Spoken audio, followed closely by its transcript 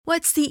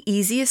What's the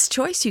easiest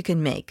choice you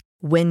can make?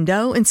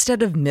 Window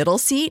instead of middle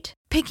seat?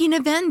 Picking a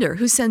vendor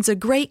who sends a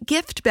great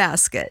gift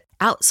basket?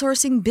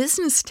 Outsourcing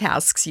business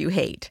tasks you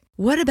hate?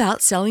 What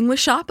about selling with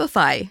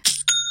Shopify?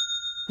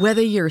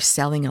 Whether you're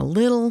selling a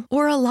little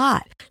or a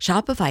lot,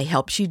 Shopify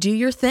helps you do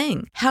your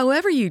thing,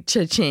 however you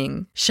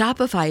cha-ching.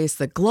 Shopify is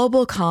the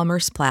global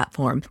commerce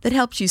platform that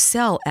helps you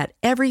sell at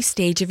every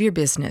stage of your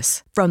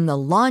business. From the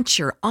launch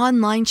your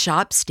online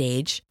shop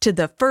stage to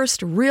the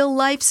first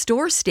real-life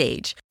store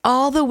stage,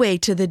 all the way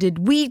to the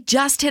did we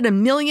just hit a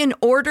million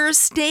orders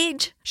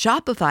stage.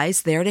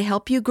 Shopify's there to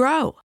help you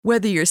grow.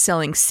 Whether you're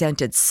selling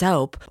scented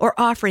soap or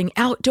offering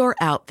outdoor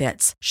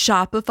outfits,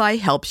 Shopify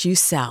helps you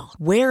sell.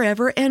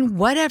 Wherever and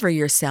whatever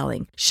you're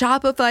selling,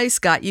 Shopify's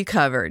got you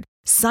covered.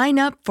 Sign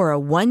up for a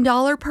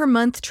 $1 per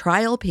month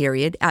trial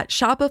period at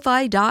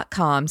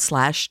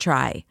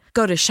shopify.com/try.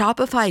 Go to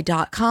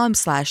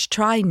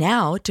shopify.com/try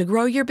now to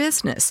grow your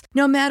business,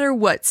 no matter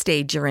what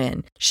stage you're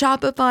in.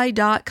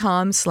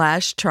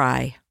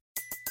 Shopify.com/try.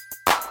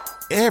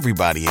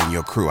 Everybody in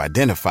your crew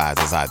identifies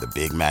as either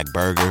Big Mac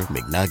Burger,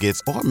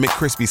 McNuggets, or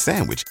McCrispy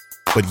Sandwich.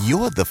 But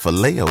you're the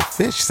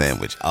Filet-O-Fish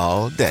Sandwich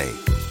all day.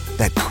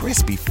 That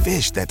crispy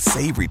fish, that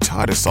savory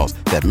tartar sauce,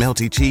 that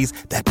melty cheese,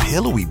 that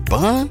pillowy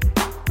bun.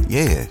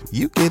 Yeah,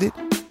 you get it.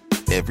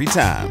 Every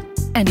time.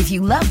 And if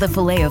you love the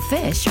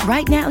Filet-O-Fish,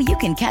 right now you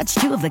can catch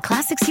two of the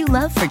classics you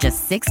love for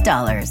just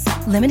 $6.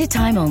 Limited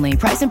time only.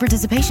 Price and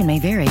participation may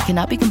vary.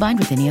 Cannot be combined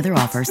with any other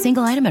offer.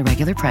 Single item at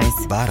regular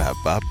price.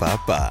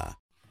 Ba-da-ba-ba-ba.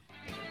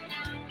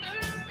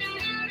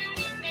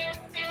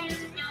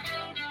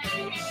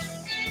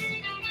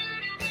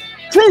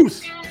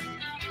 Truth,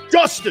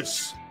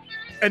 justice,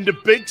 and the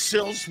Big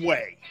Sil's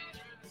way.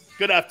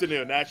 Good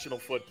afternoon, National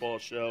Football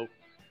Show.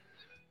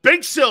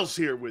 Big Sil's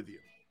here with you.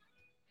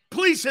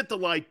 Please hit the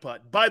like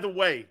button. By the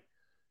way,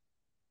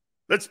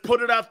 let's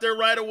put it out there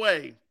right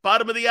away.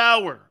 Bottom of the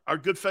hour, our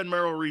good friend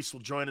Merrill Reese will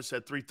join us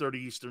at 3:30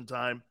 Eastern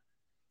time.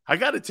 I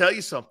got to tell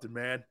you something,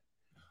 man.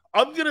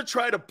 I'm going to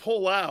try to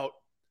pull out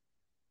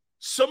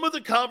some of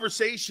the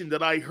conversation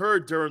that I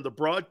heard during the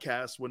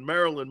broadcast when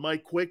Merrill and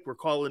Mike Quick were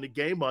calling the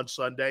game on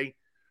Sunday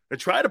and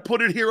try to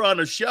put it here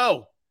on a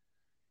show.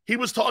 He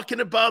was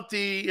talking about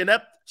the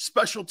inept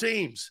special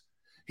teams.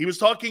 He was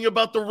talking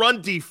about the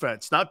run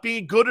defense not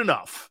being good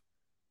enough.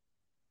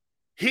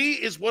 He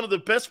is one of the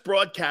best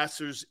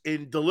broadcasters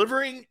in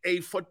delivering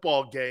a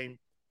football game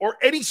or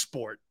any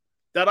sport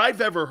that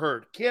I've ever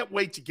heard. Can't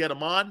wait to get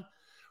him on.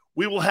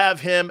 We will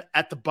have him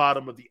at the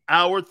bottom of the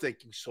hour.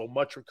 Thank you so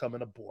much for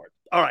coming aboard.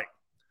 All right.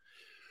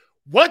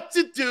 What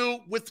to do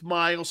with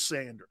Miles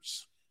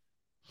Sanders?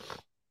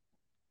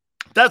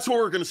 That's where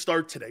we're going to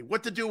start today.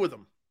 What to do with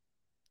him?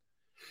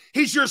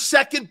 He's your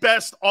second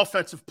best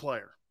offensive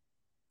player.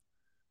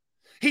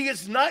 He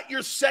is not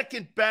your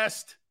second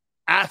best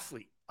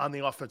athlete on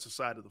the offensive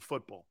side of the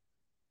football.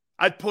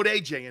 I'd put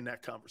AJ in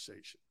that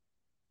conversation.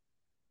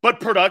 But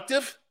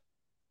productive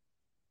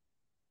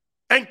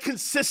and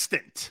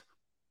consistent.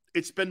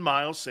 It's been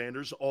Miles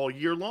Sanders all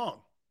year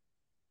long.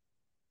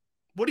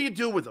 What do you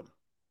do with him?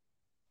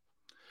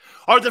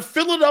 Are the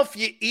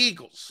Philadelphia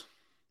Eagles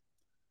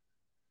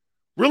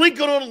really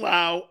going to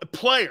allow a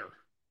player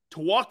to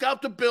walk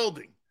out the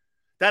building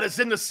that is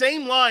in the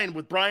same line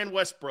with Brian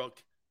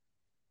Westbrook,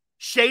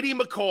 Shady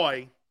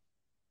McCoy?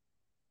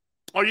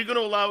 Are you going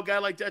to allow a guy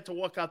like that to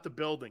walk out the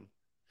building?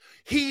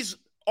 He's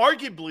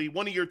arguably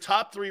one of your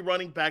top three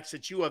running backs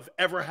that you have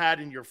ever had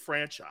in your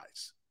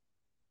franchise.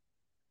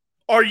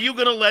 Are you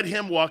going to let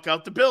him walk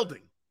out the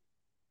building?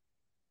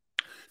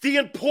 The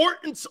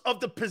importance of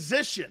the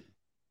position,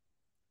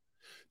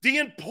 the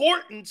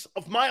importance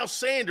of Miles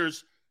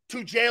Sanders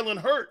to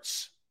Jalen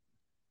Hurts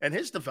and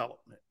his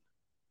development.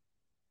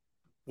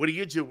 What do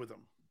you do with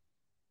him?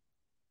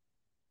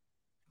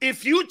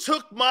 If you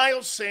took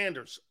Miles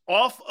Sanders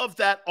off of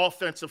that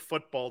offensive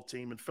football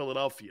team in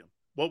Philadelphia,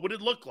 what would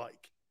it look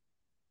like?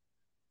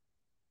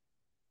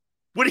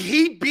 Would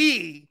he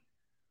be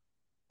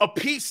a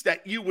piece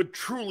that you would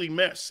truly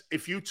miss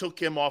if you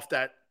took him off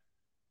that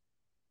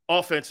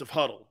offensive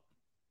huddle?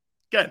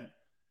 Again,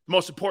 the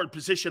most important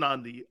position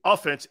on the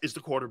offense is the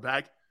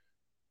quarterback.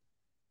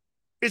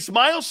 Is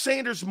Miles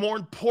Sanders more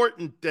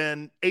important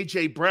than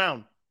A.J.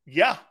 Brown?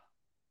 Yeah.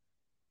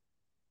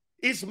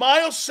 Is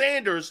Miles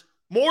Sanders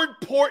more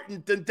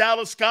important than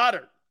Dallas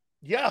Goedert?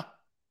 Yeah.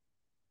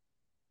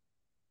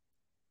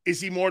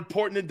 Is he more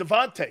important than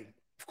Devontae?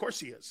 Of course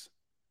he is.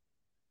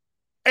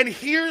 And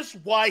here's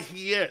why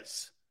he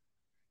is.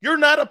 You're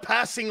not a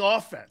passing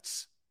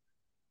offense.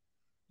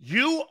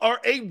 You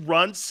are a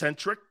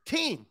run-centric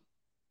team.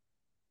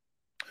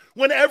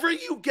 Whenever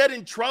you get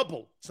in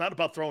trouble, it's not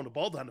about throwing the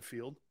ball down the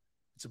field.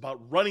 It's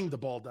about running the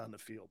ball down the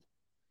field.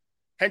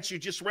 Hence, you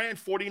just ran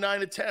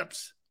 49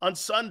 attempts on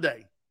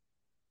Sunday.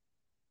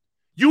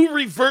 You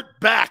revert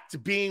back to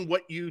being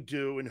what you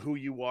do and who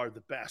you are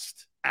the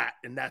best at,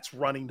 and that's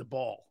running the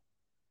ball.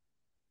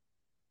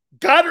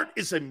 Goddard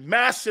is a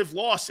massive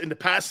loss in the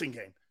passing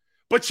game,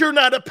 but you're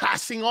not a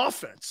passing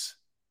offense.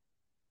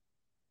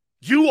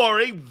 You are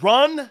a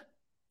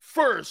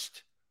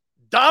run-first,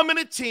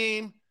 dominant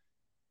team,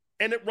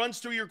 and it runs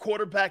through your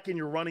quarterback and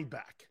your running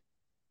back.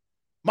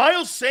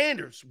 Miles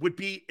Sanders would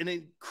be an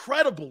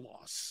incredible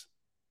loss.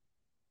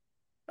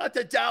 Not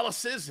that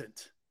Dallas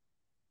isn't.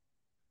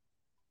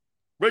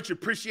 Rich,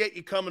 appreciate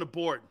you coming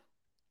aboard.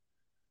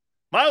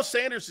 Miles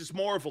Sanders is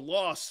more of a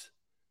loss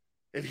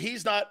if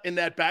he's not in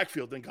that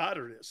backfield than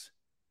Goddard is.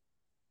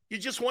 You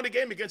just won a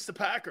game against the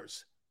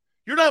Packers.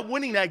 You're not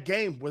winning that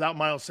game without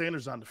Miles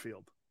Sanders on the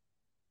field.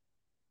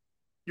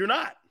 You're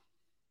not.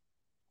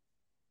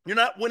 You're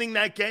not winning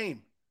that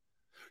game.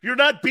 You're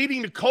not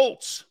beating the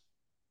Colts.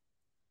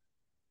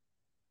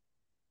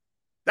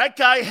 That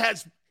guy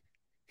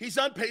he's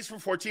on pace for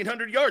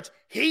 1,400 yards.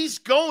 He's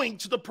going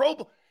to the Pro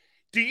Bowl.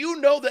 Do you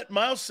know that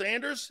Miles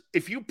Sanders,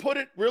 if you put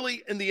it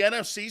really in the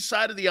NFC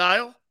side of the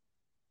aisle,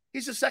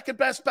 he's the second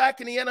best back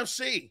in the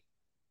NFC.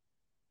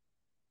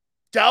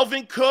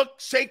 Dalvin Cook,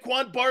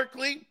 Saquon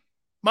Barkley,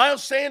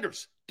 Miles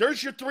Sanders.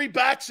 There's your three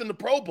backs in the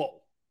Pro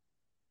Bowl.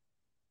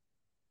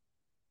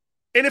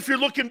 And if you're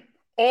looking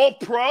all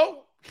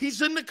pro,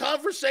 he's in the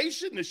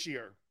conversation this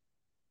year.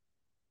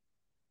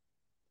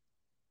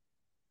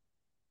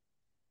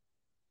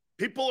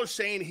 People are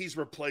saying he's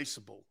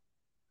replaceable.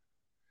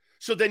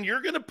 So then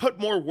you're going to put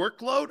more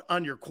workload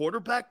on your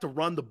quarterback to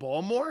run the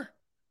ball more?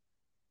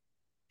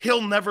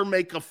 He'll never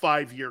make a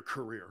 5-year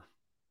career.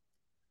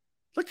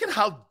 Look at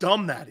how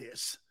dumb that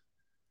is.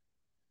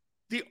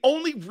 The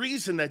only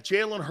reason that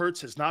Jalen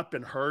Hurts has not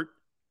been hurt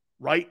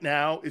right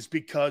now is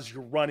because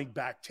your running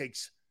back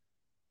takes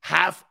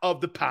half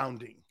of the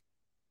pounding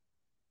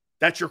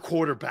that your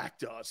quarterback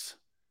does.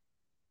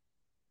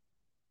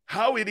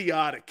 How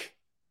idiotic.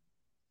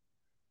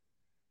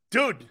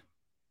 Dude,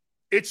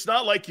 it's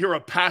not like you're a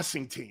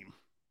passing team.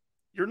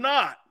 You're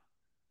not.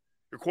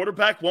 Your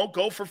quarterback won't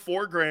go for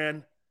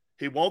 $4,000.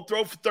 He won't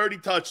throw for 30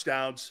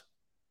 touchdowns.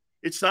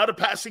 It's not a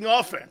passing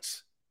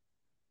offense.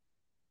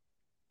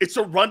 It's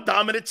a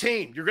run-dominant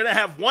team. You're going to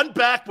have one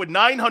back with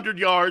 900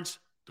 yards,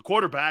 the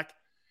quarterback,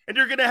 and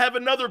you're going to have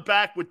another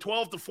back with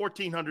 12 to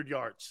 1,400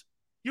 yards.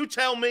 You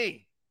tell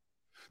me.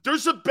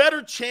 There's a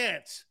better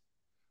chance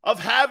of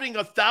having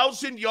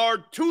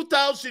 1,000-yard,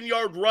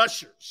 2,000-yard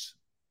rushers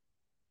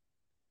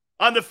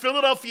on the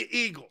Philadelphia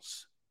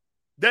Eagles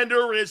than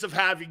there is of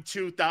having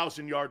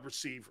 2,000-yard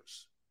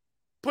receivers.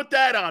 Put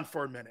that on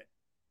for a minute.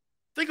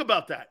 Think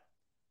about that.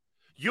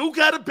 You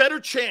got a better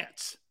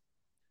chance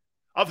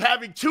of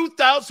having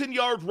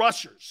 2,000-yard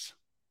rushers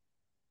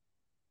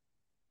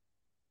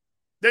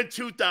than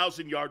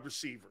 2,000-yard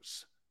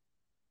receivers.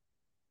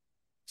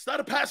 It's not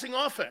a passing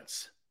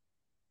offense.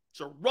 It's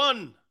a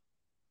run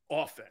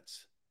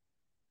offense.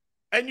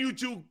 And you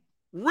do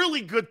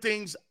really good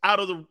things out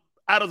of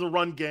the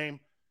run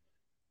game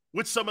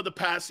with some of the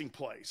passing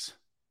plays.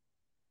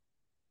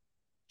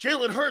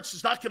 Jalen Hurts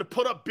is not going to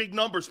put up big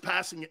numbers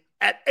passing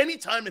at any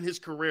time in his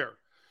career.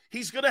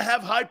 He's going to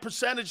have high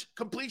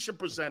completion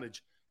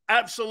percentage.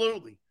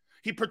 Absolutely.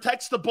 He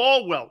protects the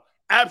ball well.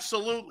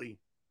 Absolutely.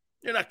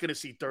 You're not going to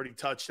see 30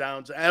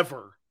 touchdowns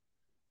ever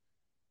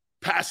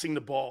passing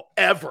the ball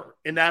ever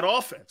in that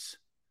offense.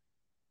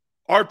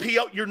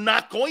 RPO, you're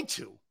not going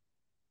to.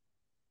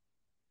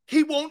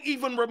 He won't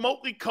even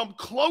remotely come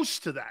close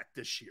to that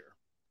this year.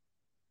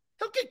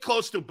 He'll get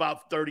close to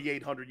about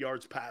 3,800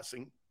 yards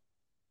passing.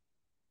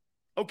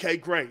 Okay,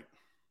 great.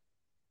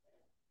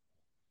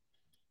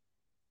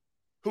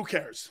 Who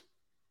cares?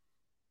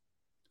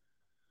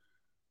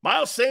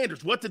 Miles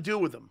Sanders, what to do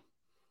with him?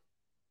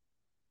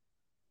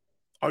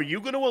 Are you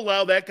going to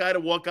allow that guy to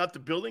walk out the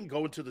building,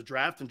 go into the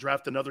draft, and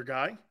draft another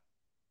guy?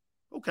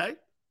 Okay.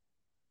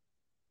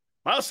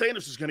 Miles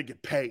Sanders is going to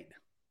get paid.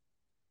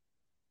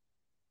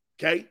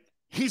 Okay?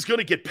 He's going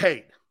to get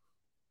paid.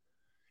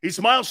 Is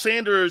Miles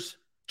Sanders,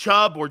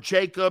 Chubb, or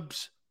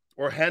Jacobs,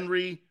 or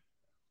Henry,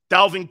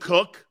 Dalvin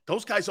Cook?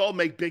 Those guys all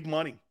make big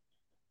money.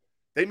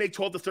 They make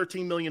 $12 to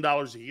 $13 million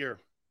a year.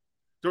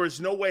 There is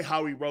no way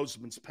Howie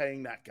Roseman's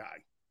paying that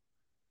guy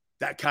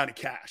that kind of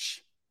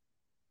cash.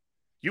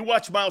 You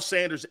watch Miles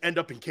Sanders end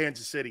up in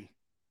Kansas City.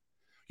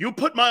 You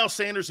put Miles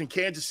Sanders in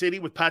Kansas City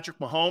with Patrick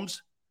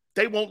Mahomes,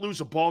 they won't lose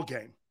a ball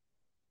game.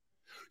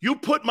 You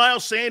put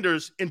Miles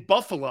Sanders in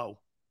Buffalo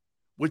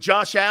with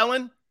Josh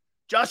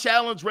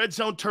Allen's red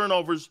zone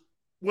turnovers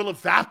will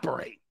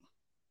evaporate.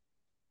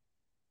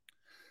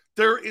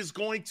 There is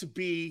going to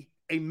be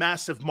a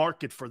massive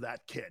market for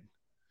that kid.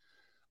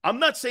 I'm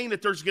not saying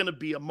that there's going to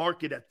be a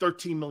market at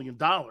 $13 million,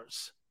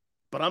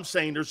 but I'm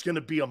saying there's going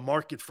to be a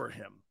market for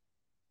him.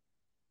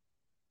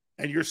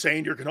 And you're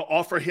saying you're going to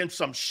offer him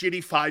some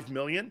shitty $5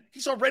 million?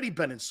 He's already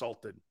been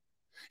insulted.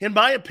 In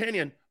my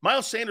opinion,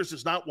 Miles Sanders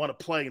does not want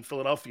to play in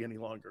Philadelphia any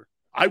longer.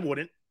 I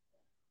wouldn't.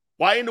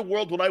 Why in the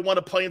world would I want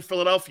to play in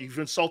Philadelphia? You've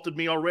insulted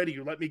me already.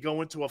 You let me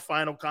go into a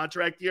final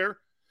contract year.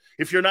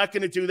 If you're not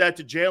going to do that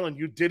to Jalen,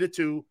 you did it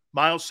to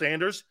Miles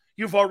Sanders.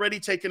 You've already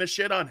taken a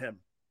shit on him.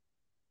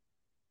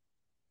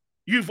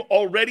 You've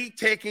already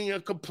taken a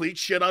complete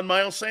shit on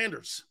Miles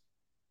Sanders.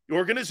 The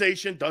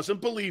organization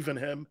doesn't believe in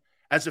him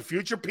as a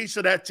future piece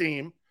of that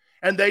team,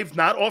 and they've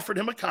not offered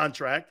him a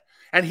contract,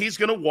 and he's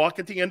going to walk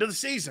at the end of the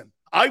season.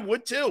 I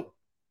would too.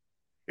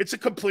 It's a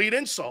complete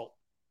insult.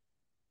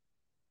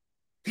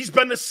 He's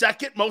been the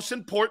second most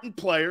important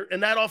player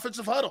in that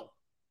offensive huddle.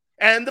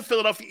 And the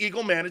Philadelphia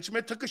Eagle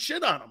management took a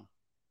shit on him.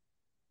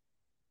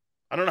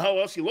 I don't know how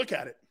else you look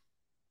at it.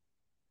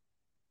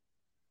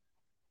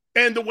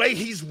 And the way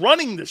he's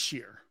running this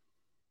year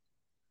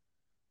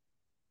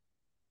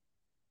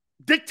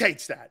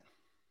dictates that.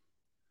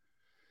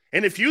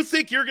 And if you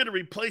think you're going to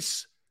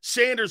replace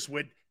Sanders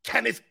with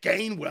Kenneth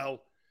Gainwell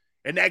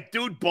and that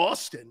dude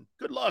Boston,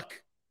 good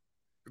luck.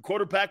 The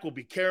quarterback will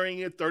be carrying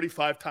it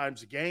 35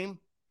 times a game,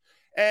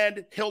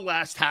 and he'll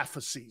last half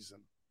a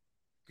season.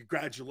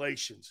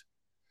 Congratulations.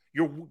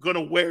 You're going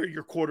to wear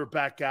your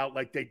quarterback out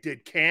like they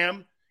did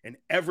Cam and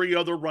every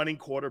other running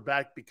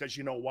quarterback, because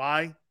you know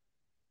why?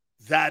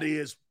 That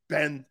has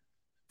been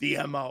the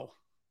MO.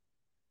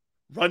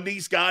 Run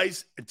these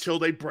guys until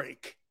they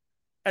break.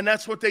 And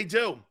that's what they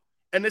do.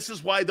 And this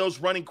is why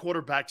those running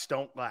quarterbacks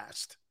don't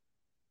last.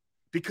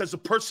 Because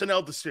of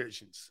personnel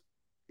decisions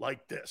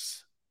like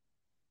this.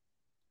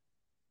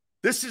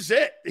 This is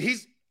it.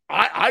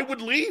 I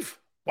would leave.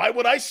 Why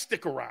would I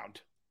stick around?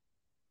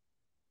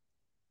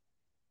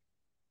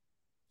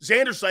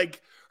 Xander's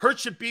like,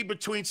 Hurts should be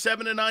between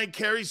 7 and 9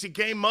 carries a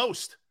game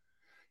most.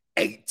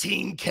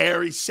 18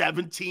 carries,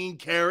 17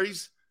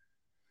 carries.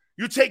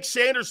 You take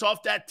Sanders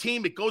off that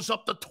team, it goes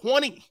up to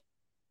 20.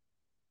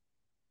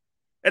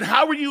 And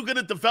how are you going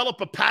to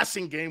develop a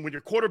passing game when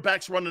your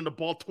quarterback's running the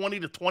ball 20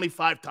 to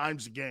 25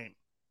 times a game?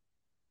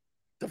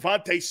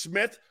 Devontae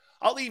Smith,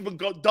 I'll even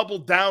go double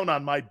down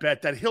on my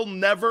bet that he'll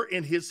never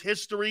in his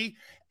history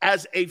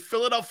as a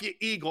Philadelphia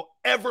Eagle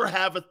ever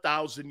have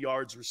 1,000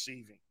 yards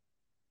receiving.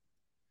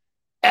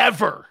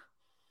 Ever.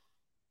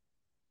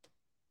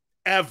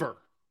 Ever.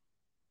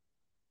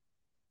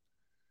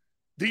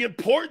 The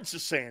importance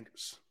of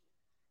Sanders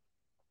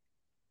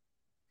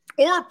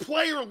or a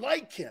player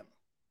like him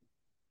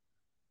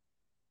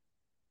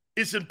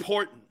is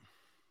important.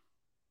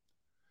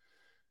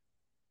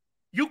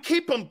 You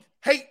keep him.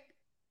 Hey,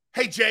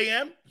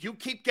 JM, you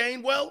keep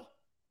Gainwell,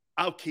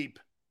 I'll keep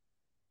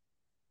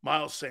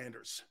Miles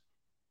Sanders.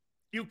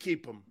 You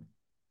keep him.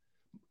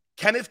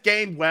 Kenneth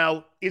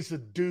Gainwell is a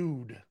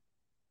dude.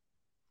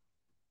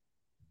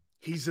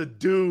 He's a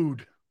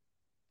dude.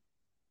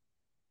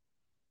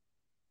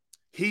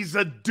 He's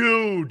a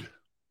dude.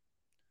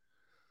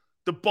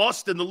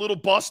 The little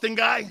Boston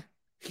guy,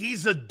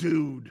 he's a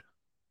dude.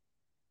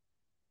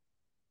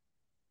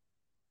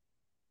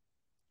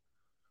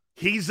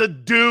 He's a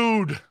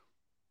dude.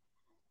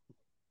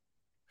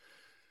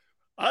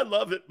 I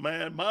love it,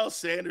 man. Miles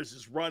Sanders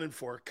is running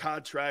for a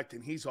contract,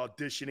 and he's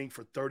auditioning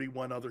for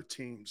 31 other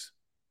teams.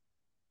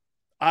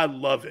 I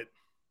love it.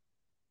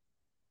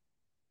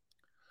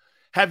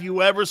 Have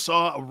you ever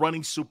saw a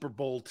running Super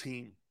Bowl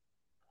team?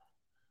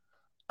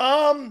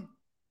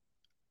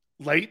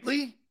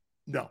 Lately?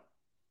 No.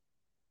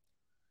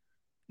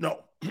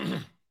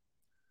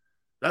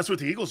 That's what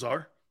the Eagles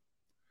are.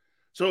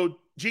 So,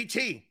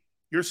 GT,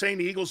 you're saying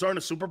the Eagles aren't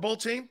a Super Bowl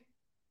team?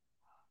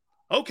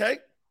 Okay.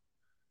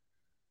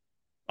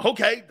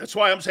 That's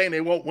why I'm saying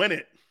they won't win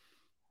it.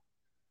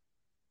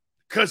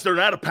 Because they're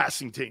not a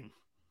passing team.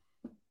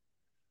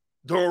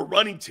 They're a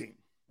running team.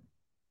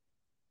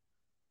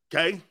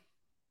 Okay?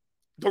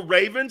 The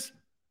Ravens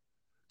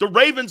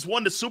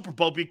won the Super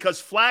Bowl because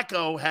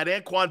Flacco had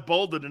Anquan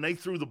Boldin and they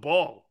threw the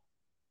ball.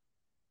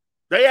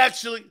 They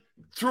actually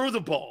threw the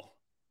ball.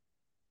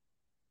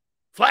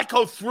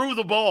 Flacco threw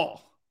the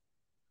ball.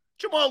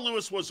 Jamal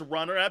Lewis was a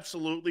runner,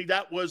 absolutely.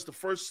 That was the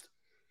first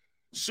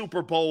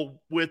Super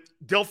Bowl with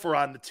Dilfer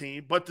on the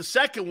team. But the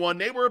second one,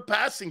 they were a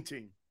passing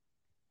team.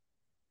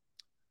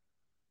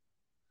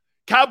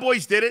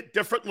 Cowboys did it.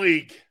 Different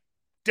league.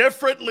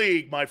 Different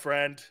league, my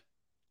friend.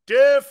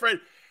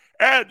 Different.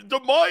 And the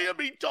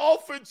Miami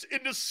Dolphins in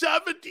the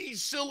 70s,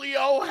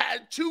 Sileo,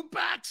 had two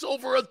backs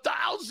over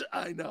 1,000.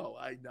 I know.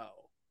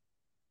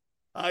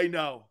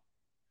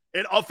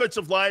 And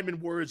offensive linemen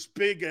were as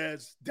big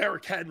as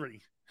Derrick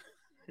Henry.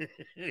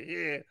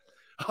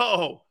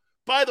 Oh,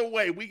 by the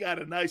way, we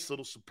got a nice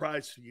little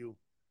surprise for you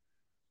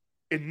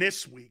in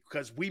this week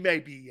because we may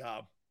be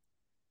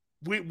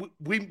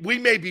we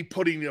may be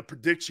putting a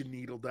prediction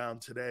needle down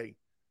today.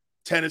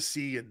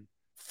 Tennessee and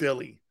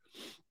Philly.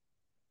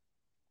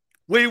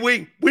 We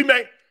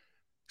may,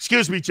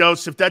 excuse me,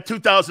 Joseph, that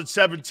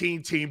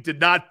 2017 team did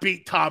not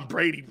beat Tom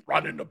Brady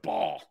running the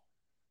ball.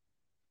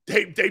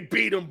 They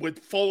beat him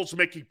with Foles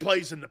making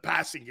plays in the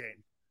passing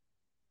game.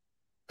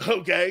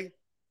 Okay?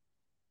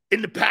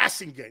 In the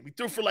passing game. He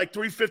threw for like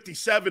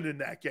 357 in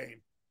that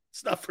game.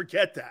 Let's not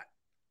forget that.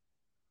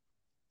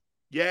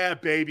 Yeah,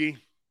 baby.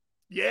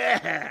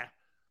 Yeah.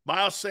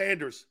 Miles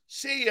Sanders.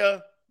 See ya.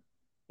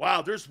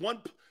 Wow, there's going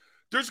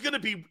to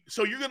be,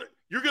 so you're going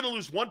to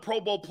lose one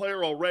Pro Bowl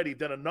player already,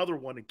 then another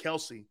one in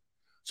Kelsey.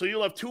 So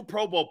you'll have two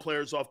Pro Bowl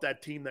players off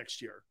that team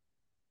next year.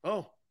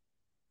 Oh,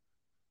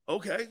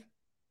 okay.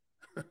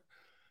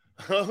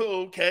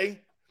 Okay.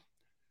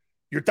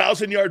 Your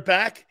 1,000-yard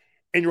back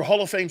and your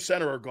Hall of Fame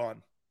center are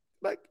gone.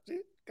 Like,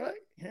 yeah.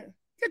 You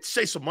get to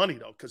save some money,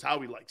 though, because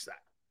Howie likes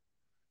that.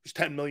 There's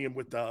 $10 million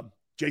with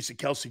Jason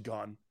Kelsey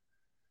gone.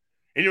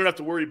 And you don't have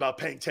to worry about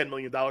paying $10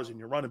 million in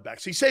your running back.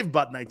 So you save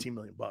about $19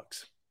 million.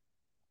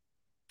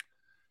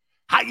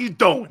 How you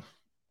doing?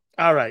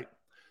 All right.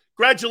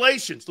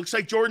 Congratulations. Looks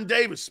like Jordan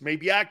Davis may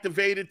be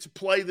activated to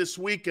play this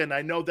weekend.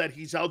 I know that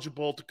he's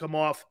eligible to come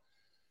off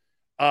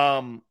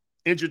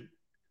injured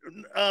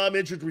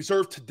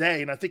reserve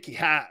today, and I think he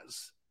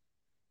has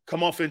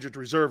come off injured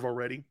reserve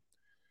already.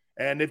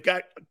 And they've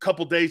got a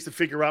couple days to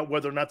figure out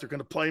whether or not they're going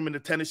to play him in the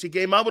Tennessee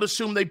game. I would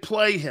assume they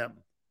play him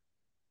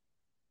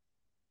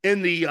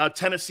in the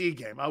Tennessee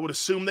game. I would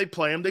assume they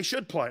play him. They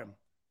should play him.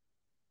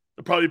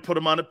 They'll probably put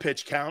him on a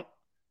pitch count.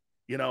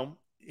 You know,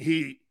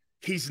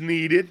 he's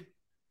needed.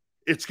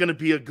 It's going to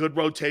be a good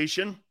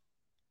rotation.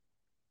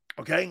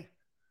 Okay?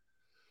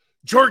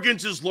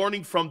 Jurgens is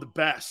learning from the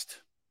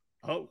best.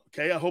 Oh,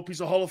 okay. I hope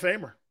he's a Hall of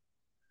Famer.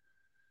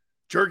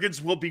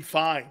 Jurgens will be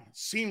fine.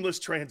 Seamless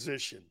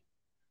transition.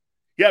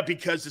 Yeah,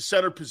 because the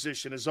center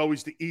position is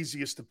always the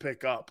easiest to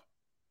pick up.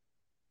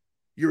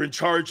 You're in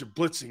charge of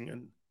blitzing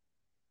and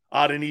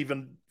odd and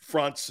even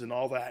fronts and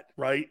all that,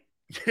 right?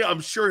 Yeah,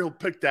 I'm sure he'll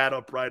pick that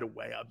up right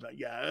away.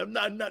 I'm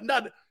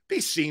not be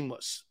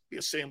seamless. Be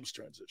a seamless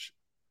transition.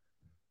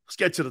 Let's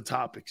get to the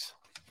topics.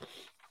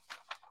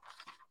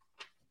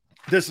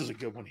 This is a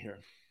good one here.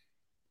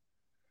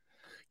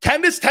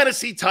 Can this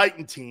Tennessee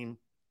Titan team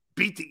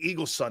beat the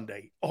Eagles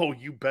Sunday? Oh,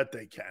 you bet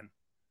they can.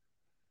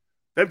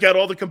 They've got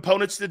all the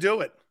components to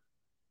do it.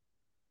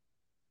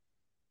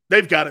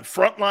 They've got a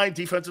frontline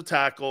defensive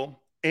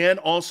tackle and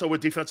also a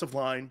defensive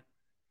line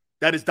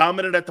that is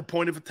dominant at the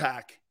point of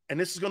attack. And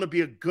this is going to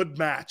be a good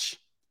match.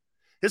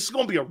 This is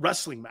going to be a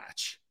wrestling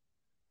match.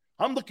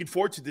 I'm looking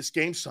forward to this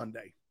game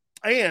Sunday.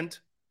 And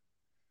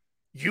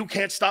you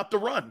can't stop the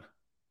run.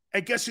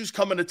 And guess who's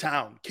coming to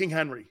town? King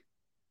Henry.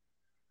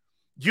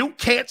 You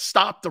can't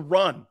stop the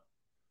run.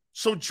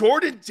 So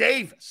Jordan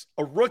Davis,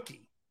 a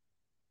rookie,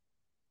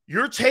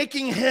 you're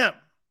taking him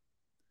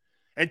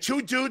and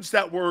two dudes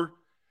that were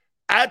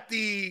at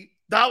the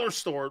dollar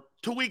store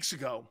 2 weeks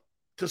ago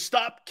to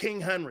stop King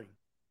Henry.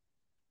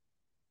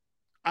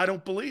 I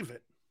don't believe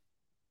it.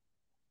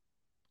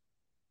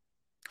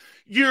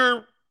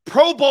 Your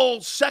Pro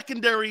Bowl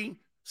secondary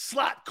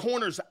slot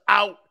corners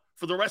out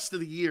for the rest of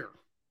the year.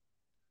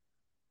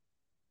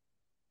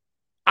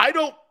 I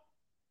don't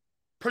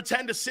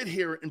pretend to sit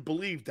here and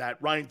believe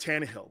that Ryan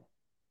Tannehill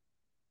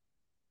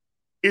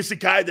is the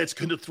guy that's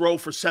going to throw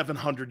for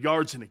 700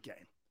 yards in a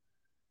game.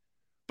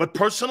 But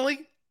personally,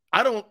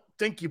 I don't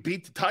think you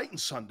beat the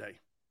Titans Sunday.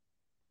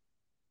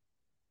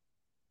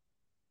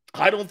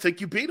 I don't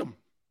think you beat them.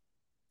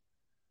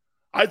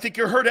 I think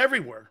you're hurt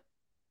everywhere.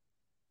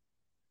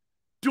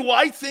 Do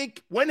I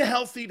think, when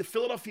healthy, the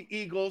Philadelphia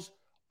Eagles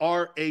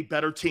are a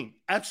better team?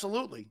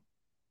 Absolutely.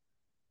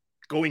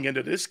 Going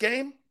into this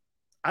game,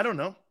 I don't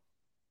know.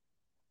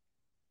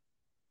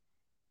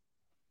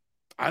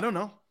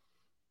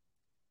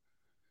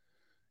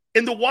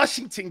 In the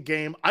Washington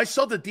game, I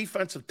saw the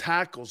defensive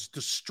tackles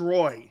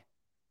destroy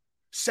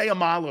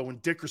Sayamalo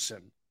and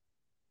Dickerson.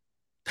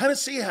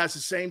 Tennessee has the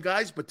same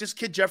guys, but this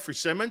kid, Jeffrey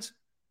Simmons,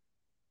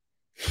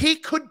 he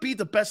could be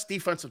the best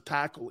defensive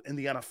tackle in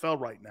the NFL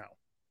right now.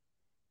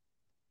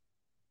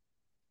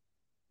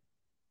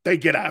 They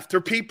get after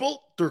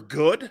people. They're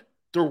good.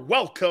 They're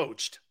well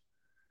coached.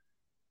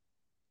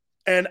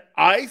 And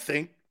I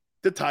think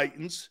the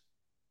Titans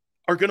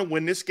are going to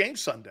win this game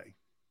Sunday.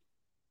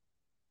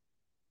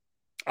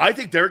 I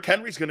think Derrick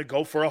Henry's going to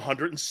go for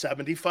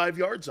 175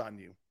 yards on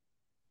you.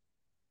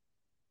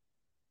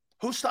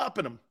 Who's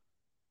stopping him?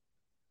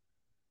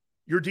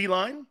 Your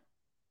D-line,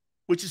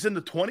 which is in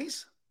the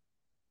 20s?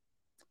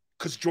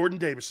 Because Jordan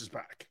Davis is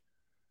back.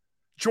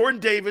 Jordan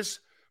Davis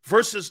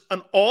versus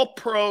an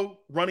all-pro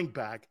running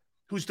back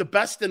who's the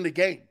best in the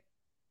game.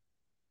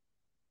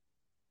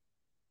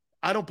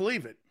 I don't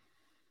believe it.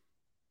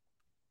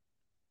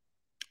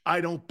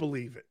 I don't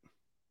believe it.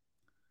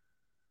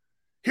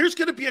 Here's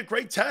going to be a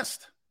great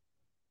test.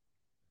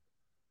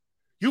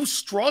 You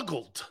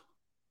struggled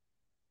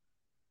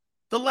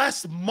the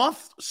last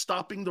month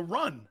stopping the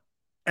run,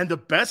 and the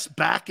best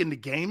back in the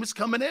game is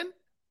coming in?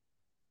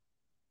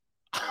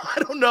 I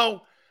don't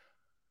know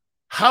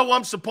how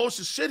I'm supposed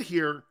to sit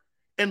here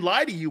and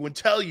lie to you and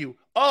tell you,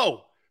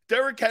 oh,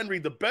 Derrick Henry,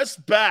 the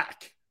best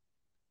back.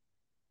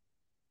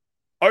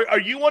 Are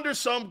you under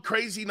some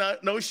crazy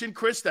notion,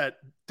 Chris, that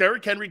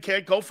Derrick Henry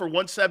can't go for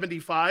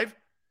 175?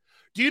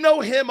 Do you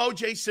know him,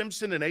 O.J.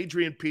 Simpson, and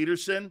Adrian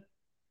Peterson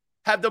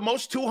have the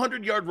most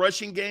 200-yard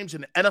rushing games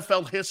in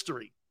NFL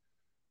history?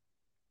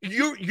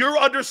 You're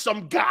under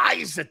some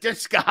guise that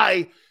this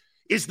guy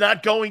is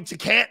not going to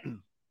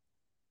Canton.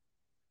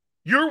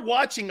 You're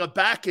watching a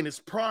back in his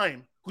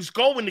prime who's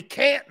going to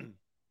Canton.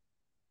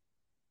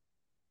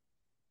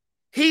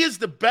 He is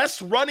the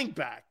best running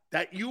back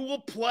that you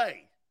will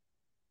play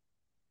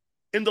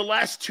in the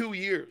last 2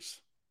 years.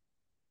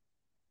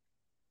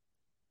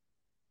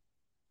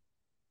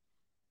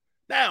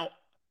 Now,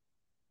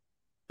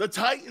 the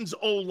Titans'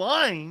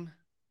 O-line,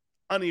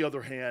 on the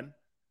other hand,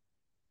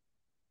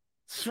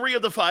 3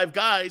 of the 5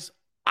 guys,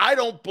 I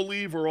don't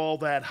believe are all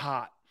that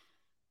hot.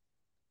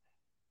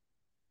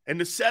 And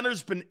the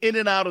center's been in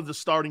and out of the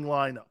starting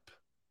lineup.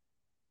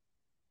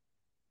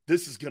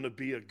 This is going to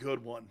be a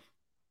good one.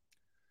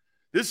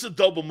 This is a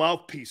double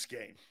mouthpiece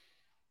game.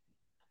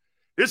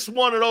 This is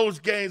one of those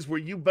games where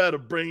you better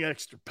bring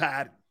extra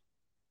padding.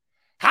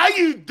 How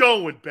you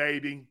doing,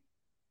 baby?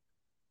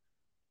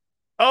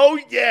 Oh,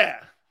 yeah.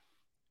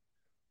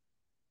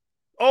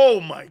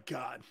 Oh, my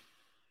God.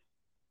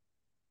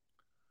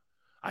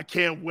 I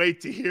can't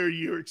wait to hear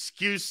your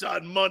excuse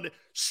on Monday.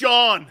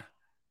 Sean,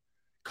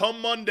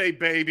 come Monday,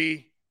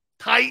 baby.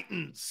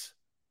 Titans.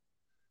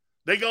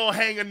 They going to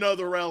hang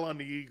another L on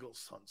the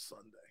Eagles on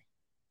Sunday.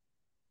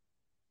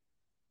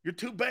 You're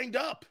too banged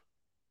up.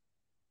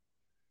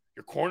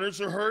 Your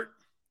corners are hurt.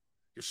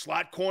 Your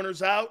slot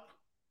corner's out.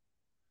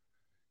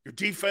 Your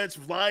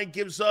defensive line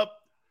gives up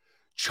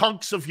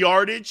chunks of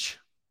yardage.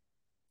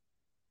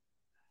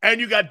 And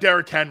you got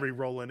Derrick Henry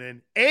rolling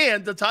in.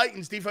 And the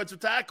Titans' defensive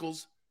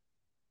tackles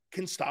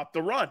can stop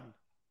the run.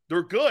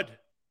 They're good.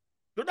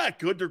 They're not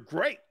good. They're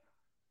great.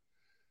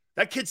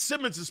 That kid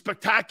Simmons is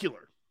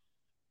spectacular.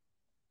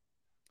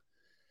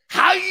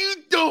 How you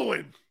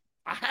doing?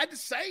 I had to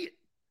say it.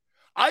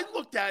 I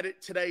looked at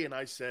it today and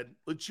I said,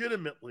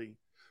 legitimately,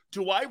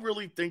 do I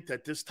really think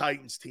that this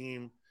Titans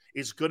team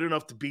is good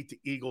enough to beat the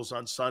Eagles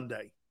on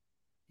Sunday?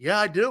 Yeah,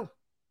 I do.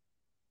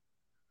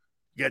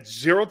 You got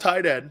zero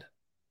tight end.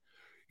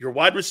 Your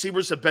wide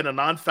receivers have been a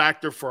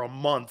non-factor for a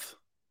month.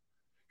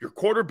 Your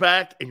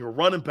quarterback and your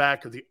running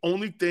back are the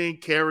only thing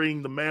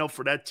carrying the mail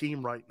for that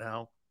team right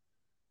now.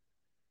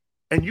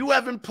 And you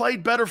haven't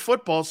played better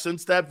football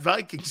since that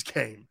Vikings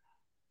game.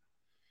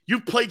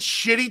 You've played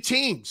shitty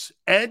teams,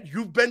 and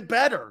you've been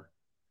better.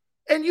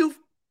 And you've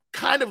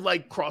kind of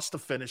like crossed the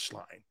finish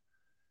line.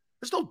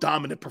 There's no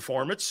dominant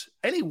performance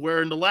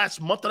anywhere in the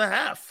last month and a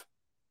half.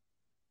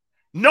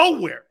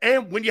 Nowhere.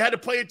 And when you had to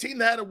play a team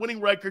that had a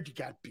winning record, you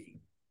got beat.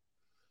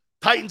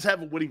 Titans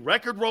have a winning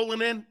record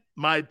rolling in,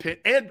 my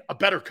opinion, and a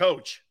better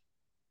coach.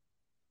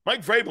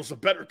 Mike Vrabel's a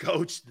better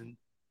coach than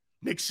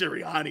Nick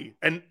Sirianni,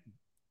 and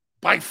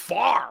by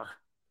far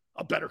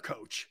a better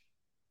coach.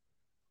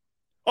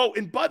 Oh,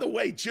 and by the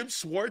way, Jim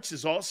Schwartz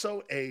is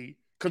also a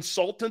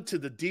consultant to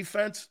the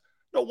defense.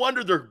 No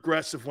wonder they're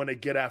aggressive when they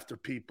get after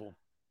people.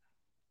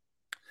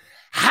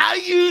 How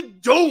you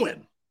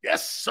doing?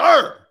 Yes,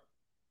 sir.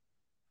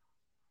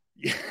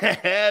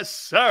 Yes,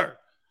 sir.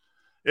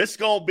 It's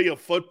going to be a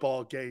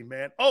football game,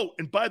 man. Oh,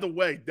 and by the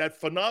way, that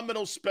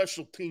phenomenal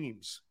special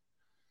teams,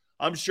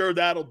 I'm sure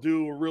that'll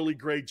do a really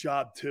great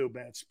job too,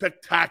 man.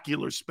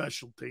 Spectacular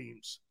special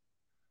teams.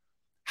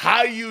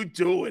 How you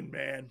doing,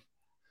 man?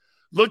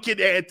 Look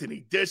at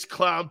Anthony. This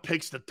clown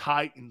picks the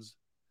Titans.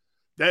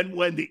 Then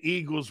when the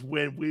Eagles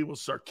win, we will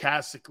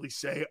sarcastically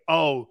say,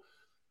 oh,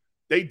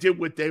 they did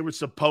what they were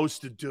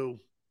supposed to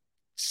do.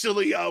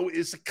 Sileo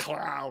is a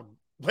clown.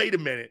 Wait a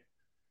minute.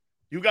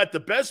 You got the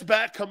best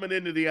back coming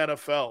into the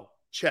NFL.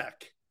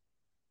 Check.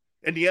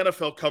 And the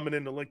NFL coming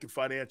into Lincoln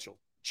Financial.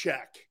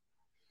 Check.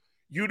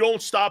 You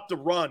don't stop the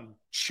run.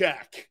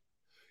 Check.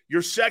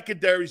 Your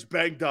secondary's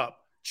banged up.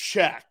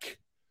 Check.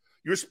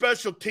 Your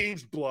special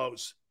teams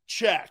blows.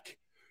 Check.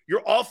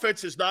 Your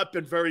offense has not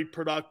been very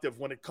productive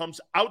when it comes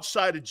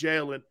outside of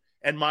Jalen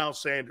and Miles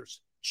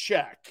Sanders.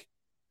 Check.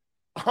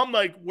 I'm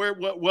like,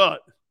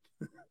 what?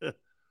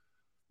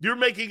 You're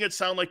making it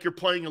sound like you're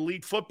playing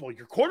elite football.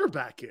 Your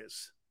quarterback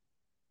is.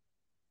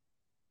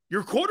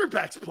 Your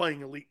quarterback's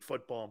playing elite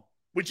football.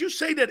 Would you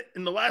say that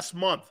in the last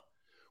month,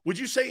 would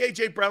you say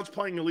A.J. Brown's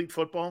playing elite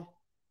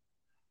football?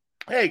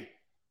 Hey,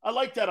 I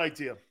like that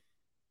idea.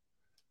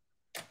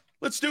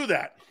 Let's do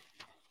that.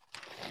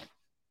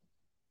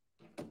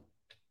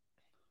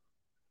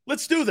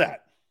 Let's do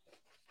that.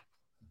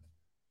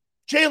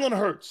 Jalen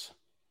Hurts.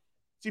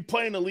 Is he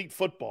playing elite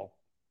football?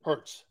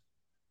 Hurts.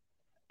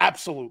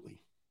 Absolutely.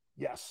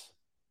 Yes.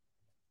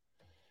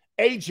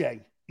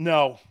 AJ,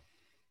 no.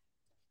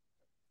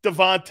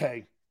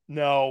 Devontae,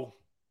 no.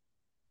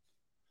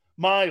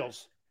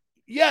 Miles,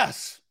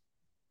 yes.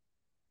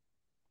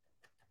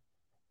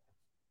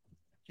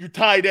 Your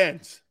tight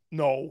ends,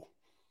 no.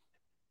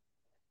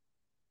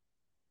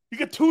 You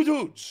got two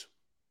dudes.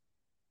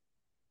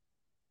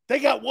 They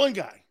got one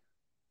guy.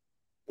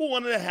 Well,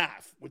 1.5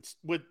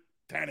 with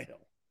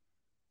Tannehill.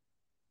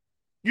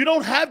 You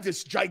don't have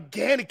this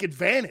gigantic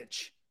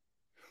advantage.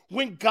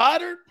 When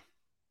Goddard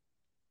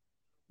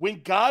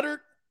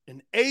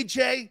and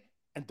AJ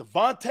and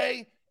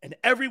Devontae and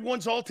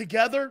everyone's all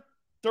together,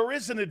 there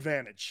is an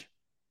advantage.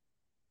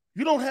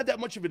 You don't have that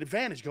much of an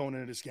advantage going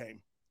into this game.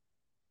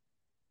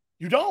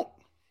 You don't.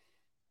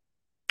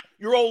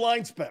 Your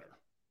O-line's better.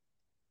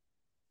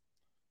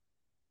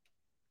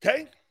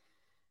 Okay?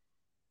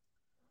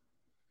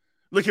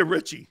 Look at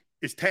Richie.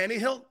 Is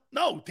Tannehill?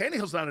 No,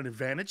 Tannehill's not an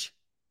advantage.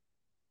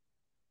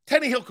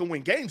 Tannehill can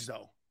win games,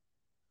 though.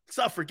 Let's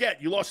not forget,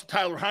 you lost to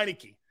Tyler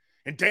Heineke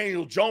and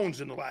Daniel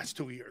Jones in the last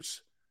 2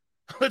 years.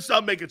 Let's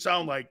not make it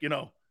sound like,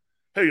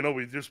 hey,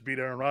 we just beat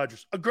Aaron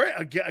Rodgers.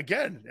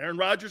 Again, Aaron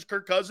Rodgers,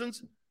 Kirk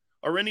Cousins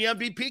are in the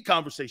MVP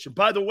conversation.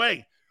 By the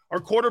way, our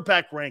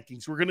quarterback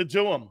rankings, we're going to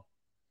do them.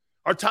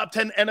 Our top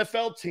 10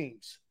 NFL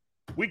teams.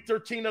 Week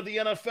 13 of the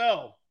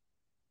NFL.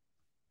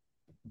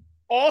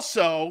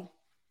 Also,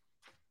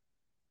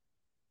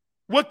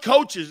 what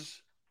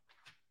coaches,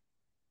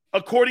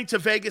 according to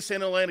Vegas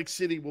and Atlantic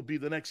City, will be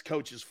the next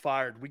coaches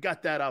fired? We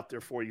got that out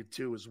there for you,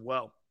 too, as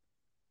well.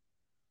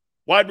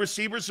 Wide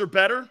receivers are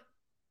better?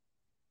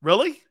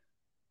 Really?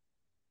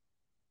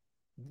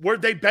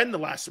 Where'd they been the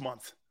last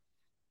month?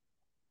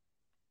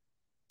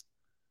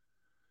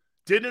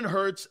 Didn't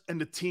Hurts and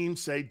the team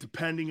say,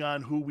 depending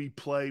on who we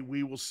play,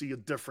 we will see a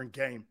different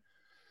game?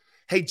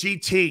 Hey,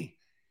 GT,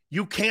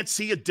 you can't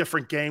see a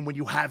different game when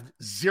you have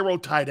 0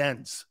 tight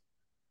ends.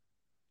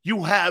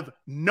 You have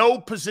no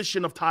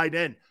position of tight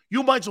end.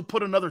 You might as well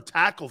put another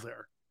tackle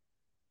there.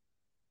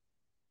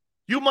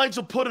 You might as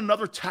well put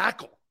another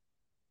tackle.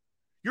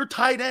 Your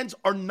tight ends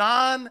are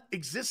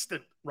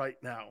non-existent right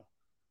now.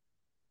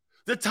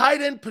 The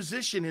tight end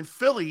position in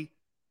Philly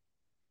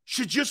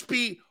should just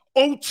be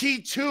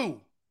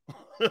OT2.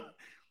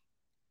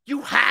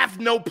 You have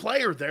no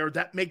player there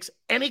that makes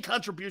any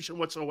contribution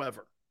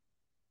whatsoever.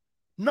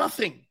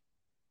 Nothing.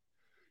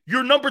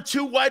 Your number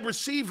 2 wide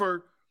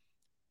receiver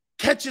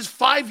catches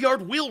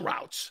 5-yard wheel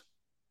routes.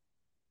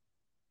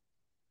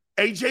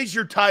 AJ's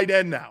your tight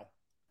end now.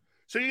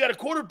 So you got a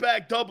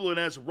quarterback doubling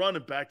as a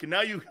running back, and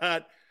now you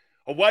got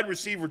a wide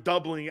receiver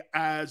doubling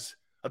as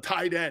a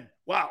tight end.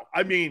 Wow.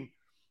 I mean,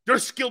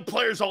 there's skilled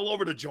players all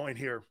over the joint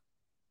here.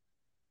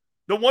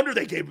 No wonder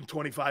they gave him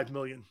 $25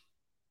 million.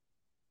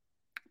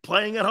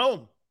 Playing at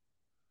home.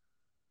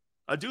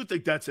 I do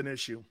think that's an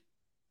issue.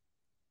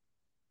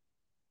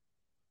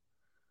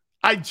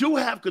 I do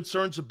have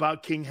concerns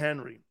about King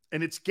Henry.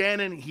 And it's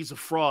Gannon. He's a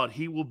fraud.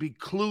 He will be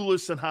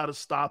clueless on how to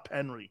stop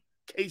Henry.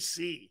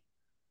 KC.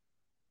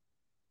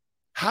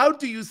 How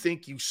do you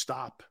think you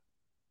stop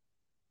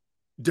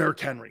Derrick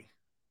Henry?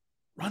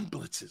 Run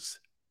blitzes.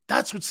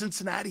 That's what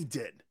Cincinnati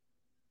did.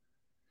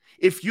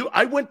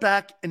 I went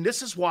back, and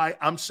this is why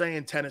I'm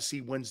saying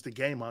Tennessee wins the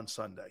game on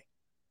Sunday.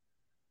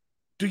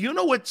 Do you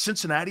know what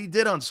Cincinnati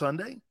did on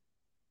Sunday?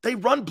 They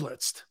run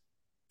blitzed.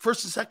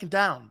 First and second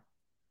down.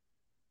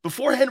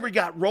 Before Henry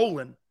got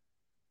rolling,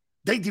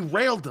 they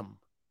derailed him.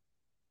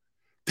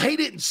 They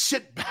didn't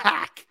sit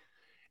back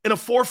in a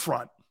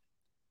forefront.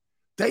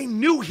 They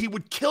knew he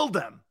would kill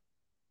them.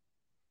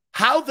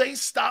 How they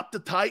stopped the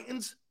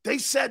Titans, they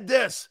said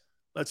this: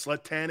 let's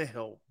let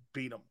Tannehill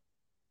beat them.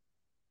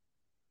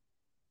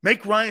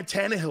 Make Ryan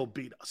Tannehill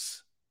beat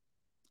us.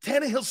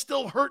 Tannehill's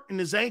still hurt in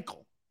his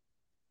ankle.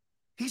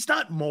 He's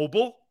not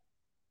mobile.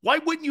 Why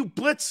wouldn't you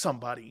blitz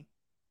somebody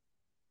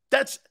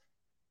that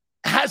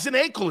has an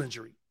ankle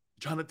injury?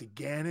 Jonathan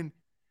Gannon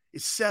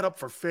is set up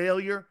for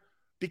failure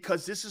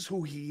because this is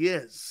who he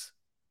is.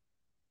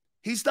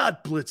 He's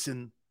not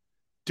blitzing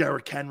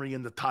Derrick Henry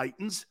and the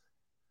Titans.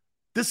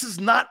 This is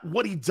not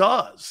what he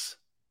does.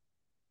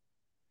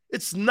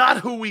 It's not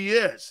who he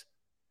is.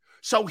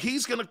 So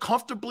he's going to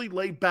comfortably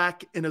lay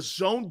back in a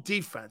zone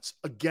defense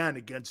again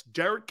against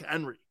Derrick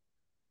Henry.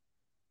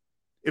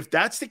 If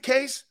that's the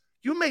case,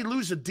 you may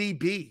lose a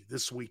DB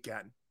this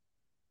weekend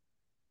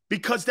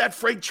because that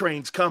freight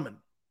train's coming.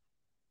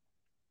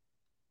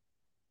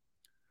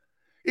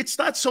 It's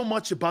not so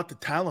much about the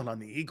talent on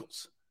the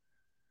Eagles.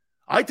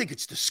 I think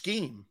it's the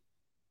scheme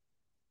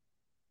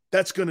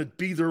that's going to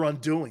be their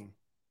undoing.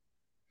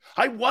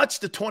 I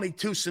watched the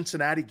 22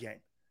 Cincinnati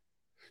game.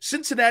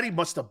 Cincinnati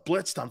must have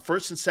blitzed on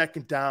first and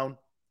second down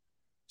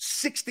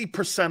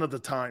 60% of the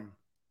time.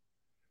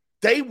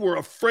 They were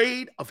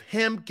afraid of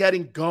him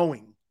getting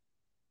going.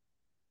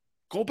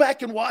 Go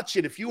back and watch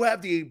it if you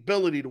have the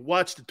ability to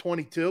watch the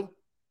 22.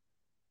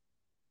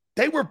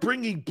 They were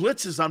bringing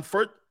blitzes on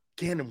first.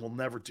 Gannon will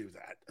never do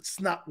that.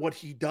 That's not what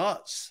he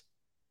does.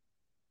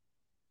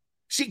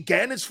 See,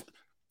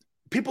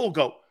 people will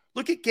go,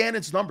 look at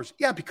Gannon's numbers.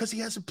 Yeah, because he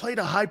hasn't played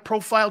a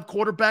high-profile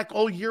quarterback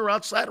all year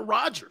outside of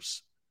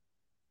Rodgers.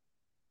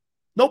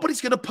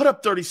 Nobody's going to put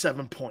up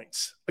 37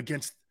 points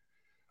against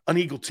an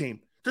Eagle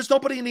team. There's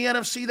nobody in the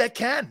NFC that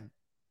can.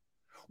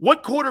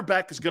 What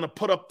quarterback is going to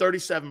put up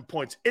 37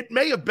 points? It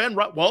may have been,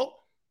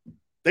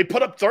 they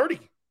put up 30.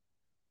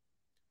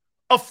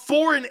 A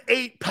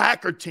 4-8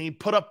 Packer team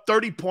put up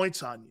 30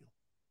 points on you.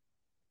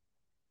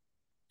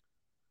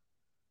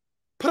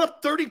 Put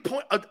up 30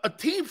 points. A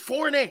team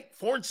 4-8,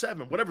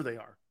 4-7, whatever they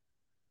are.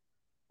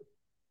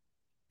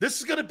 This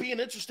is going to be an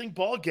interesting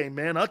ball game,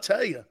 man. I'll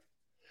tell you.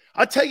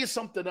 I'll tell you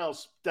something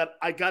else that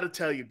I got to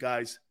tell you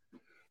guys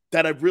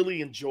that I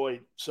really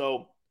enjoyed.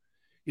 So,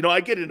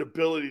 I get an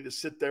ability to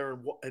sit there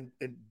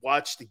and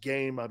watch the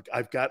game.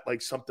 I've got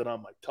like something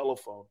on my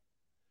telephone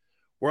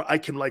where I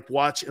can like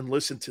watch and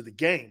listen to the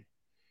game.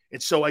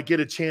 And so I get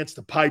a chance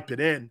to pipe it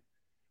in,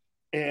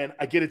 and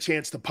I get a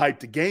chance to pipe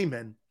the game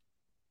in.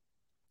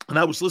 And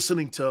I was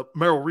listening to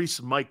Merrill Reese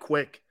and Mike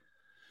Quick.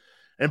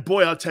 And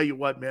boy, I'll tell you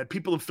what, man,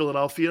 people in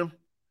Philadelphia,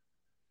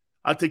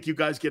 I think you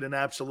guys get an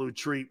absolute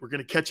treat. We're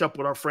going to catch up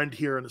with our friend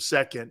here in a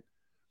second,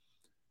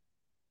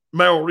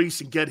 Merrill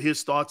Reese, and get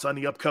his thoughts on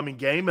the upcoming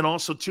game and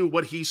also, too,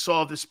 what he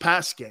saw this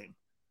past game.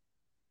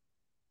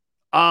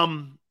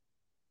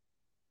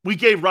 We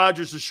gave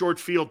Rodgers a short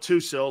field, too,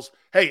 Sills.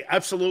 Hey,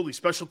 absolutely.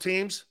 Special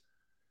teams,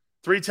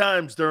 3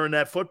 times during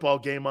that football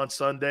game on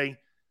Sunday,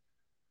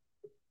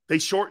 they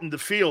shortened the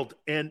field,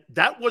 and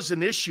that was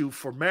an issue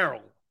for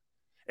Merrill.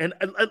 And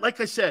like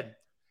I said,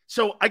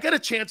 so I got a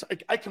chance.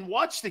 I can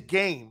watch the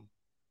game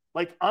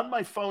like on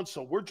my phone.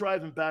 So we're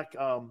driving back,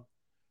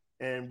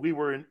 and we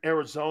were in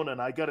Arizona,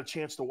 and I got a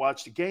chance to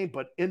watch the game.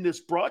 But in this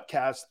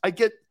broadcast, I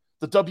get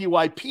the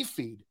WIP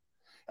feed,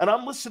 and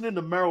I'm listening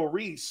to Merrill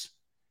Reese,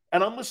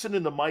 and I'm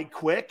listening to Mike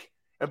Quick.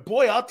 And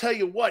boy, I'll tell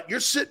you what, you're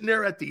sitting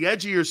there at the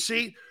edge of your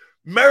seat.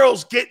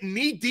 Merrill's getting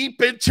knee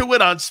deep into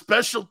it on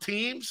special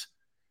teams.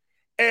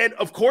 And,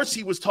 of course,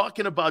 he was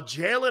talking about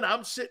Jalen.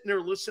 I'm sitting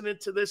there listening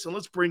to this, and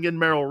let's bring in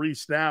Merrill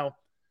Reese now.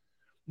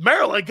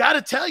 Merrill, I got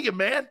to tell you,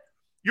 man,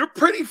 you're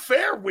pretty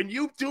fair when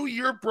you do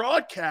your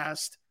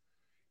broadcast.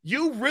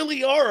 You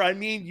really are. I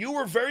mean, you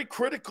were very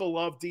critical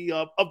of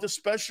the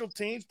special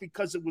teams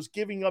because it was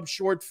giving up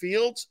short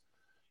fields.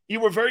 You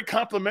were very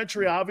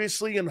complimentary,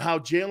 obviously, in how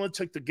Jalen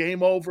took the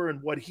game over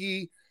and what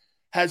he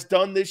has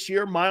done this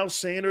year. Miles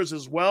Sanders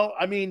as well.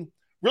 I mean,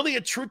 really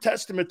a true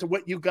testament to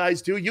what you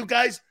guys do.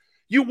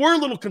 You were a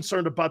little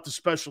concerned about the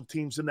special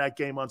teams in that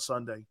game on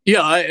Sunday.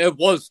 Yeah, it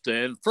was,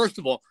 Dan. First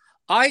of all,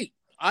 I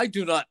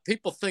do not –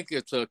 people think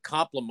it's a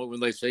compliment when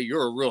they say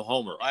you're a real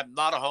homer. I'm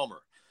not a homer.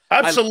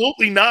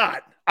 Absolutely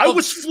not. I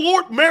was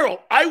floored,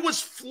 Merrill. I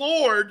was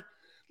floored.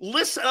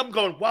 Listen, I'm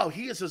going, wow,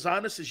 he is as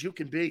honest as you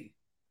can be.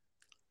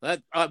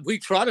 We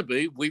try to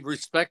be. We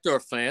respect our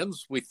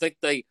fans. We think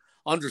they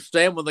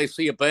understand when they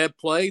see a bad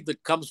play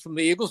that comes from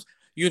the Eagles.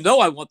 You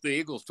know I want the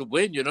Eagles to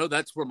win. You know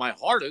that's where my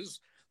heart is.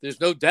 There's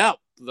no doubt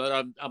that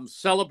I'm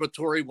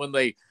celebratory when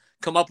they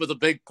come up with a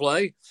big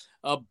play,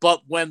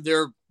 but when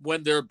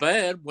they're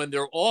bad, when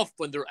they're off,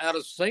 when they're out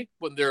of sync,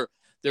 when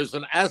there's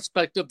an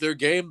aspect of their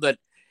game that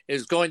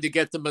is going to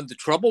get them into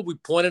trouble, we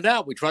point it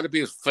out. We try to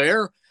be as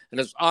fair and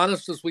as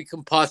honest as we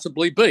can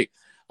possibly be.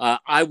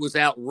 I was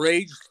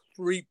outraged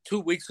 2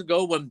 weeks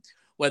ago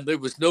when there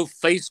was no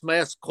face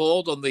mask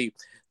called on the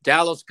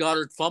Dallas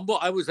Goedert fumble.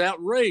 I was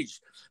outraged,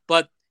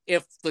 but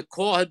if the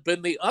call had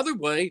been the other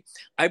way,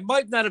 I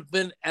might not have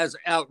been as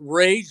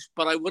outraged,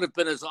 but I would have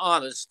been as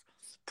honest,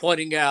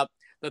 pointing out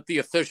that the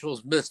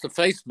officials missed a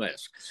face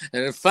mask.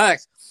 And in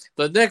fact,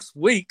 the next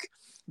week,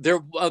 there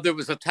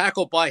was a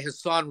tackle by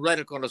Hassan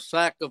Reddick on a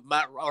sack of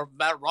Matt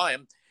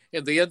Ryan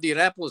in the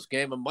Indianapolis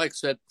game, and Mike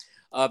said,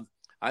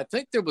 I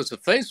think there was a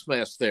face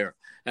mask there.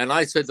 And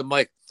I said to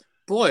Mike,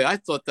 boy, I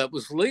thought that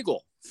was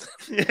legal.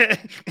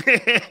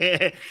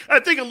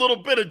 I think a little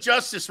bit of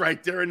justice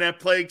right there in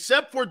that play,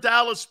 except for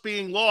Dallas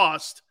being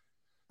lost.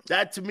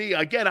 That to me,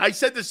 again, I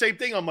said the same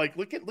thing. I'm like,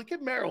 look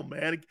at Merrill,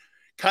 man,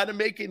 kind of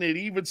making it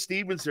even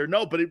Stevens there.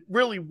 No, but it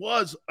really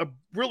was a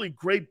really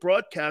great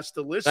broadcast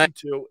to listen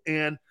to.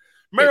 And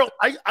Merrill,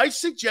 I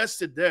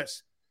suggested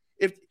this.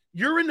 If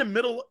you're in the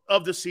middle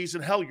of the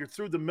season, hell, you're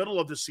through the middle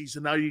of the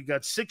season now. You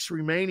got 6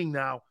 remaining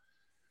now.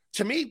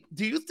 To me,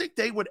 do you think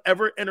they would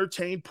ever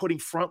entertain putting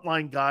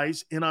frontline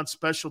guys in on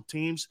special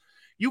teams?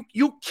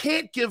 You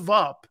can't give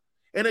up.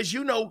 And as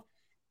you know,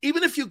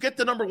 even if you get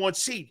the number 1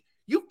 seed,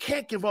 you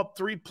can't give up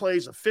 3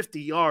 plays of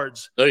 50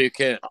 yards. No, you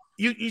can't.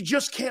 You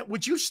just can't.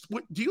 Do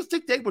you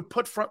think they would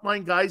put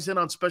frontline guys in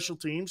on special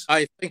teams?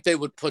 I think they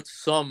would put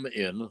some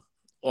in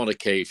on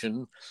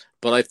occasion,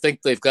 but I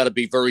think they've got to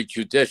be very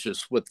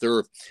judicious with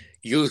their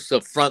use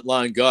of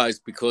frontline guys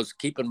because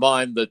keep in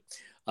mind that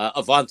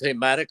Avonte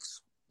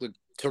Maddox, the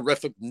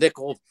terrific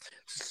nickel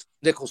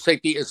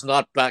safety, is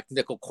not back.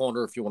 Nickel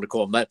corner, if you want to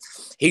call him that.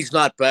 He's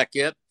not back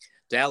yet.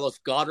 Dallas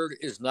Goedert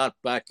is not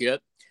back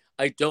yet.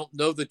 I don't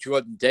know that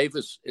Jordan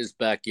Davis is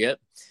back yet.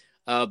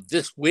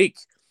 This week,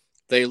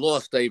 they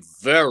lost a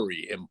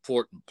very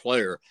important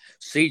player,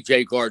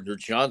 C.J.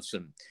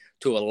 Gardner-Johnson,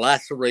 to a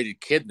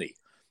lacerated kidney.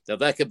 Now,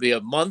 that could be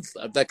a month,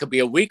 that could be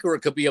a week, or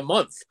it could be a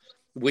month.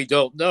 We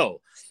don't know.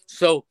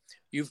 So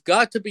you've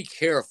got to be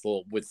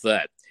careful with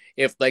that.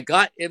 If they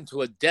got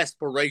into a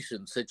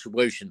desperation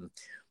situation,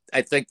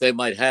 I think they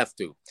might have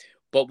to.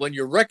 But when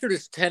your record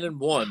is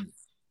 10-1,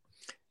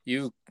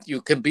 you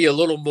can be a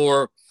little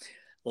more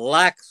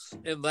lax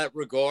in that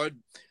regard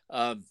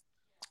and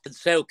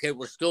say, okay,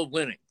 we're still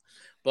winning.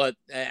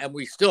 And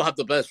we still have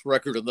the best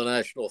record in the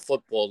National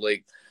Football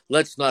League.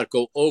 Let's not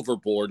go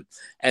overboard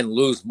and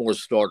lose more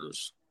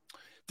starters.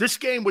 This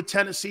game with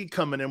Tennessee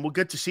coming in, we'll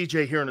get to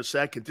CJ here in a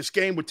second. This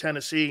game with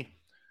Tennessee,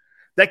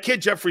 that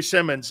kid Jeffrey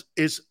Simmons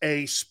is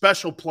a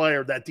special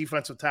player, that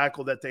defensive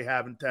tackle that they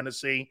have in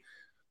Tennessee.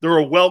 They're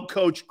a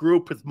well-coached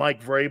group with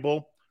Mike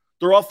Vrabel.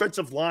 Their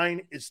offensive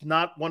line is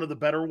not one of the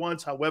better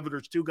ones. However,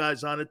 there's 2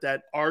 guys on it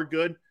that are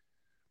good.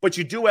 But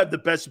you do have the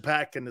best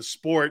back in the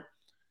sport.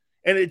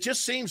 And it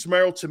just seems,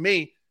 Merrill, to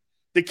me,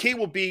 the key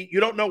will be you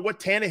don't know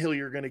what Tannehill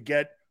you're going to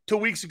get. 2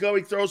 weeks ago,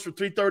 he throws for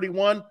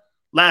 331.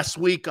 Last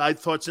week, I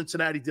thought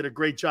Cincinnati did a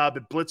great job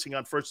at blitzing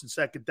on 1st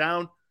and 2nd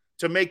down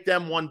to make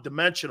them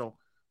one-dimensional.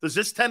 Does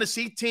this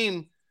Tennessee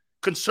team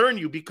concern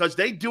you? Because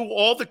they do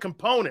all the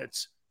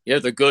components. Yeah,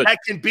 they're good. That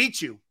can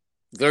beat you.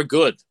 They're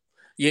good.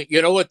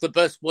 You know what the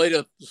best way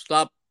to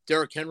stop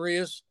Derrick Henry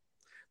is?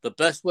 the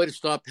best way to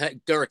stop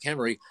Derrick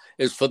Henry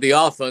is for the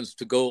offense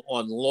to go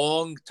on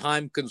long,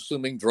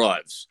 time-consuming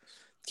drives.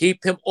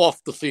 Keep him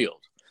off the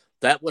field.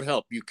 That would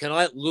help. You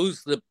cannot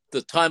lose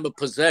the time of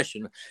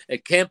possession.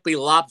 It can't be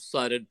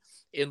lopsided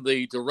in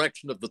the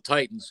direction of the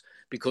Titans,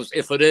 because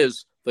if it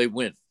is, they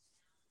win.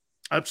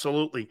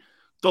 Absolutely.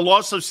 The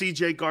loss of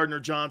C.J.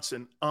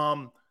 Gardner-Johnson.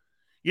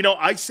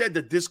 I said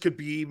that this could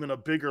be even a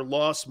bigger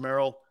loss,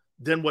 Merrill,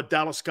 than what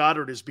Dallas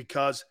Goedert is,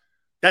 because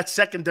that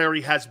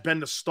secondary has been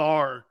the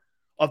star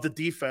of the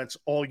defense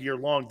all year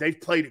long. They've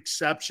played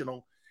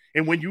exceptional.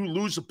 And when you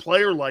lose a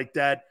player like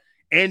that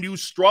and you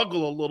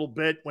struggle a little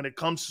bit when it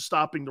comes to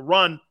stopping the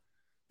run,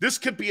 this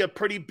could be a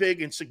pretty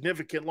big and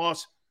significant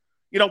loss.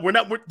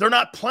 They're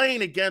not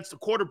playing against a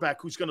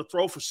quarterback who's going to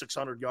throw for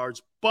 600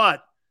 yards,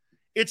 but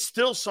it's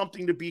still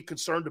something to be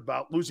concerned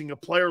about, losing a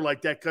player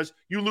like that, because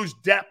you lose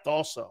depth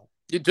also.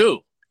 You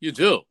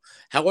do.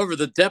 However,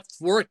 the depth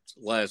worked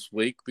last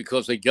week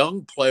because a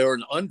young player,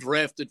 an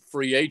undrafted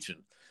free agent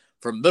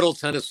from Middle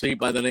Tennessee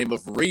by the name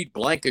of Reed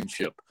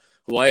Blankenship,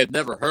 who I had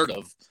never heard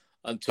of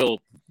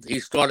until he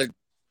started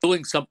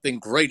doing something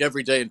great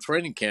every day in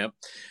training camp,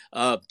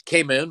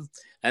 came in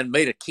and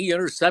made a key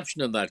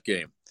interception in that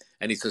game.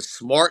 And he's a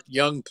smart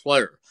young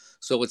player.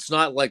 So it's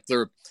not like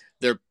they're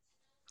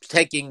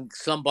taking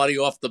somebody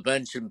off the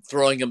bench and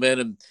throwing him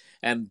in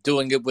and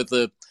doing it with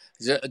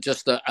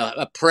just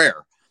a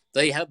prayer.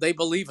 They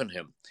believe in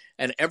him.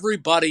 And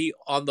everybody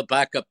on the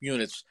backup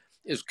units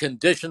is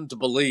conditioned to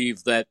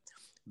believe that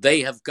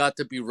they have got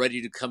to be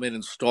ready to come in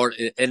and start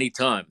at any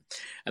time.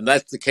 And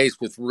that's the case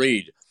with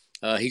Reed.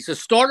 He's a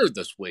starter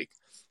this week.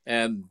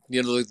 And,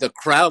 the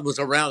crowd was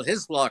around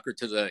his locker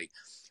today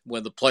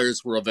when the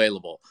players were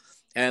available.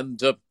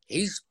 And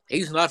he's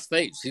not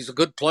phased. He's a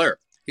good player.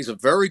 He's a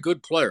very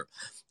good player.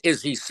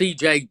 Is he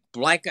C.J.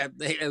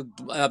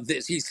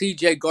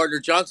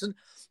 Gardner-Johnson?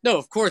 No,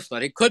 of course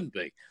not. He couldn't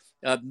be.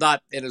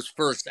 Not in his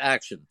first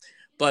action.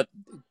 But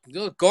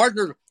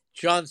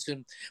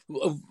Gardner-Johnson,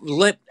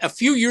 a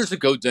few years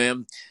ago,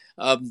 Dan,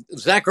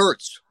 Zach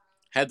Ertz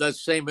had that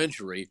same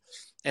injury,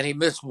 and he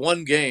missed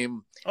one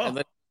game and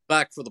then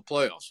back for the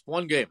playoffs.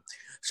 One game.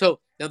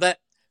 So now that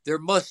there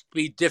must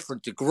be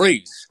different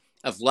degrees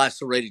of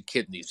lacerated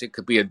kidneys. It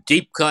could be a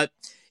deep cut.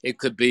 It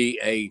could be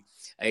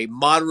a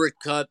moderate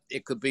cut.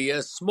 It could be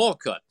a small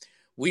cut.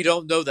 We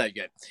don't know that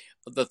yet.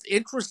 The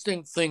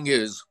interesting thing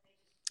is,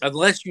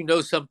 unless you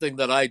know something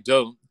that I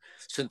don't,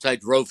 since I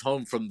drove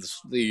home from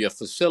the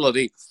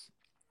facility,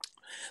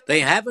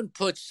 they haven't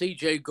put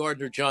C.J.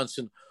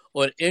 Gardner-Johnson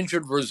on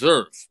injured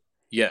reserve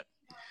yet,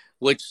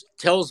 which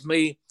tells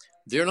me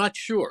they're not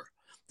sure.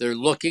 They're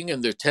looking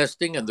and they're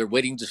testing and they're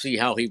waiting to see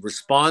how he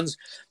responds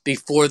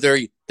before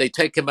they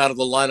take him out of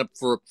the lineup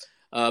for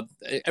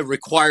a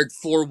required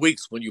 4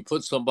 weeks when you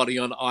put somebody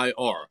on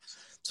IR.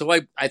 So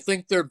I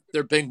think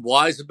they're being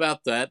wise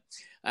about that.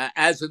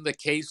 As in the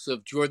case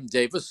of Jordan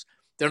Davis,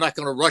 they're not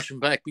going to rush him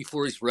back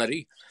before he's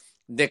ready.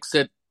 Nick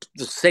said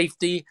the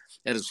safety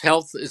and his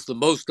health is the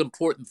most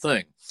important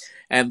thing.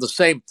 And the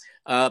same,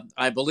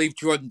 I believe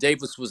Jordan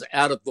Davis was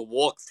out of the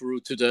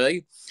walkthrough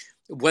today.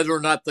 Whether or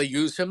not they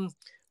use him,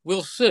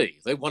 we'll see.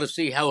 They want to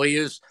see how he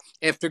is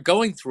after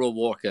going through a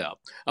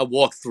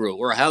walkthrough,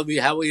 or how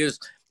he is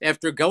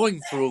after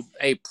going through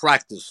a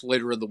practice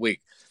later in the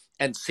week,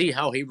 and see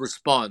how he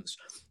responds.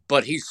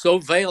 But he's so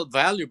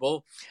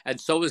valuable,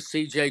 and so is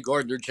C.J.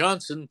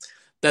 Gardner-Johnson,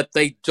 that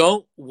they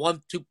don't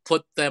want to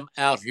put them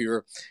out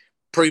here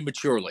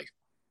prematurely.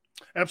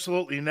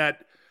 Absolutely. And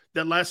that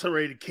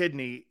lacerated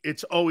kidney,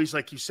 it's always,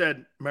 like you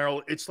said,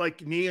 Merrill, it's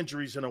like knee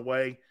injuries in a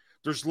way.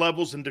 There's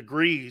levels and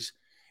degrees.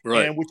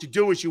 Right. And what you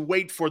do is you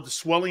wait for the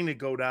swelling to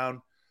go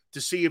down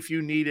to see if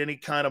you need any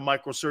kind of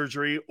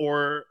microsurgery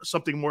or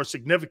something more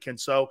significant.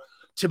 So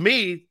to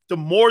me, the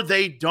more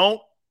they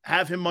don't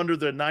have him under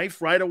the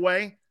knife right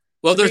away,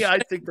 I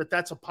think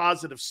that's a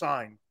positive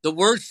sign. The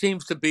word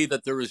seems to be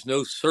that there is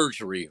no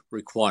surgery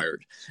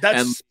required.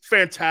 That's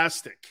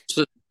fantastic.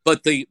 So,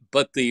 but the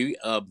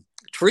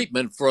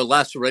treatment for a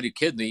lacerated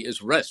kidney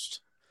is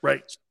rest.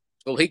 Right.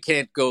 So he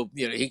can't go.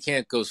 He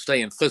can't go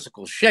stay in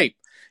physical shape.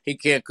 He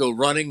can't go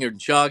running or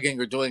jogging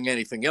or doing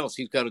anything else.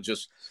 He's got to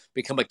just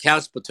become a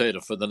couch potato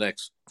for the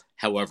next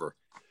however.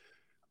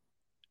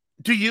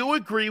 Do you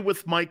agree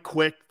with Mike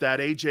Quick that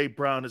A.J.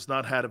 Brown has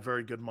not had a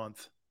very good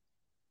month?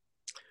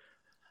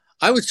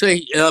 I would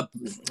say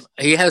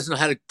he hasn't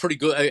had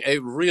a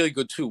really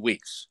good 2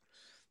 weeks.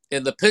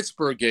 In the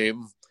Pittsburgh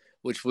game,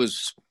 which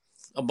was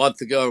a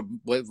month ago,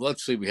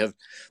 let's see, we have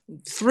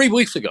 3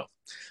 weeks ago.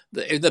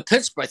 In the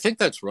Pittsburgh, I think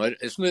that's right,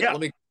 isn't it?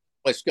 Yeah.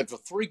 I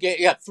scheduled 3 games.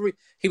 Yeah, 3.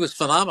 He was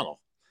phenomenal.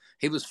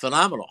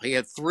 He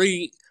had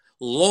 3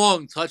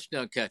 long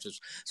touchdown catches.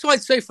 So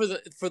I'd say for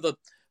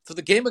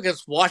the game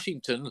against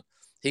Washington,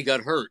 he got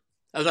hurt.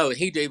 Oh, no,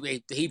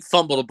 he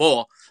fumbled a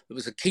ball. It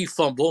was a key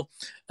fumble.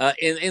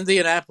 In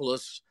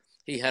Indianapolis,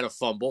 he had a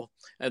fumble,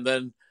 and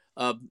then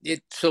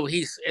so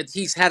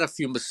he's had a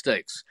few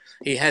mistakes.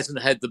 He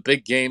hasn't had the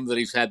big game that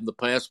he's had in the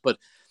past, but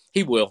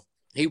he will.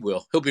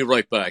 He'll be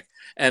right back.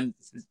 And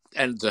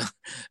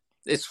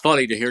it's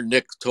funny to hear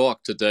Nick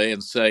talk today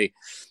and say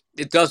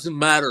it doesn't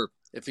matter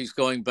if he's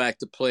going back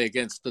to play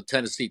against the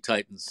Tennessee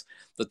Titans,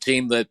 the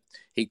team that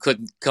he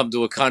couldn't come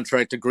to a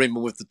contract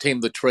agreement with, the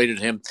team that traded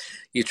him.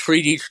 You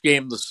treat each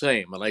game the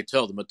same. And I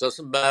tell them it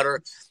doesn't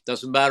matter.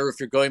 Doesn't matter if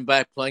you're going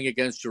back playing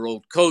against your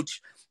old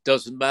coach.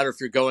 Doesn't matter if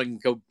you're going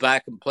to go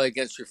back and play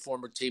against your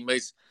former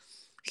teammates.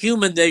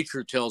 Human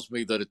nature tells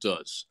me that it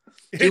does.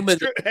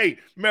 Hey,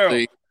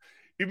 Merrill,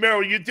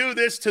 you do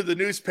this to the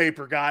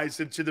newspaper guys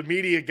and to the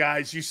media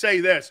guys. You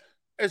say this,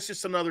 it's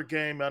just another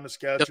game on the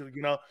schedule,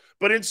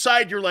 But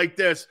inside you're like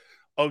this.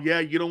 Oh, yeah,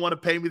 you don't want to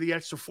pay me the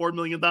extra $4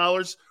 million?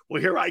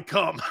 Well, here I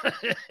come.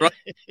 Right.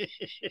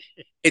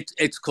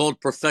 It's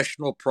called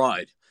professional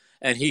pride,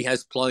 and he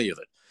has plenty of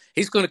it.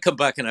 He's going to come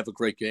back and have a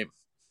great game.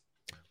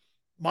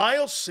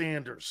 Miles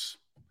Sanders.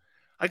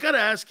 I got to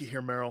ask you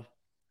here, Merrill.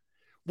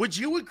 Would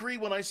you agree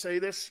when I say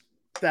this,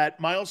 that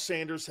Miles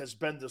Sanders has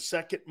been the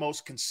second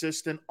most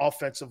consistent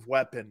offensive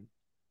weapon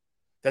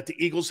that the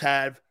Eagles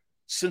have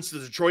since the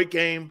Detroit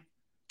game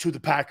to the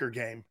Packer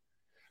game?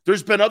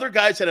 There's been other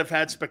guys that have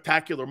had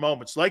spectacular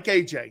moments, like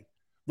AJ,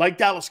 like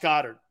Dallas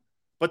Goedert,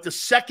 but the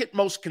second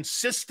most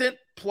consistent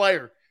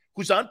player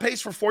who's on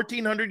pace for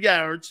 1,400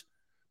 yards,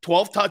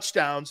 12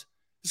 touchdowns.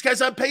 This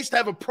guy's on pace to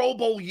have a Pro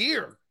Bowl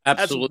year.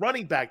 Absolutely. As a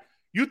running back.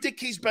 You think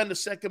he's been the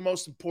second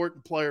most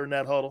important player in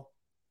that huddle?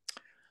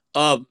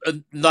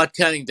 Not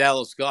counting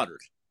Dallas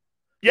Goedert.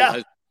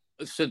 Yeah.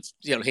 Since,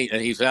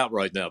 he's out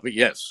right now, but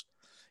yes.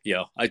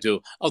 Yeah, I do.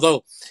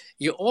 Although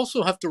you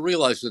also have to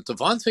realize that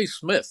Devontae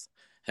Smith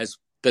has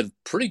been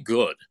pretty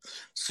good.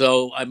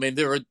 So, I mean,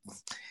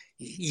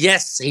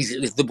 he's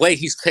the way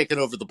he's taken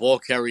over the ball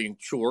carrying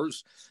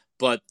chores,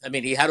 but I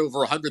mean, he had over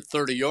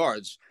 130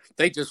 yards.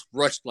 They just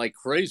rushed like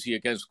crazy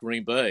against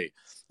Green Bay.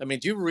 I mean,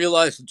 do you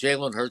realize that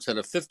Jalen Hurts had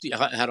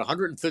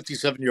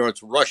 157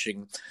 yards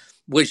rushing,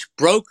 which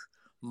broke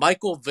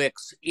Michael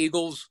Vick's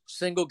Eagles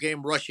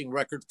single-game rushing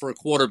record for a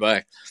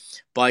quarterback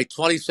by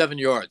 27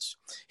 yards.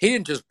 He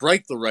didn't just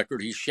break the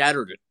record, he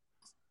shattered it.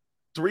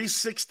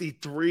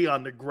 363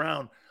 on the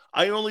ground.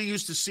 I only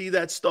used to see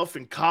that stuff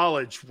in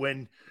college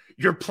when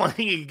you're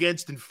playing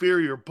against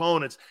inferior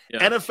opponents.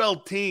 Yeah.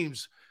 NFL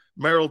teams,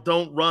 Merrill,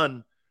 don't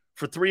run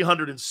for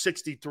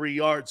 363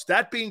 yards.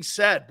 That being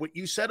said, what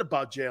you said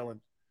about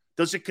Jalen,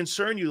 does it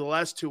concern you the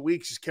last 2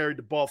 weeks he's carried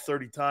the ball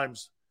 30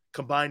 times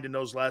combined in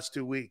those last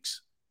 2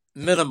 weeks?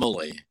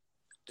 Minimally.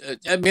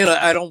 I mean,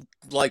 I don't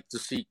like to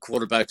see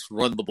quarterbacks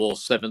run the ball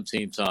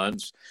 17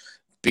 times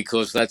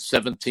because that's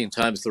 17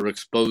 times they're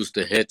exposed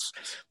to hits.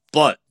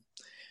 But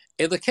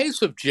in the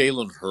case of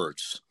Jalen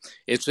Hurts,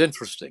 it's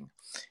interesting.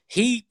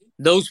 He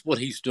knows what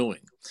he's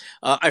doing.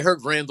 I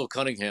heard Randall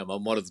Cunningham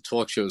on one of the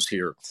talk shows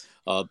here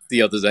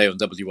the other day on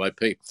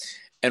WIP.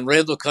 And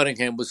Randall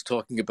Cunningham was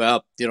talking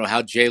about,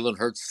 how Jalen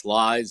Hurts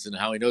slides and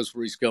how he knows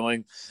where he's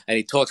going. And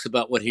he talks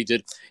about what he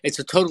did. It's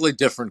a totally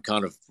different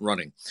kind of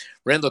running.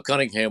 Randall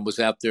Cunningham was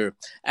out there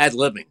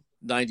ad-libbing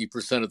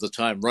 90% of the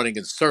time, running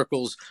in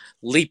circles,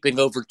 leaping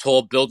over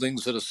tall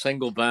buildings at a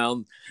single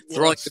bound,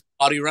 throwing his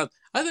body around.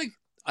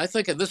 I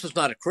think, and this is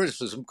not a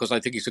criticism because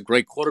I think he's a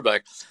great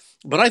quarterback,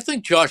 but I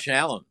think Josh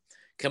Allen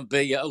can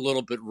be a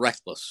little bit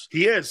reckless.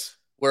 He is.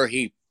 Where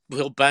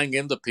he'll bang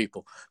into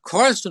people.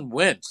 Carson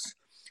Wentz,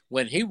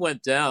 when he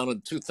went down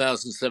in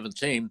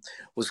 2017,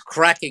 was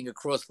cracking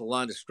across the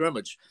line of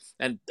scrimmage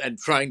and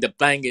trying to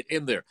bang it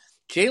in there.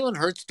 Jalen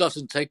Hurts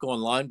doesn't take on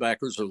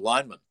linebackers or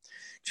linemen.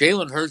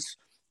 Jalen Hurts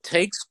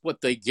takes what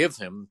they give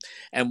him,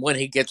 and when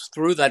he gets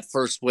through that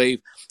first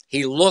wave,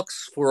 he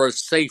looks for a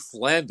safe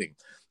landing.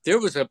 There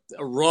was a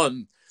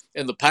run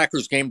in the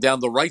Packers game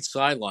down the right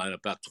sideline,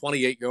 about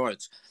 28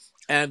 yards,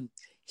 and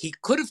he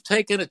could have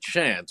taken a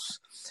chance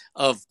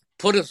of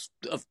put his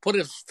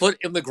foot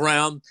in the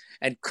ground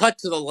and cut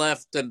to the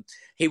left, and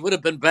he would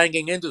have been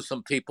banging into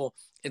some people.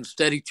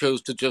 Instead, he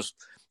chose to just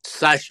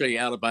sashay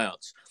out of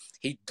bounds.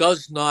 He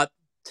does not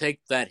take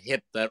that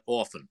hit that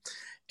often.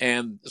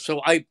 And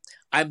so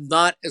I'm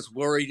not as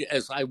worried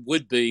as I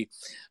would be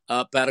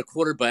about a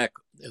quarterback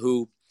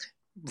who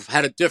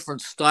had a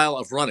different style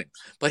of running.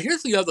 But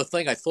here's the other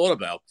thing I thought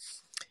about.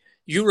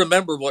 You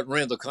remember what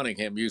Randall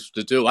Cunningham used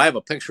to do. I have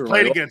a picture of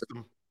Played against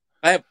him.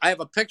 I have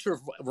a picture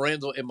of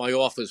Randall in my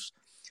office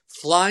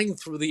flying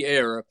through the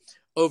air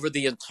over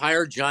the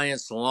entire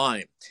Giants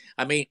line.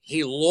 I mean,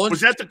 he launched.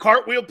 Was that the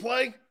cartwheel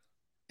play?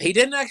 He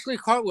didn't actually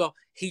cartwheel.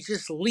 He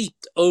just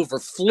leaped over,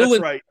 flew.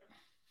 That's right.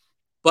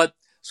 But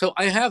so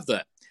I have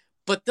that.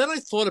 But then I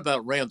thought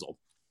about Randall.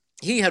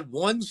 He had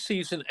one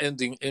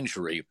season-ending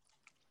injury,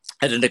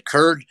 and it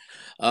occurred.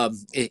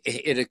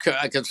 It occurred.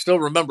 I can still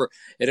remember.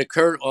 It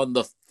occurred on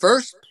the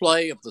first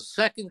play of the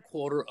second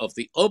quarter of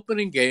the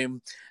opening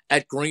game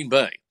at Green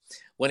Bay,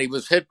 when he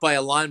was hit by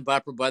a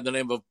linebacker by the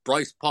name of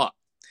Bryce Pop.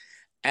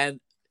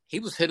 And he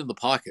was hit in the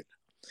pocket.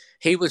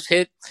 He was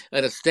hit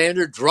at a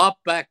standard drop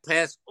back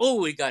pass.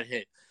 Oh, he got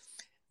hit.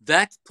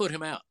 That put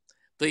him out.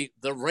 The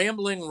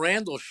Rambling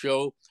Randall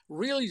show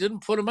really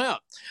didn't put him out.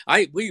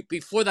 We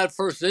before that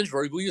first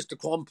injury, we used to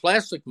call him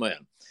Plastic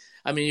Man.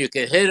 I mean, you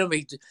could hit him.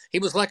 He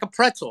was like a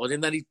pretzel,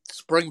 and then he'd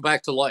spring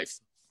back to life.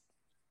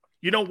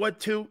 You know what,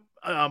 too?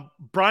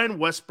 Brian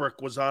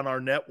Westbrook was on our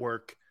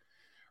network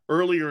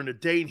earlier in the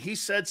day, and he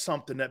said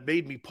something that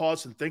made me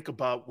pause and think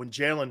about when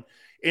Jalen,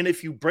 and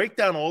if you break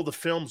down all the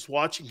films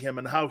watching him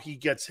and how he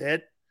gets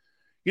hit,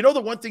 you know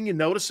the one thing you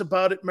notice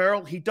about it,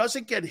 Merrill? He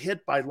doesn't get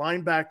hit by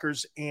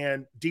linebackers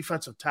and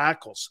defensive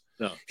tackles.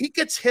 No. He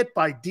gets hit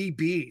by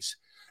DBs,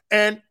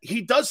 and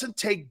he doesn't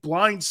take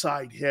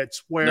blindside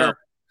hits where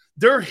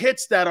they're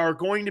hits that are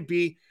going to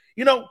be,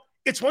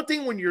 it's one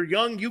thing when you're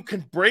young, you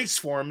can brace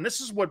for him. And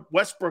this is what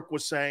Westbrook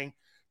was saying,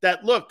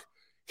 that, look,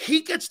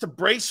 he gets to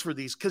brace for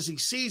these because he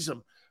sees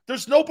them.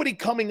 There's nobody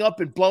coming up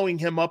and blowing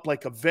him up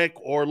like a Vic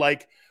or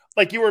like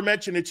you were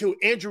mentioning too.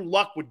 Andrew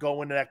Luck would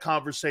go into that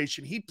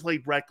conversation. He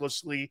played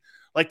recklessly,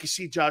 like you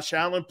see Josh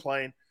Allen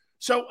playing.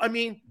 So, I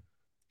mean,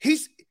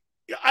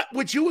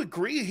 would you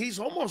agree he's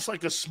almost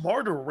like a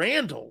smarter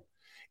Randall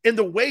in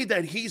the way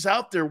that he's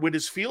out there with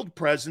his field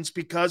presence,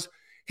 because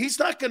he's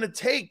not going to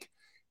take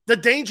the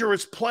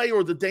dangerous play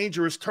or the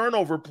dangerous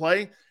turnover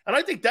play. And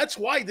I think that's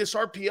why this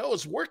RPO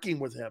is working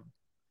with him.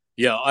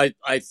 Yeah,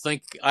 I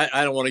think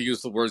I don't want to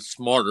use the word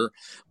smarter,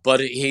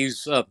 but he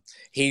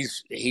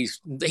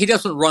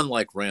doesn't run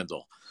like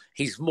Randall.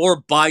 He's more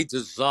by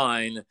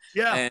design.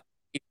 Yeah. And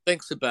he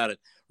thinks about it.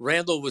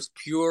 Randall was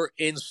pure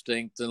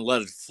instinct and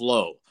let it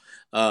flow.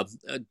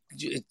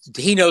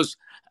 He knows.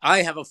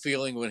 I have a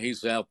feeling when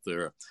he's out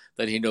there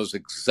that he knows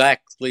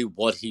exactly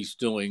what he's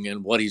doing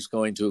and where he's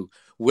going to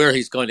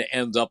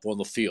end up on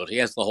the field. He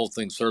has the whole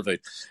thing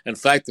surveyed. In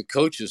fact, the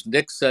coaches,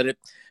 Nick said it,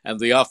 and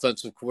the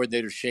offensive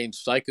coordinator, Shane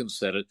Steichen,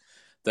 said it,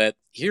 that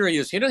here he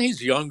is.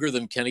 He's younger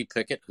than Kenny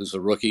Pickett, who's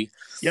a rookie.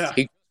 Yeah,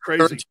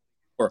 crazy.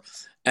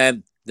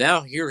 And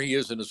now here he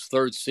is in his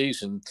third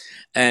season,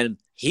 and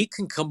he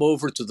can come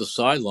over to the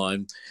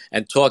sideline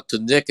and talk to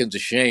Nick and to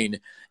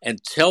Shane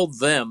and tell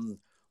them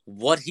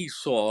what he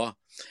saw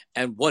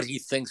and what he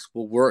thinks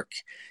will work.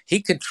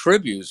 He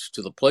contributes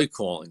to the play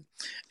calling.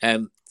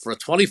 And for a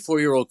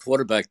 24-year-old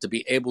quarterback to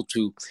be able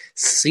to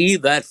see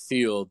that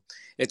field,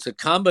 it's a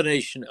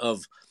combination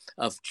of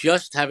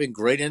just having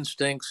great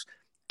instincts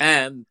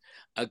and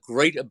a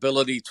great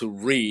ability to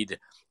read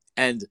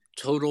and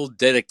total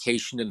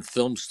dedication and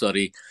film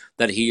study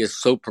that he is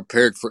so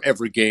prepared for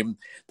every game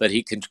that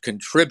he can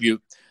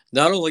contribute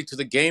not only to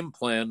the game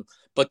plan,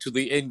 but to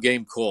the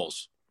in-game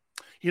calls.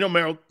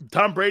 Merrill,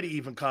 Tom Brady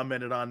even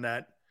commented on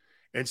that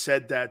and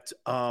said that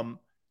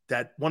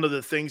that one of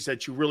the things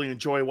that you really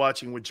enjoy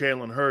watching with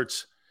Jalen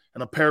Hurts,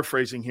 and I'm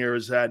paraphrasing here,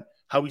 is that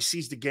how he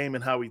sees the game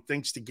and how he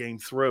thinks the game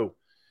through.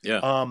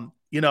 Yeah.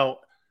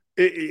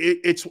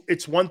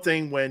 It's one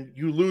thing when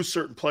you lose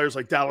certain players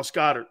like Dallas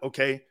Goedert.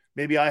 Okay,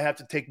 maybe I have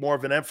to take more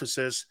of an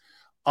emphasis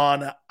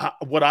on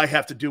what I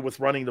have to do with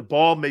running the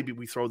ball. Maybe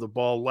we throw the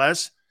ball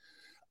less.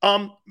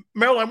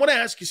 Merrill, I want to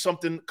ask you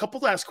something. A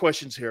couple last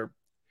questions here.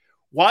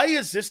 Why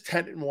is this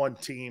 10-1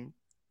 team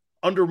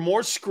under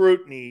more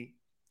scrutiny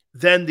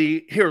than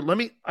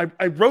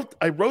I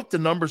wrote the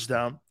numbers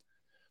down.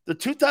 The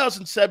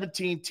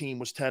 2017 team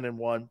was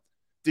 10-1.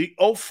 The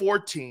 2004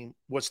 team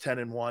was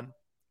 10-1.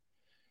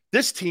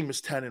 This team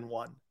is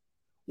 10-1.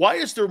 Why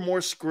is there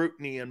more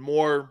scrutiny and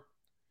more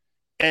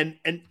and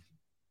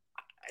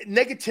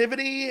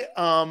negativity,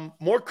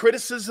 more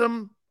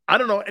criticism? I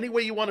don't know, any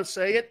way you want to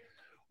say it.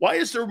 Why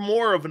is there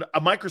more of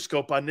a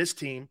microscope on this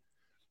team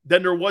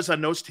than there was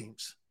on those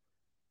teams?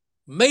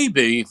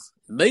 Maybe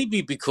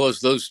because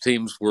those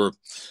teams were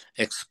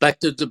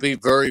expected to be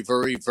very,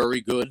 very,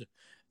 very good,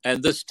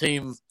 and this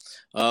team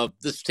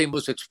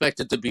was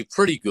expected to be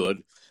pretty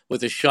good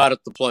with a shot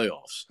at the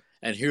playoffs.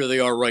 And here they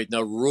are right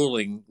now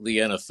ruling the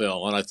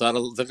NFL. And I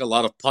think a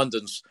lot of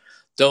pundits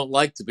don't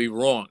like to be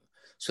wrong,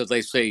 so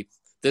they say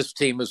this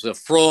team is a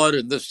fraud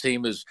and this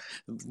team is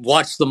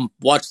watch them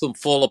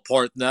fall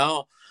apart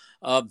now.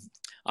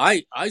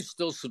 I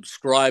still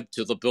subscribe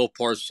to the Bill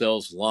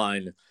Parcells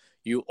line.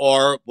 You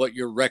are what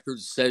your record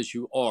says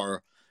you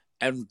are.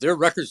 And their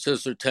record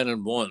says they're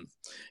 10-1.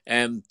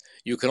 And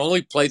you can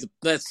only play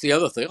that's the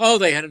other thing. Oh,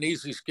 they had an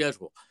easy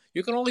schedule.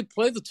 You can only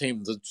play the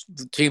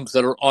teams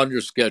that are on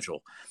your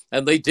schedule.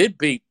 And they did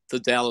beat the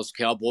Dallas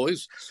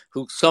Cowboys,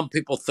 who some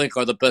people think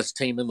are the best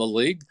team in the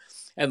league.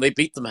 And they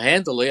beat them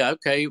handily.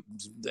 Okay,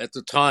 at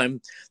the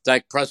time,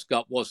 Dak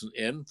Prescott wasn't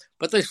in,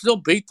 but they still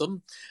beat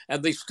them.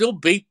 And they still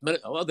they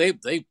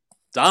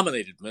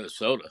dominated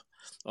Minnesota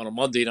on a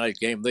Monday night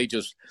game. They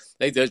just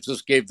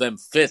gave them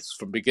fits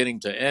from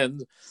beginning to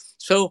end.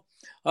 So,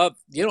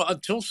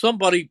 until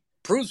somebody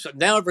proves it,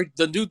 now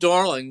the new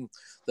darling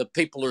that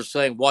people are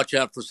saying, watch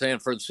out for San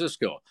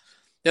Francisco.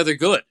 Yeah, they're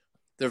good.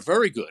 They're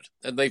very good.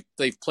 And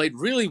they've played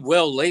really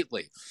well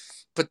lately.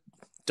 But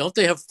don't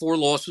they have 4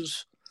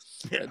 losses?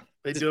 Yeah,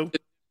 they do.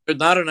 It's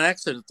not an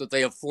accident that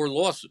they have 4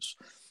 losses.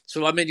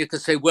 So, I mean, you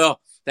could say,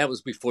 well, that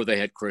was before they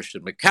had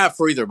Christian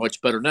McCaffrey. They're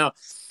much better now.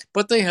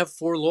 But they have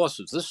 4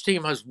 losses. This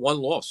team has 1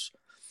 loss.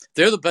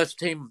 They're the best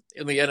team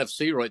in the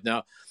NFC right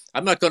now.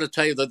 I'm not going to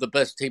tell you they're the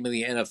best team in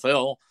the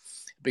NFL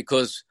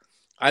because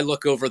I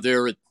look over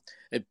there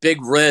at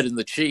Big Red and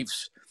the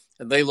Chiefs,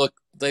 and they look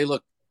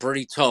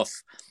pretty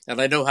tough.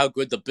 And I know how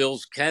good the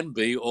Bills can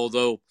be,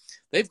 although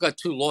they've got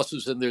 2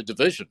 losses in their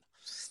division.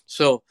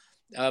 So,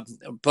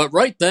 but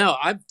right now,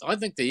 I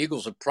think the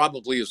Eagles are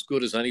probably as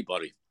good as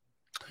anybody.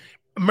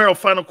 Merrill,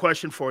 final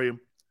question for you.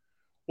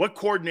 What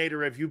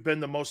coordinator have you been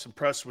the most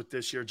impressed with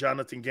this year,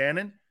 Jonathan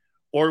Gannon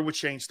or with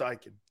Shane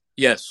Steichen?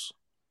 Yes.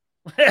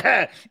 What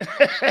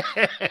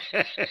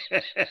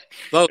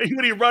are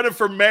you running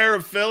for mayor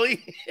of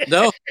Philly?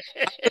 No.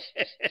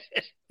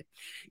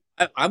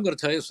 I'm going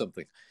to tell you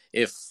something.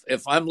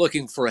 If I'm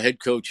looking for a head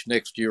coach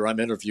next year, I'm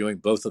interviewing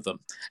both of them,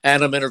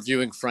 and I'm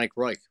interviewing Frank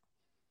Reich.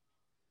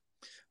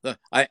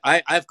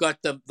 I've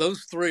got them.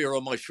 Those 3 are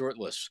on my short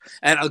list,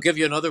 and I'll give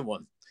you another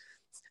one.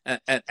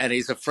 And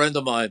he's a friend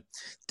of mine,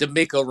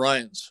 D'Amico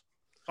Ryans.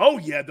 Oh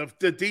yeah, the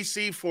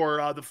DC for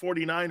the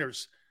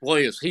 49ers.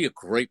 Boy, is he a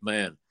great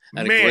man!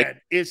 And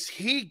is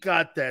he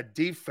got that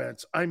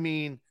defense? I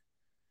mean,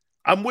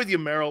 I'm with you,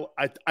 Merrill.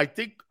 I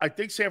think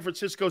San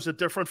Francisco's a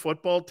different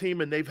football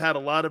team, and they've had a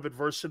lot of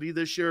adversity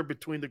this year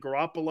between the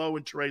Garoppolo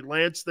and Trey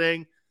Lance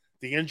thing.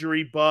 The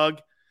injury bug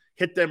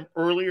hit them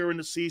earlier in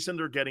the season.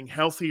 They're getting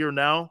healthier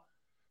now.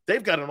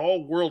 They've got an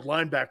all-world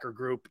linebacker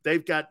group.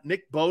 They've got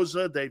Nick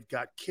Bosa. They've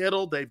got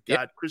Kittle. They've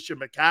got Christian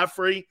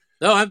McCaffrey.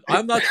 No,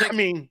 I'm not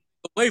taking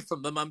away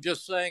from them. I'm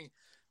just saying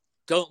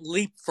don't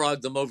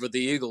leapfrog them over the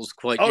Eagles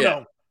quite yet.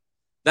 No.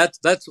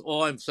 That's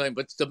all I'm saying.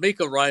 But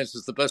D'Amico Ryans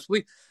is the best.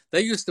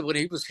 They used to, when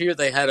he was here,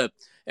 they had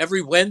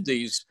every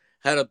Wendy's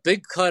had a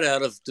big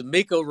cutout of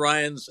D'Amico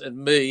Ryans and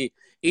me,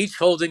 each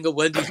holding a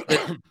Wendy's.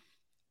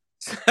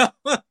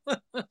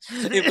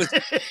 It was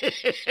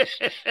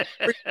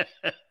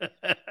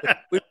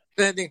we were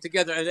standing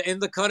together, and in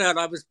the cutout,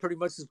 I was pretty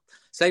much the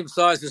same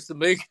size as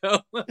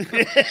D'Amico.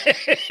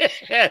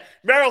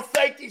 Merrill,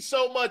 thank you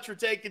so much for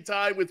taking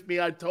time with me.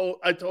 I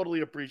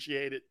totally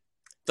appreciate it.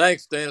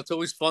 Thanks, Dan. It's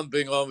always fun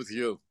being on with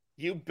you.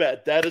 You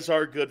bet. That is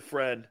our good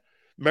friend,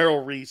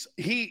 Merrill Reese.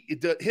 Him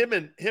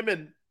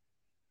and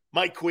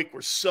Mike Quick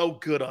were so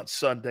good on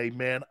Sunday,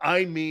 man.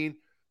 I mean,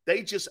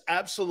 they just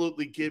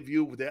absolutely give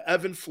you the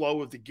ebb and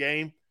flow of the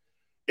game.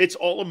 It's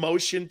all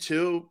emotion,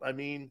 too. I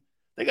mean,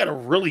 they got a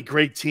really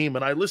great team,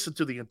 and I listened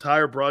to the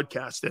entire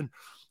broadcast, and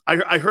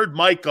I heard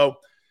Mike go,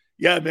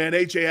 yeah, man,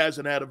 AJ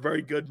hasn't had a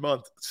very good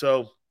month.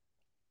 So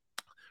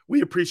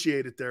we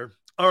appreciate it there.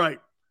 All right.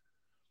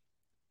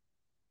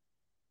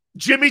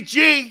 Jimmy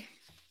G.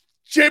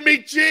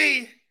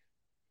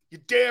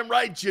 You're damn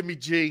right, Jimmy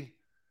G.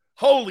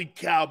 Holy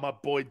cow, my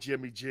boy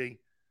Jimmy G.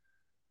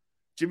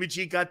 Jimmy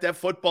G got that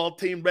football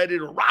team ready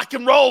to rock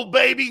and roll,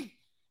 baby.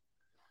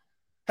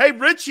 Hey,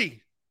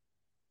 Richie,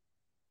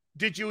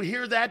 did you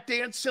hear that,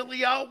 Dan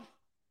Sileo?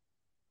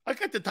 I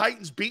got the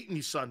Titans beating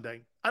you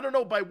Sunday. I don't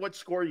know by what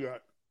score you're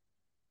at.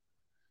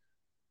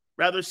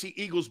 Rather see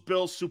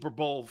Eagles-Bills Super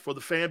Bowl for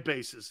the fan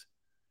bases.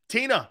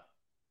 Tina,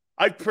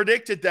 I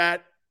predicted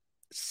that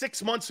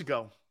 6 months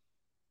ago.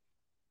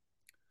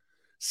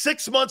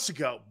 6 months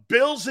ago,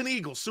 Bills and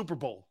Eagles Super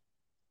Bowl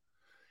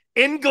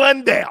in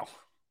Glendale.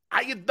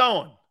 How you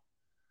doing?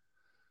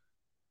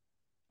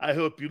 I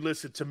hope you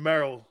listen to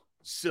Merrill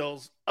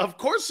Sills. Of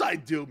course I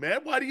do,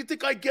 man. Why do you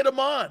think I get him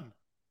on?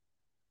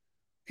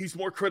 He's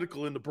more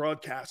critical in the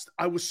broadcast.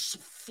 I was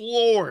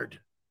floored.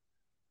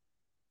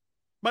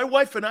 My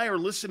wife and I are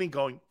listening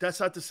going, that's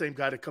not the same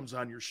guy that comes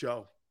on your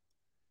show.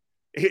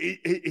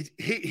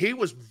 He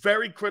was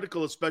very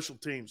critical of special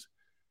teams.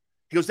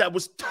 He goes, that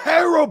was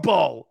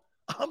terrible.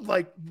 I'm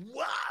like,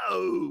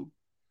 wow.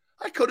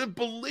 I couldn't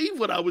believe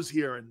what I was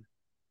hearing.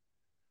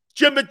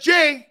 Jimmy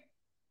G,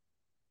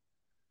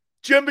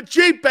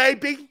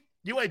 baby.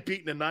 You ain't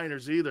beating the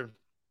Niners either.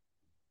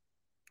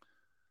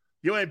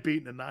 You ain't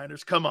beating the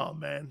Niners. Come on,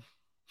 man.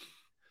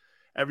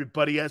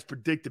 Everybody has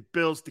predicted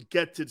Bills to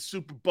get to the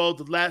Super Bowl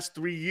the last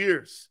 3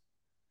 years.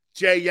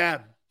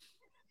 JM.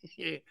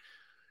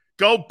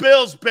 Go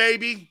Bills,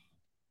 baby.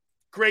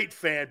 Great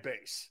fan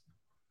base.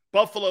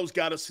 Buffalo's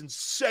got a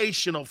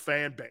sensational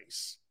fan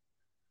base.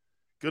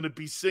 Going to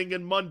be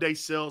singing Monday,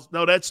 Sills.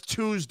 No, that's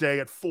Tuesday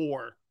at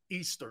 4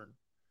 Eastern.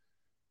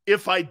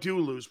 If I do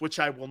lose, which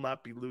I will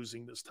not be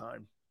losing this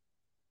time.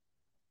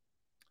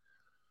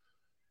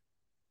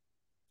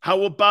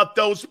 How about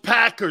those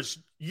Packers?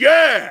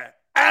 Yeah,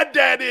 add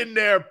that in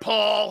there,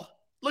 Paul.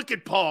 Look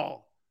at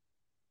Paul.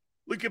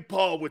 Look at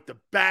Paul with the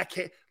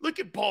backhand. Look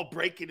at Paul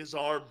breaking his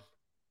arm,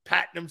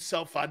 patting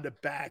himself on the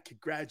back.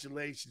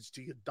 Congratulations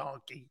to you,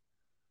 donkey.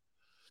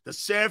 The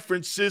San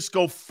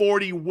Francisco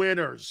 40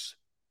 winners.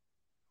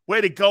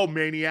 Way to go,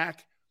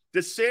 maniac.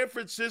 The San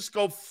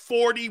Francisco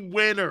 40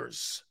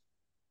 winners.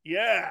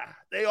 Yeah,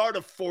 they are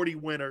the 40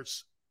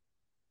 winners.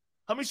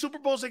 How many Super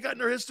Bowls they got in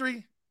their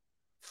history?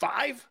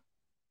 5?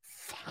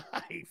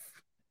 5.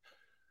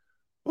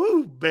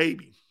 Woo,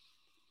 baby.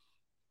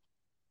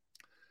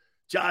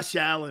 Josh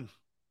Allen,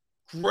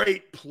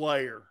 great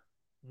player.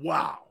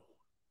 Wow.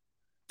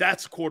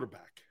 That's a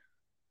quarterback.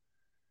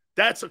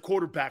 That's a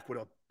quarterback with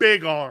a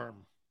big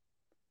arm.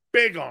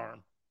 Big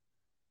arm.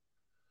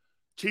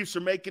 Chiefs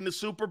are making the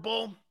Super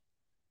Bowl.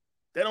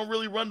 They don't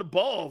really run the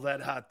ball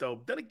that hot,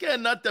 though. Then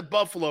again, not that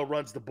Buffalo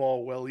runs the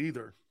ball well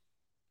either.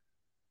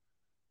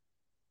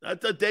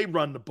 Not that they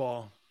run the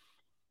ball.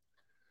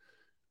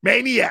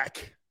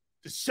 Maniac.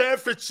 The San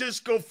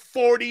Francisco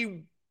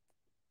 40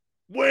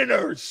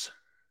 winners.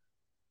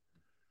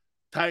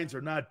 Titans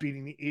are not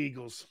beating the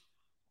Eagles.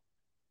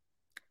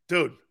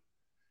 Dude,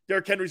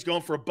 Derrick Henry's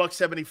going for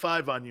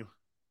 $175 on you.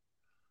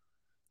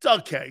 It's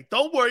okay.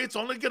 Don't worry. It's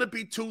only going to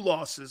be 2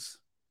 losses.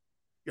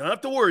 You don't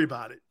have to worry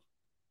about it.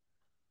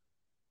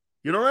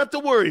 You don't have to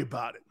worry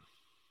about it.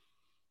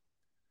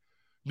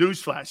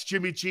 Newsflash,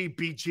 Jimmy G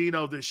beat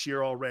Geno this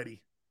year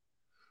already.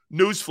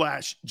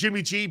 Newsflash,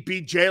 Jimmy G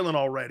beat Jalen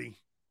already.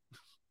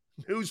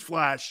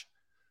 Newsflash,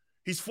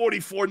 he's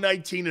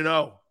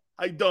 44-19-0.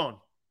 How you doing?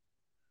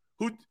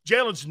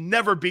 Jalen's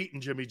never beaten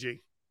Jimmy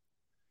G.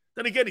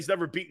 Then again, he's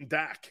never beaten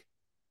Dak.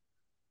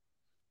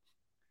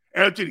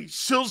 Anthony,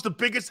 Sil's the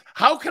biggest.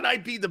 How can I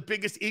be the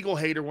biggest Eagle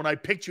hater when I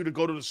picked you to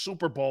go to the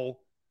Super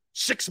Bowl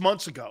 6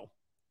 months ago?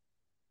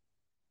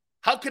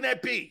 How can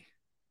that be?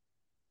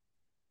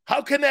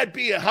 How can that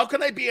be? How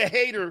can I be a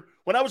hater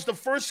when I was the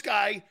first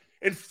guy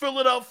in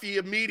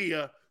Philadelphia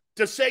media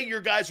to say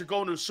your guys are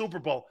going to the Super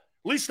Bowl?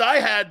 At least I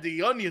had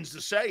the onions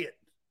to say it.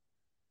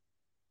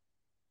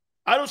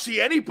 I don't see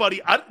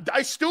anybody.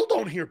 I still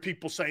don't hear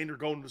people saying they're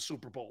going to the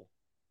Super Bowl.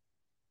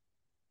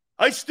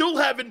 I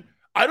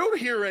don't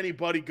hear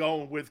anybody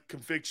going with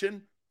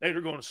conviction. Hey,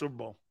 they're going to the Super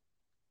Bowl.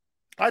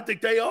 I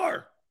think they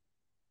are.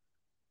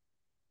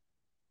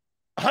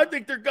 I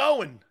think they're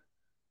going.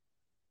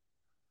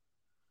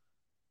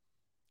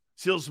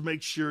 Seals,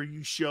 make sure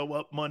you show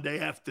up Monday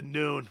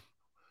afternoon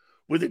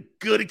with a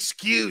good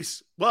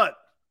excuse. What?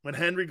 When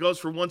Henry goes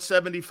for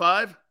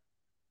 175?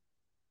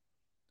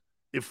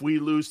 If we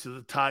lose to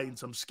the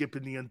Titans, I'm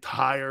skipping the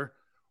entire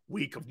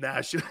week of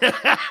national.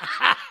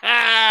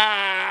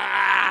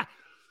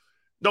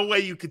 No way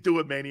you could do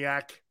it,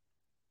 Maniac.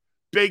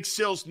 Big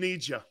Sills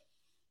needs you.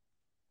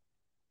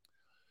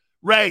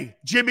 Ray,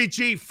 Jimmy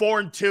G,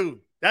 4-2.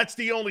 That's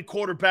the only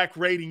quarterback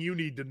rating you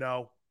need to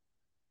know.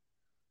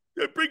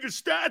 Bring your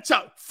stats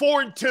out.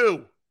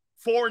 4-2.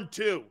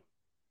 4-2.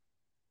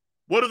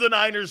 What are the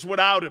Niners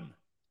without him?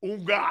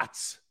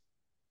 Ungats.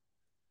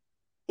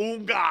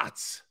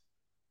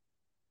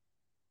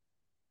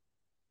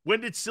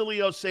 When did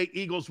Sileo say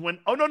Eagles win?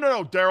 Oh,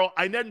 no, Daryl.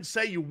 I didn't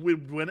say you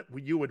would win it.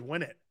 You would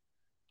win it.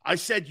 I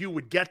said you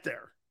would get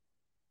there.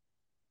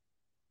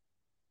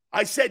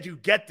 I said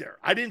you'd get there.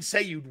 I didn't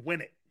say you'd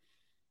win it.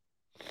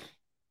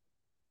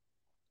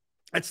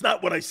 That's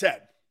not what I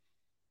said.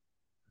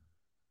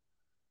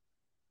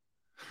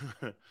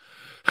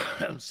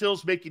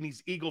 Sil's making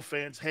these Eagle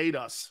fans hate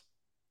us.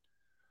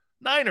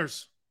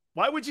 Niners,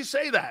 why would you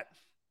say that?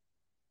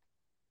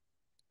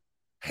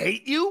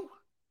 Hate you?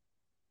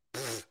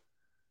 Pfft.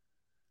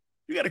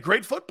 You got a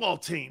great football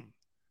team.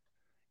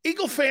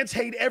 Eagle fans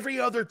hate every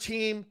other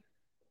team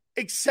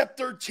except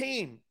their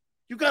team.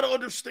 You got to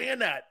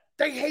understand that.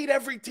 They hate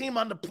every team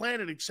on the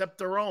planet except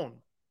their own.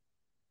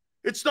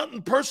 It's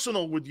nothing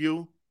personal with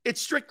you. It's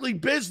strictly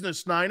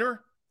business,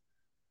 Niner.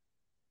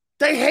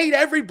 They hate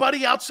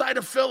everybody outside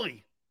of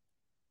Philly.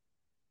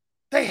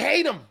 They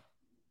hate them.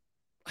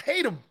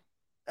 Hate them.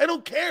 They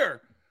don't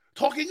care.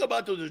 Talking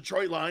about the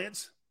Detroit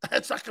Lions,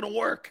 that's not going to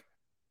work.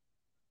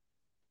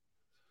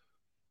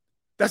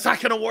 That's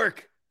not going to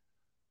work.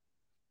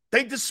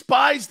 They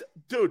despised,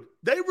 dude,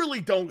 they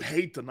really don't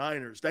hate the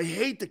Niners. They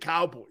hate the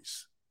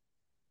Cowboys.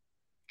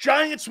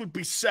 Giants would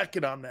be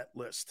second on that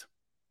list.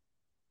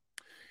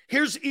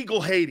 Here's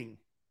Eagle hating.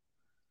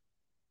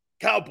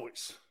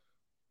 Cowboys.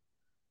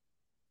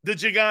 The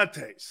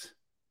Gigantes.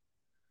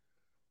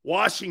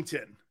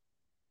 Washington.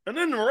 And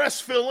then the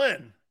rest fill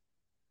in.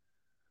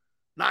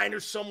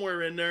 Niners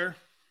somewhere in there.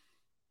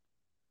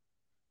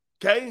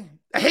 Okay?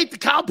 I hate the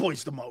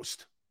Cowboys the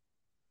most.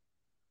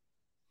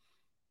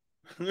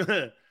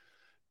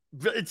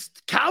 It's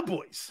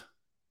Cowboys.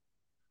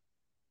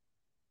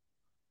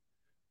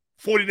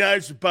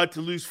 49ers are about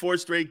to lose 4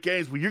 straight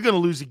games. Well, you're going to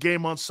lose a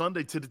game on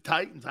Sunday to the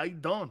Titans. How you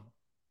doing?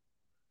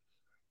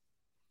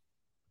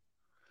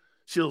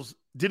 Shields,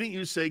 didn't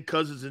you say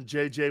Cousins and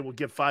JJ will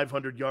get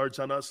 500 yards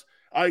on us?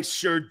 I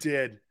sure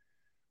did.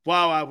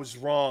 Wow, I was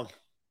wrong.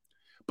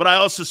 But I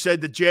also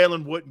said that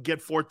Jalen wouldn't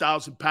get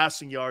 4,000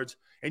 passing yards,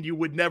 and you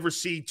would never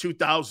see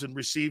 2,000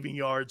 receiving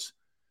yards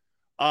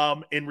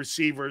in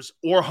receivers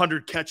or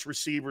 100 catch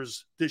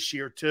receivers this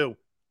year too.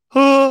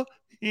 Huh?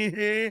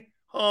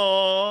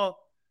 Oh,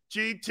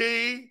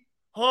 GT.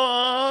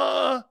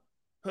 Huh?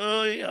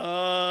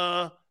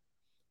 Yeah.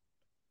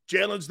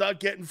 Jalen's not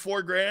getting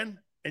 $4,000,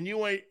 and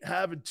you ain't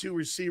having 2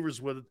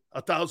 receivers with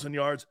 1,000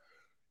 yards,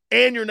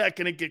 and you're not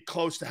going to get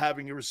close to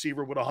having a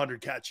receiver with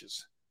 100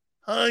 catches.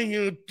 How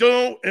you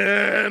doing?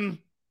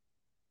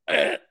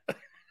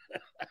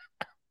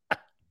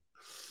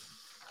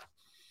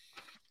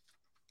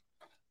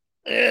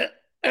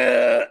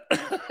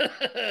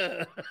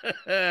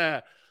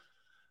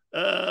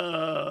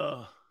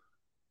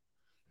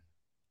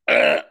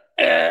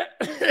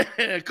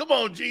 Come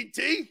on,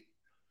 GT.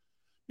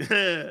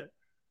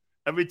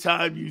 Every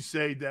time you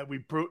say that, we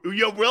prove.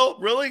 Yo,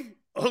 really?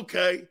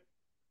 Okay.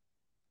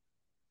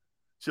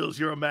 Chills,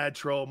 you're a mad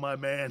troll, my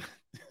man.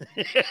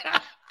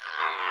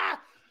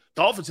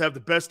 Dolphins have the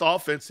best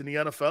offense in the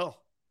NFL.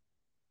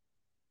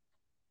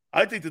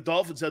 I think the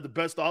Dolphins have the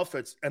best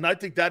offense, and I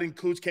think that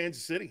includes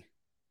Kansas City.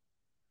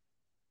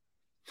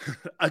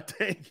 I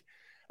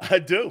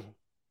do.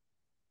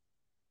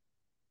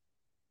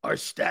 Are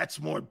stats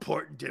more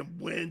important than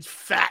wins?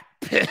 Fat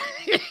pit.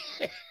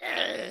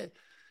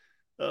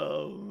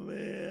 Oh,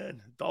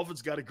 man.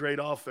 Dolphins got a great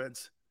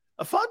offense.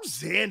 If I'm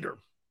Xander,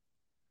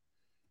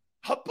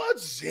 how about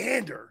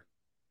Xander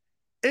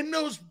and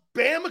those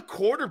Bama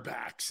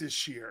quarterbacks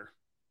this year?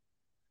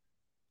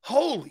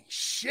 Holy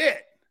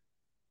shit.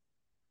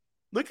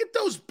 Look at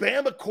those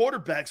Bama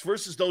quarterbacks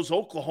versus those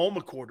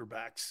Oklahoma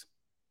quarterbacks.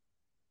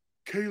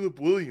 Caleb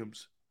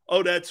Williams.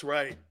 Oh, that's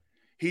right.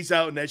 He's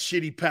out in that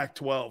shitty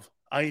Pac-12.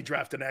 I ain't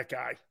drafting that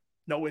guy.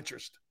 No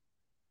interest.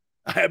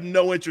 I have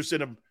no interest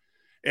in him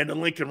and the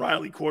Lincoln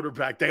Riley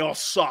quarterback. They all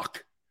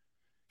suck.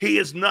 He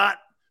has not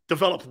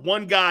developed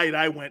one guy that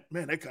I went,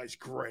 man, that guy's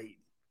great.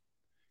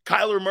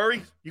 Kyler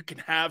Murray, you can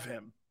have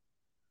him.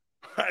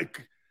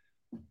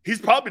 He's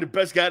probably the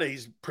best guy that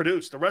he's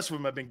produced. The rest of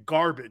them have been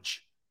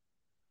garbage.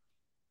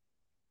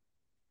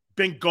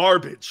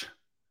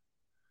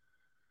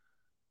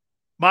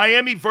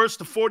 Miami versus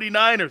the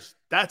 49ers.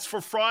 That's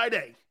for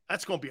Friday.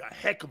 That's going to be a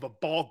heck of a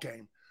ball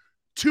game.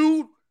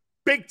 Two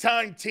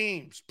big-time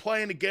teams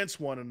playing against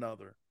one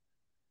another.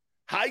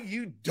 How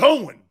you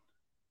doing?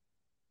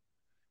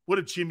 What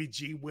if Jimmy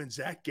G wins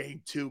that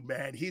game too,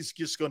 man? He's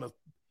just going to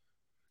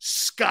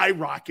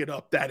skyrocket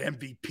up that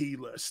MVP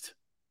list.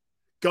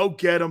 Go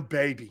get him,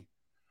 baby.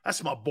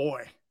 That's my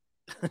boy.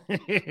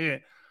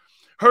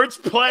 Hurts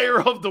player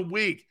of the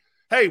week.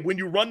 Hey, when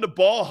you run the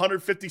ball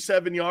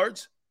 157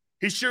 yards,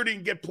 he sure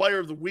didn't get player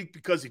of the week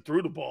because he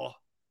threw the ball.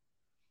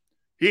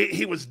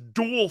 He was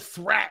dual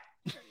threat.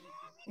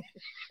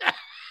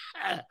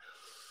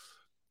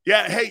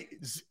 Yeah, hey,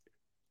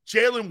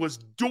 Jalen was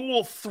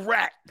dual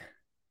threat.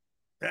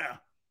 Yeah,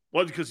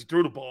 wasn't because he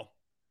threw the ball.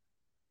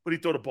 But he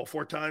threw the ball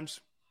 4 times.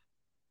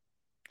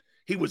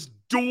 He was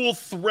dual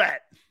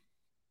threat.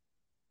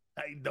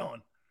 How you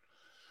doing?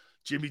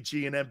 Jimmy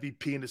G and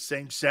MVP in the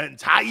same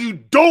sentence. How you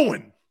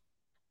doing?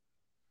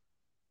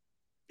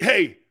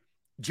 Hey,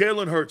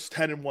 Jalen Hurts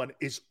 10-1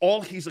 is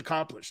all he's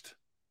accomplished.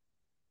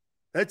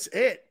 That's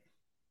it.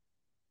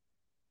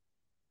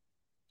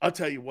 I'll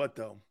tell you what,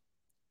 though.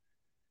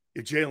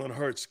 If Jalen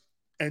Hurts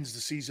ends the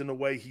season the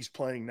way he's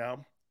playing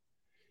now,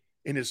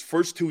 in his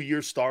first 2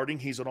 years starting,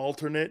 he's an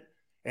alternate,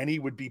 and he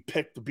would be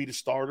picked to be the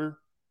starter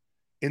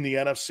in the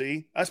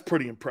NFC. That's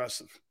pretty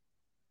impressive.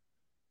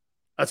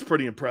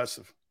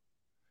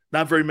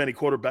 Not very many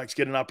quarterbacks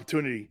get an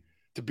opportunity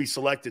to be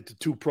selected to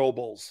 2 Pro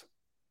Bowls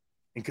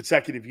in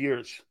consecutive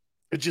years.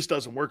 It just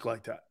doesn't work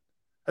like that.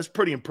 That's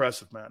pretty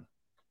impressive, man.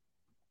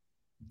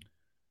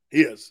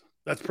 He is.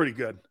 That's pretty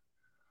good.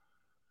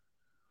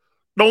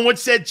 No one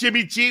said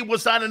Jimmy G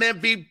was not an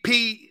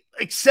MVP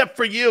except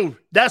for you.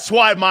 That's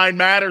why mine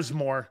matters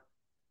more.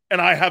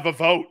 And I have a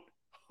vote.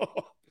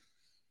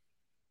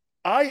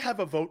 I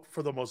have a vote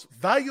for the most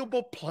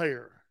valuable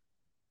player.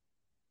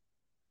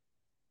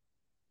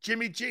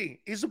 Jimmy G.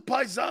 He's a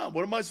paisan.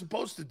 What am I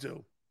supposed to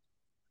do?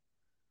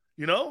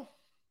 You know?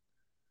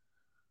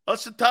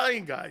 Us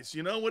Italian guys,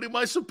 you know? What am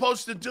I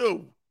supposed to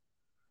do?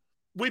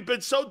 We've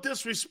been so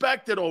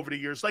disrespected over the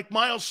years, like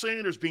Miles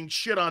Sanders being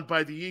shit on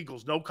by the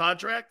Eagles. No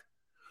contract?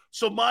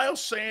 So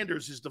Miles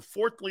Sanders is the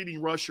 4th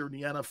leading rusher in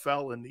the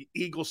NFL, and the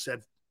Eagles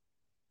said,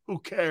 who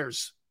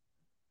cares?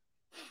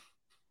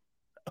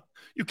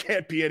 You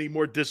can't be any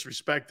more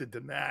disrespected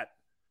than that.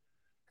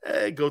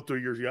 Hey, go through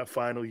your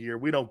final year.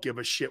 We don't give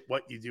a shit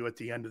what you do at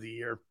the end of the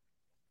year.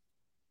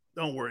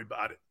 Don't worry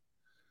about it.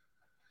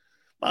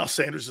 Miles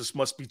Sanders just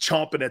must be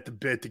chomping at the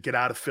bit to get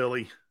out of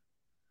Philly.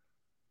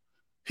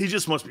 He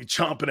just must be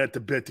chomping at the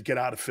bit to get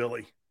out of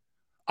Philly.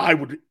 I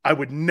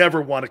would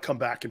never want to come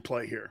back and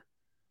play here.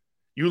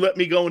 You let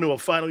me go into a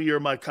final year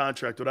of my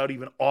contract without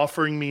even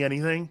offering me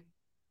anything,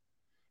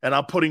 and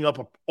I'm putting up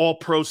an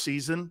all-pro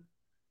season.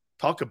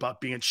 Talk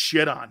about being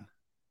shit on.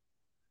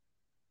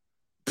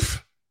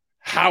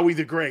 Howie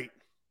the Great.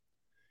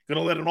 Going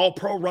to let an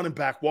all-pro running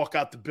back walk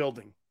out the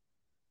building.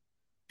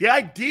 The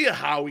idea,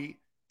 Howie,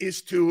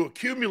 is to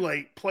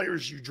accumulate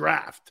players you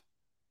draft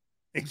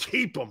and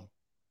keep them,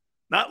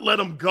 not let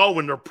them go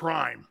in their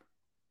prime.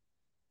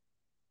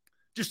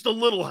 Just a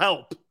little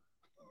help.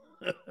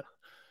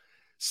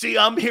 See,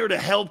 I'm here to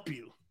help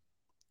you.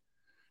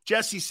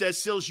 Jesse says,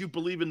 Sills, you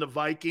believe in the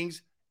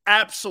Vikings?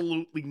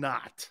 Absolutely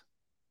not.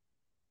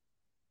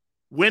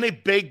 Win a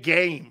big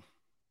game.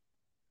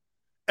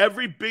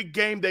 Every big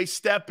game they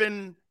step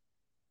in,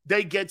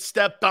 they get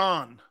stepped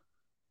on.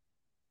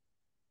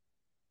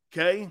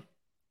 Okay?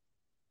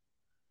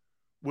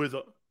 With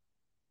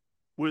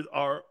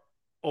our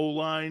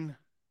O-line,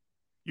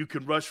 you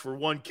can rush for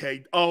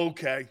 1K. Oh,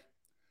 okay.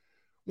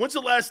 When's the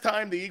last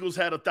time the Eagles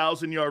had a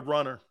 1,000-yard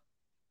runner?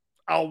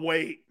 I'll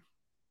wait.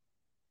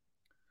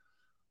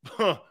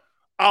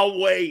 I'll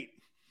wait.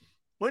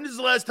 When is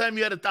the last time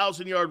you had a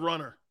 1,000-yard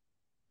runner?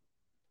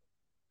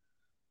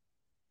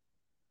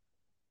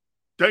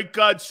 Thank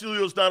God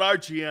Sileo's not our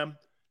GM.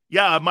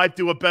 Yeah, I might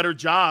do a better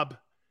job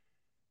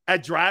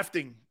at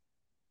drafting.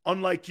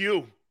 Unlike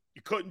you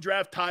couldn't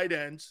draft tight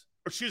ends.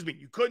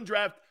 You couldn't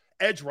draft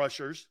edge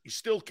rushers. You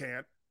still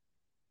can't.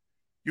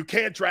 You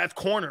can't draft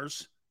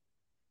corners.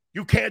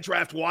 You can't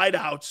draft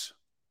wideouts.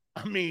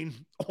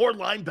 Or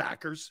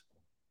linebackers.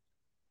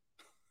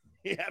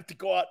 You have to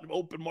go out in the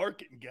open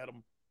market and get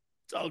them.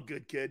 It's all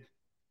good, kid.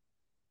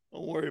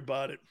 Don't worry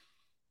about it.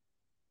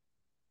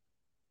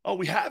 Oh,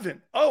 we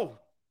haven't. Oh,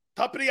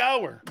 top of the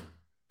hour.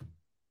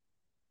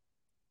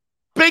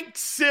 Big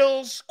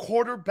Sil's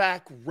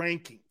quarterback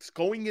rankings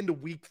going into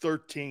week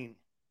 13.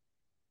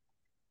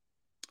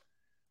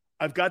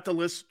 I've got the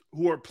list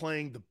who are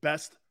playing the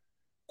best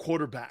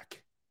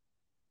quarterback.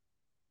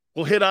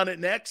 We'll hit on it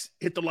next.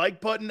 Hit the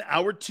like button.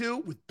 Hour 2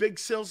 with Big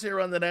Sills here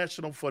on the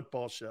National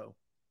Football Show.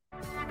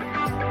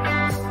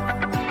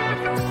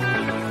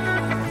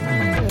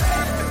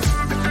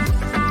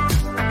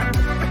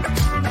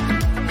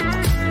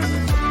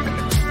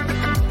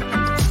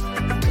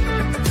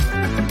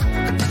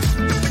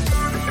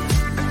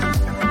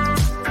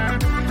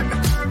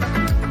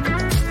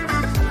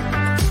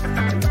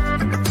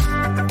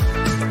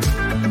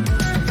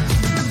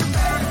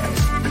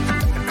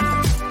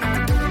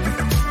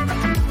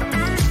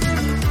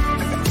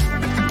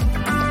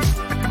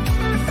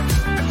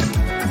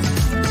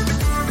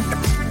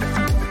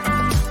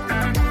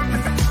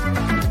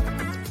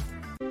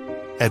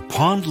 At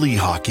Pond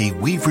Lehocky,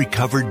 we've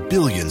recovered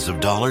billions of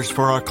dollars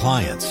for our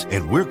clients,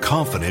 and we're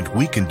confident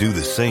we can do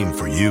the same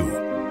for you.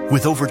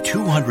 With over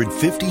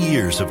 250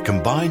 years of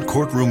combined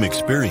courtroom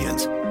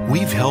experience,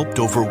 we've helped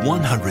over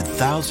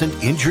 100,000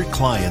 injured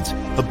clients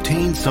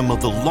obtain some of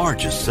the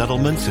largest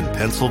settlements in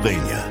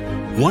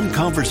Pennsylvania. One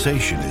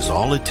conversation is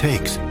all it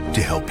takes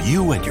to help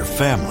you and your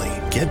family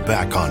get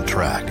back on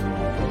track.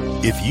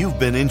 If you've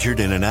been injured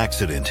in an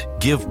accident,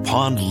 give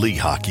Pond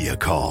Lehocky a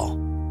call.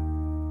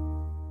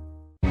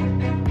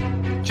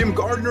 Jim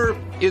Gardner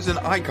is an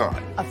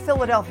icon. A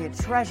Philadelphia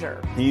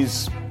treasure.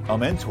 He's a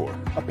mentor,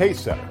 a pace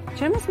setter.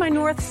 Jim is my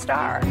North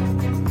Star.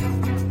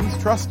 He's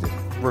trusted,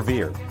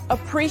 revered,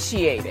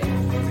 appreciated.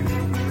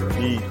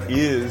 He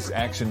is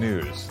Action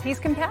News. He's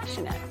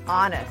compassionate,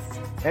 honest,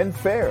 and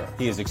fair.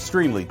 He is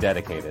extremely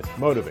dedicated,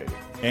 motivated,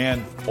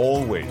 and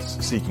always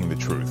seeking the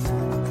truth.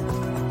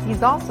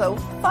 He's also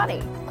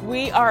funny.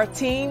 We are a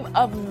team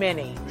of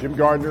many. Jim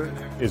Gardner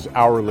is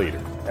our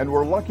leader, and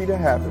we're lucky to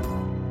have him.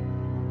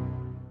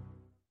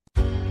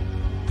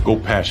 Go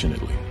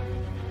passionately.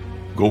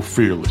 Go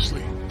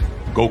fearlessly.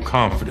 Go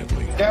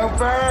confidently. Go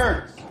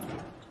Birds!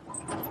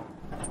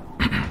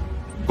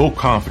 Go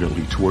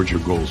confidently towards your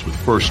goals with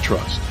First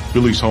Trust,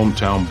 Philly's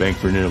hometown bank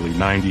for nearly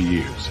 90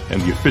 years,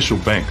 and the official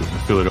bank of the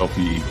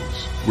Philadelphia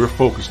Eagles. We're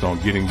focused on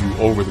getting you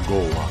over the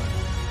goal line.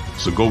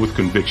 So go with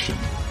conviction.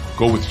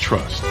 Go with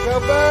trust. Go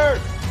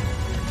Birds!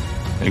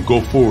 And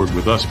go forward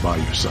with us by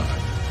your side.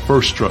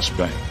 First Trust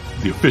Bank,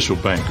 the official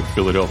bank of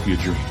Philadelphia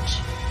dreams.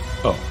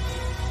 Oh,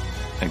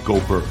 and go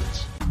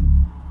Birds.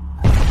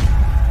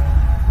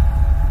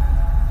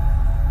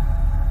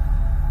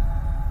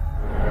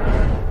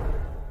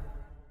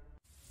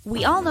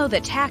 We all know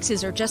that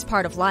taxes are just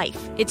part of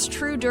life. It's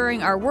true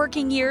during our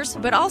working years,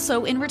 but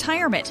also in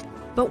retirement.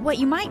 But what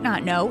you might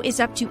not know is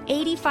up to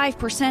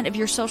 85% of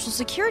your Social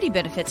Security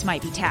benefits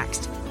might be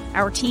taxed.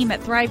 Our team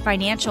at Thrive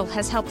Financial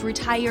has helped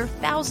retire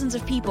thousands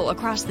of people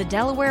across the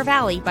Delaware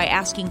Valley by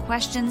asking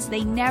questions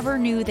they never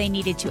knew they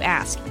needed to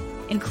ask,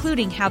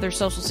 including how their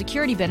Social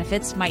Security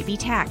benefits might be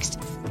taxed.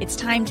 It's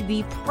time to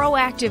be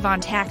proactive on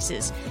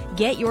taxes.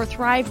 Get your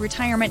Thrive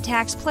Retirement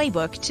Tax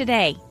Playbook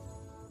today.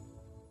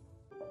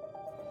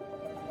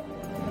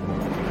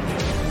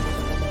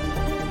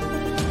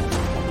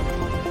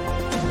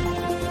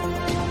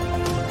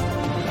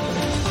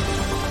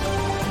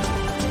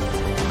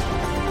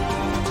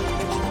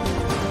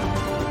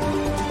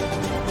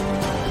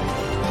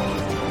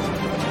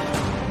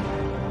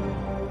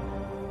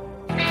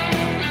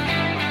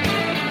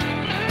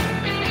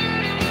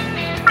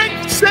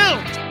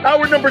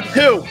 Hour number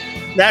 2,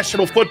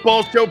 National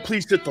Football Show.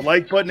 Please hit the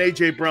like button.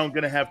 A.J. Brown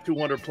going to have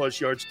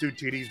 200-plus yards, 2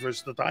 TDs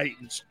versus the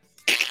Titans.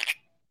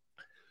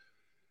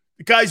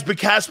 The guy's been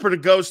Casper the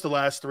Ghost the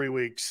last 3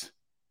 weeks.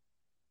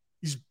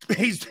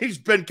 He's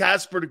been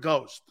Casper the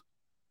Ghost.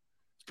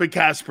 It's been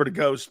Casper the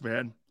Ghost,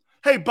 man.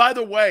 Hey, by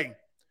the way,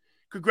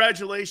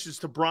 congratulations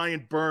to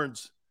Brian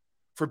Burns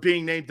for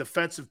being named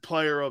Defensive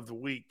Player of the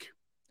Week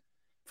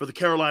for the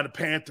Carolina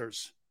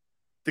Panthers.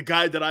 The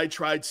guy that I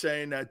tried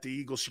saying that the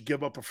Eagles should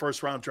give up a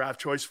first-round draft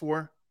choice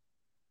for.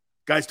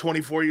 Guy's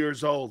 24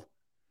 years old.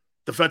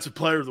 Defensive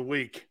Player of the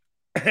Week.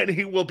 And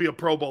he will be a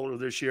Pro Bowler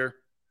this year.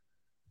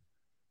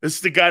 This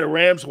is the guy the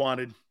Rams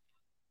wanted.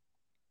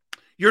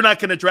 You're not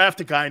going to draft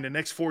a guy in the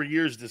next 4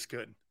 years this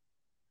good.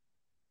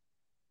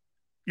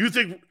 You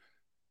think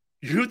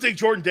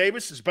Jordan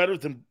Davis is better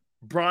than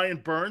Brian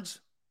Burns?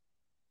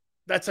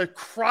 That's a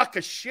crock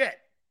of shit.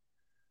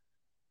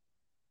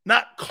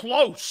 Not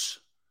close.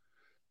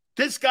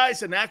 This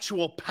guy's an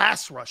actual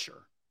pass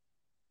rusher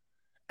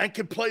and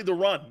can play the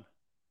run.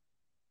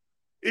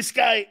 This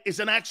guy is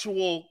an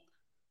actual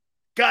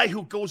guy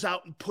who goes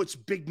out and puts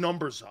big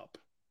numbers up.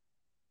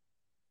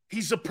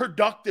 He's a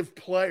productive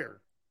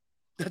player.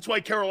 That's why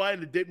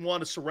Carolina didn't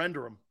want to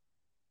surrender him.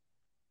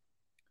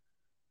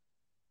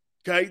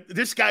 Okay?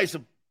 This guy's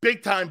a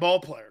big-time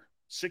ball player.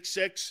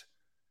 6'6".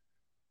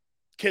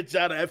 Kid's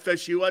out of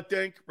FSU, I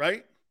think,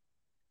 right?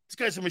 This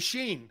guy's a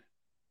machine.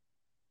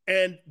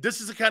 And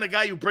this is the kind of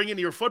guy you bring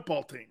into your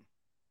football team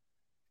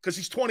because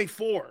he's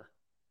 24.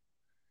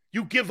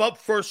 You give up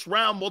first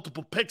round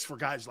multiple picks for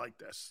guys like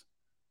this.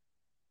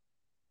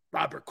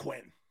 Robert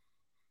Quinn.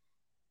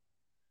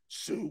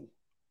 Sue.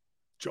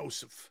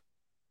 Joseph.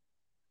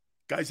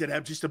 Guys that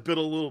have just a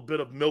little bit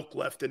of milk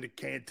left in the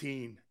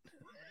canteen.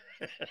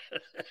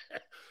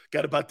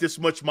 Got about this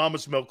much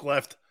mama's milk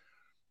left.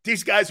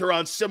 These guys are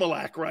on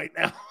Similac right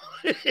now.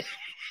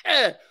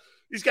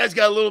 These guys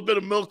got a little bit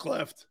of milk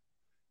left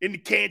in the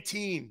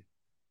canteen.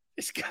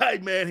 This guy,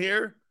 man,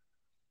 here,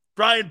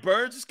 Brian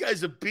Burns, this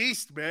guy's a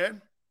beast,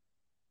 man.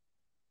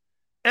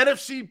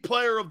 NFC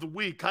Player of the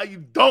Week. How you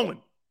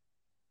doing?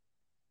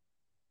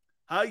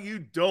 How you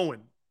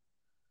doing?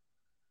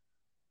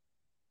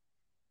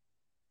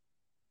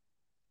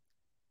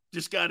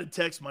 Just got a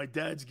text. My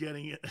dad's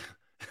getting it.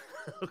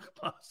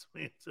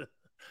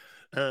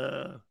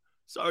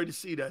 Sorry to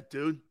see that,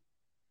 dude.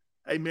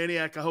 Hey,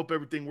 Maniac, I hope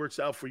everything works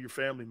out for your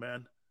family,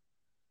 man.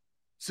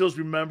 Sills,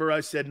 remember I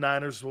said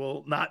Niners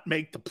will not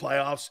make the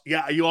playoffs?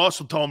 Yeah, you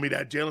also told me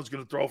that Jalen's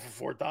going to throw for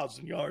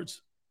 4,000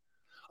 yards.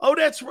 Oh,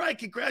 that's right.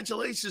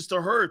 Congratulations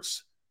to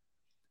Hurts.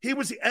 He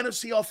was the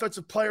NFC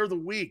Offensive Player of the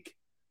Week.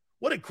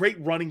 What a great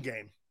running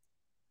game.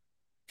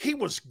 He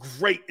was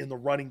great in the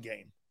running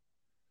game.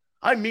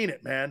 I mean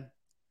it, man.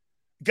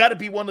 Got to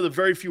be one of the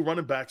very few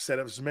running backs that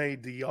has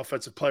made the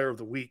Offensive Player of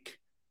the Week.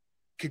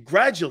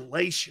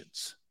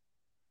 Congratulations.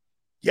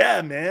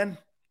 Yeah, man.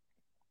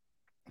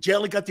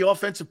 Jalen got the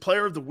Offensive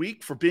Player of the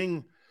Week for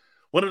being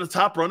one of the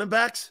top running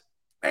backs.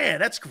 Man,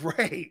 that's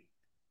great.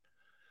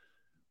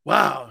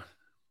 Wow.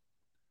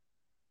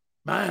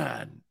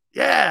 Man.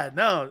 Yeah,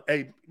 no.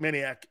 Hey,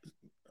 Maniac,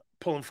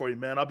 pulling for you,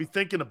 man. I'll be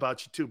thinking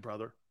about you too,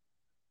 brother.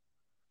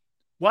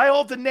 Why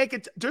all the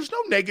negative? There's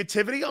no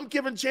negativity. I'm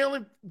giving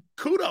Jalen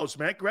kudos,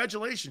 man.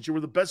 Congratulations. You were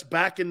the best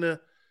back in the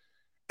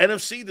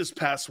NFC this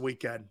past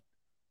weekend.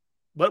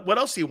 What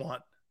else do you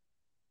want?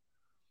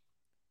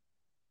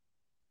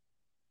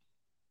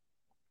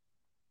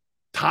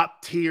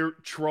 Top tier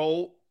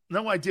troll.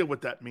 No idea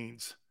what that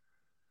means.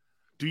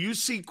 Do you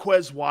see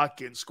Quez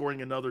Watkins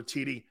scoring another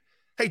TD?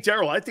 Hey,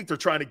 Daryl, I think they're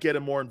trying to get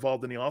him more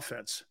involved in the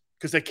offense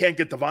because they can't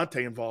get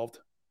Devontae involved.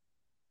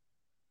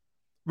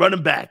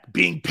 Running back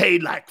being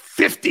paid like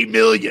 $50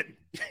 million.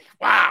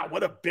 Wow,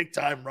 what a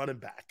big-time running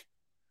back.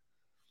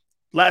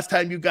 Last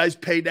time you guys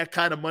paid that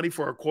kind of money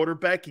for a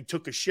quarterback, he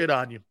took a shit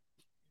on you.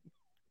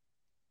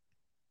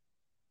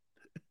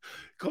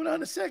 Go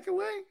down the second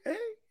way. Hey,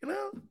 you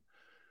know,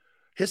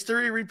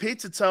 history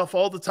repeats itself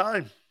all the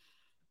time.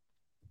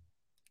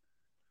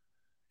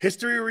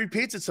 History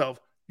repeats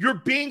itself. You're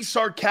being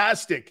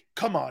sarcastic.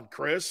 Come on,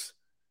 Chris.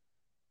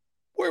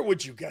 Where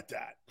would you get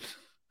that?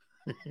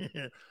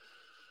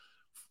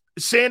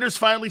 Sanders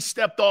finally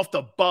stepped off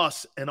the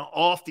bus and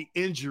off the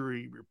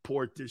injury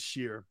report this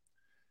year.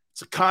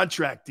 It's a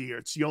contract year.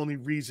 It's the only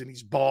reason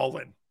he's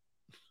balling.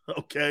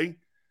 Okay?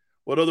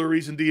 What other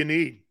reason do you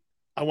need?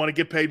 I want to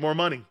get paid more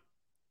money.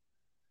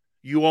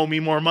 You owe me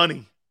more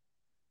money.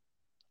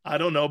 I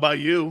don't know about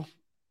you.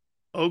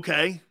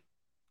 Okay.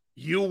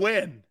 You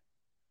win.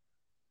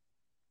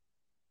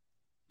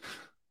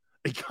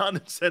 A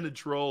condescending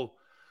troll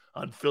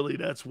on Philly.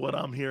 That's what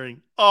I'm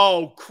hearing.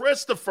 Oh,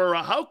 Christopher,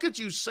 how could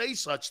you say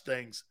such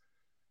things?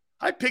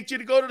 I picked you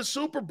to go to the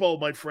Super Bowl,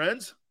 my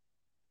friends.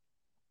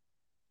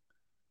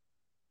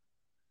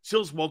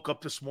 Sills woke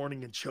up this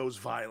morning and chose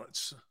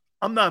violence.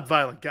 I'm not a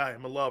violent guy.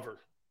 I'm a lover.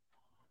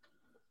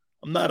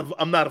 I'm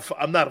not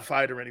a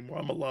fighter anymore.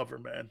 I'm a lover,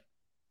 man.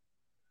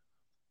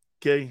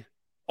 Okay?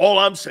 All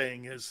I'm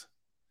saying is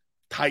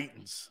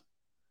Titans.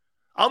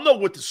 I'll know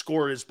what the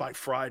score is by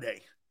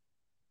Friday.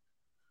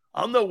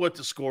 I'll know what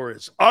the score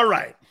is. All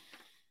right.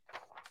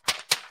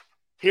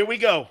 Here we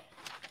go.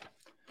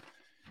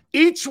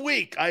 Each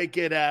week, I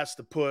get asked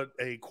to put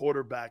a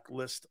quarterback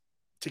list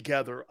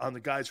together on the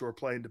guys who are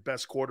playing the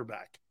best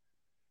quarterback.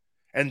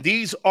 And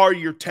these are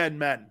your 10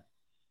 men.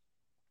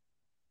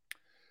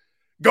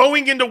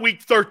 Going into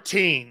week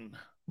 13.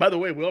 By the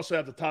way, we also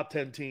have the top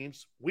 10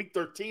 teams. Week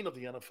 13 of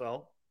the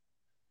NFL.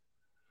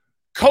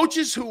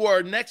 Coaches who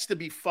are next to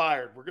be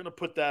fired. We're going to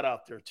put that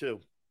out there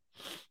too.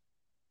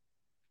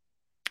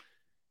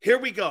 Here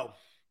we go.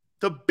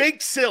 The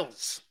Big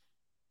Sills.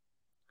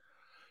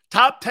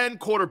 Top 10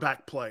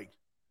 quarterback play.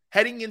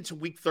 Heading into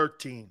week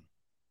 13.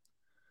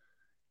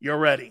 You're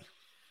ready.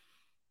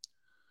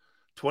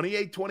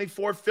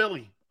 28-24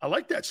 Philly. I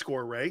like that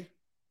score, Ray.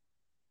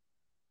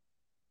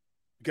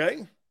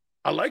 Okay?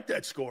 I like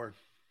that score.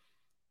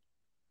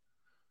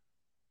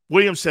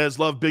 William says,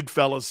 love big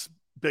fellas,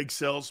 big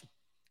Sills.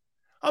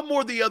 I'm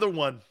more the other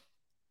one.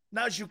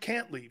 Now's you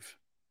can't leave.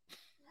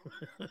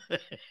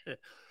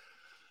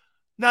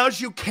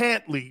 Now's you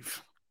can't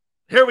leave.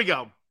 Here we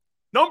go.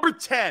 Number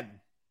 10.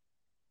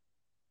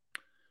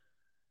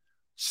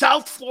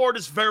 South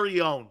Florida's very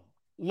own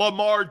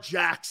Lamar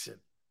Jackson.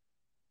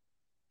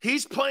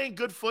 He's playing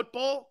good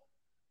football,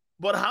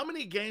 but how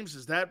many games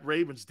has that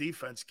Ravens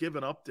defense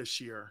given up this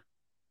year?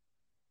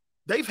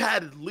 They've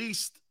had at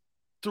least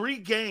 3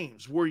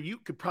 games where you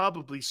could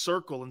probably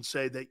circle and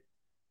say that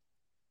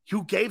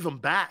you gave them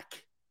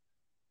back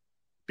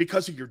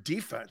because of your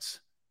defense.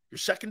 Your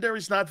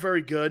secondary's not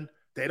very good.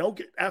 They don't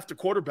get after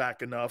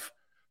quarterback enough.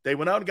 They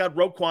went out and got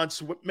Roquan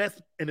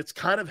Smith, and it's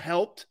kind of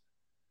helped.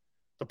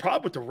 The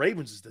problem with the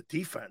Ravens is the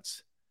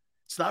defense.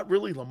 It's not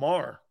really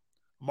Lamar.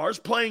 Lamar's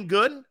playing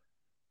good.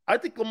 I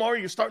think Lamar,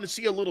 you're starting to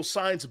see a little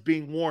signs of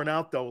being worn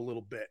out, though, a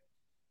little bit.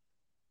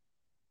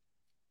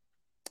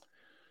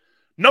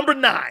 Number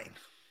 9,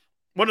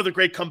 one of the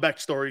great comeback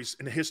stories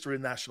in the history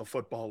of the National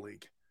Football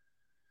League.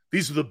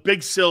 These are the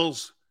Big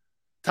Sills,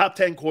 top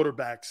 10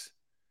 quarterbacks,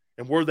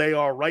 and where they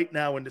are right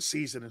now in the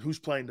season and who's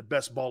playing the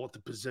best ball at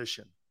the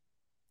position.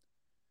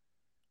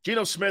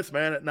 Geno Smith,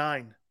 man, at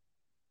 9.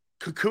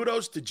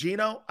 Kudos to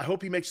Geno. I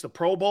hope he makes the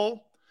Pro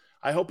Bowl.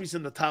 I hope he's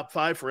in the top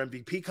 5 for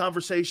MVP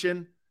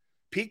conversation.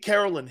 Pete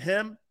Carroll and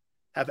him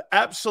have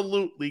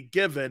absolutely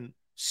given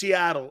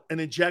Seattle an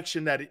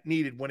injection that it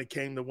needed when it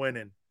came to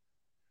winning.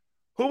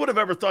 Who would have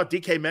ever thought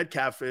DK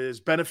Metcalf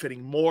is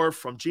benefiting more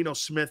from Geno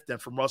Smith than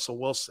from Russell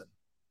Wilson?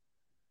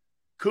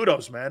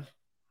 Kudos, man.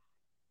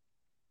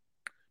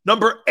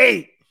 Number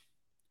 8,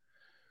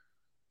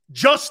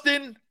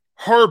 Justin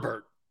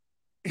Herbert.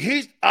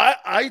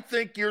 I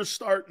think you're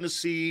starting to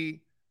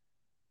see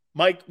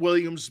Mike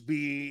Williams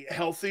be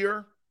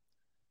healthier.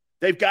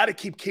 They've got to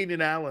keep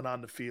Keenan Allen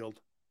on the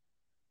field.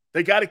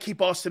 They got to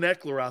keep Austin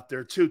Eckler out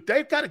there, too.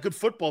 They've got a good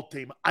football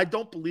team. I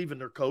don't believe in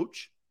their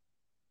coach,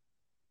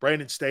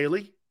 Brandon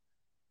Staley.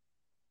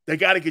 They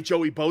got to get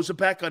Joey Bosa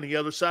back on the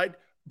other side.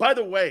 By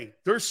the way,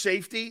 their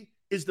safety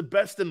is the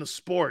best in the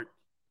sport.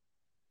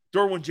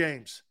 Derwin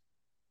James.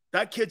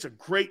 That kid's a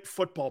great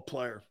football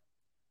player.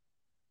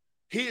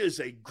 He is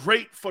a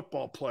great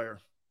football player.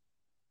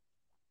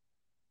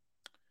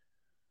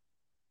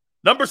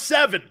 Number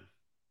 7,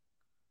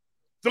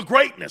 the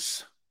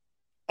greatness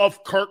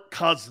of Kirk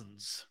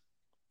Cousins.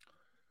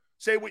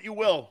 Say what you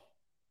will.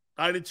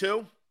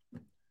 9-2.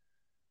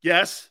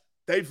 Yes,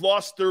 they've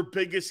lost their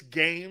biggest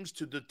games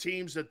to the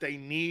teams that they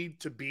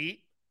need to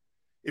beat.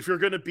 If you're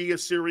going to be a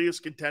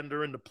serious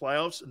contender in the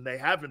playoffs, and they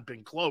haven't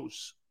been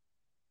close,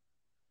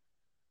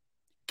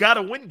 got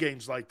to win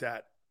games like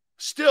that.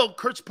 Still,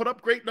 Kurt's put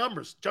up great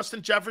numbers.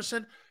 Justin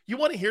Jefferson, you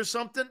want to hear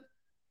something?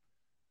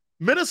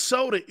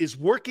 Minnesota is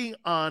working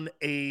on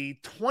a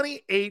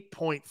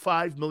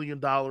 $28.5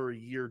 million a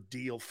year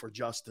deal for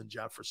Justin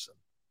Jefferson.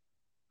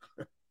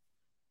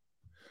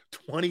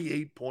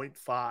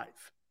 28.5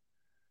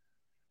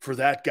 for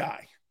that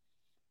guy.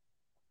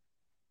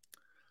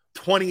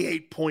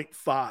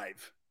 28.5.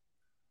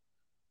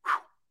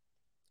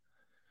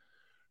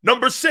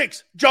 Number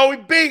 6, Joey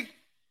B.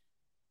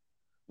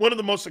 One of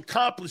the most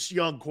accomplished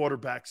young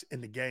quarterbacks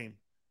in the game.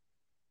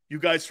 You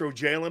guys throw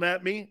Jalen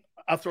at me,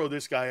 I'll throw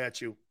this guy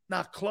at you.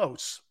 Not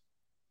close.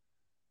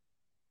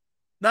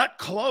 Not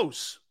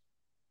close.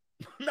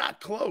 Not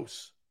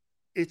close.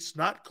 It's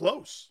not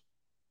close.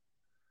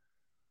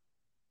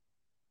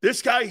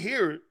 This guy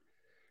here,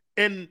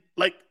 in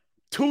like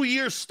 2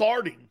 years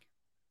starting,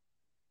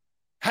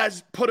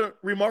 has put a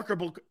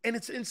remarkable, and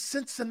it's in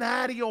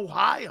Cincinnati,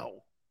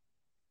 Ohio.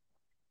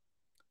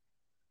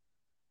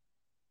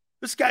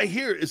 This guy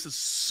here is a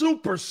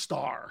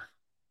superstar.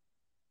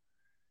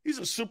 He's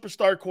a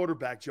superstar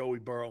quarterback, Joey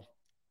Burrow.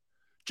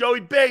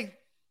 Joey B.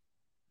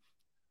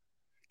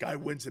 Guy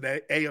wins an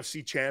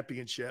AFC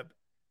championship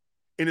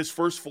in his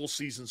first full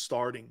season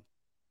starting.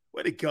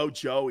 Way to go,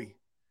 Joey.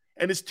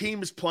 And his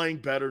team is playing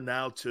better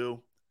now,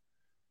 too.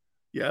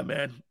 Yeah,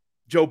 man.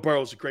 Joe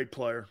Burrow's a great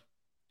player.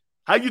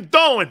 How you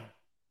doing?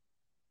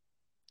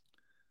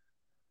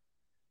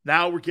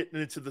 Now we're getting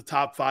into the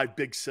top 5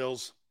 Big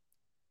Sills.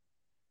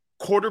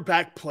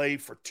 Quarterback play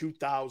for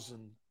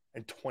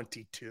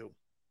 2022.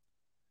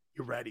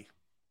 You ready?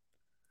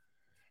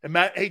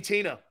 Hey,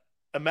 Tina,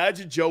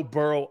 imagine Joe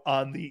Burrow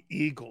on the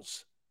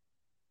Eagles.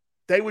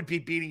 They would be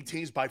beating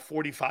teams by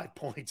 45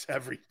 points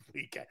every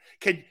weekend.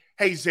 Hey,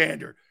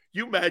 Xander,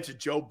 you imagine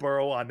Joe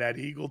Burrow on that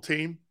Eagle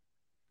team?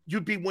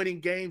 You'd be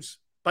winning games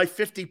by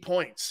 50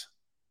 points.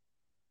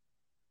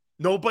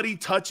 Nobody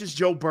touches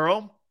Joe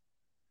Burrow,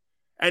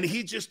 and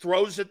he just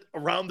throws it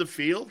around the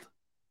field.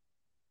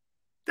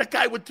 That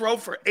guy would throw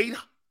for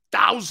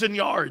 8,000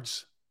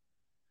 yards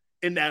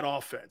in that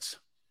offense.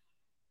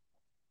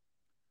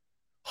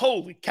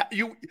 Holy cow.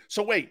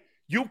 So wait,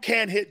 you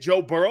can't hit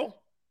Joe Burrow?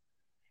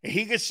 And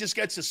he just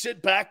gets to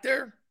sit back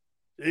there?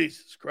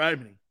 Jesus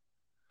Christ.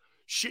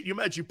 Shit, you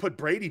imagine you put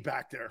Brady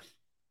back there.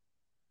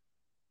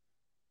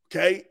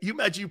 Okay? You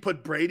imagine you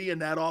put Brady in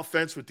that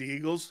offense with the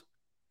Eagles?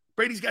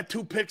 Brady's got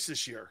 2 picks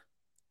this year.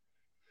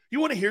 You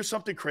want to hear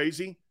something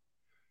crazy?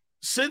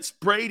 Since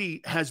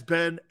Brady has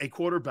been a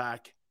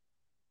quarterback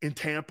in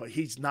Tampa,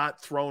 he's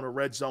not thrown a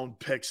red zone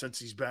pick since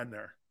he's been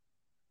there.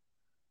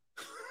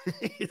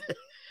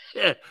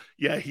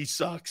 Yeah, he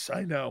sucks.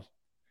 I know.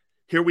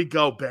 Here we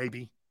go,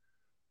 baby.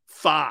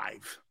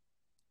 5.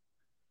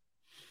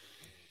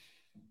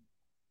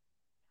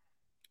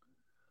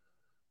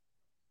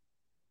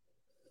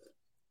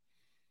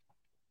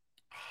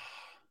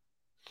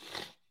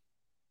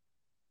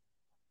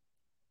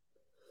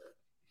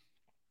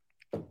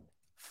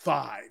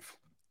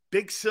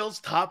 Big Sil's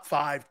top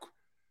 5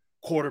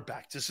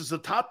 quarterbacks. This is a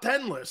top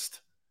 10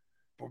 list,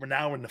 but we're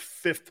now in the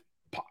 5th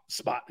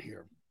spot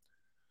here.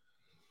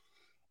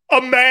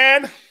 A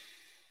man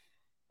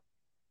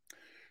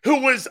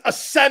who was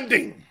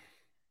ascending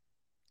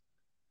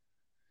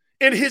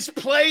in his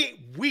play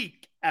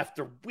week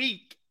after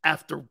week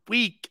after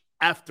week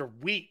after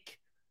week.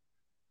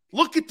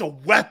 Look at the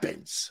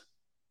weapons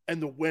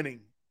and the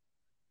winning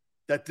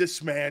that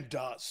this man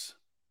does.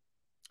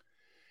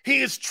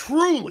 He is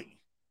truly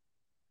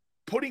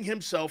putting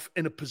himself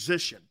in a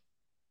position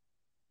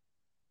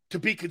to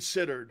be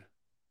considered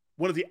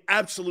one of the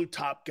absolute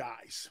top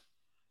guys.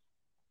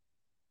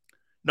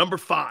 Number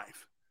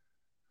 5,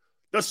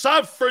 the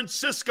San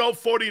Francisco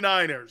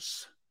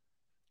 49ers,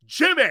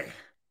 Jimmy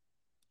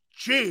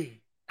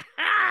G.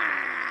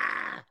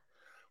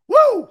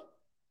 Woo!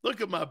 Look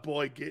at my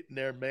boy getting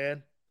there,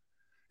 man.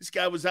 This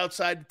guy was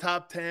outside the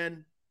top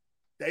 10.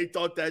 They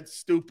thought that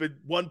stupid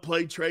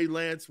one-play Trey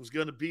Lance was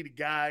going to be the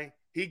guy.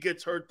 He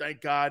gets hurt,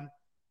 thank God.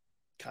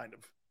 Kind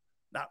of.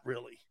 Not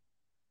really.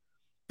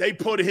 They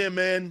put him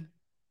in,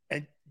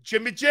 and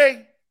Jimmy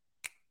J,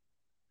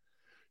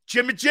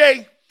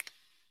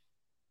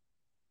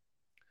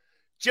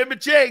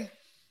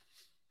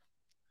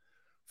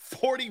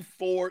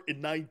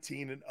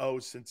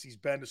 44-19-0 since he's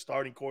been a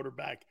starting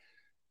quarterback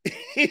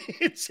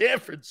in San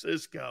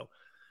Francisco.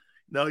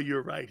 No,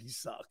 you're right. He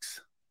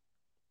sucks.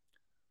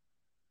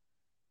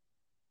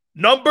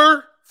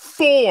 Number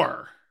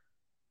 4.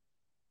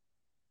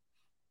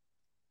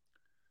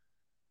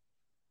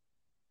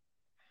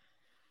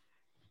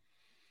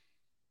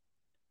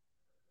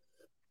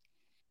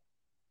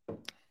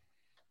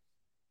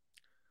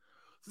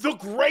 The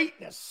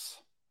greatness.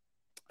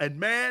 And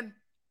man,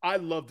 I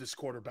love this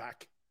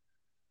quarterback.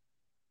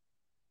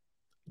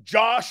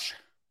 Josh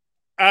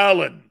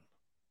Allen.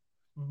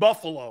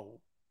 Buffalo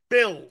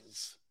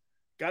Bills.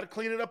 Got to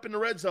clean it up in the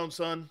red zone,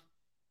 son.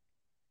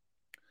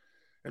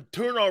 And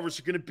turnovers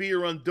are going to be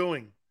your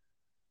undoing.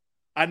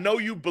 I know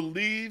you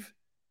believe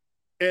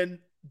in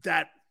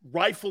that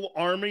rifle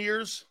arm of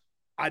yours.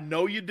 I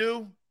know you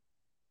do.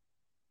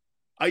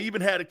 I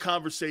even had a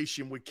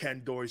conversation with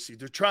Ken Dorsey.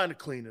 They're trying to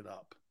clean it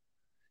up.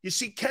 You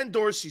see, Ken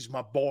Dorsey's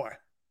my boy.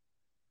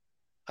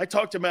 I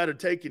talked him out of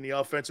taking the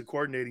offensive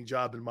coordinating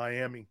job in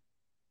Miami.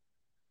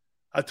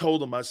 I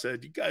told him, I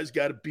said, you guys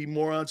got to be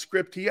more on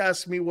script. He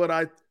asked me what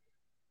I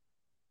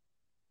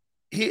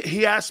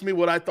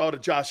thought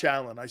of Josh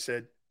Allen. I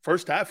said,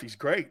 first half, he's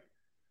great.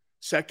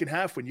 Second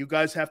half, when you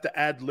guys have to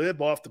ad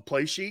lib off the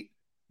play sheet,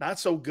 not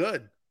so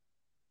good.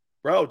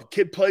 Bro, the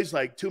kid plays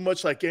like too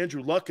much like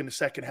Andrew Luck in the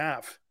second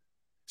half,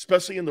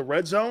 especially in the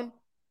red zone.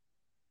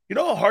 You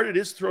know how hard it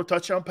is to throw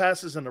touchdown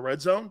passes in the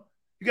red zone?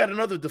 You got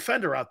another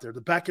defender out there, the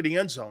back of the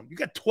end zone. You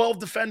got 12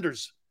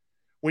 defenders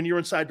when you're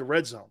inside the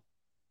red zone.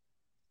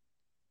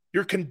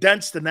 You're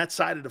condensed in that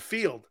side of the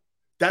field.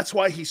 That's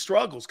why he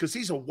struggles, because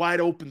he's a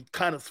wide open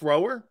kind of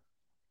thrower.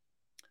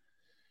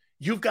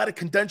 You've got to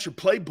condense your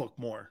playbook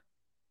more.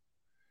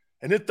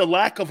 And if the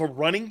lack of a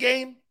running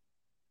game,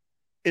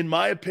 in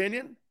my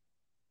opinion,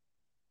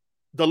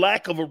 the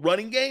lack of a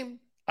running game,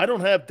 I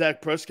don't have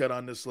Dak Prescott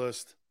on this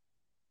list.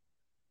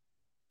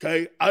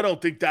 Okay? I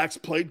don't think Dak's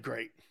played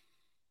great.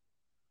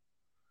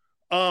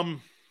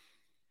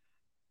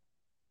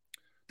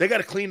 They got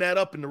to clean that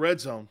up in the red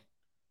zone.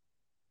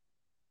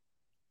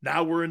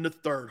 Now we're in the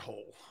third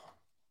hole.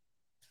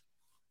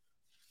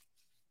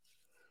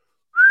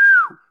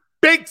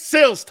 Big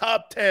Sil's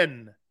top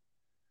 10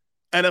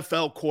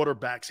 NFL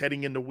quarterbacks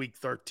heading into week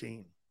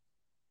 13.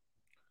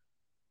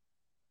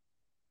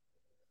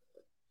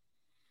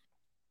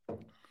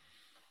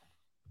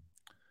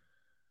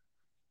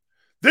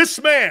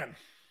 This man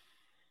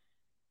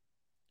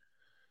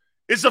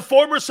is a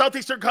former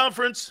Southeastern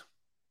Conference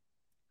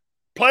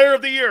Player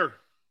of the Year.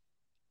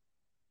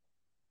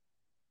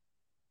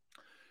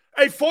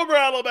 A former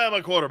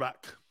Alabama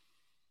quarterback.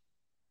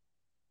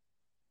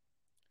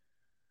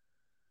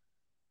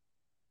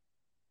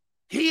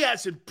 He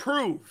has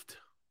improved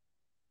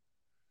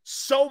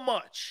so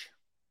much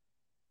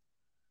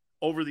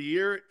over the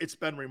year. It's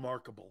been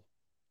remarkable.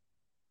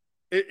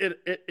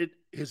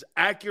 His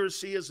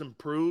accuracy has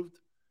improved.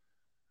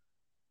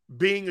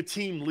 Being a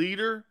team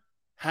leader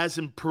has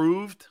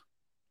improved.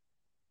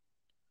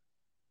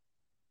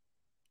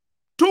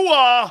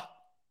 Tua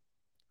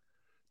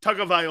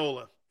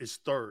Tagovailoa is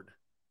third.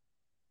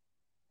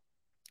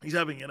 He's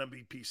having an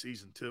MVP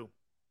season too.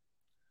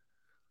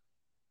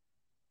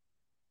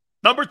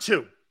 Number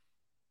 2,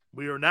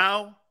 we are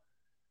now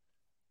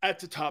at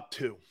the top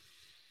 2.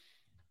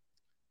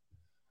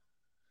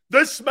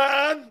 This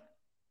man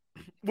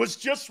was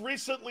just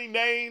recently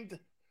named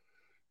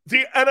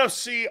the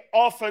NFC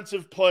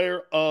Offensive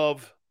Player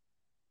of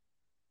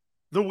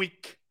the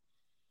Week.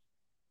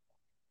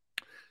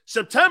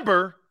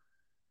 September,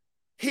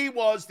 He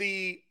was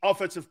the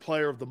offensive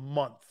player of the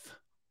month.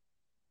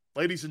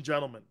 Ladies and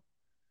gentlemen,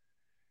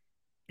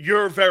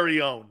 your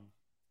very own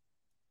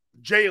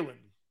Jalen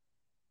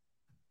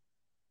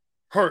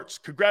Hurts.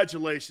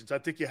 Congratulations. I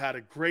think you had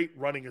a great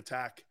running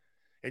attack,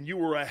 and you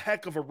were a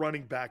heck of a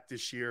running back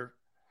this year,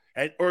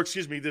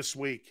 this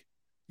week.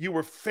 You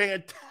were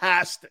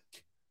fantastic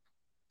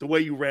the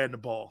way you ran the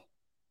ball.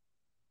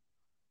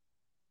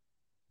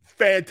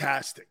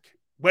 Fantastic.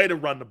 Way to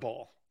run the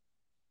ball.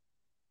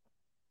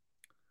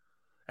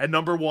 And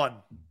number one,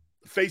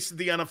 face of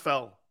the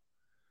NFL,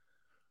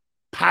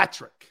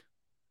 Patrick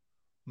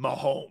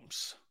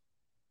Mahomes.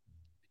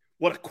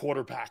 What a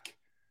quarterback.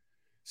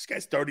 This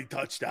guy's 30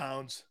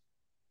 touchdowns,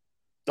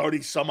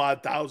 3,000 some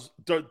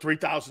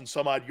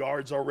odd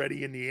yards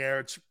already in the air.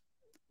 It's,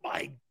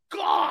 my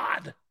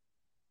God.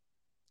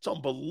 It's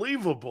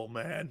unbelievable,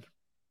 man.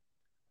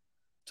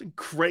 It's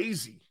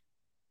crazy.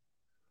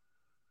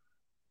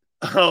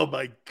 Oh,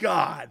 my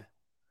God.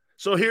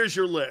 So here's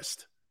your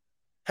list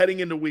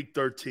heading into week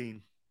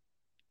 13.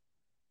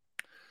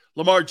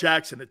 Lamar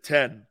Jackson at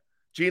 10.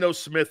 Geno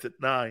Smith at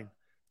 9.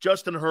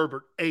 Justin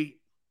Herbert, 8.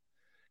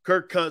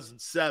 Kirk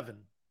Cousins, 7.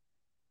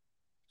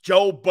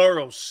 Joe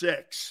Burrow,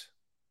 6.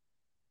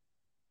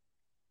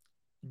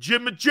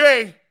 Jimmy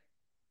J,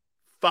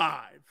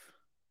 5.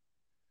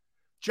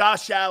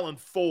 Josh Allen,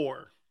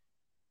 4.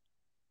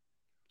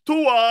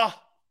 Tua,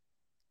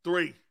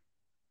 3.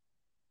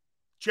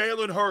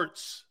 Jalen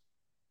Hurts,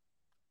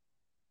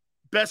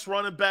 best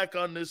running back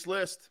on this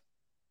list.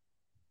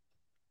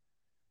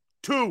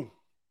 2.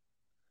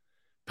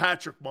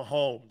 Patrick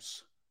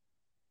Mahomes,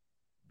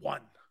 1.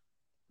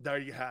 There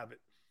you have it.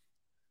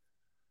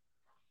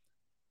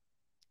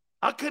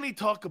 How can he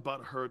talk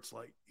about Hurts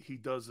like he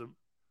does him,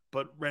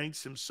 but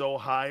ranks him so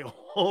high?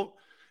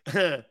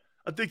 I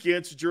think you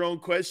answered your own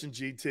question,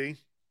 GT.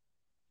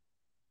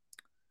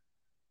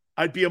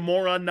 I'd be a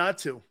moron not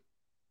to.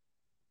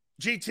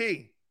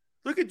 GT,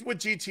 look at what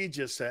GT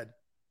just said.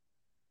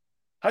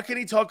 How can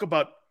he talk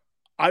about,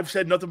 I've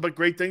said nothing but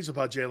great things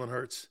about Jalen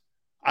Hurts.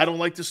 I don't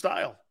like the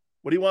style.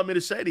 What do you want me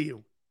to say to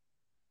you?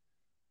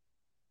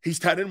 He's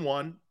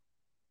 10-1.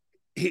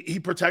 He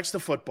protects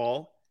the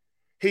football.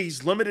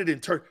 He's limited in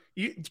turn.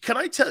 Can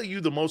I tell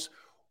you the most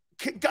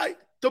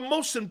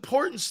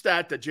important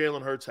stat that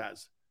Jalen Hurts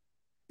has?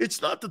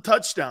 It's not the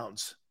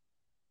touchdowns.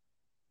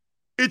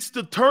 It's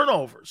the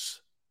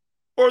turnovers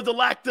or the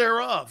lack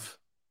thereof.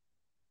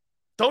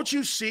 Don't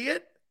you see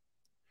it?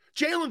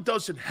 Jalen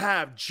doesn't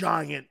have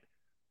giant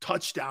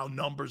touchdown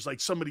numbers like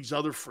some of these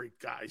other freak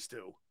guys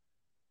do.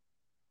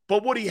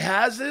 But what he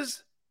has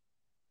is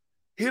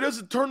he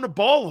doesn't turn the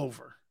ball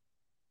over.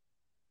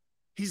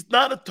 He's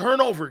not a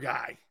turnover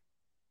guy.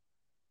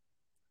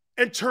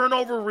 And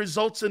turnover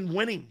results in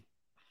winning.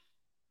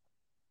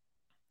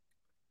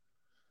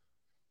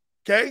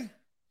 Okay?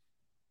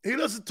 He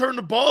doesn't turn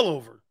the ball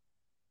over.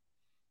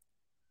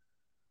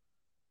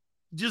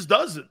 He just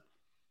doesn't.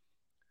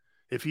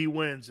 If he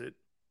wins it,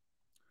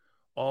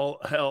 all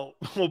hell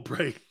will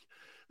break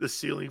the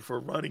ceiling for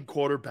running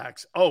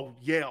quarterbacks. Oh,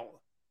 Yale.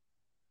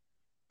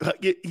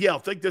 Yale,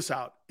 think this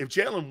out. If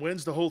Jalen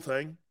wins the whole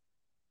thing,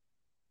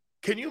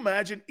 can you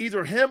imagine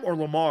either him or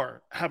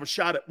Lamar have a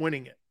shot at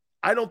winning it?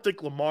 I don't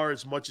think Lamar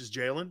as much as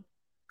Jalen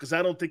because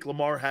I don't think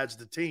Lamar has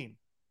the team.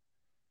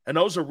 And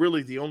those are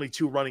really the only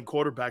 2 running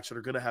quarterbacks that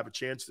are going to have a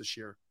chance this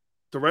year.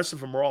 The rest of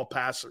them are all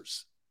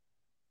passers.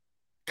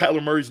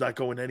 Kyler Murray's not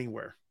going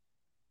anywhere.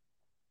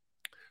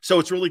 So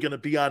it's really going to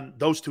be on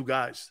those 2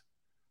 guys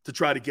to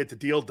try to get the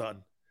deal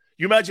done.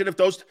 You imagine if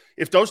those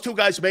 2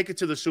 guys make it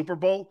to the Super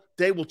Bowl,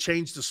 they will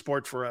change the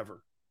sport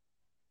forever.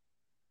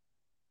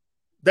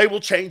 They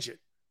will change it.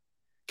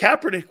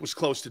 Kaepernick was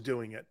close to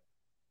doing it.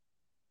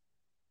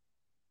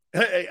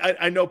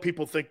 I know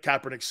people think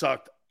Kaepernick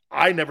sucked.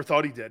 I never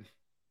thought he did.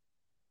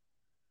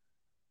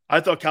 I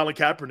thought Colin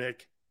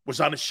Kaepernick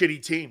was on a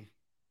shitty team.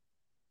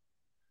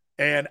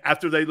 And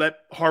after they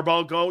let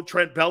Harbaugh go,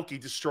 Trent Baalke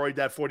destroyed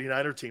that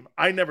 49er team.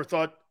 I never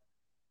thought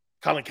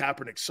Colin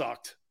Kaepernick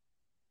sucked.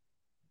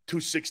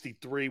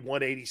 263,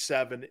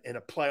 187 in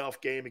a playoff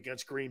game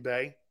against Green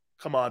Bay.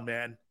 Come on,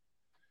 man.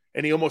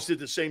 And he almost did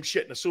the same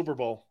shit in the Super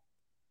Bowl.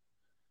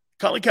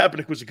 Colin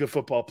Kaepernick was a good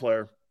football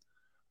player.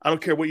 I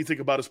don't care what you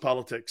think about his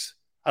politics.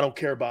 I don't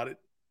care about it.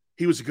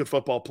 He was a good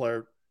football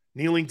player.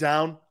 Kneeling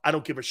down, I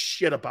don't give a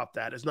shit about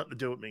that. It has nothing to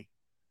do with me.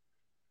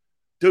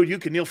 Dude, you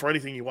can kneel for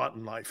anything you want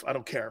in life. I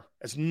don't care.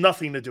 It has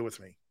nothing to do with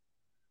me.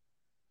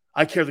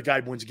 I care the guy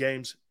wins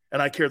games,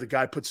 and I care the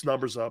guy puts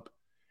numbers up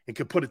and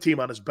can put a team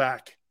on his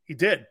back. He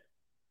did.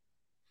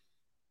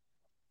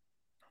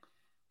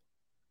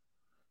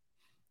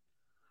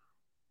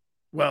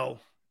 Well,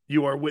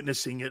 you are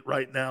witnessing it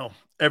right now.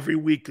 Every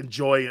week,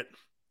 enjoy it.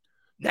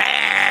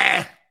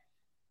 Nah!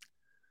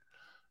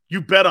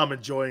 You bet I'm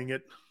enjoying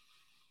it.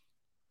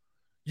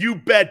 You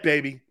bet,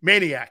 baby.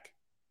 Maniac.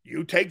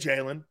 You take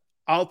Jalen.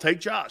 I'll take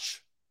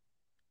Josh.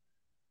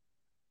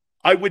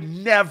 I would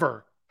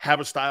never have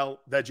a style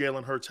that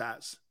Jalen Hurts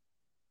has.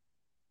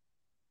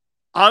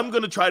 I'm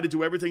going to try to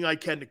do everything I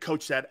can to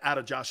coach that out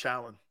of Josh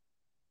Allen.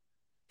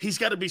 He's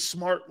got to be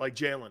smart like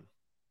Jalen.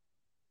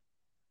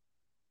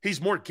 He's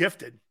more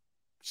gifted,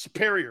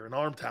 superior in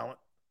arm talent.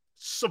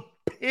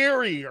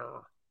 Superior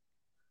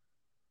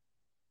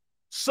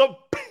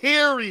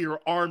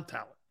arm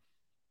talent.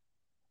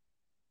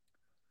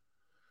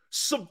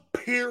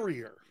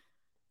 Superior.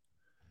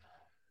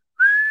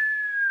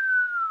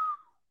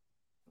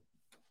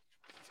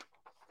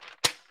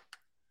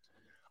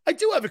 I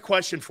do have a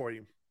question for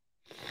you.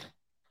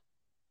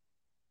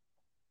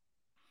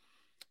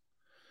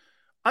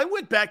 I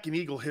went back in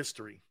Eagle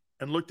history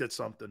and looked at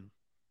something.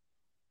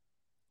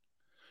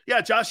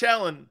 Yeah, Josh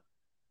Allen,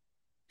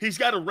 he's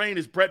got to reign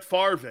as Brett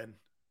Favre in.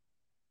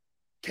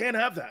 Can't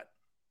have that.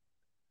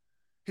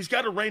 He's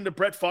got to reign to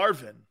Brett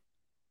Favre in.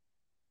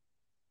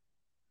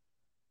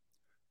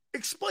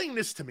 Explain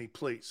this to me,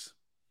 please.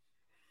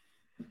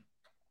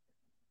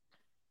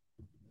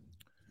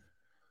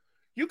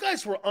 You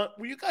guys were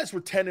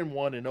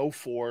 10-1 in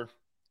 2004,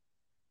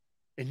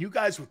 and you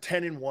guys were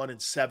 10-1 in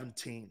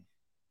 2017.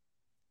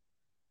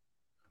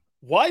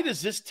 Why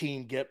does this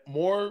team get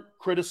more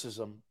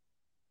criticism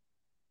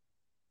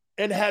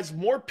and has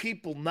more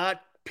people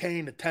not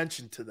paying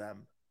attention to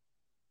them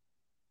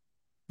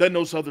than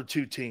those other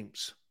two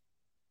teams?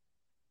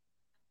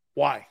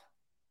 Why?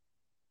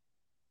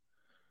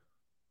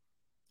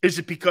 Is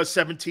it because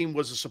 17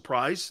 was a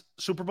surprise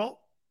Super Bowl?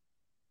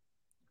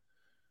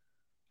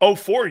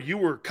 2004, you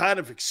were kind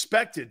of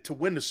expected to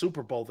win the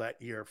Super Bowl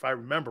that year, if I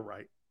remember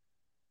right.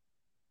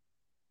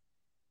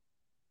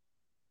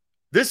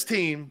 This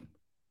team,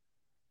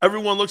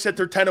 everyone looks at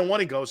their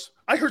 10-1 and goes,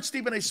 I heard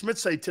Stephen A. Smith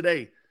say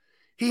today,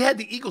 he had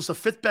the Eagles the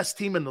fifth best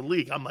team in the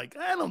league. I'm like,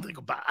 I don't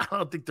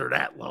think they're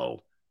that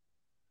low.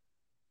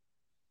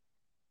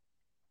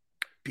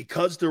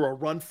 Because they're a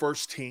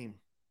run-first team.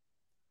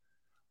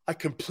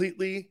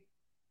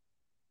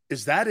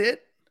 Is that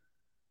it?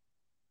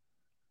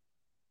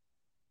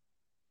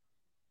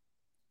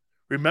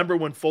 Remember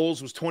when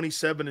Foles was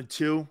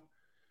 27-2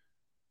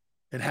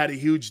 and had a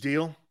huge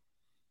deal?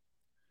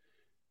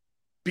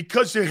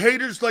 Because they're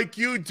haters like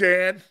you,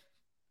 Dan.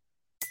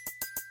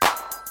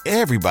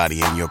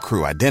 Everybody in your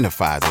crew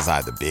identifies as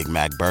either Big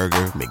Mac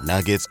Burger,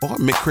 McNuggets, or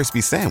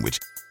McCrispy Sandwich.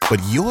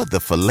 But you're the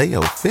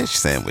Filet-O-Fish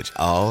Sandwich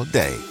all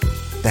day.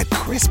 That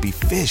crispy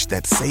fish,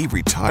 that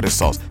savory tartar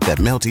sauce, that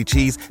melty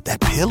cheese, that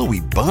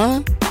pillowy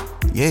bun.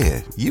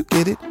 Yeah, you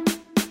get it.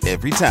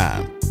 Every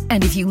time.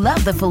 And if you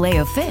love the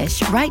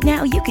Filet-O-Fish, right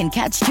now you can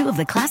catch two of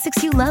the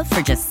classics you love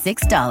for just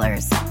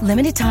 $6.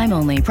 Limited time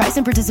only. Price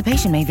and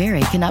participation may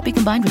vary. Cannot be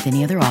combined with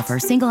any other offer.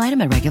 Single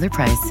item at regular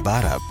price.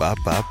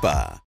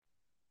 Ba-da-ba-ba-ba.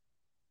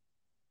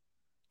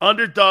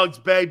 Underdogs,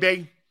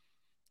 baby.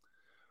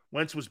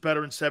 Wentz was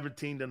better in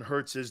 17 than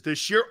Hurts is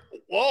this year.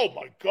 Oh,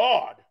 my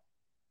God.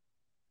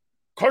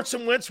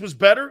 Carson Wentz was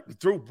better. He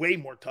threw way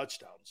more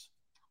touchdowns.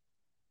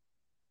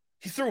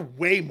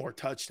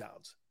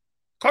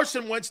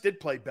 Carson Wentz did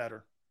play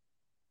better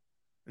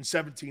in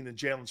 17 than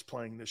Jalen's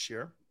playing this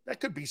year. That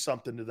could be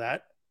something to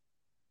that.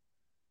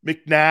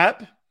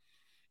 McNabb.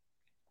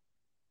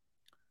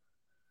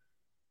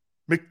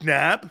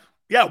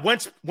 Yeah,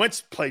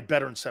 Wentz played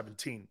better in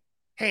 17.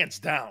 Hands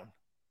down.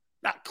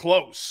 Not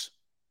close.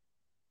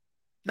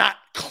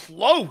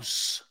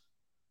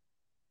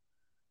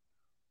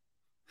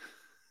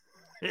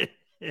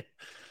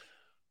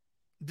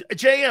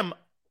 JM,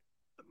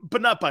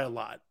 but not by a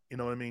lot. You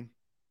know what I mean?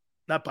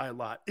 Not by a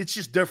lot. It's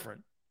just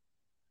different.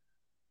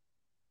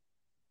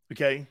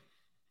 Okay?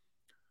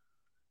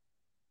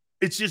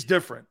 It's just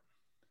different.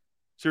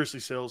 Seriously,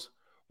 Sills,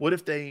 what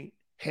if they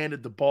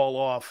handed the ball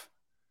off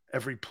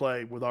every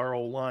play with our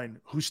old line?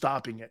 Who's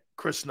stopping it?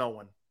 Chris, no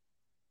one.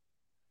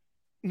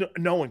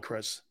 No one,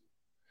 Chris.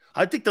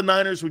 I think the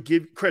Niners would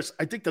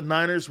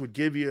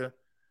give you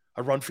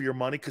a run for your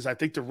money because I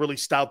think they're really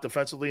stout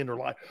defensively in their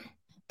line.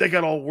 They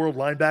got all world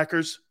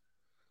linebackers.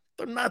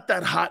 They're not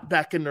that hot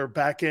back in their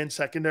back end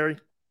secondary.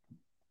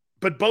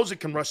 But Bosa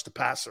can rush the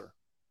passer.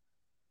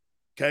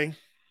 Okay?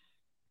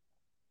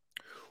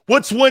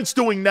 What's Wentz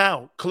doing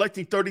now?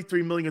 Collecting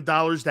 $33 million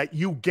that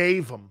you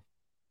gave him.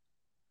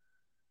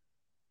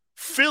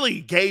 Philly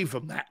gave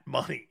him that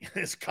money in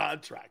his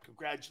contract.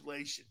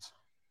 Congratulations.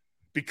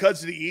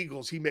 Because of the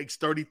Eagles, he makes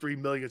 $33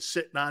 million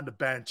sitting on the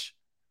bench.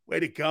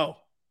 Way to go.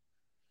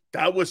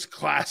 That was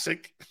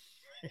classic.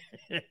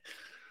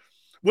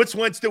 What's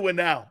Wentz doing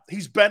now?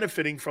 He's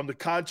benefiting from the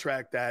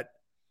contract that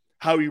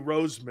Howie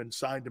Roseman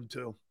signed him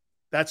to.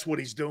 That's what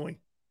he's doing.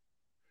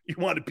 You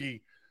want to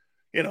be,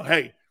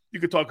 hey, you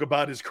could talk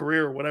about his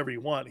career or whatever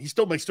you want. He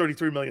still makes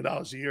 $33 million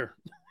a year.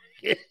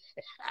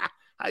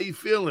 How you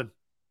feeling?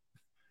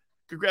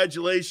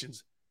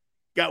 Congratulations.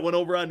 Got one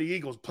over on the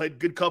Eagles. Played a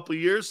good couple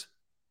of years.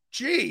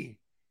 Gee,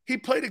 he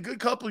played a good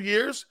couple of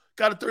years,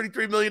 got a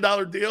 $33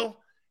 million deal,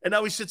 and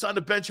now he sits on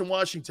the bench in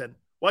Washington,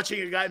 watching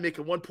a guy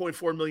making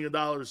 $1.4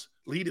 million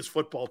lead his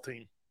football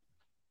team.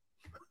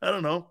 I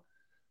don't know.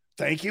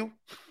 Thank you.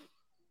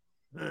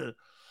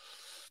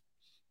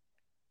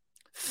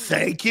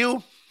 Thank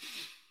you.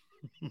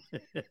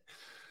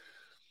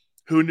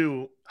 Who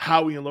knew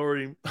Howie and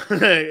Laurie?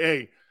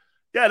 Hey.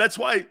 Yeah, that's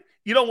why,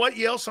 you know what,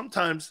 Yale?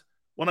 Sometimes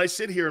when I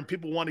sit here and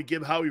people want to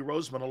give Howie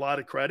Roseman a lot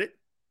of credit,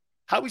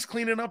 Howie's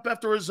cleaning up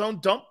after his own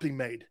dump he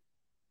made.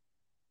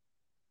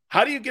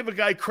 How do you give a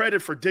guy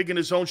credit for digging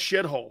his own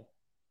shithole?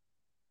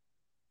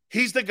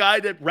 He's the guy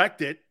that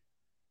wrecked it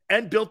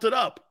and built it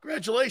up.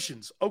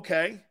 Congratulations.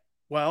 Okay,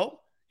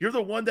 well, you're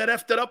the one that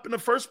effed it up in the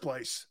first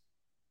place.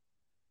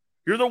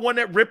 You're the one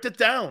that ripped it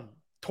down,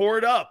 tore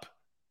it up.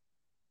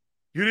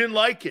 You didn't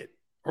like it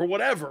or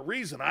whatever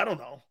reason. I don't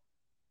know.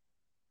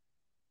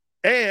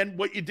 And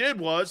what you did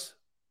was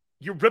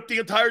you ripped the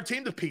entire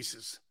team to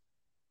pieces.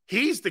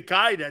 He's the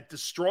guy that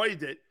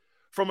destroyed it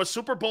from a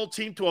Super Bowl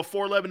team to a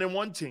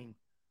 4-11-1 team.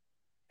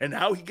 And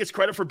now he gets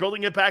credit for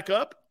building it back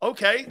up?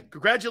 Okay,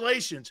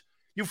 congratulations.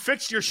 You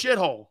fixed your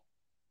shithole.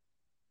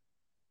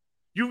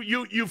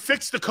 You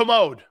fixed the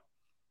commode.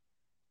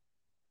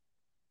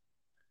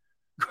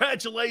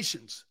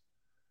 Congratulations.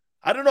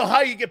 I don't know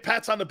how you get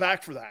pats on the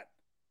back for that.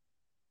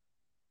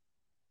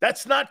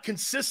 That's not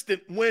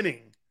consistent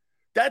winning.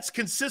 That's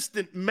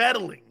consistent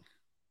meddling.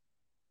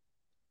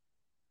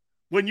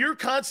 When you're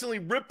constantly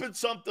ripping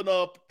something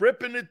up,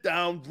 ripping it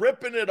down,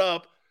 ripping it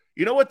up,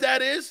 you know what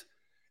that is?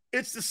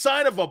 It's the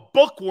sign of a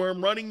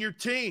bookworm running your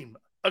team.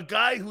 A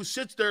guy who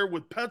sits there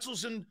with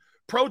pencils and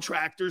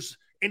protractors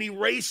and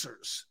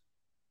erasers.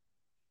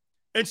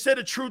 Instead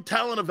of true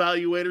talent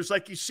evaluators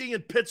like you see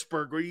in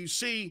Pittsburgh or you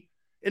see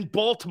in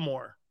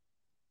Baltimore.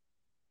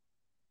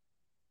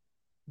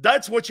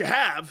 That's what you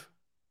have.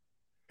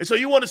 And so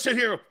you want to sit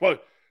here, well,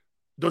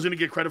 doesn't he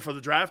get credit for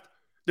the draft?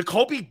 The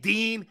Kobe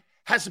Dean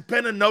has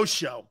been a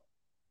no-show.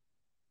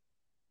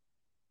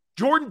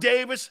 Jordan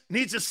Davis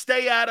needs to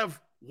stay out of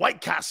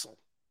White Castle.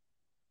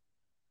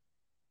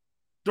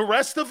 The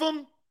rest of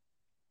them,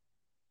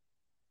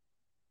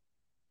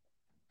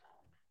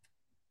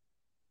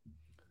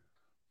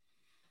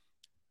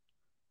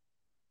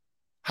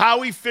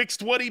 how he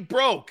fixed what he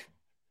broke.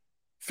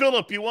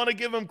 Philip, you want to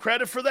give him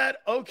credit for that?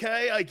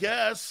 Okay, I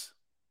guess.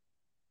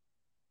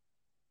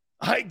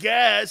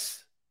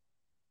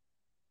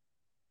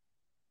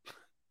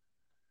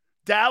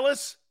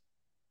 Dallas,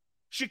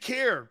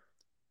 Shakir.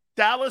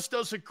 Dallas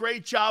does a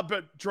great job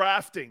at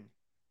drafting.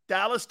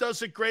 Dallas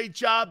does a great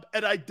job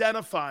at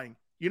identifying.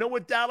 You know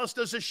what Dallas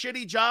does a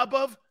shitty job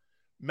of?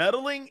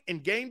 Meddling in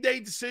game day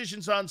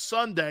decisions on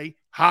Sunday,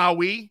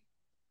 Howie.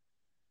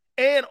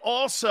 And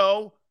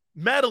also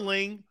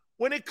meddling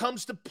when it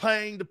comes to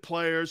paying the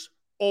players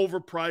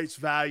overpriced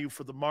value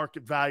for the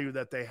market value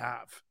that they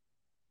have.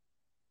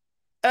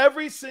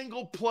 Every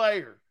single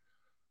player.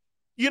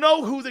 You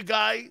know who the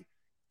guy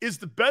is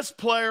the best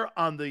player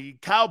on the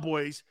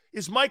Cowboys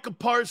is Micah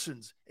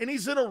Parsons, and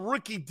he's in a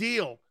rookie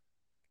deal.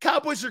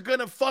 Cowboys are going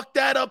to fuck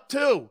that up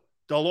too.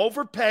 They'll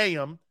overpay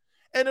him,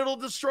 and it'll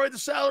destroy the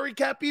salary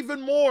cap even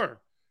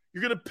more.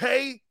 You're going to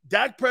pay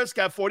Dak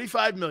Prescott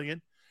 $45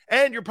 million,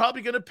 and you're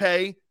probably going to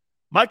pay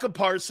Micah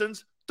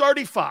Parsons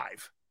 $35 million.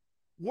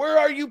 Where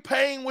are you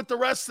paying with the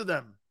rest of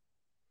them?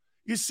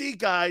 You see,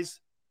 guys,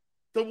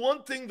 the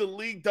one thing the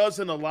league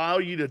doesn't allow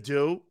you to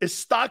do is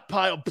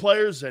stockpile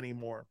players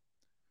anymore.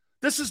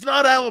 This is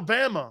not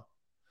Alabama.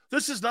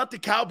 This is not the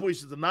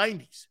Cowboys of the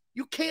 90s.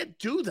 You can't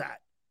do that.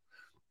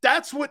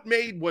 That's what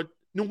made what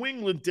New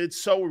England did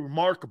so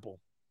remarkable.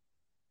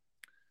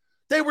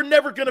 They were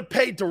never going to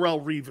pay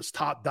Darrelle Revis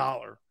top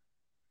dollar.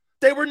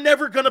 They were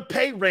never going to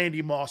pay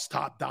Randy Moss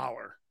top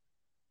dollar.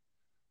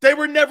 They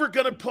were never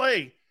going to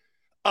play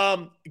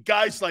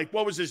guys like,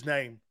 what was his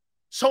name?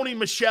 Sony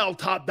Michel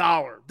top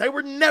dollar. They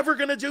were never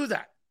going to do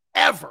that,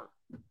 ever.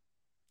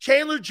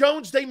 Chandler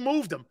Jones, they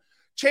moved him.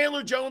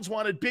 Chandler Jones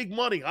wanted big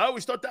money. I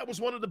always thought that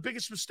was one of the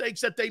biggest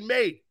mistakes that they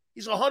made.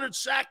 He's a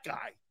 100-sack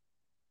guy.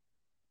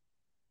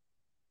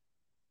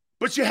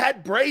 But you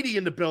had Brady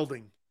in the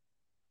building.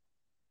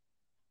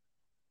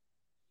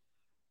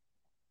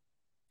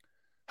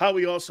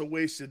 Howie also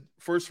wasted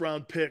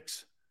first-round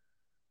picks.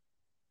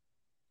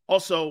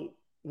 Also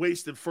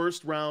wasted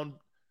first-round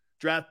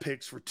draft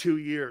picks for 2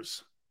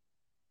 years.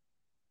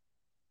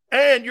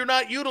 And you're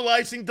not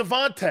utilizing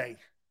Devontae.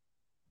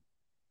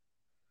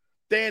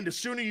 Dan, the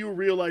sooner you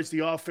realize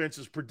the offense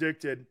is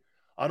predicted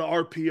on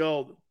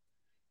RPO.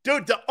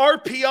 Dude, the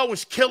RPO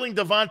is killing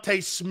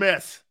Devontae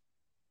Smith.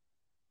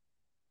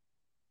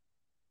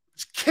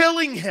 It's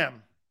killing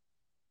him.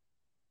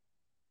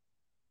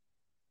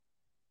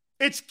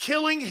 It's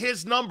killing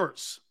his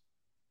numbers.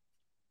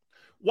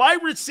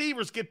 Wide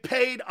receivers get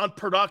paid on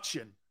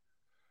production,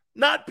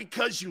 not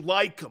because you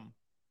like them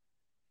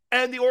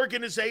and the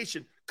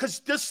organization. Because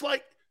just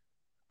like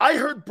I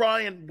heard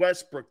Brian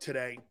Westbrook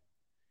today.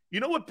 You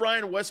know what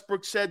Brian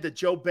Westbrook said that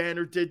Joe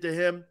Banner did to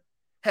him?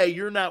 Hey,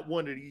 you're not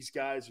one of these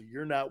guys, or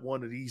you're not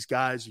one of these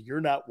guys, or you're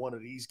not one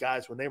of these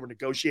guys when they were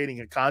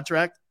negotiating a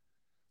contract.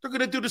 They're going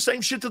to do the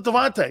same shit to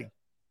Devontae.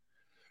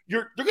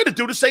 They're going to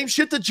do the same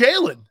shit to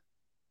Jalen.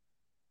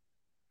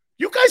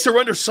 You guys are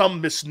under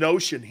some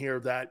misnotion here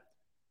that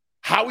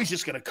Howie's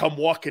just going to come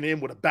walking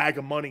in with a bag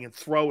of money and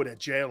throw it at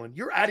Jalen.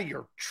 You're out of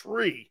your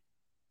tree.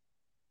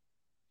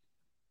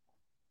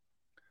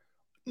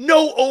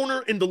 No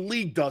owner in the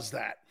league does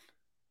that.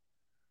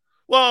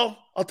 Well,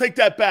 I'll take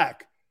that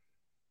back.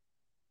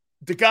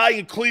 the guy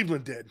in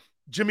Cleveland did,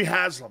 Jimmy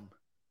Haslam,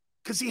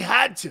 because he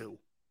had to.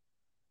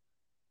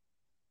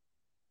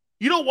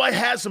 You know why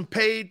Haslam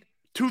paid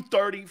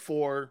 $230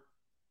 for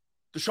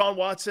Deshaun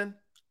Watson?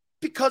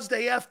 Because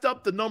they effed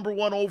up the number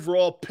 1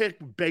 overall pick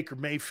with Baker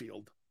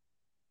Mayfield.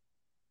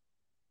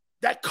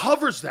 That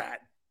covers that.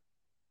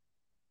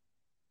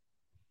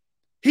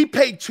 He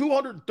paid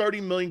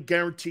 $230 million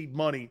guaranteed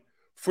money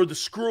for the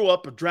screw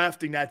up of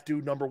drafting that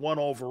dude number 1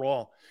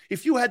 overall.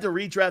 If you had to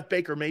redraft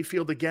Baker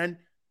Mayfield again,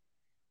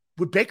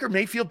 would Baker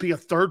Mayfield be a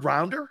 3rd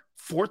rounder,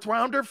 4th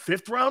rounder,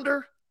 5th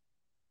rounder?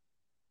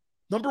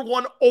 Number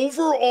 1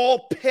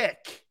 overall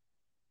pick.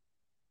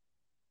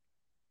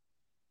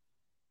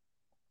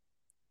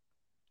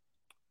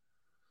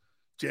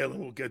 Jalen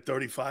will get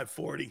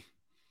 35-40.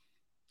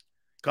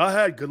 Go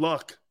ahead. Good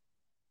luck.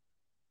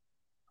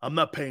 I'm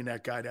not paying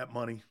that guy that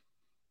money.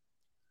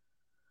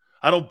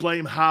 I don't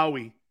blame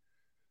Howie,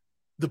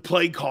 the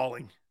play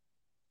calling.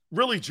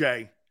 Really,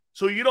 Jay?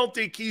 So you don't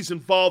think he's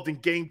involved in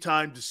game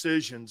time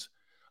decisions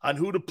on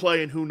who to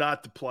play and who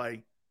not to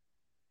play?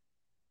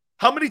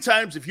 How many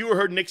times have you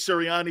heard Nick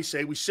Sirianni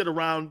say we sit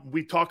around,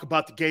 we talk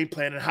about the game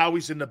plan and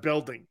Howie's in the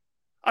building?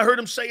 I heard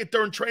him say it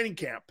during training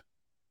camp.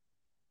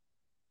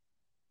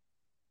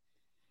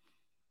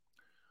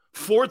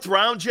 4th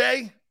round,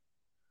 Jay?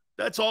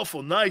 That's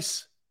awful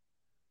nice.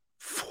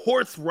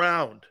 4th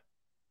round.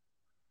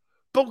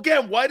 But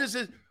again, why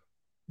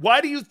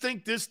do you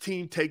think this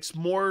team takes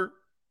more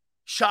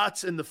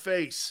shots in the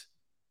face?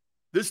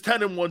 This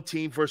 10-1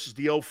 team versus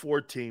the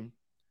 0-4 team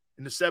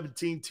and the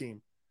 17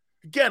 team.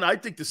 Again, I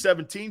think the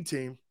 17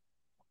 team,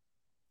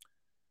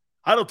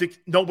 I don't think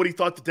nobody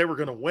thought that they were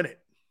going to win it.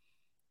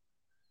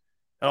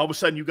 And all of a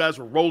sudden you guys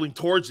were rolling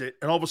towards it,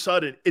 and all of a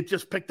sudden it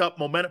just picked up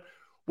momentum.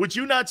 Would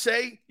you not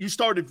say you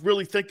started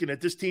really thinking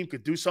that this team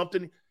could do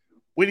something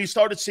when you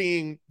started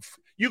seeing –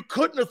 you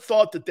couldn't have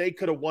thought that they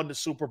could have won the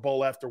Super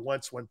Bowl after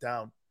Wentz went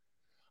down.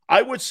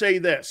 I would say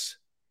this.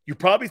 You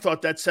probably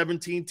thought that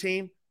 17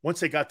 team, once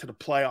they got to the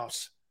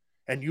playoffs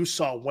and you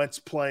saw Wentz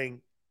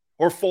playing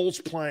or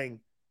Foles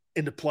playing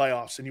in the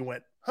playoffs and you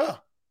went,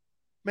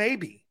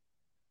 maybe.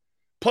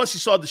 Plus you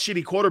saw the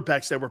shitty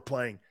quarterbacks they were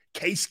playing.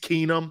 Case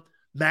Keenum,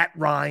 Matt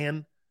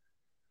Ryan.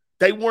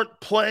 They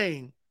weren't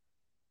playing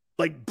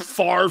like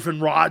Favre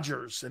and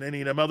Rodgers and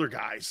any of them other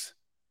guys.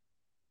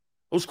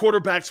 Those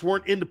quarterbacks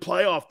weren't in the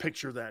playoff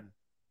picture then.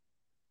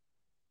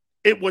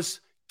 It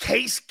was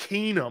Case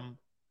Keenum,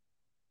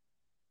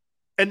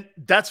 and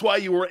that's why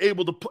you were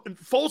able to –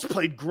 Foles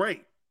played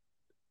great.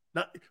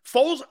 Now,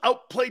 Foles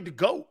outplayed the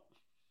GOAT.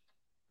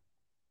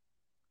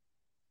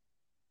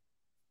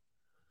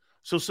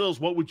 So,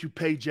 Sills, what would you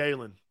pay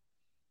Jalen?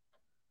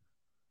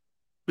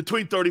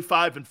 Between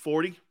 35 and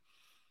 40.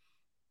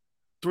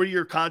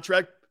 3-year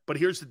contract. But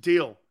here's the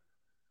deal.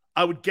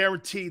 I would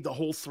guarantee the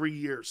whole 3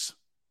 years.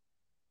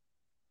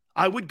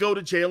 I would go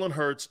to Jalen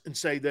Hurts and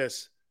say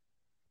this.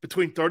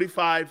 Between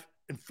 35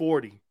 and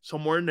 40,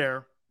 somewhere in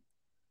there,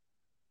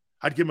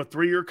 I'd give him a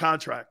 3-year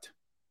contract,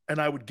 and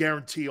I would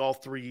guarantee all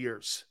 3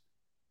 years.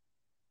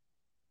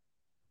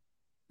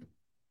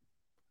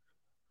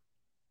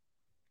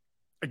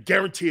 I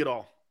guarantee it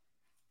all.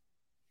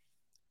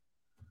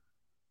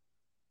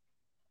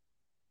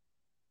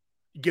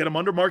 You get him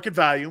under market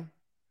value.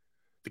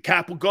 The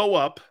cap will go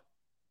up.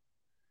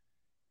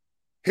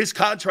 His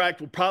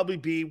contract will probably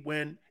be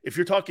when, if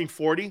you're talking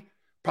 40,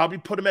 probably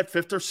put him at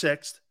 5th or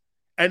 6th.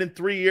 And in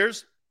 3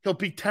 years, he'll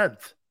be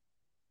 10th.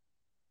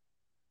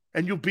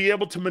 And you'll be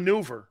able to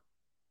maneuver.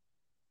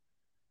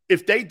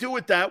 If they do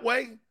it that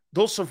way,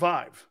 they'll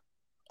survive.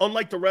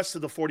 Unlike the rest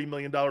of the $40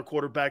 million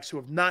quarterbacks who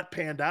have not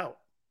panned out.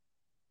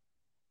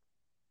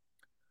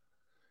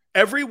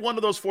 Every one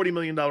of those $40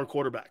 million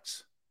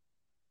quarterbacks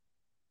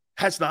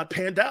has not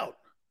panned out,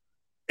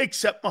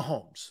 except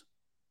Mahomes.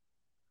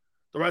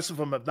 The rest of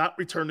them have not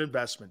returned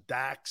investment.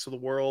 Dax of the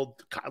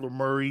world, Kyler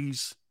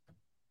Murray's.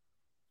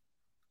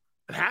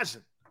 It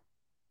hasn't.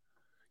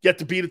 Yet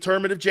to be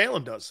determined if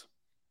Jalen does.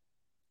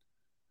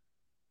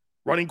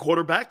 Running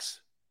quarterbacks,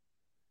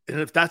 and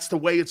if that's the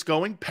way it's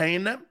going,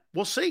 paying them,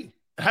 we'll see.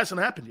 It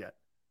hasn't happened yet.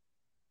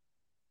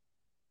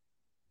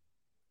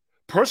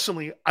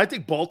 Personally, I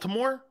think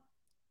Baltimore,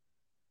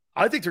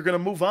 I think they're going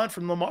to move on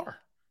from Lamar.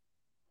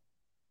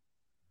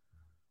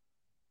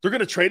 They're going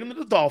to trade him to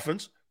the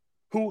Dolphins,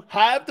 who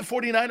have the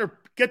 49er,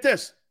 get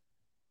this,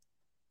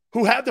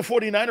 who have the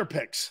 49er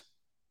picks.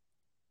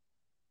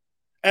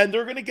 And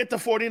they're going to get the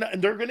 49,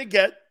 and they're going to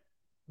get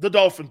the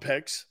Dolphin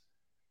picks,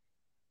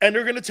 and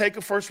they're going to take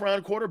a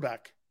first-round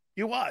quarterback.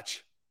 You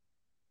watch.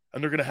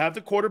 And they're going to have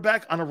the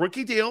quarterback on a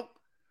rookie deal,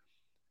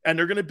 and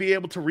they're going to be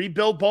able to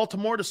rebuild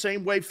Baltimore the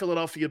same way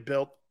Philadelphia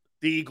built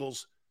the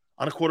Eagles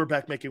on a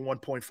quarterback making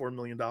 $1.4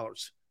 million.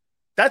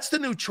 That's the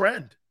new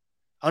trend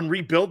on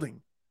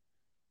rebuilding.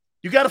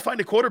 You got to find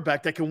a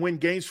quarterback that can win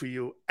games for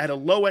you at a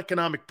low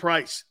economic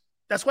price.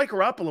 That's why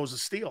Garoppolo's a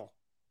steal.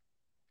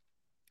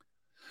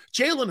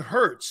 Jalen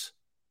Hurts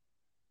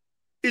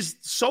is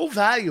so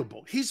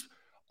valuable. He's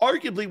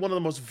arguably one of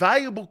the most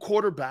valuable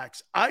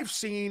quarterbacks I've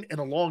seen in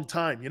a long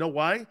time. You know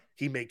why?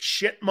 He makes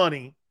shit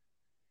money,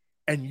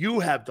 And you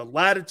have the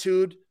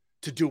latitude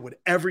to do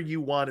whatever you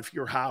want if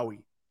you're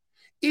Howie.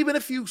 Even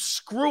if you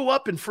screw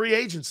up in free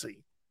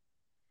agency,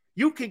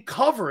 you can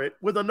cover it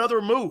with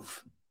another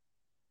move.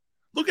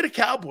 Look at the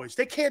Cowboys.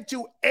 They can't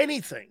do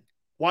anything.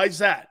 Why is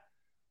that?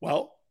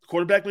 Well, the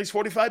quarterback makes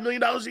 $45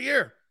 million a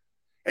year.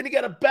 And you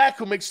got a back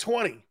who makes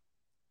 20.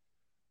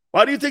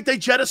 Why do you think they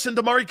jettisoned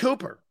Amari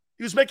Cooper?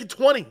 He was making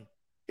 20. He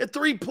had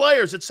 3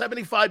 players at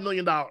 $75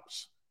 million.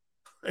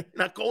 You're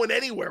not going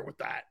anywhere with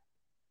that.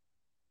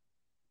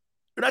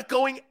 You're not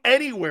going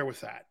anywhere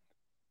with that.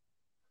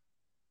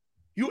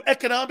 You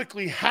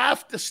economically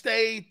have to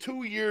stay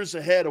 2 years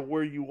ahead of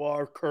where you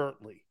are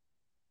currently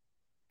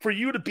for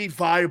you to be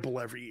viable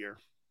every year.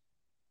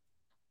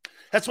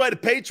 That's why the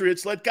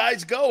Patriots let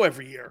guys go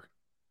every year.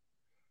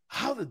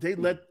 How did they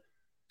let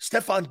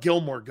Stephon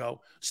Gilmore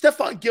go?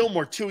 Stephon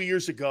Gilmore 2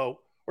 years ago,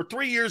 or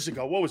 3 years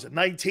ago, what was it,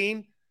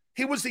 19?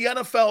 He was the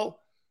NFL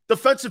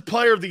Defensive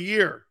Player of the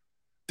Year.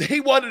 They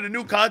wanted a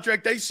new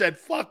contract. They said,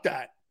 fuck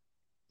that.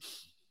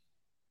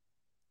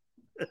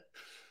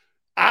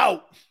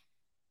 Out.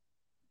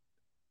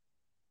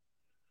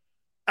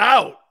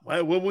 Out.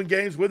 We'll win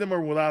games with him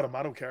or without him.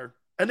 I don't care.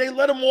 And they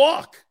let him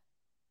walk.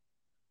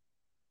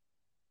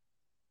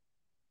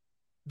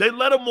 They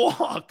let him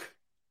walk.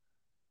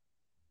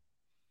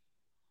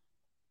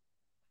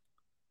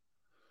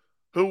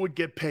 Who would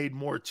get paid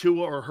more,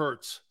 Tua or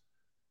Hurts?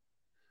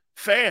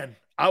 Fan,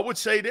 I would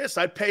say this.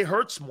 I'd pay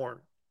Hurts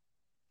more.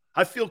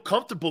 I feel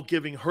comfortable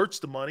giving Hurts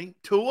the money.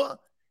 Tua,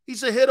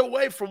 he's a hit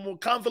away from a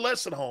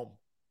convalescent home.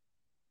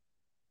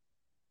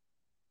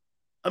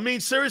 I mean,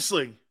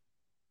 seriously.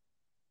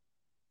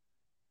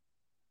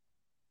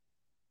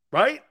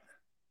 Right?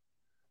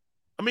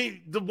 I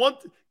mean,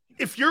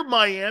 if you're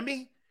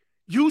Miami,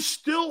 you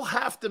still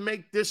have to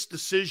make this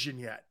decision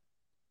yet.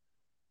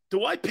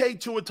 Do I pay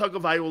Tua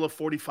Tagovailoa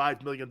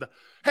 $45 million?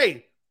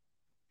 Hey,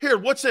 here,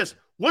 what's this?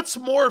 What's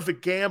more of a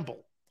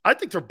gamble? I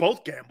think they're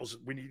both gambles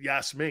when you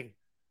ask me.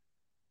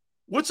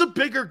 What's a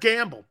bigger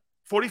gamble?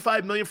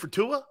 $45 million for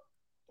Tua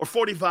or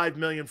 $45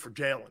 million for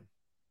Jalen?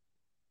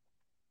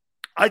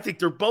 I think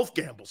they're both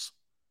gambles.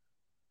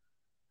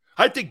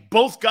 I think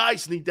both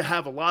guys need to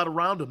have a lot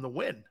around them to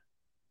win.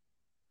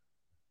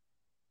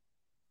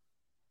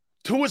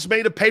 Tua's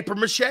made of paper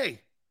mache.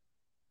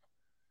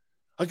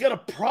 I got a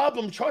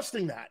problem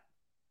trusting that.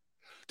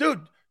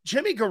 Dude,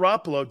 Jimmy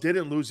Garoppolo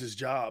didn't lose his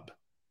job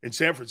in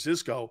San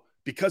Francisco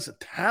because of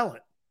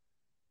talent.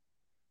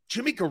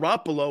 Jimmy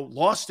Garoppolo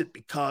lost it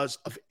because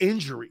of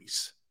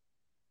injuries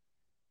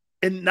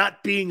and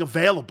not being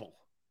available.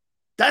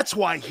 That's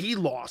why he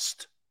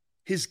lost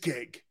his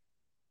gig.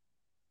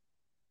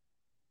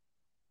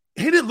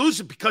 He didn't lose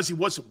it because he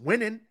wasn't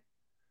winning.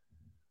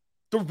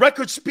 The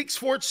record speaks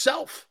for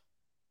itself.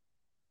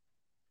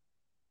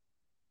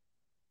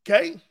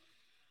 Okay?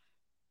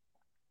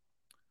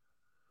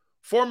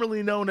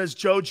 Formerly known as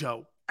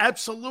JoJo.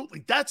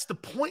 Absolutely. That's the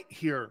point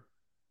here.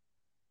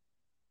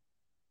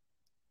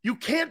 You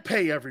can't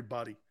pay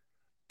everybody.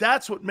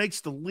 That's what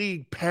makes the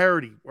league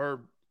parity.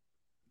 Or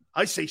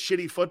I say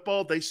shitty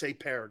football, they say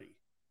parity.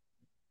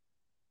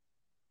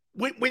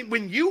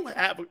 When you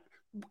have,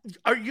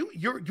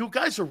 you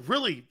guys are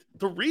really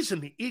the reason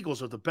the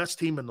Eagles are the best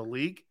team in the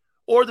league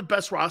or the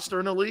best roster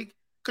in the league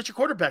because your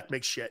quarterback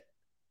makes shit.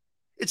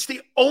 It's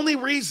the only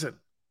reason.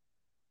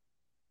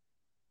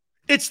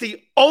 It's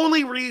the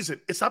only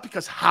reason. It's not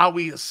because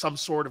Howie is some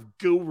sort of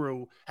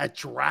guru at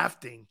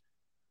drafting.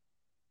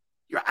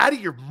 You're out of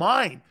your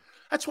mind.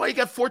 That's why you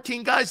got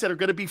 14 guys that are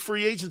going to be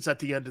free agents at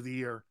the end of the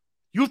year.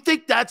 You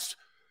think that's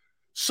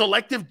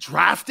selective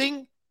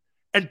drafting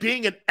and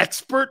being an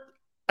expert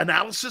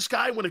analysis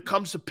guy when it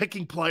comes to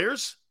picking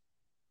players?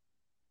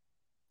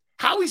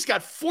 Howie's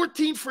got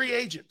 14 free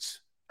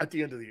agents at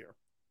the end of the year.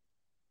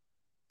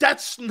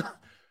 That's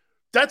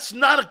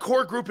not a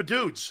core group of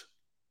dudes.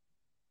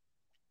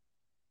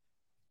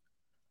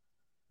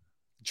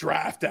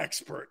 Draft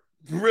expert.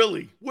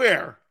 Really?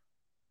 Where?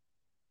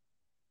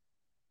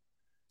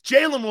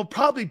 Jalen will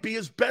probably be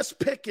his best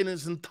pick in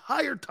his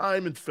entire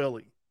time in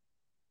Philly.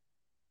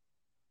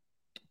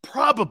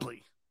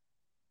 Probably.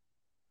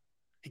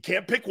 He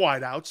can't pick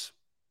wideouts.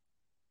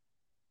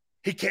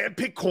 He can't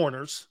pick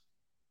corners.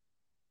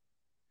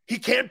 He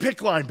can't pick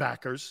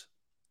linebackers.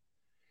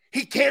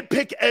 He can't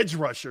pick edge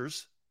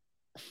rushers.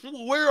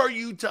 Where are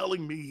you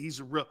telling me he's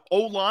a real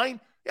O-line?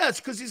 Yeah, it's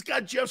because he's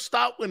got Jeff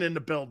Stoutland in the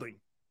building.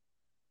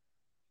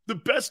 The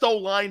best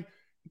O-line.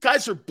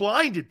 Guys are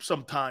blinded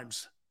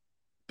sometimes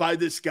by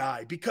this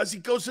guy because he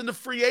goes into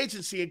free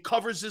agency and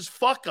covers his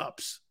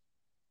fuck-ups.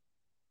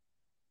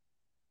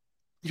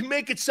 You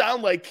make it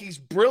sound like he's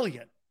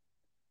brilliant.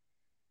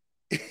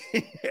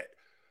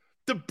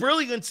 The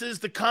brilliance is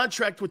the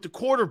contract with the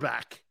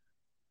quarterback.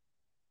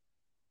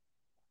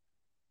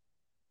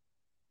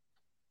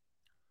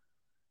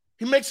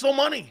 He makes no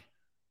money.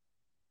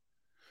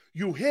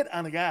 You hit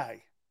on a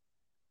guy.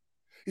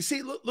 You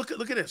see, look at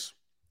this.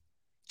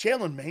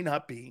 Jalen may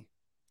not be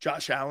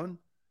Josh Allen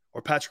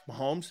or Patrick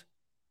Mahomes,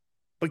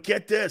 but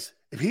get this.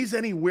 If he's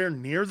anywhere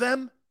near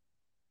them,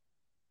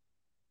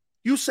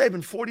 You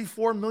saving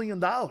 $44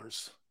 million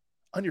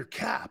on your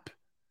cap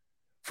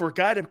for a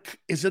guy that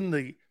is in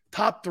the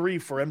top 3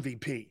 for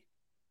MVP.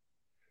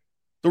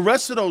 The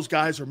rest of those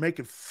guys are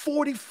making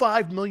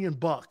 $45 million.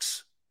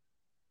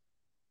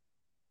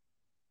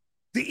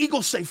 The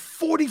Eagles save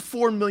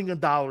 $44 million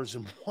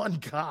in one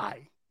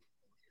guy.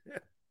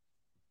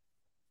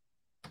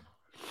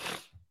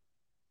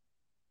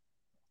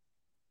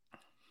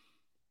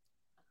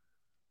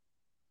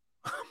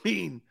 I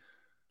mean,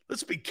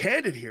 let's be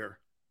candid here.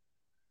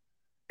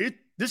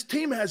 This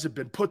team hasn't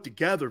been put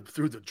together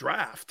through the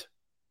draft.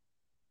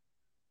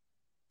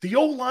 The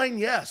O-line,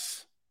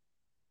 yes.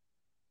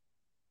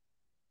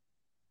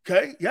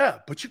 Okay, yeah,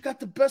 but you got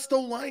the best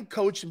O-line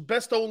coach and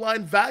best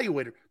O-line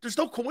evaluator. There's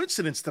no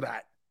coincidence to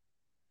that.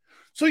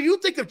 So you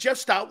think if Jeff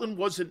Stoutland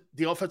wasn't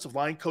the offensive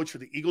line coach for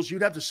the Eagles,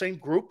 you'd have the same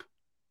group?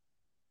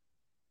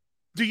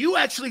 Do you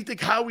actually think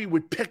Howie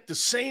would pick the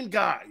same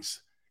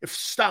guys if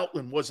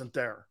Stoutland wasn't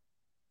there?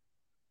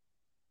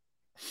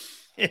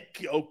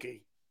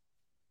 Okay.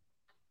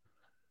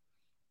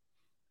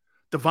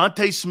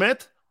 Devontae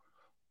Smith,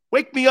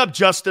 wake me up,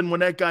 Justin, when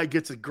that guy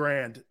gets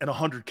 $1,000 and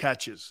 100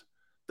 catches.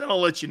 Then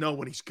I'll let you know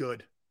when he's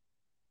good.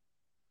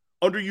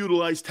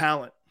 Underutilized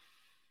talent.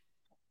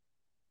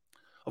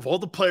 Of all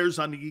the players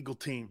on the Eagle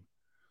team,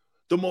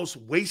 the most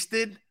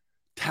wasted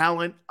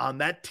talent on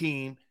that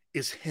team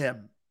is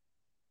him.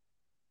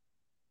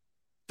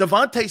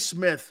 Devontae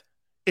Smith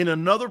in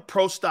another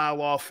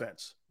pro-style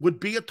offense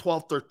would be a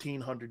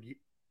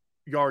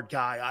 1,200-1,300-yard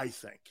guy, I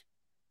think.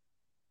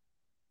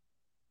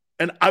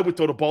 And I would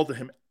throw the ball to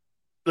him.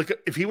 Look,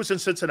 if he was in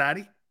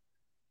Cincinnati,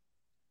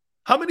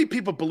 how many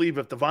people believe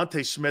if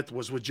Devontae Smith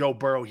was with Joe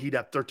Burrow, he'd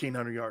have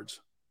 1,300 yards?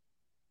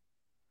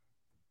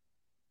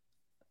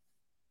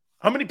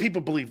 How many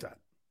people believe that?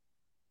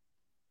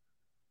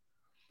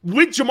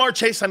 With Jamar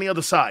Chase on the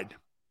other side.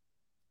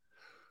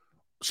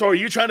 So are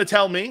you trying to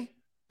tell me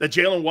that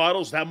Jalen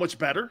Waddle's that much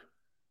better?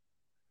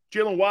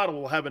 Jalen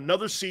Waddle will have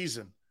another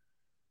season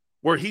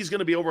where he's going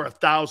to be over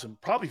 1,000,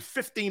 probably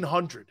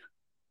 1,500.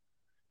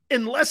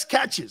 In less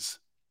catches,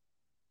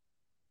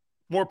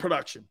 more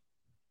production.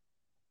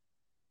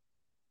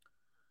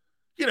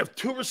 You'd have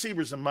 2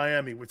 receivers in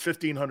Miami with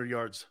 1,500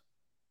 yards.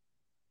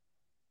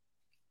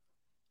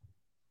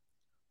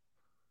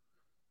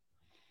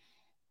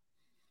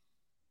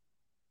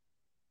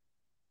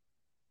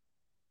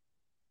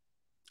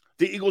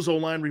 The Eagles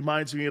O-line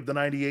reminds me of the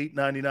 98,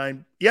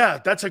 99. Yeah,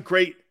 that's a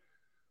great,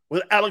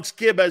 with Alex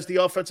Gibb as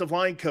the offensive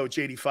line coach,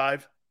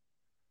 85.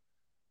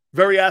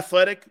 Very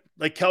athletic,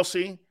 like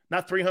Kelsey.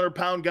 Not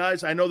 300-pound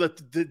guys. I know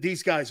that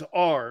these guys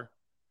are.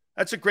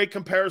 That's a great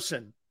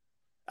comparison.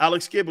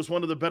 Alex Gibb was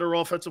one of the better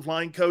offensive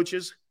line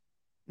coaches.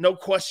 No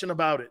question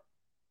about it.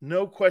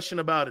 No question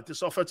about it.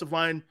 This offensive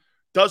line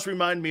does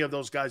remind me of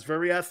those guys.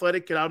 Very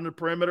athletic, get out in the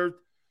perimeter,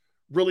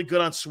 really good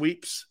on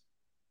sweeps.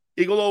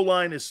 Eagle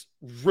O-line is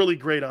really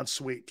great on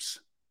sweeps.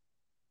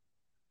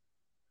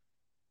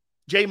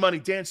 J Money,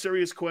 Dan,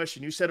 serious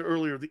question. You said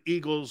earlier the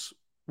Eagles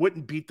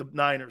wouldn't beat the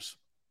Niners.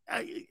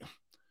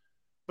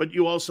 But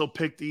you also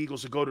picked the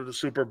Eagles to go to the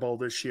Super Bowl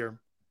this year.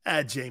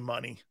 J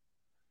Money.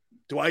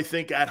 Do I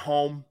think at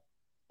home,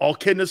 all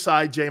kidding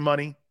aside, J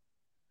Money,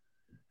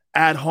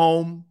 at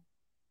home,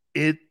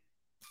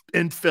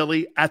 in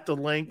Philly, at the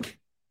Link,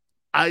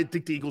 I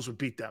think the Eagles would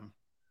beat them.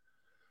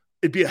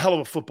 It'd be a hell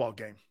of a football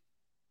game.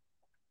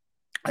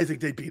 I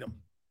think they'd beat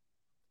them.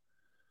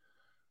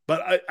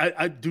 But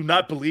I do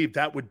not believe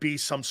that would be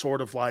some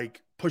sort of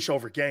like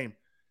pushover game.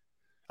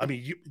 I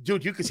mean,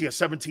 you could see a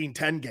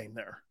 17-10 game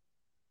there.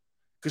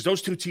 Because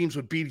those two teams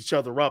would beat each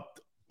other up.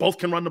 Both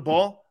can run the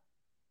ball.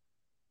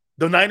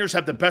 The Niners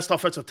have the best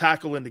offensive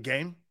tackle in the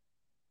game.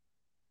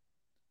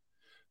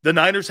 The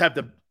Niners have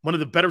one of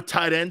the better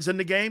tight ends in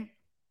the game.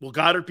 Will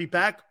Goddard be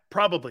back?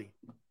 Probably.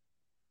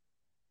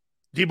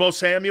 Deebo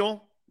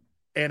Samuel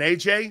and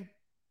AJ,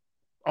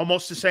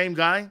 almost the same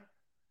guy.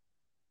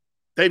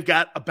 They've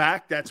got a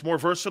back that's more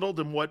versatile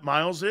than what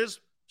Miles is.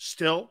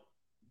 Still.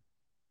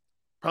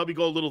 Probably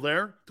go a little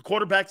there. The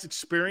quarterback's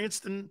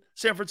experienced in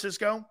San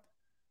Francisco.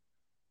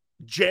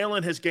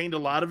 Jalen has gained a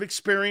lot of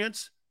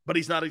experience, but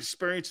he's not as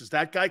experienced as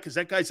that guy because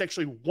that guy's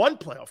actually won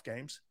playoff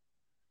games.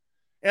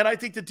 And I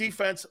think the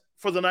defense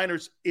for the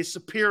Niners is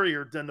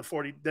superior than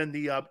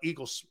the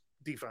Eagles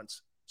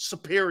defense.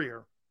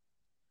 Superior.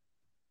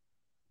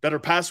 Better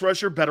pass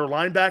rusher, better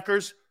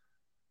linebackers.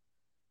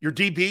 Your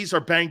DBs are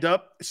banged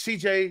up.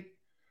 CJ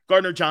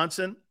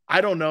Gardner-Johnson,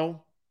 I don't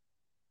know.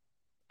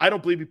 I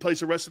don't believe he plays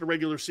the rest of the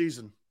regular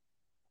season.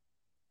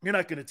 You're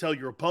not going to tell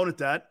your opponent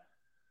that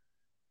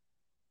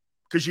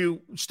because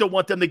you still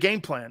want them to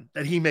game plan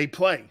that he may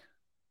play.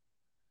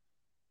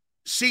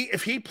 See,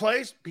 if he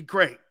plays, be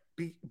great.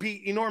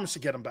 Be enormous to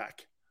get him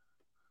back.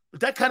 But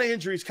that kind of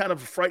injury is kind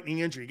of a frightening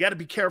injury. You got to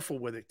be careful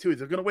with it, too.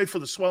 They're going to wait for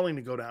the swelling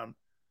to go down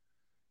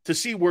to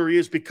see where he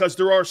is because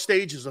there are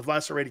stages of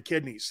lacerated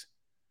kidneys.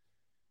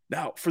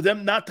 Now, for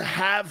them not to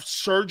have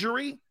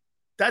surgery,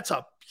 that's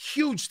a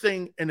huge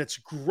thing, and it's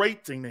a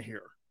great thing to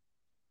hear.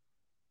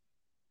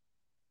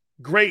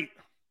 Great.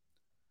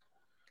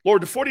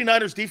 Lord, the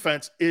 49ers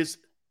defense is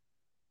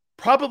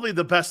Probably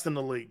the best in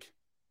the league.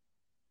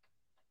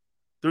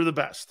 They're the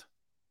best.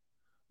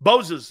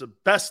 Bosa's the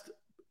best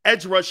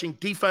edge rushing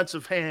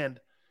defensive hand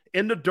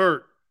in the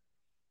dirt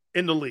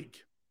in the league.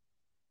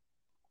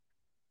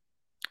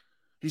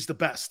 He's the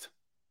best.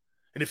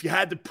 And if you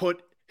had to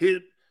put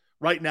him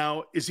right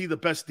now, is he the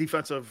best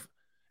defensive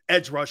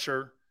edge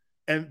rusher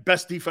and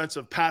best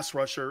defensive pass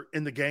rusher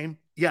in the game?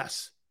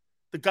 Yes.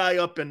 The guy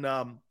up in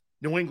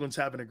New England's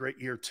having a great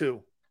year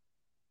too.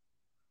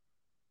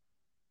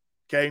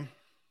 Okay.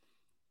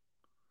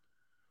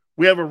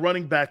 We have a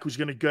running back who's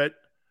going to get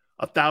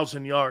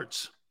 1,000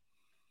 yards.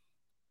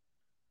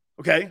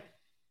 Okay.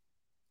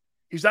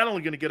 He's not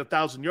only going to get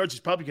 1,000 yards, he's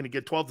probably going to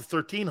get 1,200 to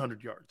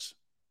 1,300 yards.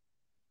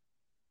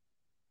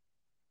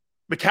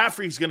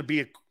 McCaffrey's going to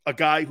be a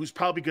guy who's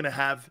probably going to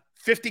have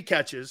 50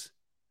 catches,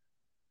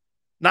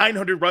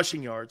 900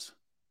 rushing yards,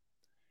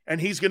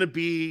 and he's going to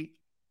be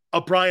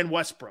a Brian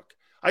Westbrook.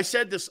 I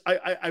said this,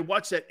 I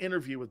watched that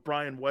interview with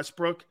Brian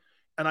Westbrook,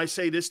 and I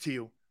say this to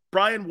you.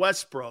 Brian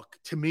Westbrook,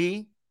 to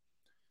me,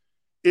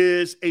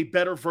 is a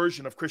better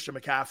version of Christian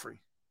McCaffrey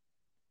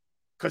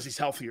because he's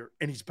healthier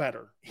and he's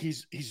better.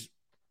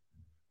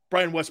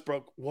 Brian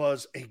Westbrook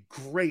was a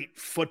great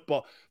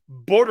football,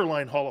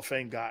 borderline Hall of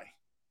Fame guy.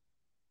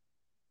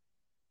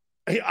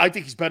 I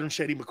think he's better than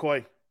Shady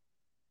McCoy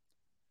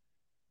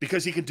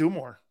because he can do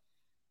more.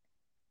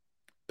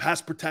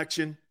 Pass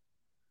protection,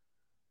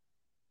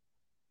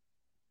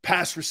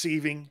 pass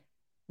receiving,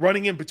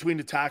 running in between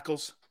the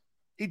tackles.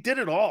 He did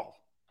it all.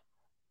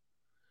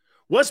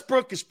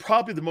 Westbrook is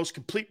probably the most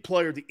complete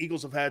player the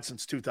Eagles have had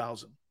since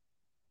 2000.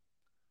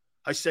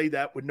 I say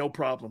that with no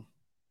problem,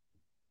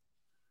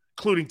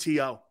 including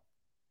T.O.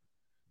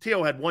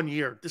 T.O. had 1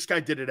 year. This guy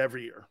did it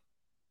every year.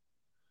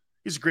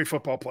 He's a great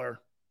football player.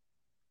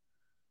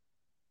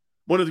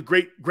 One of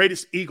the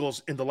greatest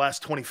Eagles in the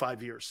last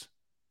 25 years.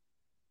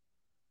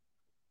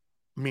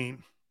 I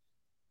mean,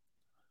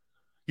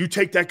 you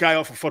take that guy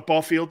off a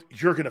football field,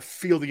 you're going to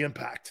feel the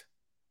impact.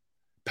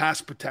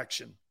 Pass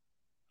protection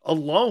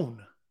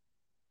alone.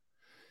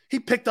 He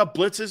picked up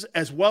blitzes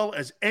as well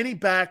as any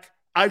back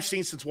I've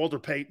seen since Walter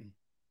Payton.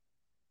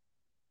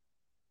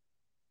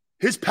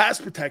 His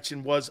pass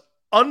protection was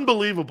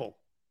unbelievable.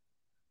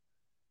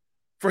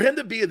 For him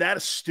to be that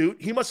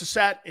astute, he must have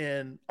sat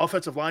in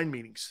offensive line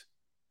meetings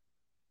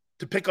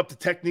to pick up the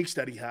techniques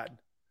that he had.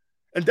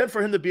 And then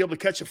for him to be able to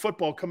catch a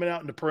football coming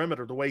out in the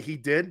perimeter the way he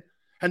did,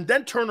 and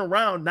then turn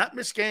around, not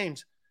miss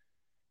games,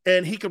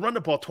 and he could run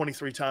the ball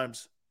 23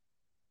 times.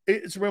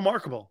 It's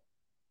remarkable.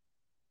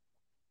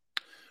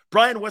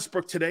 Brian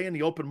Westbrook today in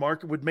the open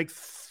market would make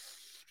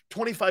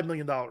 $25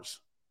 million.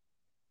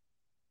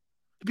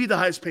 He'd be the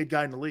highest paid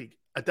guy in the league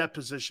at that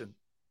position.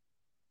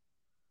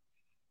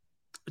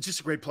 It's just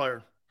a great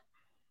player.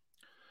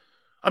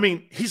 I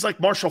mean, he's like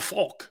Marshall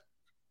Faulk,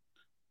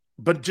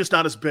 but just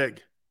not as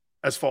big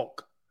as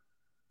Faulk.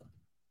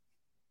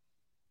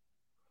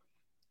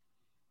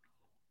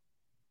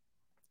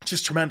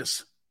 Just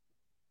tremendous.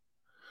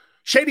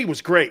 Shady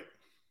was great.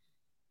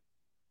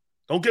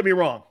 Don't get me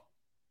wrong.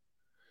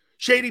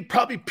 Shady,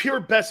 probably pure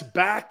best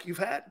back you've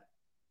had.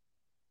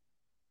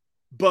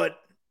 But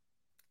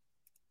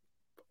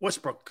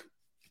Westbrook,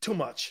 too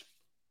much.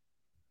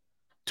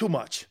 Too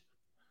much.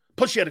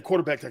 Plus, you had a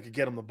quarterback that could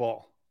get him the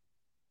ball.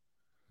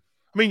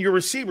 I mean, your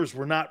receivers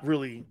were not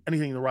really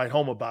anything to write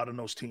home about in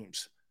those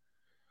teams.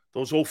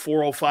 Those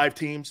 04, 05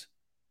 teams,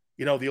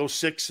 the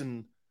 06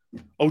 and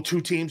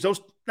 02 teams, those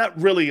not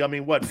really,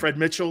 Fred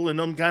Mitchell and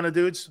them kind of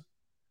dudes?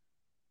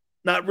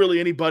 Not really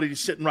anybody to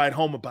sit and write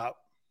home about.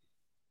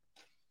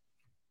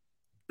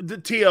 The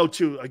T.O.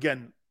 too,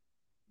 again,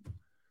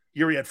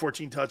 Yuri had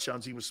 14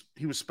 touchdowns. He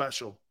was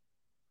special.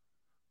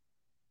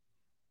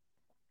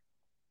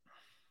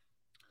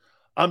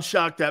 I'm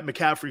shocked that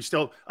McCaffrey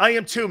still. I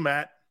am too,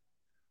 Matt.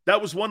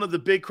 That was one of the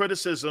big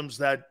criticisms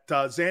that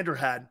Xander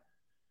had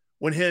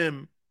when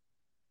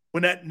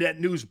that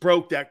news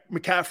broke that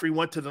McCaffrey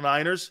went to the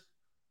Niners.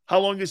 How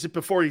long is it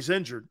before he's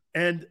injured?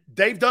 And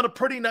they've done a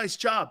pretty nice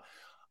job.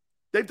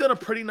 They've done a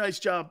pretty nice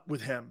job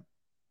with him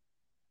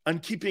on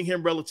keeping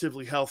him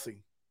relatively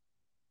healthy.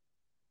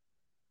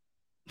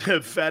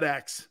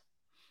 FedEx.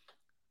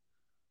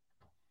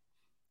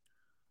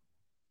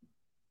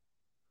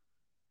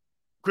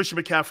 Christian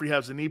McCaffrey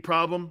has a knee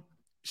problem.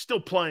 He's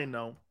still playing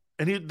though,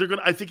 and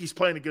I think he's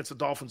playing against the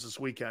Dolphins this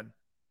weekend.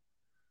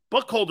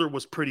 Buckholder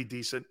was pretty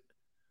decent,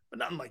 but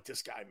nothing like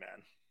this guy,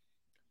 man.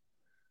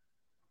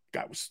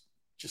 Guy was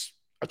just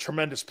a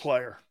tremendous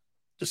player,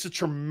 just a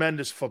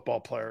tremendous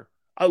football player.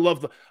 I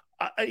love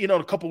in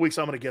a couple of weeks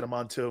I'm going to get him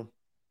on too.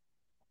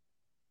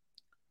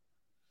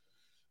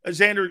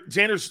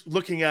 Xander's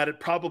looking at it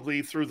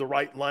probably through the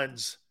right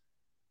lens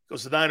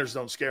because the Niners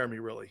don't scare me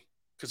really.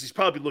 Because he's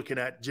probably looking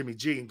at Jimmy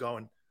G and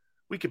going,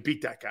 we could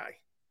beat that guy.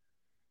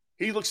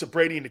 He looks at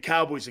Brady and the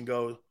Cowboys and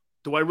goes,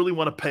 do I really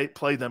want to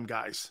play them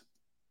guys?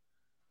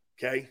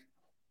 Okay.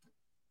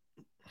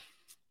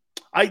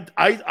 I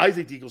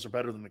think the Eagles are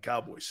better than the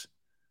Cowboys.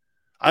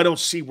 I don't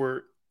see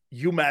where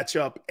you match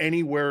up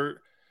anywhere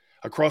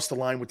across the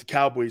line with the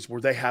Cowboys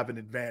where they have an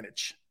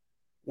advantage.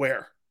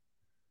 Where?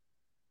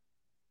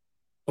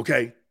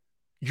 Okay?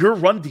 Your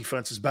run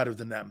defense is better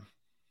than them.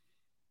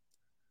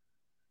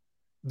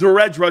 Their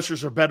edge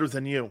rushers are better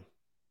than you.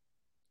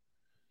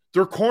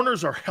 Their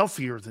corners are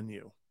healthier than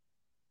you.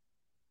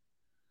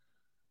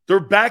 Their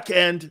back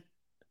end,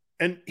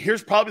 and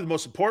here's probably the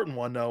most important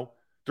one, though,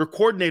 their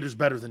coordinator's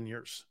better than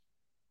yours.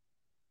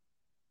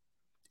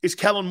 Is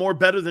Kellen Moore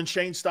better than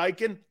Shane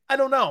Steichen? I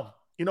don't know.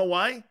 You know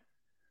why?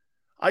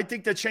 I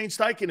think that Shane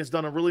Steichen has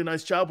done a really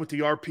nice job with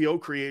the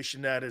RPO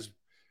creation that is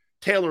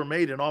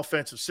tailor-made an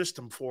offensive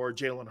system for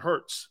Jalen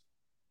Hurts.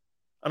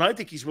 And I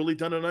think he's really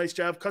done a nice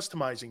job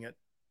customizing it.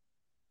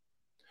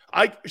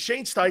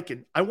 Shane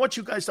Steichen, I want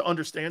you guys to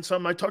understand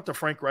something. I talked to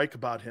Frank Reich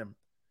about him.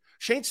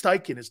 Shane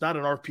Steichen is not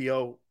an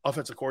RPO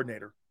offensive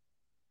coordinator.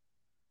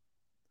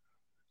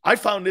 I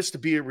found this to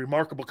be a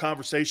remarkable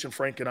conversation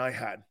Frank and I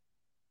had.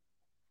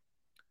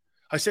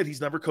 I said,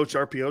 he's never coached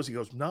RPOs. He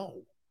goes,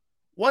 no.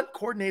 What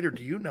coordinator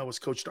do you know has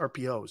coached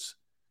RPOs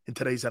in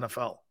today's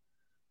NFL?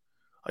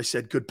 I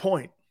said, good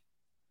point.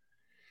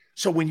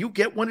 So when you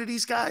get one of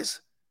these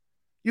guys,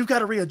 you've got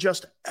to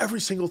readjust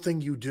every single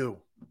thing you do.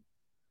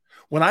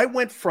 When I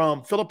went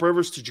from Phillip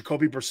Rivers to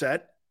Jacoby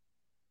Brissett,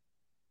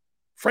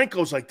 Frank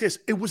goes like this.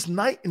 It was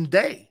night and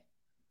day.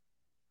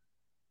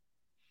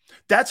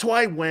 That's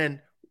why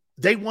when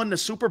they won the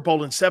Super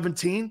Bowl in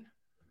 2017,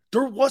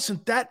 there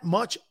wasn't that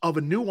much of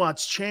a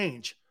nuanced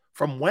change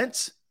from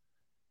Wentz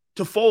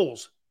to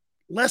Foles.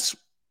 Less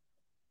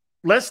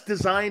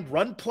designed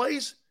run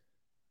plays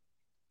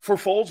for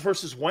Foles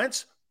versus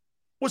Wentz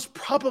was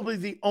probably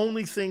the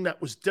only thing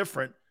that was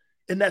different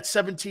in that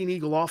 17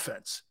 Eagle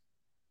offense.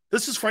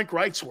 This is Frank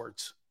Reich's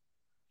words.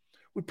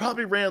 We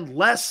probably ran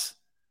less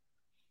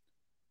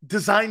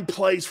designed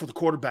plays for the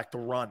quarterback to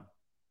run.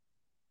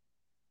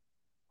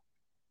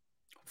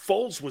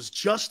 Foles was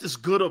just as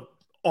good an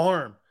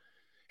arm,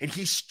 and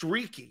he's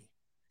streaky.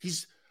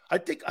 I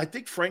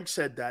think Frank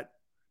said that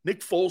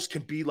Nick Foles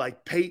can be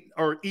like Peyton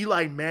or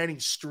Eli Manning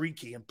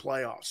streaky in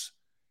playoffs.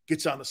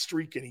 Gets on the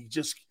streak and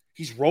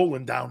he's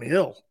rolling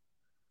downhill.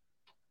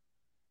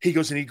 He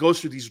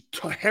goes through these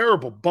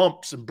terrible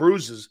bumps and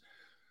bruises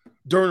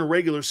during a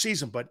regular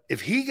season. But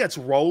if he gets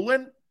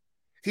rolling,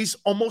 he's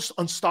almost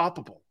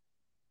unstoppable.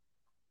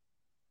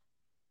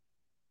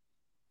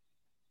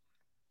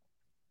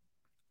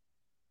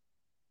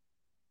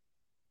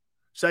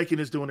 Steichen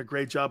is doing a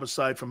great job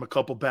aside from a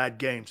couple bad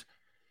games.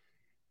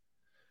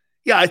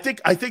 Yeah, I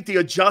think the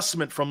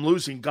adjustment from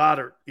losing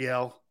Goddard,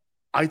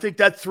 I think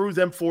that threw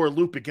them for a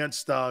loop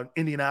against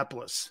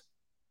Indianapolis.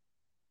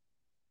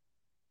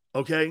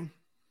 Okay?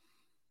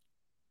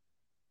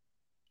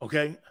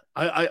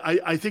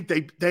 I think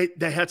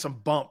they had some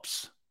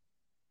bumps.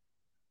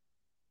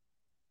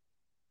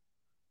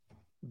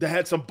 They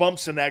had some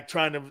bumps in that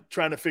trying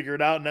to figure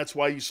it out, and that's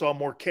why you saw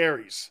more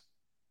carries.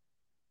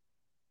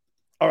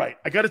 All right,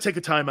 I got to take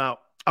a timeout.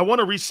 I want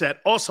to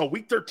reset. Also,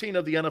 Week 13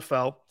 of the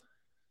NFL,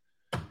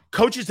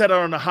 coaches that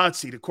are on the hot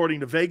seat, according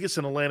to Vegas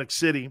and Atlantic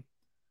City.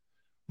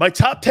 My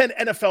top 10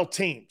 NFL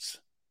teams.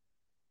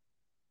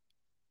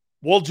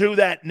 We'll do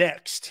that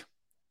next.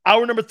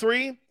 Hour number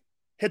 3,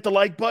 hit the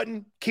like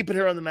button. Keep it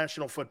here on the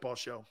National Football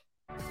Show.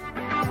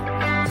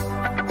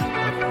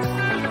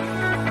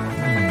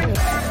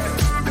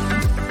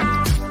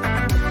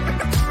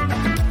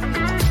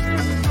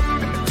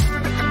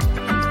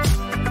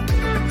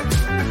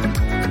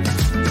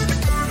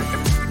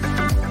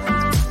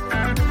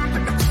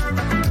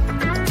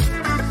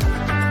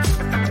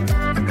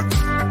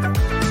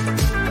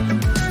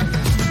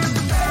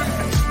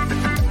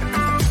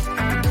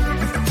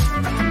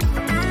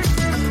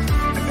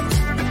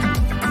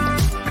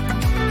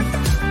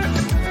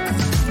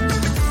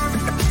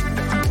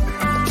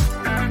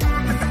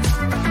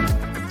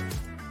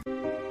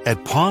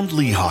 At Pond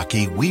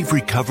Lehocky, we've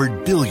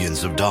recovered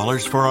billions of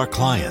dollars for our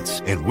clients,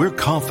 and we're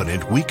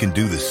confident we can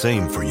do the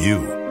same for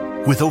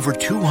you. With over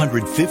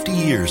 250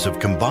 years of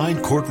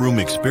combined courtroom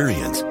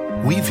experience,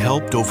 we've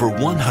helped over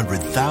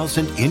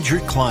 100,000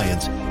 injured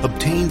clients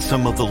obtain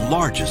some of the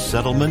largest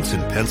settlements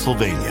in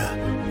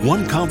Pennsylvania.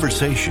 One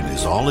conversation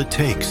is all it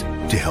takes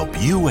to help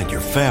you and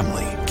your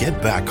family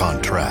get back on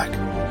track.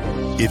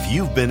 If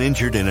you've been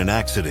injured in an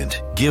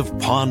accident, give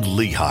Pond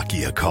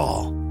Lehocky a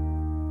call.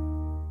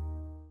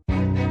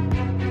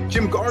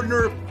 Jim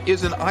Gardner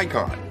is an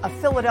icon. A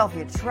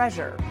Philadelphia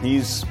treasure.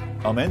 He's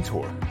a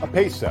mentor, a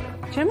pace setter.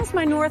 Jim is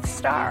my North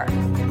Star.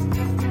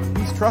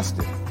 He's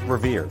trusted,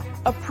 revered,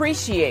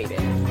 Appreciated.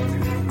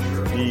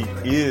 He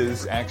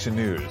is Action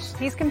News.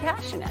 He's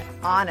compassionate.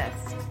 Honest.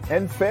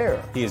 And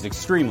fair. He is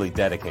extremely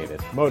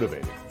dedicated,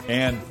 Motivated.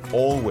 And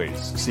always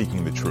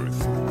seeking the truth.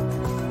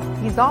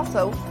 He's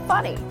also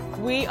funny.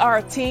 We are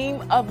a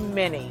team of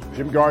many.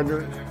 Jim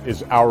Gardner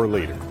is our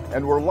leader,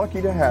 and we're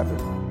lucky to have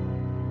him.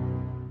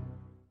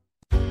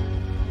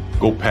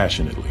 Go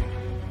passionately.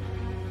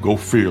 Go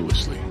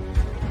fearlessly.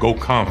 Go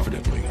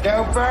confidently.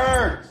 Go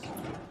Birds!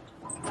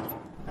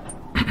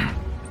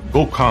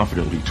 Go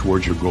confidently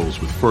towards your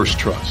goals with First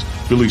Trust,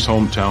 Philly's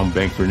hometown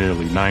bank for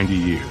nearly 90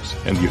 years,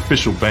 and the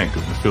official bank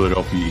of the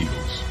Philadelphia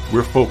Eagles.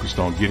 We're focused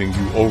on getting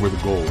you over the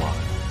goal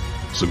line.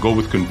 So go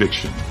with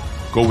conviction,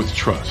 Go with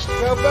trust.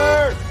 Go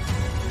Birds!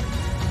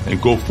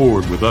 And go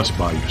forward with us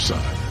by your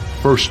side.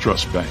 First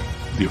Trust Bank,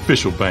 the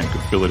official bank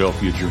of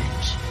Philadelphia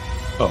Dreams.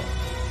 Oh,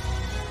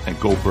 and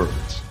go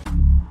Birds.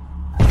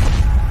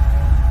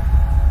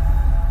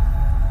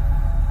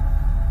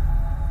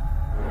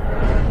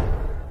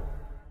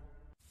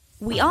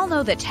 We all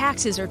know that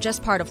taxes are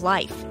just part of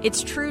life.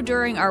 It's true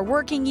during our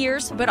working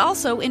years, but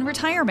also in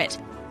retirement.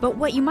 But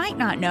what you might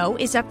not know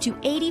is up to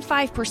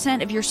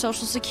 85% of your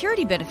Social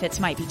Security benefits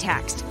might be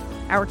taxed.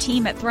 Our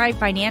team at Thrive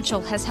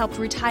Financial has helped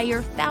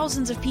retire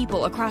thousands of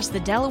people across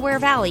the Delaware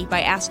Valley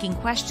by asking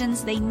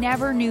questions they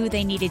never knew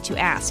they needed to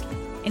ask,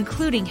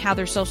 including how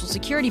their Social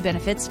Security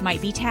benefits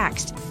might be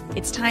taxed.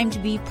 It's time to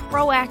be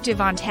proactive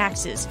on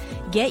taxes.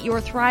 Get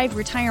your Thrive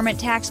Retirement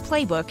Tax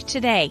Playbook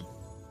today.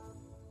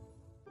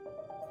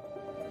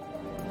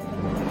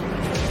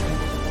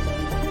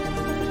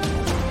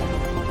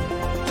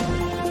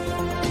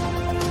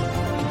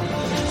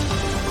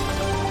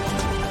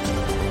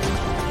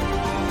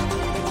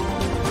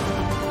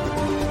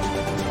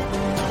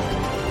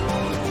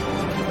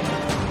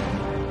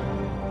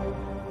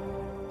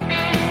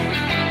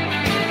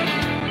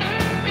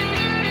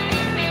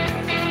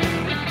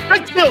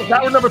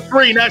 Hour number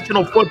 3,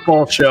 National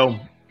Football Show.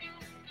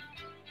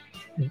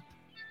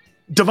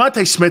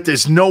 Devontae Smith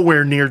is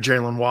nowhere near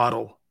Jalen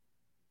Waddle.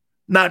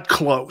 Not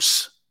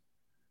close.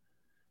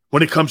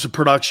 When it comes to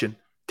production.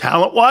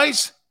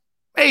 Talent-wise,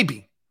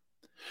 maybe.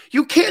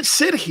 You can't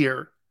sit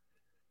here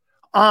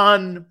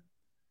on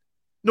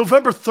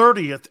November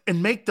 30th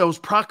and make those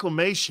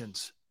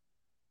proclamations.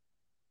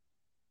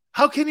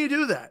 How can you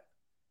do that?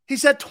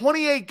 He's had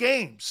 28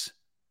 games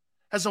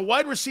as a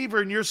wide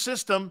receiver in your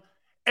system,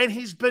 and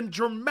he's been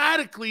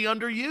dramatically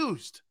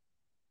underused.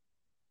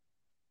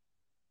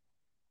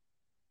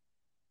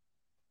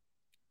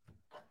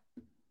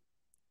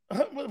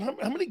 How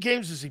many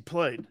games has he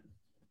played?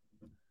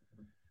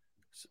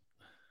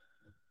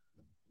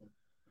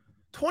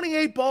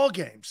 28 ball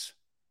games.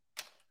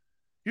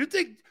 You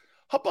think,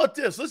 how about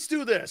this? Let's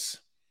do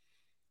this.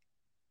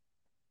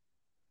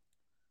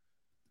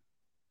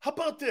 How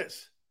about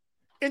this?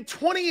 In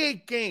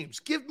 28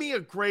 games, give me a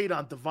grade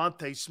on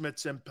Devontae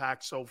Smith's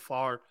impact so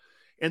far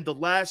in the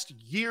last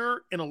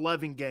year and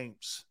 11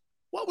 games.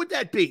 What would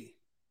that be?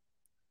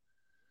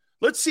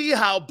 Let's see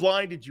how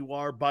blinded you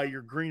are by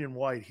your green and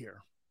white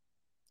here.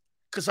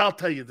 Because I'll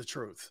tell you the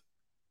truth.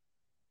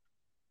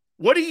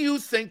 What do you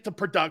think the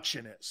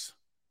production is?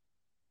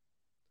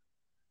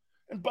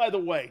 And by the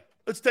way,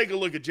 let's take a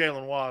look at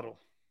Jalen Waddle.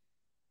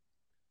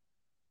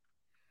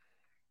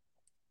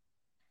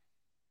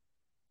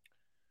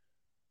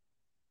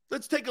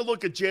 Let's take a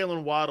look at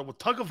Jalen Waddle with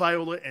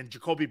Tagovailoa and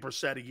Jacoby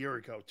Brissett a year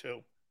ago,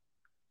 too.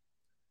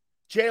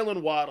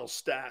 Jalen Waddle's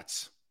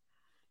stats.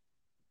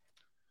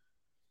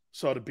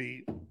 So to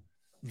be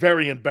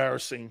very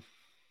embarrassing.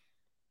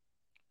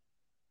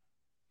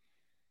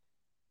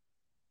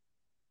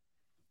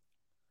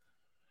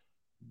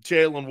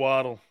 Jalen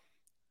Waddle.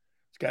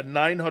 He's got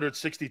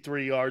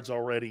 963 yards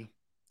already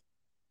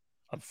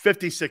on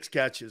 56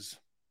 catches.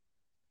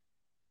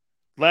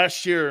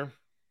 Last year,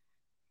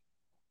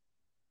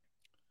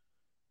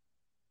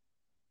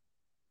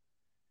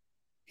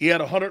 he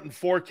had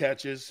 104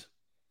 catches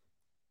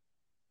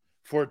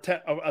for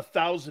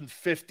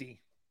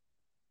 1,050.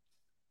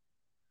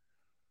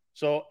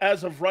 So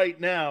as of right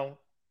now,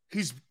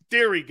 he's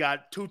theory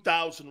got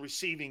 2,000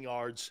 receiving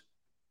yards.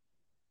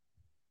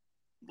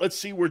 Let's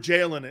see where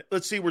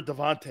let's see where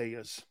Devontae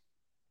is.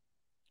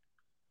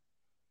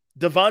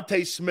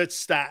 Devontae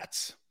Smith's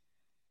stats.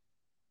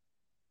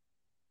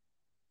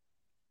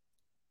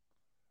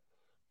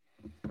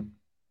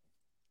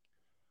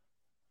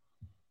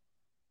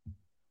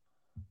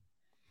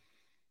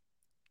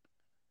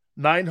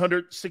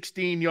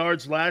 $916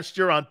 yards last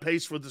year, on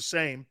pace for the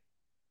same.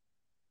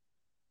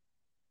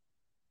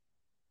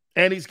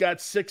 And he's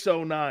got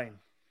 609.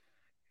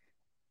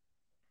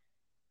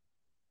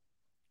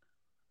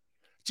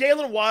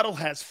 Jalen Waddle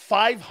has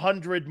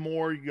 500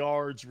 more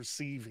yards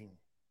receiving.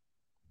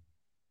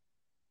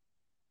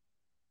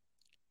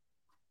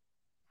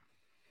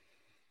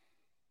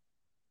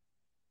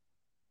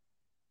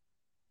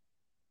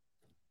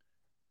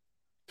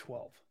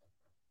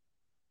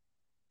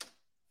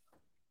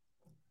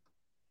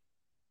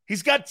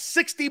 He's got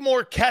 60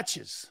 more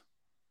catches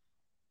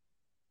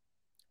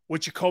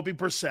with Jacoby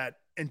Brissett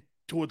and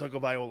Tua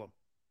Tagovailoa.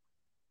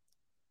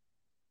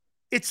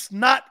 It's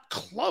not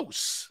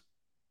close.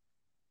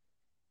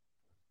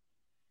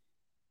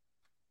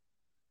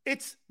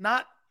 It's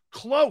not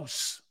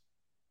close.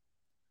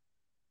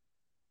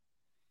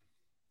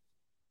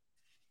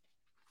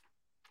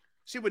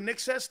 See what Nick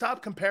says?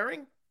 Stop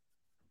comparing.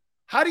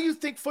 How do you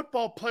think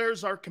football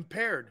players are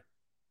compared?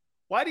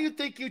 Why do you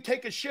think you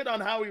take a shit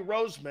on Howie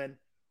Roseman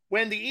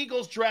when the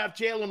Eagles draft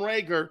Jalen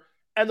Reagor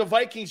and the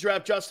Vikings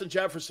draft Justin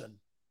Jefferson?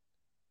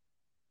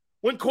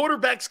 When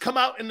quarterbacks come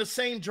out in the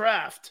same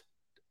draft,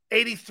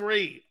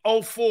 83,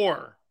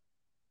 04.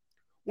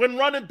 When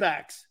running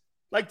backs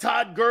like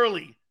Todd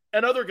Gurley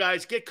and other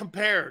guys get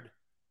compared.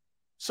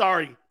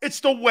 Sorry, it's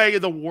the way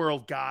of the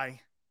world,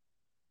 guy.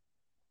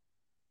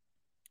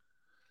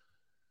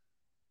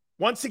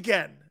 Once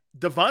again,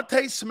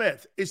 Devontae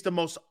Smith is the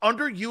most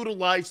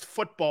underutilized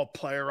football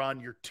player on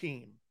your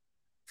team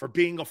for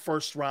being a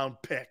first-round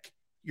pick.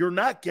 You're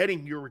not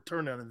getting your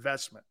return on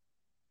investment.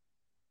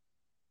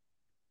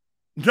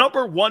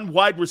 Number one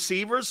wide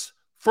receivers,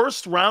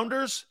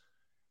 first-rounders,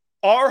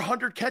 are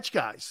 100-catch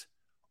guys,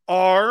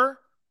 are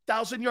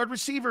 1,000-yard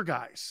receiver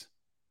guys.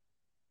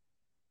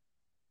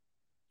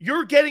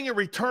 You're getting a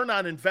return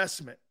on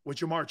investment with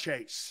Jamar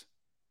Chase.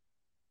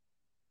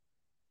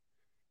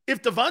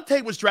 If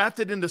Devontae was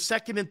drafted in the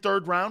second and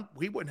third round,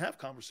 we wouldn't have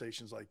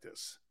conversations like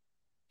this.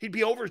 He'd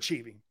be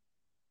overachieving.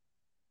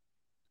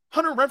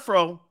 Hunter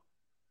Renfrow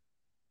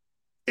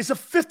is a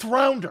fifth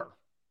rounder.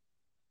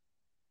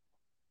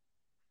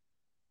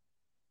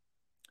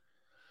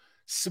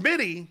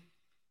 Smitty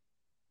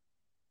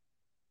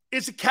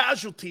is a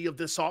casualty of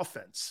this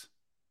offense.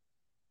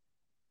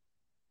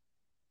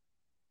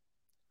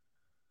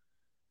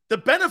 The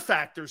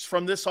benefactors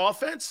from this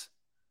offense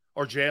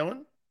are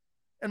Jalen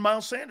and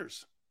Miles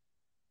Sanders.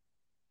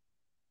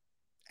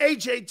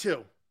 AJ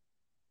too.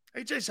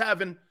 AJ's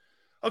having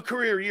a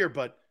career year,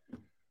 but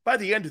by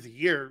the end of the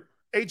year,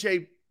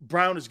 AJ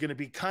Brown is going to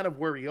be kind of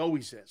where he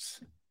always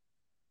is.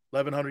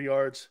 1,100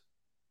 yards.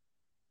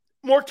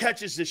 More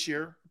catches this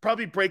year.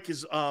 Probably break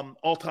his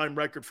all-time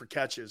record for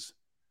catches.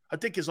 I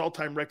think his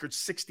all-time record's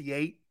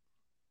 68.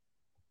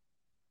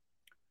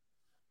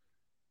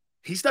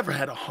 He's never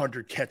had a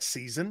 100-catch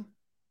season.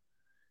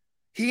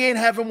 He ain't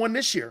having one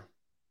this year.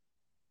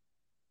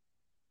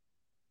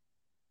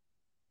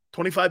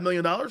 $25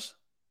 million?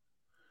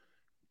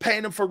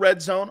 Paying him for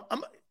red zone.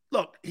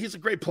 Look, he's a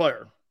great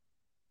player.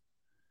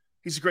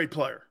 He's a great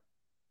player.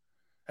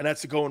 And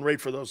that's the going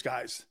rate for those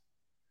guys.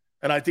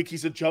 And I think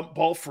he's a jump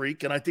ball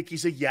freak, and I think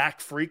he's a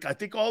yak freak. I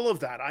think all of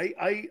that.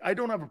 I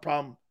don't have a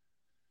problem,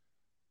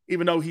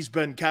 even though he's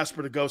been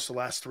Casper the Ghost the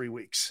last 3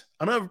 weeks.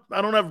 I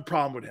don't have a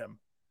problem with him.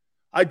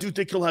 I do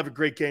think he'll have a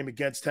great game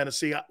against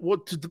Tennessee.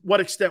 To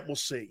what extent, we'll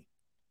see.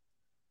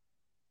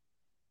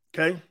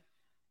 Okay?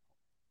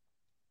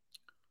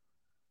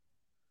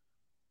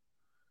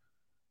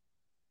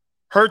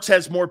 Hurts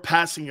has more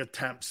passing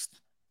attempts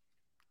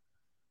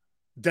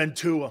than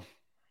Tua.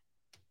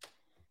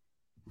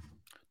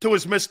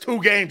 Tua's missed 2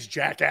 games,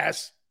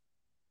 jackass.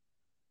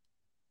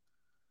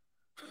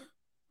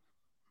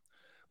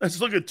 Let's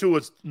look at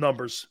Tua's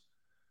numbers.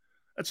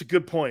 That's a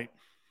good point.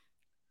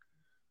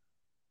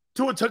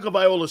 Tua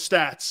Tagovailoa's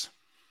stats.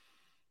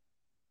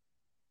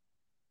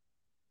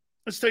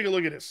 Let's take a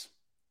look at this.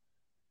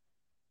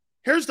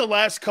 Here's the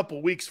last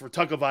couple weeks for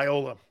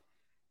Tagovailoa.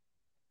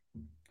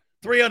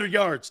 300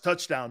 yards,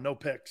 touchdown, no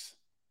picks.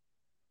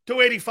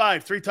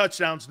 285, 3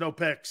 touchdowns, no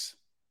picks.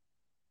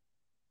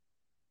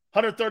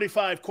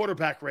 135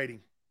 quarterback rating.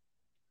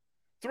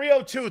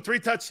 302, 3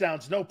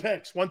 touchdowns, no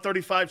picks.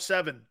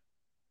 135.7.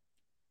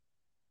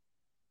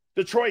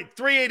 Detroit,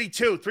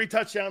 382, 3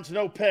 touchdowns,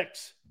 no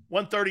picks.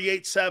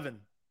 138.7.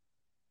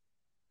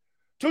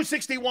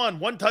 261,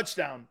 1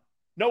 touchdown,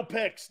 no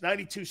picks.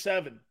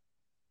 92.7.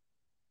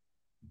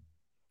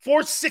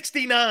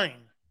 469,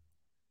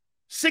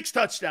 6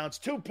 touchdowns,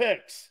 2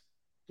 picks.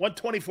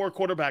 124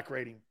 quarterback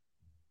rating.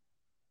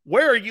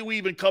 Where are you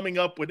even coming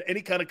up with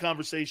any kind of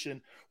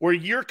conversation where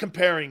you're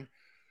comparing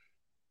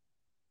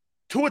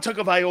Tua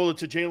Tagovailoa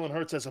to Jalen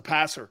Hurts as a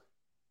passer?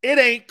 It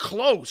ain't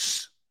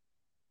close.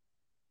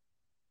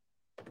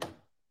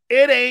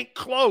 It ain't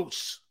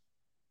close.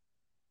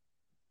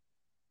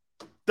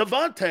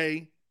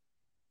 Devontae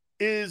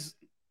is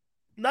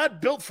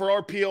not built for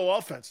RPO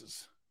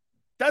offenses.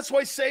 That's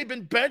why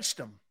Saban benched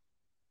him.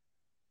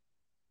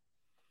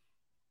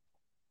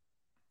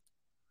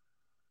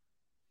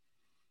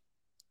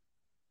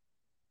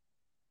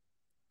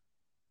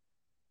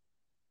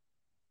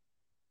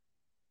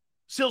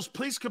 Sills,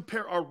 please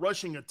compare our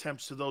rushing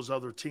attempts to those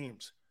other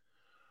teams.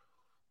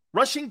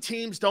 Rushing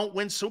teams don't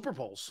win Super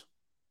Bowls.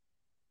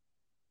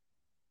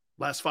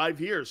 Last 5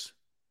 years.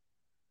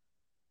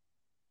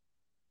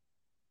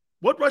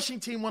 What rushing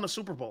team won a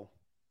Super Bowl?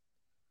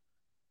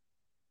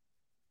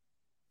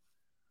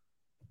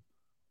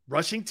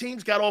 Rushing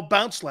teams got all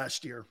bounced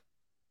last year.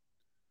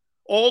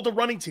 All the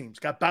running teams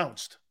got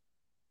bounced.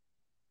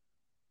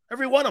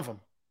 Every one of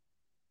them.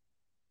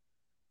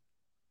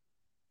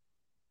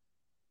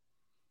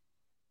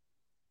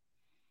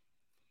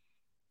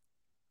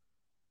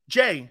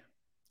 Jay,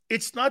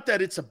 it's not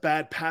that it's a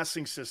bad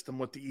passing system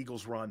what the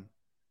Eagles run.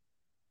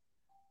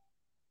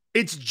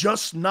 It's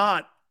just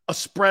not a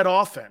spread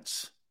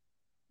offense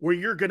where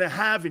you're going to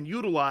have and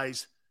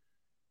utilize.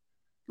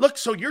 Look,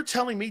 so you're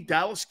telling me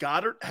Dallas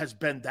Goedert has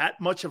been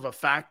that much of a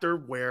factor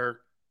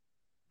where,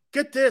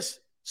 get this,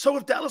 so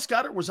if Dallas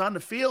Goedert was on the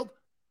field,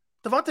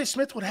 Devontae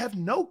Smith would have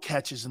no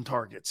catches and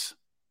targets.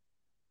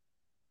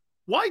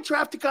 Why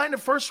draft a guy in the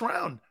first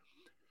round?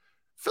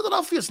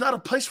 Philadelphia is not a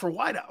place for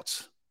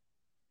wideouts.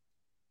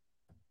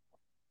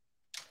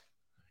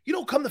 You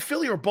don't come to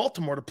Philly or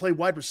Baltimore to play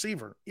wide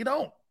receiver. You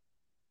don't.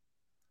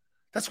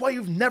 That's why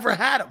you've never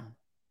had him.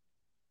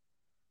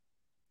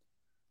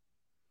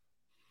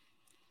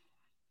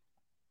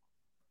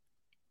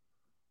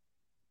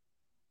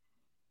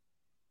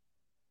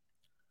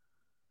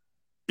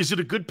 Is it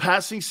a good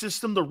passing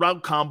system? The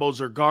route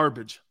combos are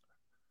garbage.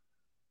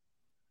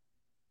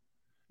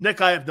 Nick,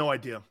 I have no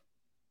idea.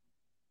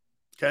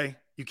 Okay?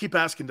 You keep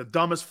asking the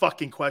dumbest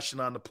fucking question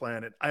on the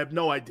planet. I have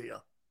no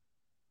idea.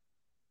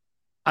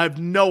 I have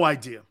no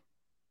idea.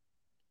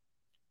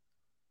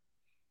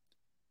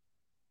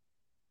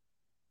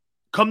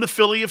 Come to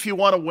Philly if you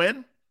want to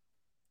win.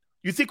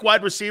 You think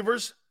wide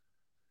receivers?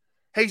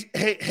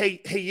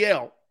 Hey,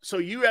 Yale. So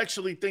you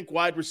actually think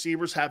wide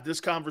receivers have this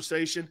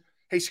conversation?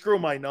 Hey, screw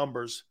my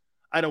numbers.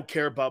 I don't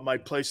care about my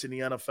place in the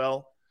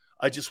NFL.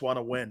 I just want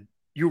to win.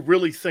 You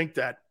really think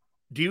that?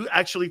 Do you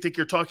actually think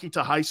you're talking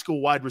to high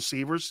school wide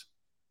receivers?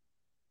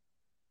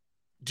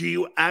 Do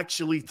you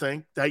actually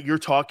think that you're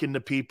talking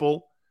to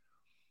people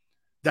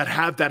that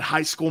have that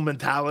high school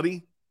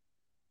mentality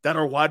that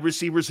are wide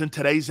receivers in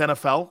today's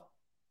NFL?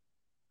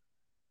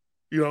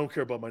 I don't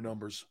care about my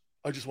numbers.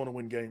 I just want to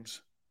win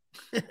games.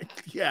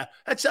 Yeah,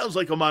 that sounds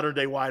like a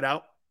modern-day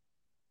wideout.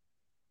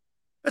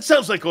 That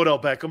sounds like Odell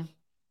Beckham.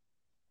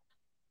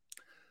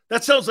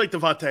 That sounds like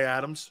Devontae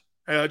Adams.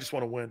 Hey, I just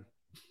want to win.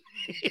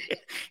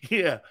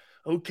 Yeah,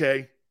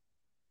 okay.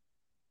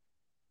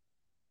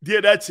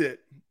 Yeah, that's it.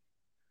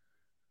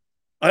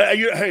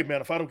 Hey, man,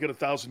 if I don't get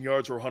 1,000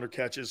 yards or 100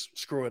 catches,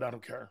 screw it. I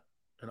don't care.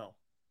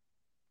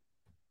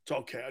 It's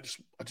okay. I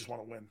just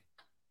want to win.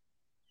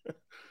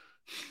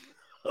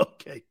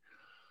 Okay.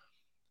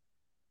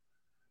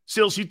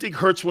 Seals, you think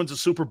Hurts wins a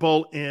Super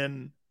Bowl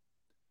in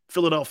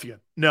Philadelphia?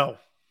 No.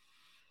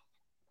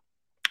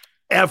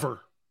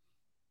 Ever.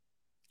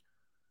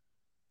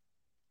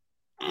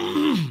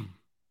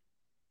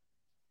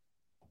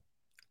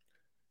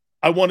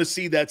 I want to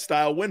see that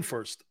style win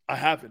first. I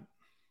haven't.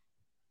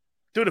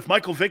 Dude, if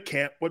Michael Vick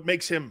can't, what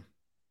makes him?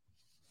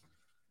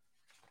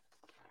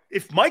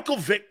 If Michael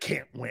Vick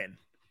can't win,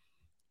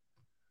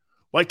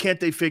 why can't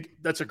they figure?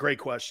 That's a great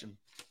question.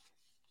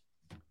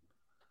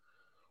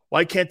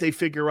 Why can't they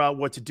figure out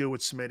what to do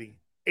with Smitty?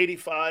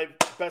 85,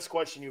 best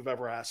question you've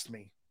ever asked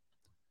me.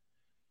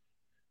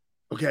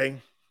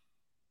 Okay.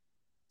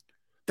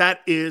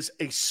 That is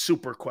a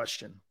super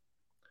question.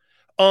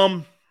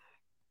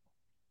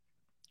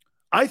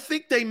 I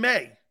think they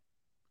may.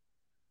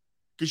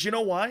 Because you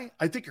know why?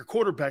 I think your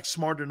quarterback's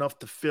smart enough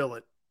to fill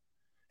it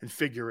and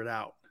figure it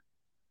out.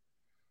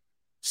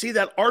 See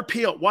that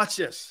RPO? Watch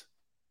this.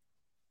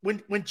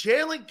 When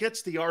Jalen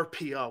gets the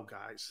RPO,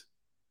 guys,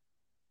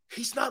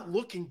 he's not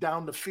looking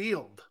down the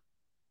field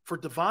for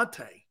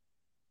Devontae.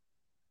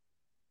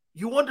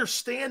 You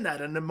understand that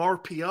in them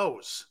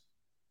RPOs.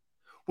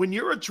 When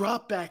you're a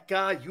drop back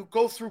guy, you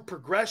go through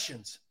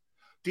progressions.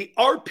 The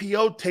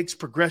RPO takes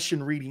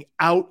progression reading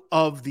out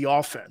of the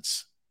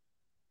offense.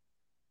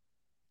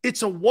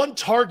 It's a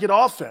one-target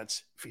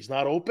offense. If he's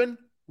not open,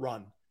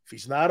 run. If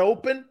he's not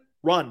open,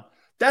 run.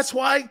 That's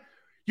why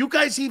you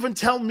guys even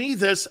tell me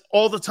this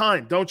all the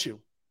time, don't you?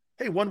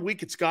 Hey, 1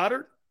 week it's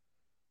Goddard.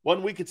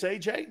 1 week it's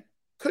AJ.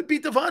 Could be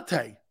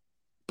Devontae.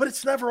 But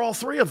it's never all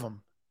three of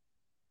them.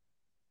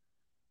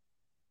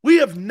 We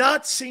have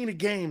not seen a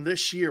game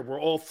this year where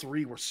all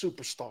three were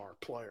superstar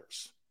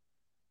players.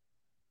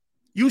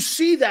 You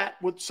see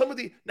that with some of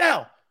the...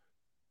 Now,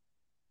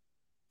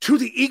 to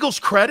the Eagles'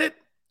 credit,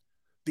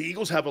 the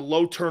Eagles have a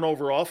low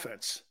turnover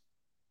offense.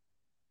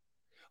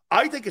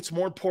 I think it's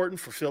more important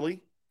for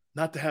Philly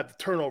not to have the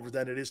turnover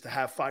than it is to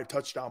have 5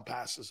 touchdown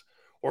passes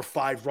or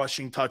 5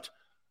 rushing touch.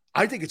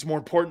 I think it's more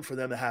important for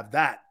them to have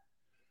that.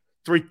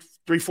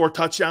 4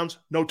 touchdowns,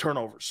 no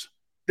turnovers.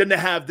 Than to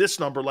have this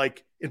number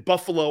like in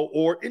Buffalo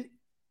or in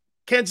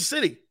Kansas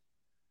City.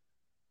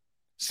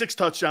 6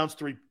 touchdowns,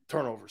 3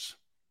 turnovers.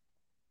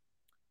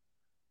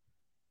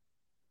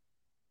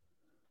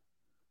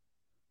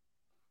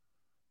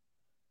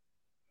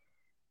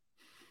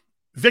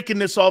 Vic in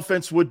this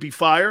offense would be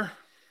fire.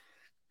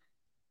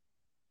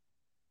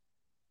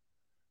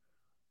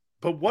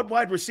 But what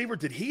wide receiver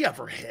did he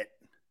ever hit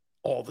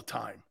all the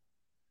time?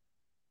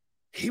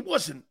 He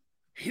didn't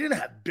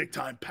have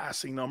big-time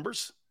passing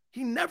numbers.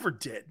 He never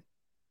did.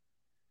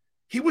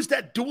 He was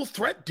that dual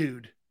threat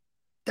dude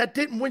that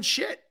didn't win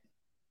shit.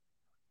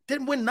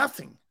 Didn't win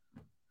nothing.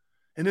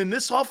 And in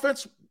this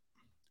offense,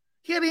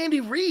 he had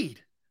Andy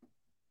Reid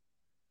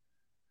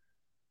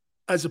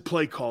as a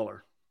play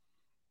caller.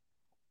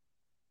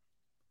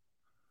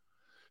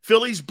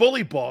 Philly's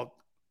bully ball,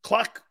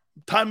 clock,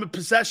 time of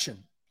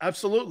possession.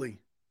 Absolutely.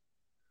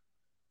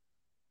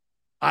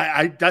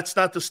 That's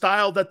not the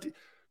style that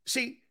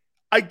see,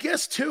 I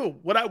guess too,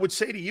 what I would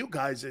say to you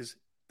guys is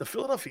the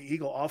Philadelphia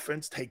Eagle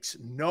offense takes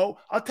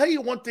I'll tell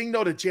you one thing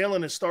though that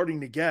Jalen is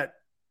starting to get.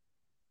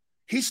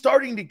 He's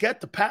starting to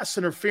get the pass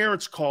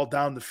interference call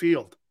down the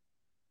field.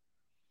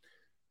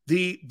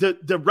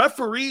 The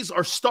referees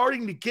are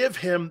starting to give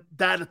him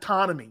that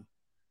autonomy.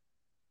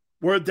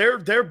 Where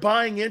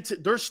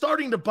they're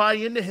starting to buy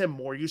into him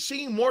more. You're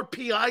seeing more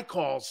PI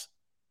calls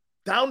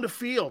down the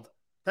field.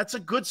 That's a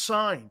good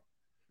sign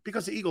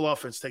because the Eagle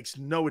offense takes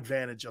no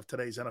advantage of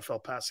today's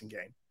NFL passing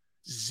game.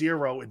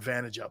 Zero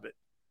advantage of it.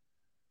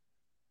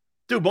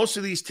 Dude, most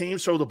of these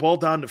teams throw the ball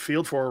down the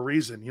field for a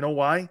reason. You know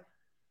why?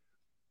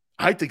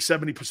 I think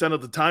 70%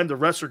 of the time the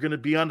refs are going to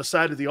be on the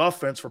side of the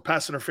offense for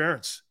pass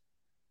interference.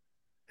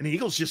 And the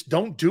Eagles just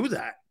don't do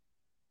that.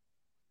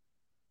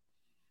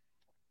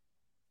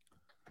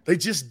 They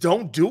just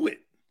don't do it.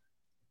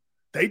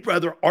 They'd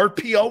rather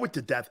RPO it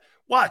to death.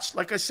 Watch,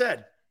 like I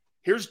said,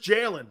 here's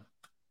Jalen.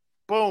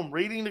 Boom,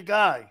 reading the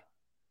guy.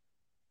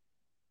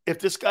 If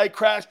this guy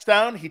crashes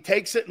down, he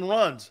takes it and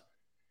runs.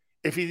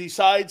 If he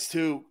decides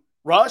to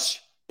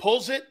rush,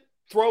 pulls it,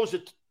 throws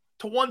it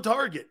to one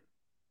target.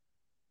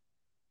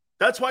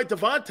 That's why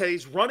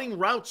Devontae's running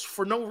routes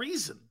for no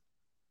reason.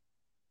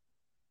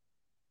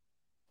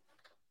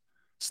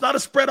 It's not a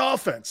spread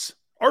offense.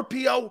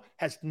 RPO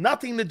has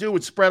nothing to do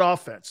with spread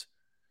offense.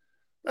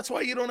 That's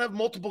why you don't have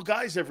multiple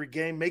guys every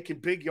game making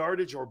big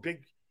yardage or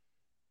big.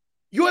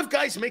 You have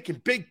guys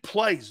making big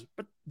plays,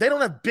 but they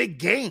don't have big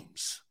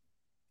games.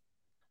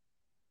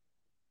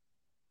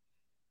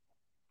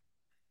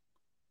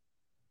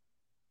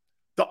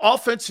 The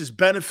offense has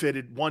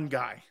benefited one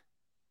guy.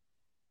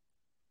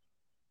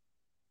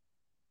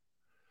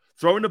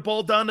 Throwing the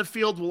ball down the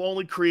field will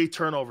only create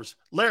turnovers.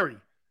 Larry,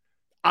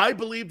 I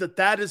believe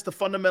that is the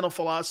fundamental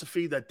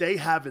philosophy that they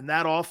have in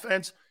that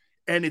offense,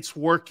 and it's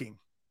working.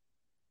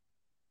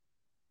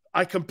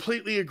 I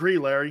completely agree,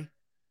 Larry.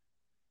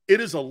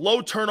 It is a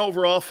low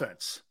turnover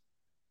offense.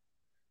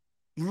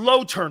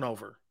 Low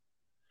turnover.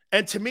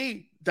 And to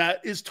me,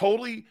 that is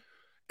totally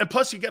 – and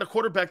plus you get a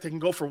quarterback that can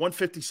go for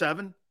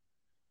 157,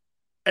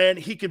 and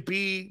he could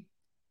be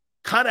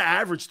kind of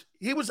average.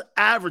 He was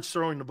average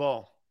throwing the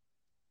ball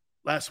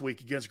last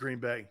week against Green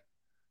Bay.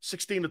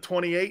 16 to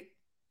 28.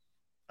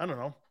 I don't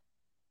know.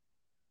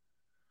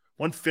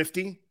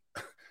 150.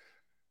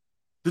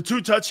 The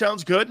 2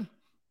 touchdowns, good.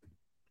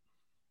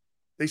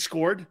 They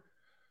scored.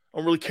 I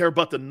don't really care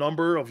about the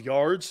number of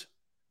yards.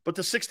 But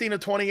the 16 to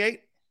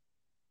 28,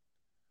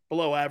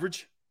 below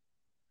average.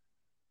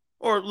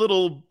 Or a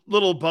little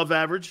above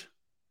average.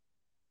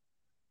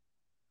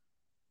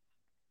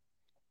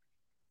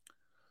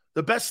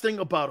 The best thing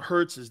about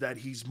Hurts is that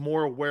he's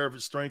more aware of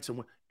his strengths.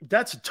 And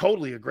that's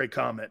totally a great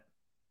comment.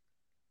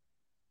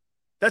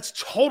 That's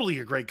totally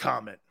a great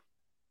comment.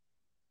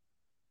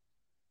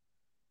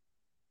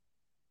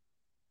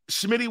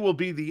 Smitty will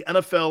be the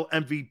NFL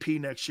MVP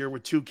next year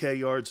with 2K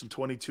yards and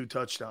 22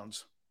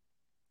 touchdowns.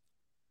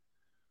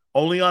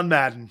 Only on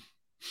Madden.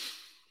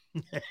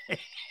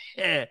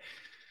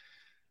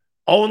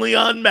 Only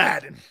on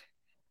Madden.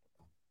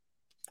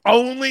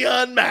 Only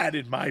on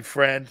Madden, my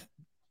friend.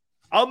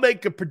 I'll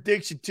make a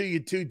prediction to you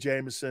too,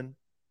 Jameson.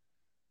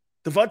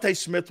 Devontae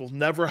Smith will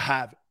never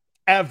have,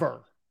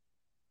 ever,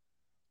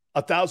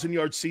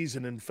 1,000-yard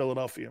season in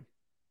Philadelphia.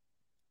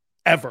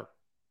 Ever.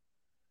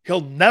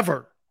 He'll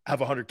never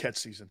have a 100-catch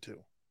season too.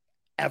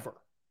 Ever.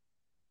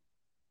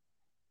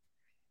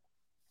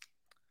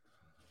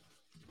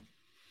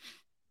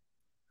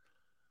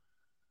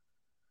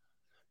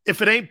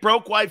 If it ain't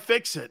broke, why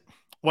fix it?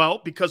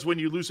 Well, because when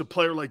you lose a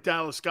player like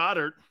Dallas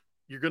Goedert,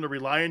 you're going to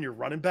rely on your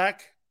running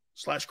back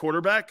 /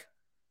 quarterback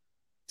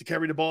to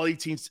carry the ball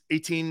 18,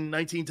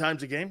 19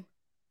 times a game.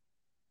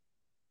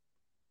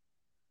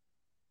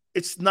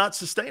 It's not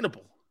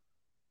sustainable.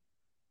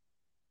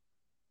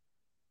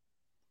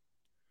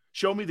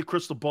 Show me the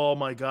crystal ball,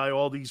 my guy,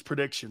 all these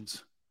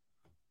predictions.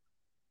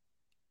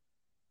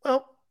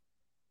 Well,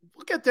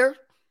 we'll get there.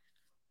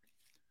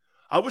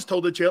 I was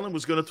told that Jalen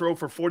was going to throw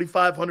for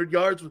 4,500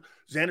 yards.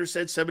 Xander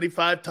said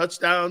 75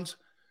 touchdowns.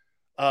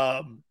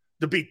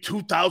 To be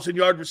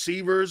 2,000-yard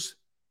receivers.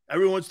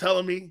 Everyone's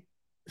telling me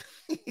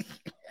that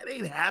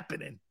ain't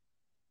happening.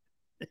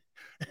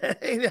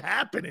 That ain't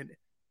happening.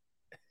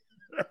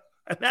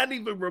 Not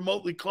even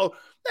remotely close.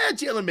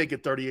 Jalen make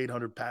it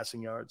 3,800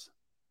 passing yards.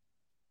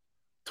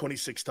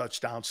 26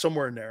 touchdowns,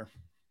 somewhere in there.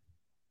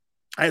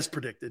 As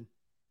predicted.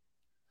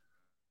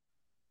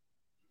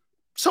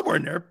 Somewhere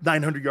in there,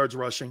 900 yards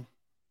rushing.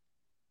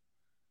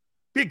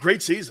 Be a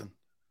great season.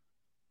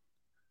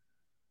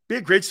 Be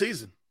a great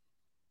season.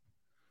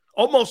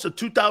 Almost a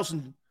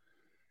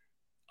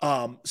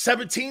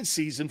 2017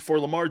 season for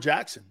Lamar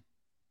Jackson.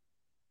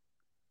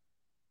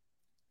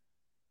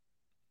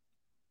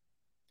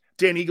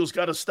 Dan Eagles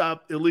got to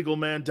stop illegal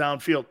man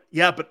downfield.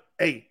 Yeah, but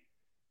hey,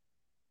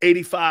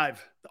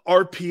 85. The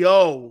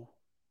RPO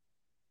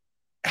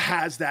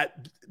has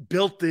that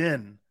built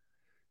in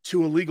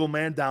to illegal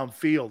man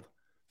downfield.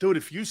 Dude,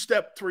 if you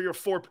step 3 or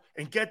 4,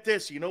 and get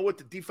this, you know what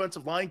the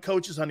defensive line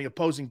coaches on the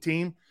opposing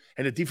team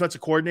and the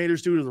defensive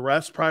coordinators do to the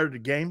refs prior to the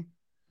game?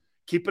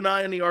 Keep an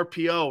eye on the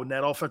RPO and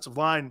that offensive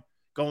line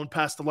going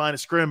past the line of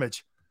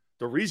scrimmage.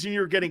 The reason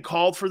you're getting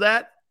called for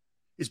that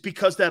is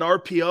because that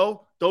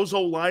RPO, those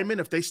old linemen,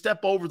 if they step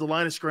over the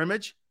line of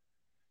scrimmage,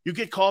 you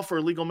get called for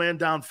illegal man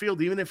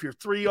downfield. Even if you're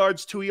 3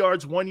 yards, 2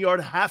 yards, 1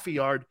 yard, half a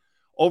yard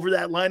over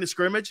that line of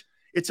scrimmage,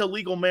 it's a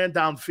legal man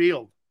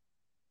downfield.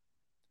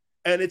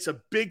 And it's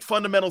a big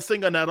fundamental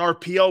thing on that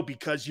RPO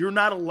because you're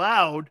not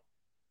allowed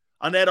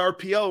on that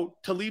RPO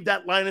to leave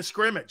that line of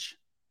scrimmage.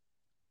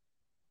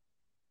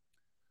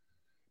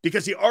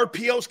 Because the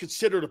RPO is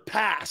considered a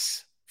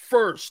pass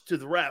first to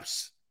the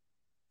refs.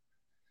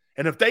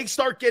 And if they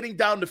start getting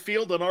down the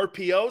field on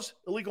RPOs,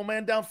 illegal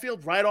man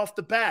downfield, right off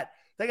the bat,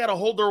 they got to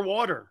hold their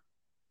water.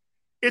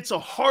 It's a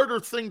harder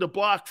thing to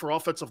block for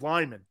offensive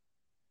linemen.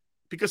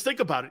 Because think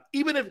about it.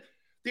 Even if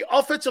the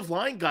offensive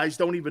line guys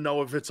don't even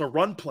know if it's a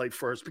run play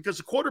first, because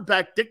the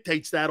quarterback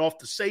dictates that off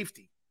the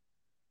safety.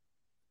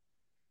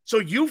 So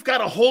you've got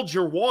to hold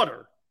your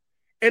water.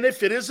 And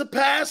if it is a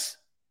pass,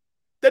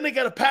 then they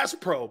got a pass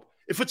probe.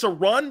 If it's a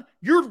run,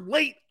 you're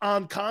late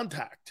on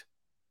contact,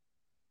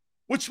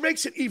 which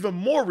makes it even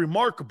more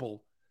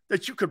remarkable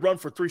that you could run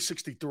for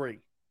 363.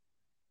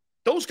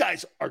 Those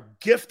guys are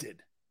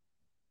gifted.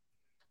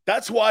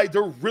 That's why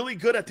they're really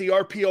good at the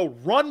RPO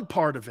run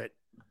part of it.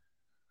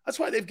 That's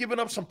why they've given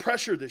up some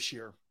pressure this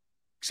year,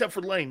 except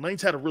for Lane.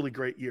 Lane's had a really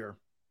great year.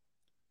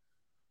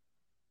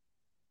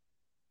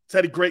 He's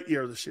had a great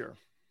year this year.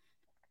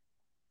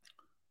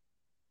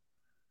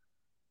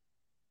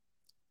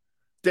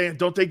 Dan,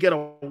 don't they get a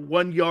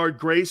 1 yard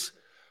grace?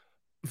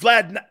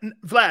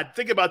 Vlad,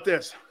 think about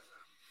this.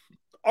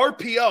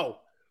 RPO,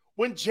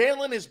 when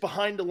Jalen is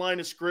behind the line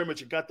of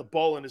scrimmage and got the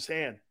ball in his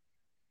hand,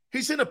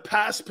 he's in a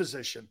pass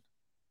position.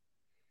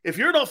 If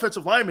you're an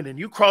offensive lineman and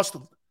you cross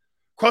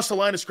the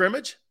line of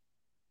scrimmage,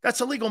 that's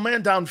a legal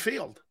man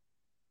downfield.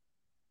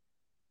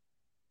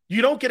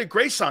 You don't get a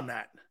grace on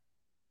that.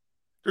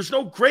 There's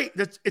no great.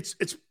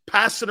 It's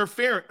pass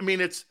interference. I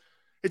mean, it's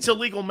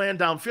illegal man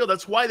downfield.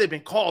 That's why they've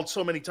been called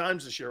so many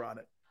times this year on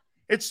it.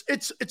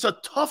 It's a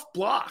tough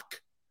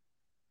block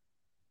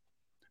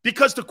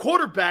because the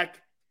quarterback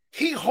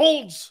he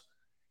holds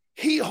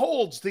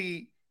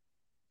the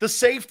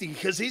safety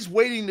because he's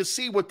waiting to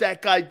see what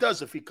that guy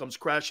does. If he comes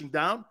crashing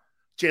down,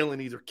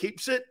 Jalen either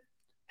keeps it,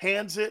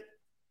 hands it.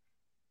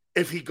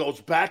 If he goes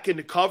back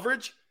into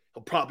coverage,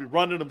 he'll probably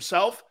run it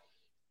himself.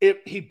 If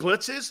he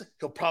blitzes,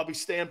 he'll probably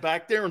stand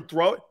back there and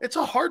throw it. It's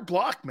a hard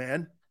block,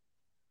 man.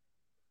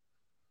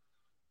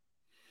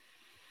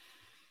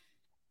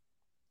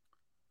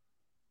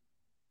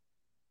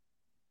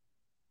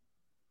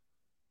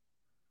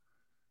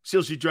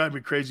 Seals, you drive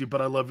me crazy,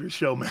 but I love your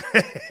show, man.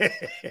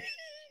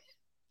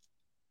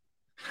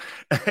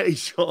 Hey,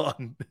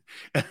 Sean.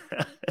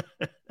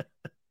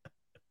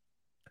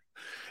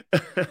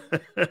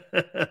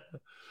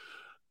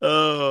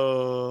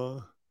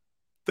 Oh,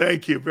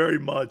 thank you very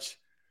much.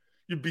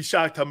 You'd be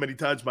shocked how many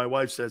times my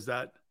wife says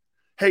that.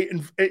 Hey,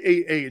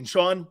 and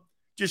Sean,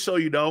 just so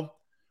you know,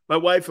 my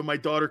wife and my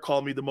daughter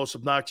call me the most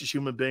obnoxious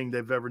human being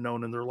they've ever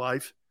known in their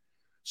life.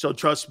 So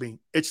trust me,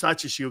 it's not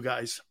just you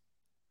guys.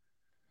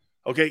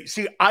 Okay,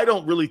 see, I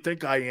don't really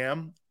think I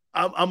am.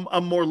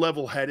 I'm more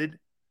level-headed.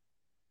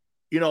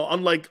 You know,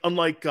 unlike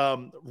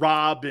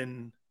Rob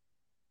and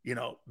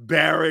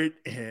Barrett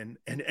and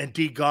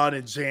D-Gun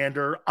and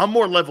Xander, I'm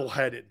more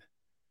level-headed.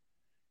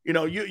 You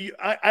know,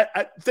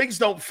 I things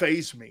don't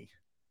faze me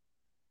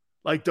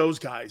like those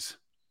guys.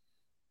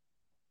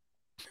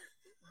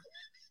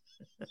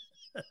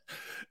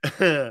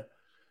 I'm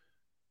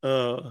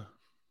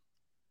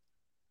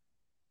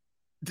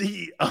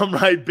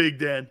right, Big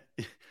Dan.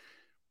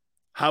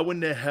 How in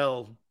the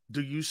hell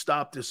do you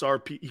stop this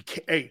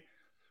RP? Hey,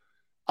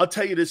 I'll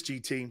tell you this,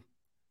 GT.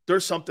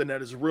 There's something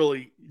that is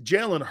really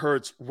Jalen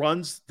Hurts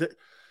runs the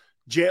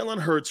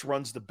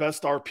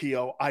best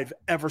RPO I've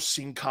ever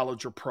seen,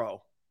 college or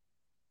pro.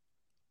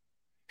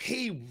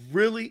 He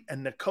really,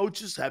 and the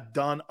coaches have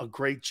done a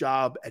great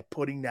job at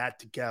putting that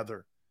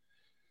together.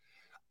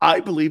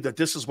 I believe that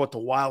this is what the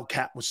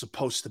Wildcat was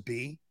supposed to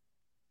be.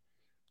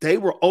 They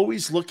were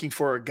always looking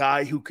for a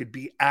guy who could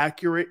be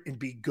accurate and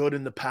be good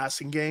in the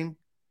passing game,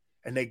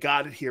 and they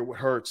got it here with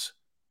Hurts.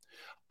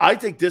 I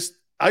think the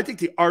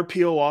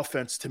RPO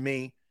offense to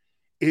me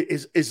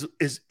is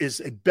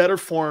a better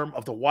form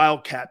of the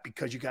Wildcat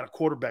because you got a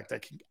quarterback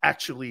that can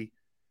actually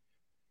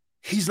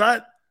 – he's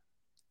not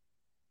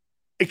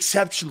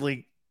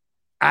exceptionally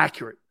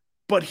accurate,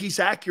 but he's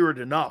accurate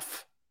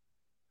enough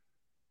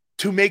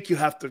to make you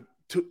have to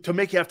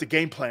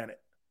game plan it.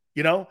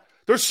 You know,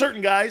 there's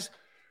certain guys.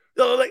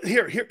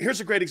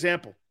 Here's a great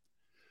example.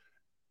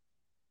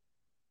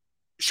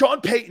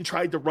 Sean Payton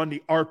tried to run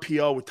the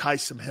RPO with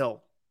Tyson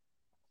Hill.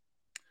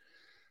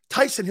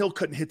 Tyson Hill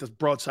couldn't hit the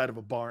broadside of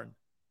a barn.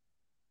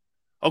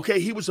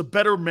 Okay, he was a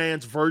better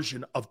man's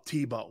version of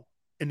Tebow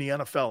in the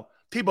NFL.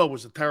 Tebow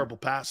was a terrible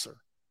passer.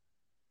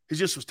 He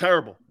just was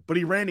terrible, but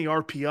he ran the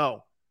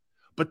RPO.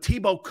 But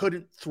Tebow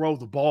couldn't throw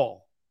the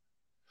ball.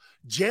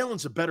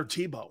 Jalen's a better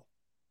Tebow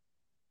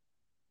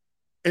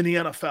in the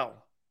NFL.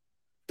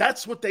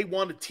 That's what they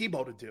wanted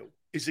Tebow to do,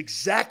 is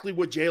exactly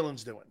what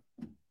Jalen's doing.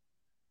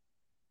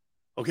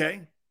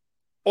 Okay?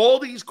 All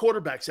these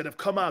quarterbacks that have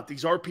come out,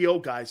 these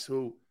RPO guys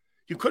who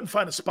you couldn't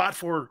find a spot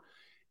for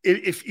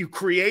if you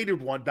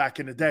created one back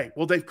in the day.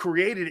 Well, they've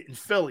created it in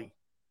Philly.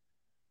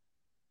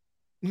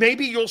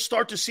 Maybe you'll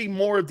start to see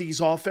more of these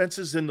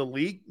offenses in the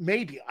league.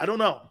 Maybe. I don't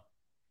know.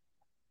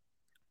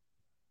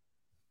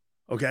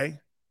 Okay?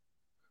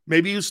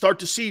 Maybe you start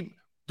to see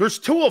 – there's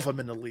two of them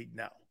in the league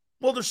now.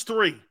 Well, there's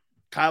three.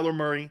 Kyler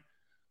Murray,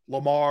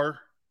 Lamar,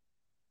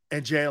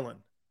 and Jalen.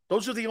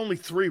 Those are the only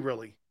three,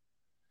 really.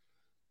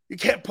 You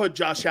can't put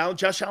Josh Allen.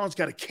 Josh Allen's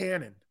got a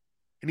cannon.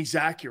 and he's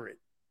accurate.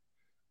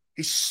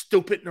 He's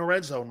stupid in the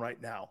red zone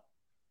right now.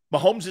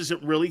 Mahomes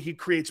isn't really. He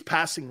creates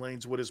passing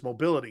lanes with his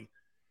mobility.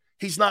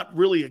 He's not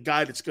really a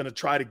guy that's going to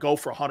try to go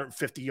for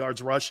 150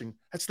 yards rushing.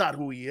 That's not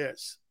who he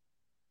is.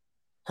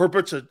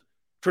 Herbert's a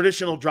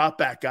traditional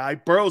drop-back guy.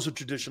 Burrow's a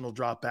traditional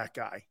drop-back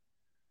guy.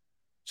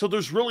 So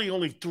there's really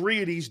only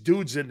 3 of these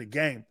dudes in the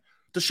game.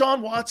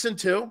 Deshaun Watson,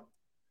 too.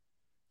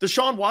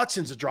 Deshaun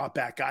Watson's a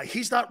drop-back guy.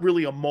 He's not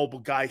really a mobile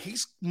guy.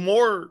 He's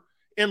more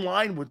in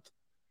line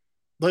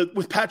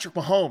with Patrick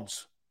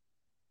Mahomes.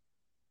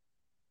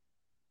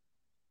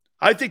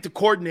 I think the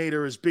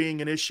coordinator is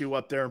being an issue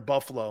up there in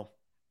Buffalo.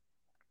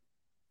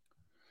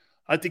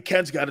 I think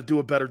Ken's got to do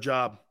a better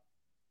job.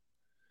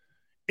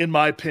 In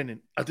my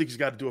opinion, I think he's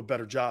got to do a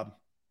better job.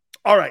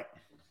 All right.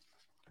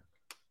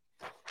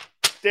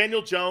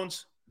 Daniel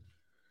Jones,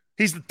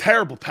 he's a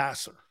terrible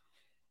passer.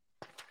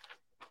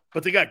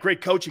 But they got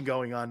great coaching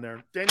going on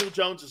there. Daniel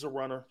Jones is a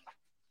runner.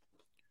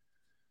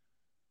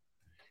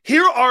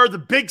 Here are the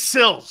big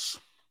sills.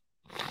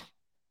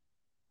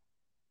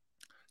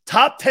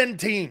 Top 10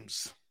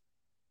 teams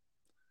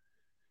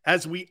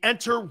as we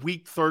enter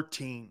week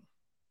 13.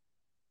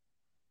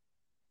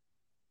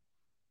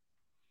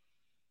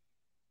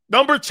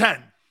 Number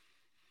 10.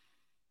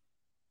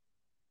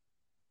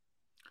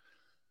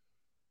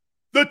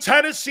 The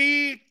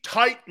Tennessee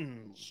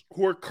Titans,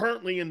 who are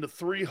currently in the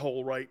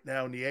 3-hole right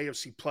now in the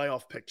AFC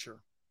playoff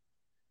picture.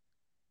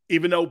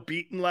 Even though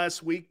beaten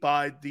last week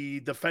by the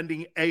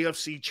defending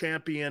AFC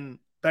champion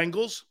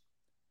Bengals,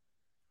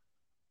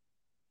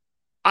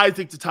 I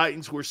think the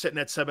Titans, who are sitting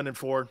at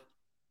 7-4,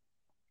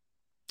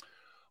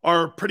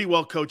 are a pretty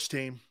well-coached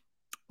team.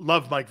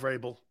 Love Mike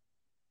Vrabel.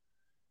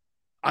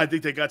 I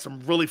think they got some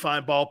really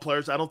fine ball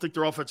players. I don't think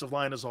their offensive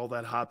line is all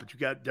that hot, but you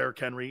got Derrick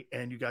Henry,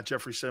 and you got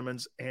Jeffrey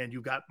Simmons, and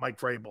you got Mike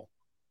Vrabel.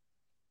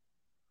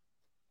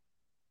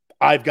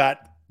 I've got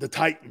the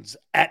Titans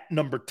at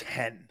number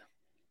 10.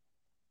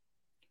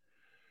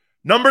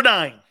 Number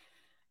 9.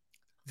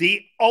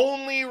 The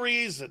only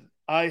reason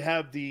I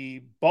have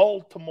the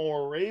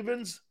Baltimore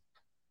Ravens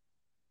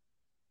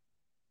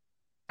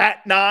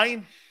at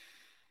 9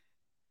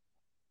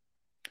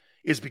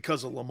 is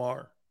because of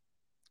Lamar.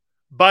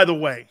 By the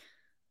way,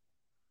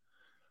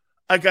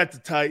 I got the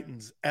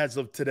Titans, as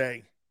of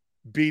today,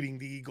 beating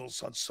the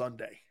Eagles on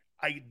Sunday.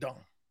 I don't.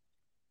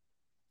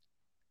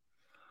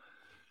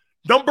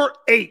 Number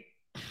 8.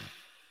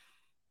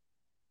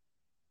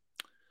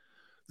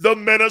 The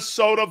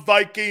Minnesota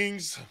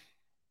Vikings.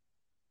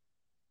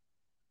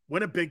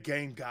 Win a big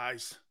game,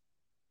 guys.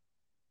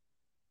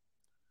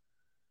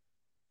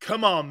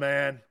 Come on,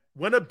 man.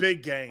 Win a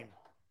big game.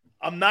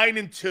 I'm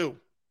 9-2.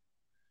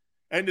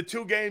 And the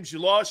 2 games you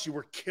lost, you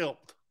were killed.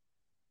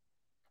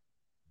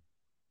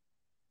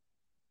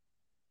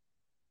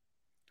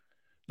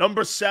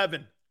 Number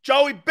 7,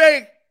 Joey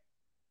B.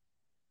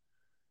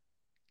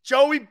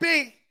 Joey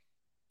B.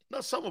 Know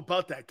something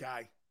about that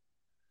guy.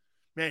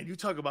 Man, you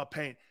talk about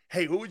paying.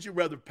 Hey, who would you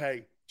rather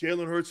pay?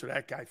 Jalen Hurts or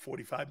that guy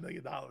 $45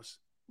 million?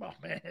 Oh,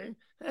 man.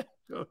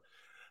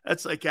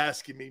 That's like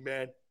asking me,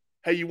 man,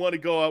 hey, you want to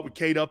go out with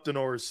Kate Upton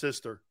or his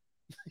sister?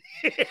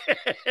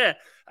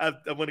 I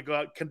want to go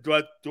out.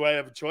 Do I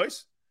have a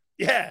choice?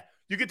 Yeah,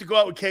 you get to go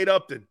out with Kate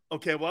Upton.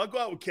 Okay, well, I'll go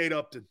out with Kate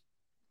Upton.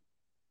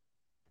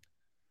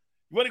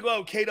 You want to go out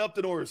with Kate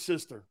Upton or her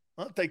sister?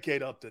 I'll take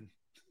Kate Upton.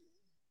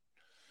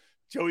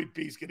 Joey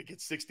B's going to get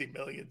 $60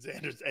 million,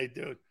 Xanders. Hey,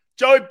 dude.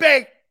 Joey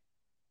B.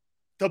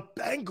 The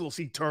Bengals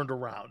he turned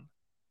around.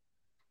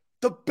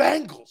 The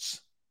Bengals.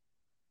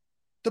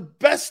 The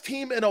best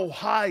team in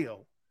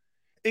Ohio,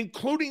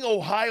 including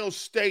Ohio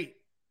State,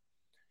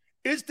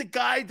 is the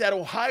guy that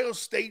Ohio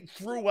State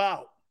threw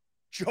out,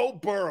 Joe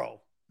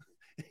Burrow.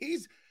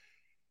 His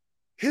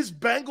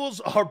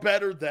Bengals are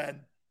better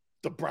than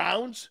the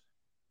Browns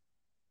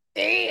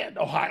and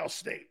Ohio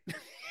State.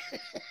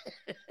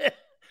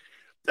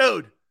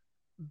 Dude,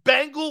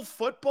 Bengal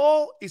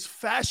football is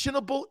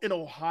fashionable in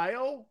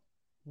Ohio?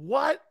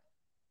 What?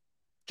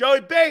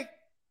 Joey B.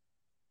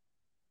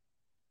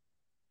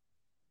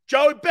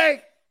 Joey B.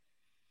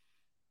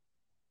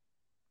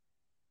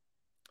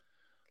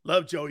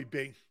 Love Joey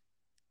B.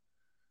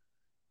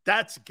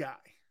 That's a guy.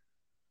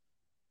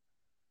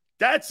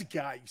 That's a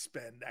guy you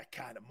spend that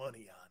kind of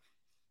money on.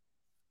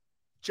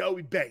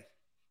 Joey B.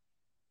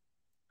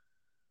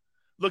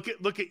 Look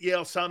at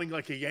Yale sounding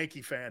like a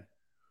Yankee fan.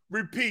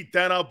 Repeat,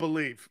 then I'll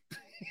believe.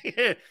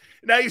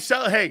 Now you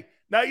sound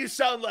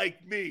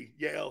like me,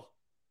 Yale.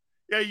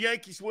 Yeah,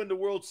 Yankees win the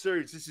World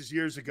Series. This is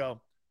years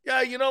ago.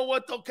 Yeah, you know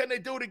what, though? Can they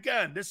do it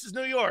again? This is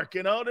New York,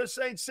 you know? This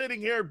ain't sitting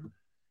here.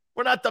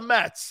 We're not the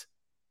Mets.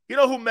 You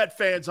know who Met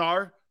fans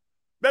are?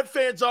 Met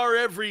fans are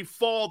every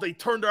fall they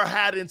turn their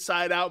hat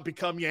inside out and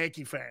become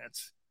Yankee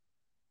fans.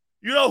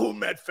 You know who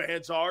Met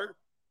fans are.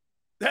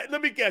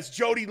 Let me guess,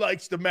 Jody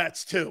likes the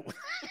Mets too.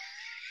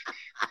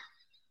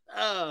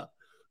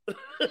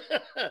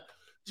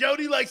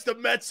 Jody likes the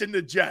Mets and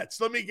the Jets.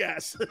 Let me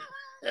guess.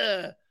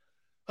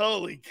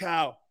 Holy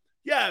cow.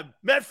 Yeah,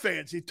 Met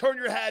fans, you turn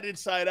your hat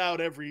inside out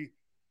every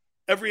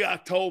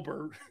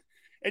October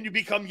and you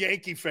become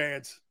Yankee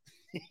fans.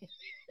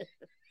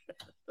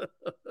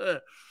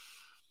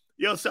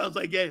 Yo, sounds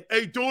like,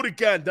 hey, do it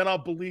again. Then I'll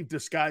believe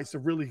this guy's a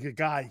really good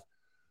guy.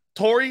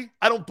 Torrey,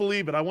 I don't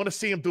believe it. I want to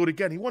see him do it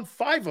again. He won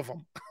 5 of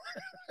them.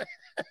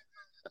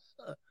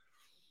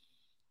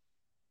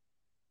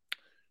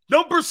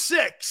 Number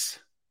 6.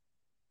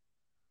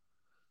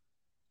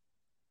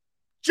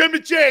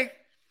 Jimmy J.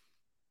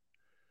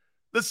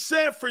 The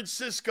San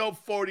Francisco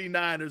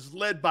 49ers,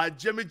 led by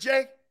Jimmy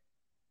J.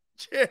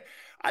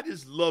 I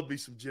just love me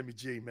some Jimmy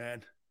G,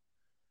 man.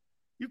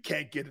 You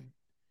can't get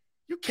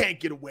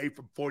away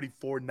from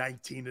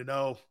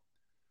 44-19-0.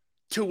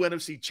 2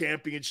 NFC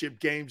championship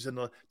games.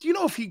 Do you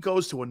know if he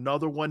goes to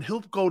another one, he'll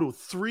go to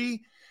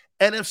 3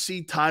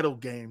 NFC title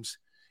games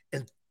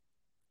in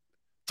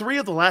 3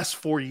 of the last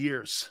 4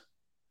 years.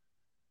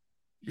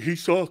 He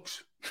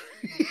sucks.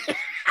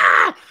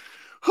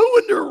 Who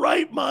in their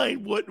right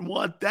mind wouldn't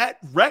want that?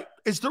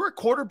 Is there a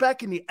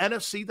quarterback in the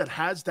NFC that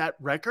has that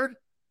record?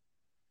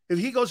 If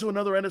he goes to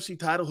another NFC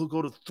title, he'll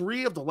go to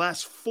 3 of the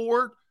last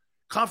 4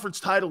 conference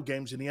title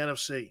games in the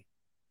NFC.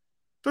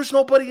 There's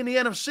nobody in the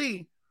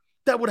NFC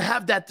that would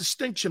have that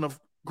distinction of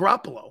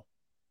Garoppolo.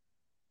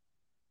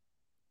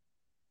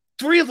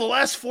 3 of the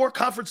last 4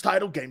 conference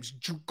title games,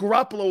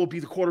 Garoppolo will be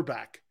the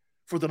quarterback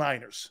for the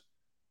Niners.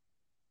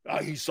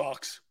 He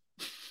sucks.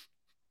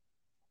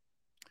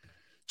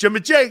 Jimmy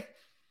J.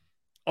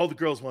 All the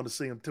girls want to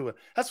see him too.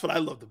 That's what I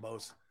love the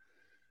most.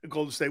 The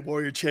Golden State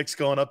Warrior chicks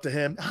going up to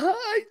him.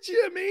 Hi,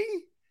 Jimmy.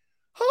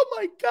 Oh,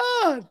 my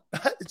God.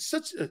 It's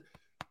such a,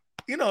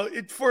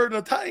 for an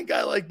Italian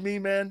guy like me,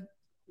 man,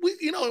 when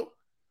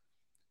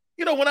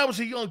I was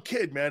a young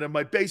kid, man, in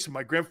my basement,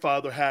 my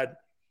grandfather had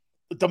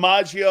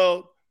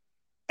DiMaggio,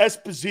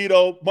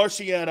 Esposito,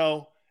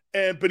 Marciano,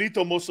 and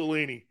Benito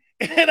Mussolini.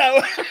 And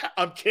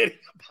I'm kidding.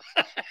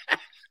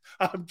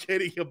 I'm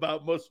kidding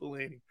about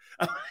Mussolini.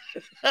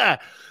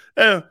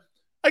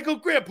 I go,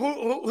 Grandp,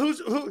 who's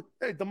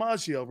Hey,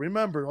 DiMaggio,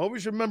 remember.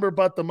 Always remember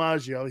about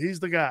DiMaggio. He's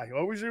the guy.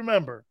 Always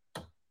remember.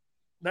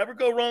 Never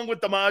go wrong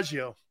with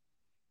DiMaggio.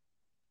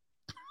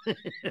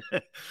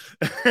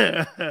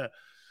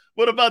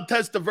 What about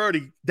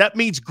Testaverde? That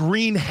means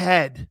green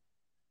head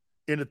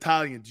in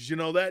Italian. Did you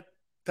know that?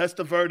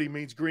 Testaverde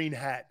means green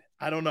head.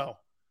 I don't know.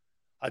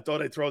 I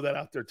thought I'd throw that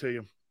out there to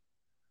you.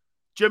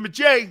 Jimmy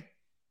J.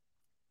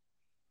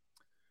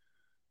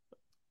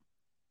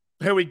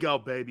 Here we go,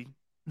 baby.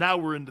 Now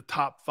we're in the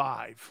top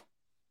 5.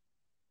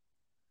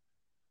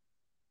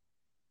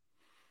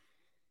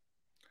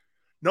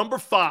 Number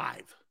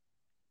 5,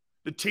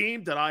 the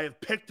team that I have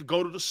picked to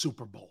go to the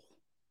Super Bowl.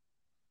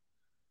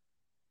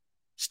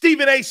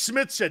 Stephen A.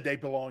 Smith said they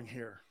belong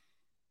here.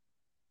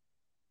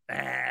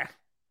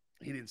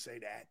 He didn't say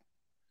that.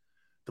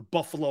 The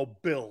Buffalo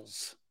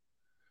Bills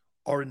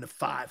are in the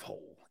 5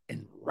 hole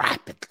and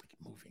rapidly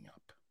moving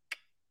up.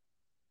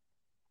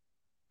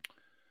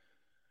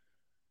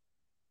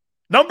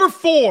 Number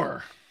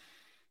 4,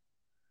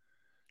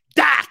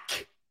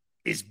 Dak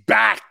is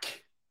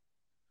back.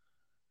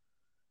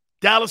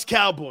 Dallas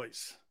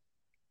Cowboys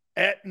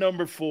at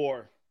number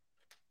 4.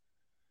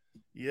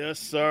 Yes,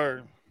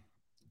 sir.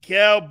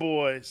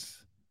 Cowboys.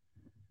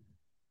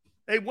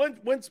 Hey,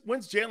 when's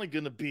Jalen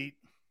going to beat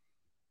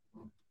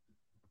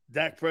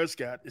Dak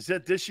Prescott? Is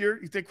that this year?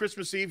 You think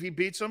Christmas Eve he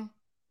beats him?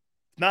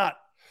 Not.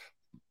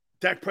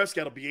 Dak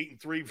Prescott will be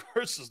 8-3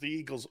 versus the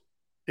Eagles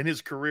in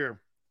his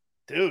career.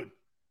 Dude,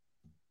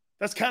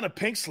 that's kind of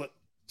pink slip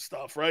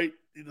stuff, right?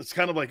 It's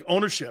kind of like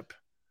ownership.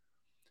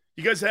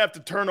 You guys have to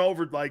turn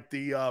over like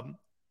the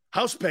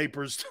house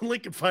papers to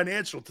Lincoln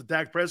Financial to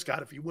Dak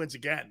Prescott if he wins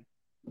again.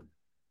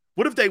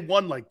 What if they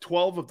won like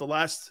 12 of the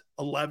last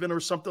 11 or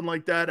something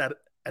like that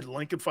at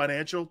Lincoln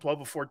Financial,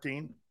 12 of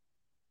 14?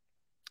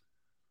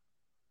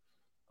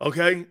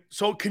 Okay,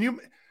 so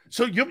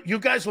you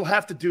guys will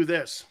have to do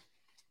this.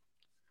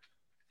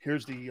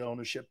 Here's the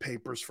ownership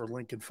papers for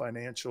Lincoln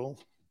Financial,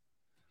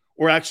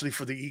 or actually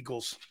for the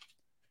Eagles.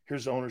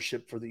 Here's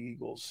ownership for the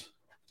Eagles.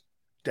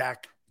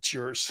 Dak, it's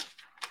yours.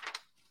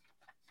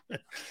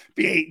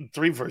 Be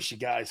 8-3 versus you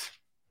guys.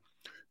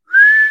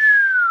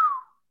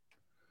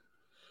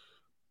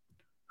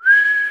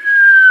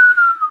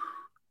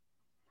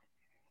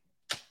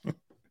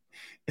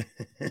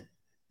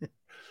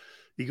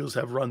 Eagles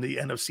have run the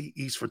NFC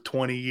East for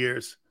 20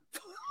 years.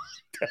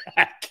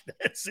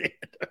 That's it.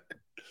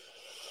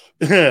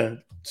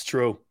 It's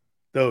true,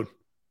 dude.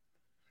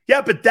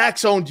 Yeah, but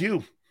Dak's owned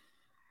you.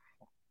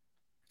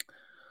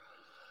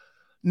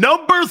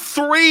 Number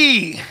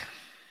 3.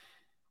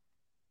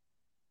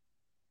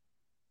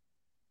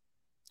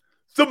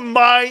 The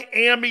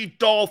Miami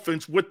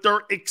Dolphins with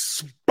their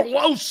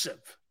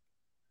explosive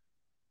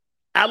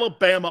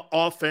Alabama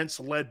offense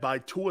led by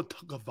Tua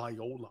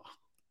Tagovailoa.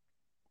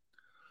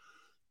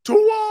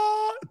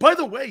 Tua! By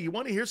the way, you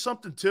want to hear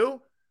something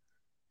too?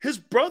 His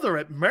brother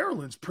at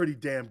Maryland's pretty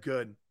damn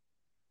good.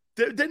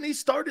 Didn't he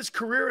start his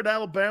career at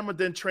Alabama,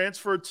 then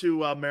transfer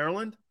to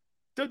Maryland?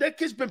 Dude, that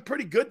kid's been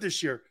pretty good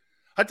this year.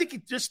 I think he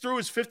just threw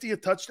his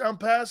 50th touchdown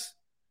pass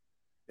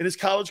in his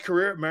college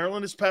career at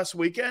Maryland this past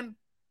weekend.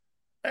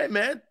 Hey,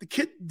 man,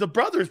 the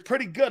brother is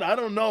pretty good. I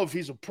don't know if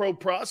he's a pro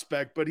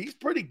prospect, but he's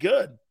pretty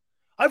good.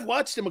 I've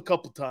watched him a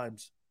couple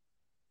times.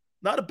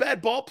 Not a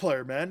bad ball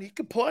player, man. He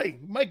can play.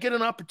 He might get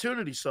an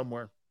opportunity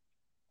somewhere.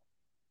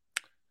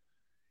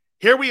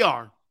 Here we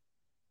are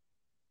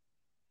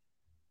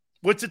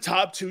with the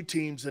top 2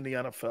 teams in the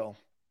NFL.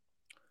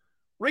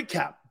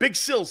 Recap. Big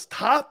Sil's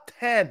top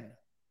 10.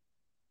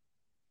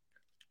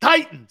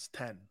 Titans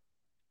 10.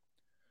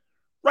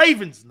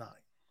 Ravens 9.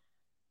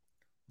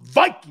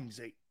 Vikings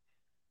 8.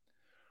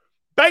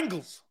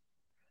 Bengals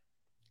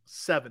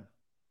 7.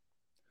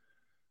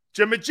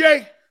 Jimmy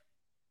J.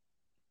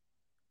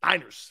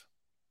 Niners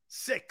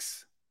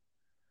 6.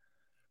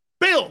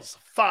 Bills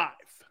 5.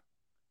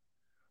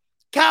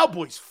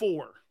 Cowboys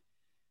 4.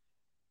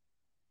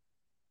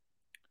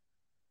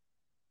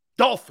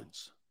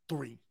 Dolphins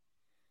 3.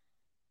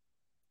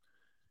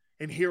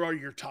 And here are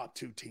your top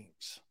 2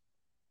 teams.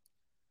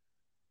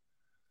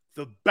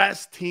 The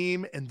best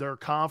team in their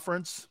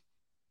conference.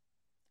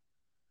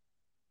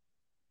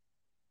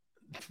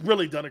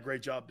 Really done a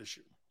great job this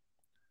year.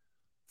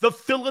 The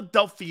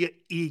Philadelphia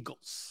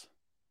Eagles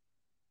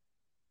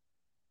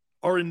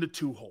are in the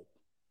 2 hole.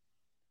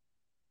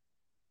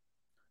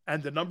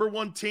 And the number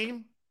 1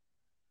 team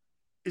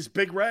is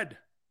Big Red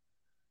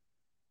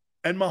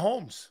and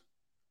Mahomes.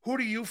 Who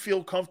do you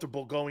feel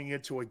comfortable going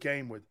into a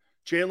game with?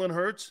 Jalen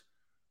Hurts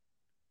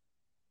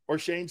or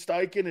Shane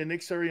Steichen and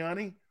Nick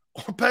Sirianni?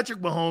 Or Patrick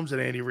Mahomes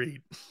and Andy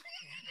Reid?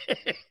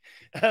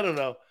 I don't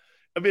know.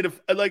 I mean,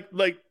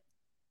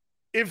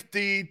 if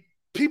the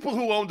people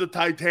who owned the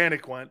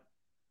Titanic went,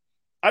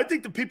 I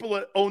think the people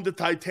that owned the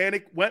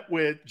Titanic went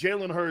with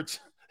Jalen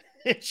Hurts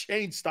and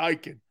Shane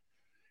Steichen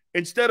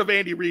instead of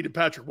Andy Reid and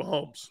Patrick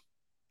Mahomes.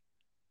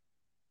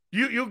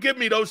 You give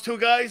me those 2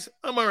 guys,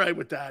 I'm all right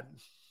with that.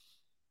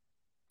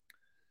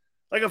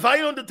 Like, if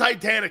I owned the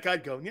Titanic,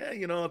 I'd go, yeah,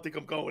 I think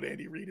I'm going with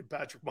Andy Reid and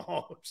Patrick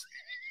Mahomes.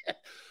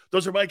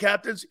 Those are my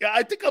captains. Yeah,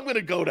 I think I'm going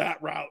to go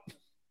that route.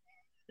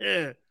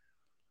 Yeah.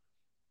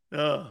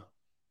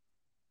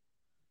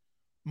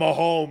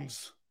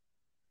 Mahomes.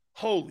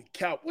 Holy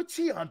cow. What's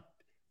he on?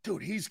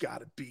 Dude, he's got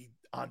to be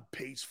on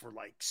pace for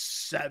like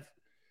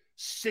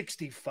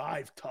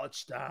 65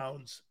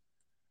 touchdowns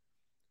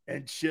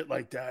and shit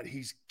like that.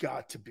 He's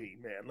got to be,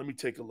 man. Let me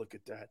take a look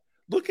at that.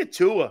 Look at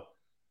Tua.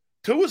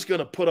 Tua's going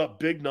to put up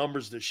big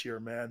numbers this year,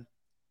 man.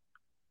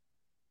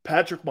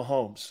 Patrick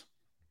Mahomes.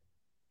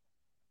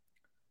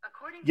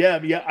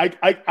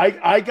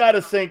 I got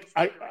to think.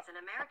 An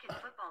American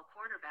football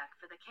quarterback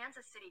for the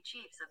Kansas City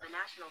Chiefs of the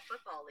National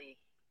Football League.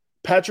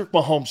 Patrick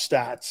Mahomes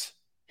stats.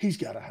 He's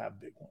got to have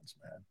big ones,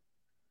 man.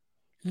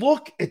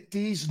 Look at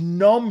these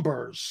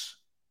numbers.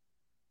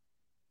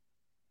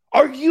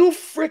 Are you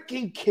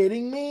freaking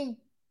kidding me?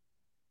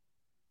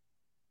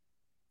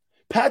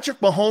 Patrick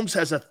Mahomes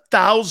has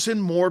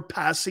 1,000 more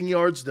passing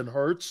yards than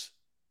Hurts.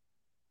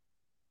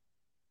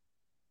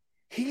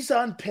 He's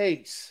on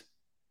pace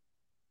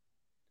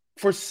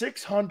for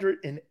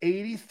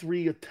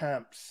 683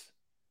 attempts,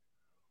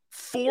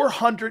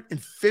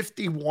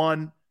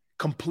 451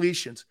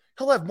 completions.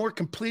 He'll have more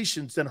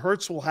completions than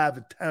Hurts will have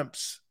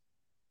attempts.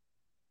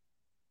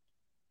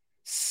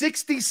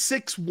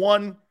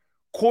 66-1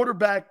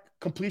 quarterback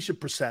completion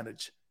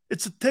percentage.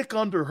 It's a tick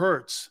under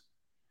Hurts.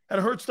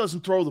 And Hurts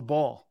doesn't throw the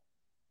ball.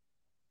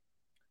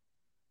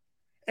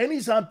 And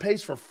he's on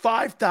pace for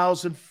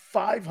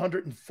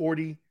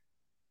 5,540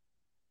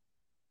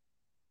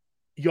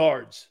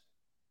 yards,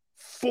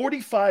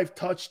 45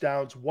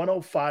 touchdowns,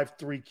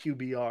 105.3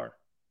 QBR.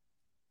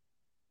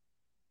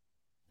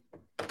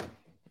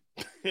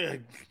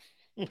 It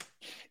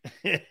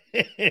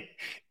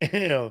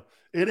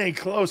ain't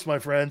close, my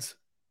friends.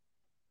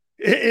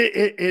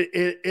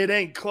 It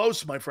ain't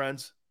close, my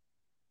friends.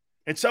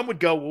 And some would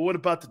go, well, what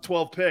about the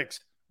 12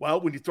 picks?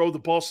 Well, when you throw the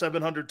ball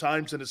 700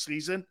 times in a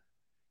season,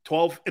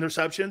 12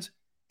 interceptions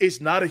is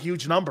not a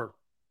huge number.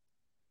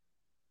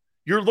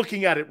 You're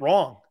looking at it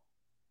wrong.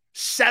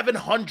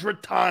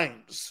 700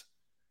 times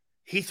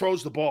he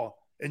throws the ball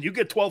and you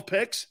get 12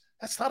 picks,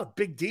 that's not a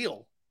big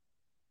deal.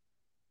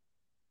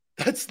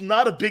 That's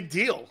not a big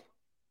deal.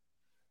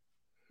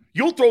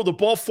 You'll throw the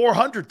ball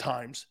 400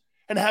 times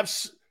and have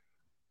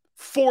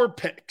 4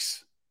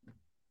 picks.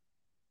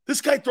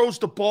 This guy throws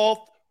the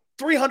ball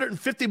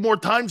 350 more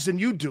times than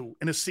you do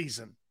in a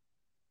season.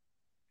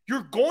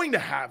 You're going to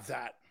have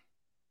that.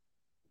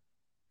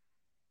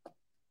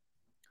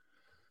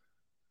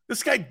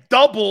 This guy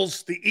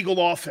doubles the Eagle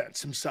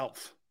offense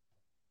himself.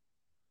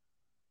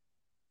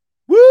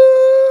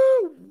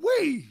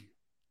 Woo-wee.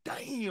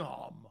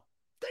 Damn.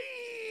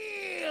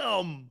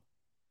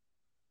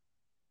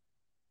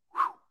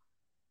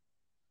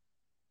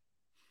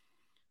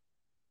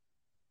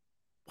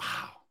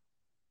 Wow.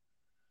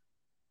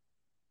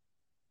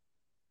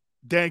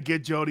 Dan,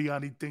 get Jody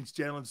on. He thinks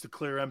Jalen's the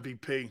clear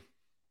MVP.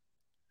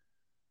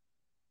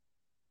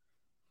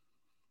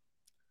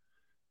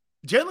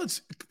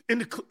 Jalen's in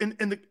the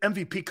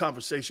MVP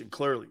conversation,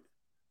 clearly.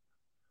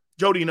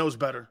 Jody knows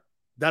better.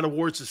 That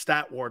award's a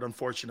stat award,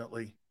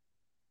 unfortunately.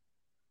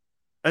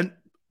 And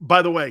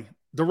by the way,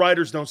 the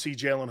writers don't see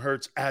Jalen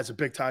Hurts as a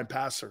big-time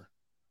passer,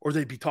 or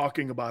they'd be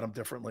talking about him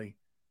differently.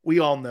 We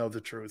all know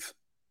the truth.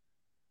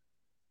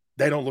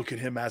 They don't look at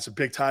him as a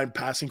big-time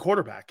passing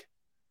quarterback.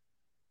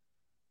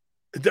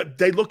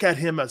 They look at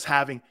him as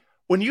having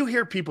 – when you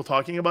hear people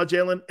talking about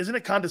Jalen, isn't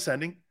it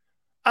condescending?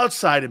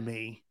 Outside of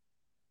me.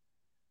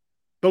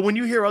 But when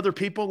you hear other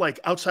people like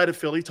outside of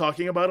Philly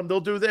talking about him, they'll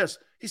do this.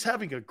 He's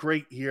having a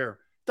great year.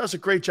 Does a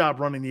great job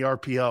running the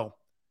RPO.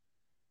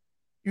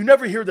 You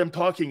never hear them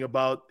talking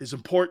about his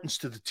importance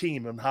to the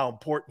team and how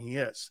important he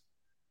is.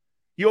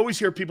 You always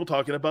hear people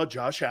talking about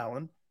Josh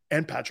Allen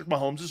and Patrick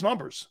Mahomes'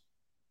 numbers.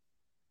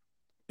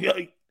 Yeah,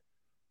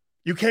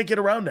 you can't get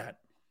around that.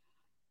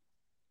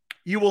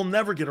 You will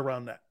never get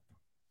around that.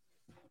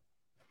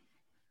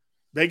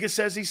 Vegas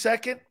says he's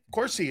second. Of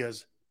course he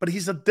is. But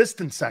he's a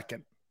distant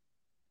second.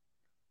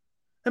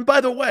 And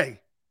by the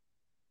way,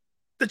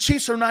 the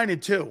Chiefs are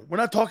 9-2. We're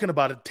not talking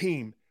about a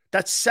team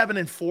that's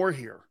 7-4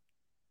 here.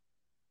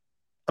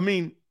 I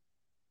mean,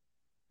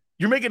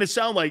 you're making it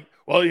sound like,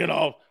 well, you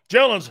know,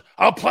 Jalen's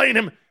outplaying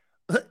him.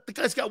 The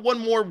guy's got one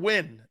more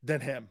win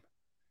than him.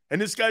 And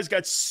this guy's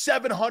got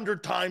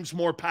 700 times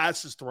more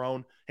passes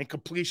thrown and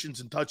completions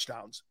and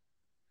touchdowns.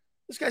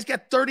 This guy's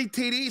got 30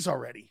 TDs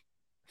already.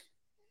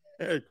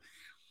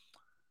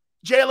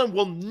 Jalen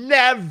will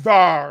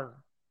never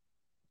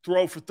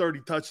throw for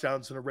 30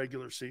 touchdowns in a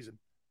regular season.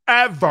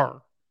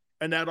 Ever.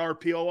 And that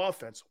RPO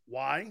offense.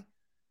 Why?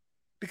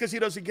 Because he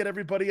doesn't get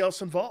everybody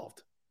else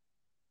involved.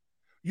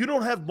 You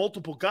don't have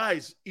multiple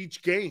guys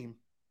each game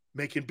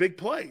making big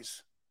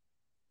plays.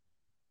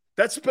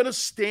 That's been a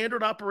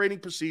standard operating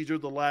procedure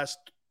the last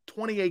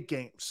 28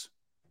 games.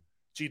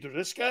 It's either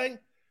this guy.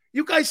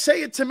 You guys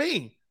say it to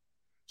me.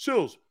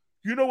 Sills,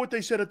 you know what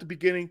they said at the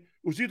beginning?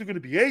 It was either going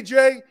to be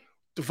AJ,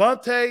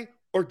 Devontae,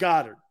 or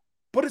Goddard.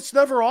 But it's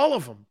never all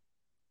of them.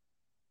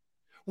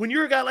 When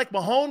you're a guy like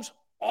Mahomes,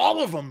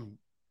 all of them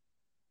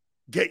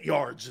get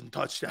yards and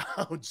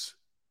touchdowns.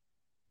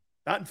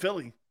 Not in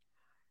Philly.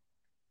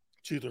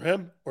 It's either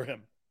him or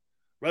him.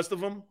 Rest of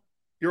them,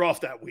 you're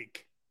off that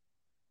week.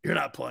 You're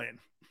not playing.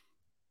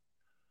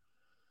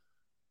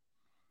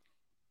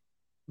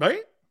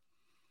 Right?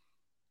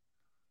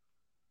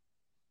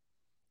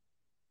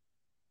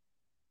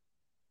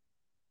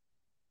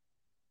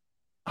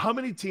 How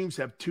many teams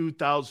have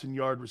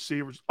 2,000-yard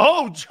receivers?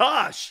 Oh,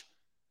 Josh.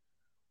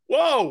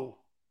 Whoa.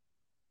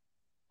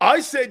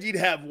 I said you'd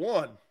have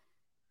one.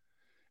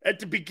 At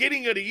the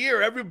beginning of the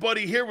year,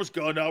 everybody here was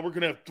going, now we're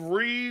going to have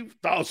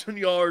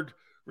 3,000-yard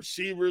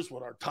receivers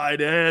with our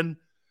tight end.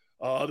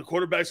 The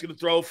quarterback's going to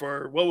throw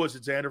for, what was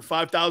it, Xander,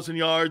 5,000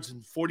 yards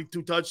and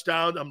 42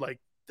 touchdowns. I'm like,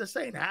 this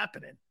ain't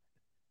happening.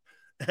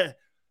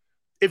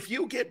 If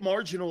you get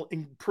marginal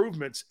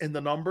improvements in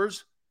the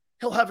numbers,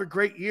 he'll have a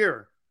great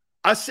year.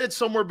 I said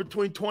somewhere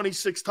between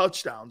 26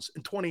 touchdowns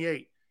and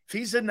 28. If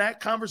he's in that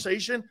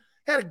conversation,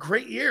 he had a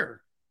great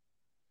year.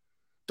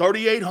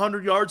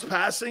 3,800 yards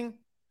passing,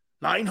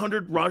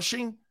 900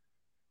 rushing.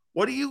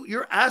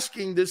 You're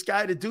asking this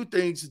guy to do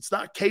things it's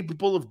not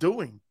capable of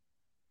doing.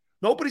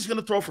 Nobody's going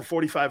to throw for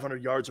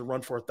 4,500 yards and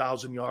run for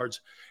 1,000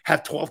 yards,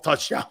 have 12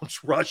 touchdowns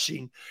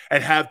rushing,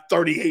 and have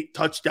 38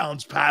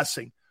 touchdowns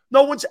passing.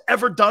 No one's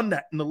ever done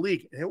that in the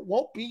league, and it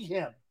won't be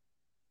him.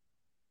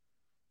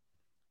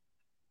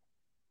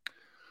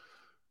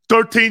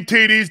 13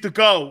 TDs to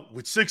go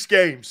with 6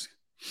 games.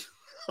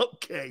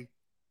 Okay.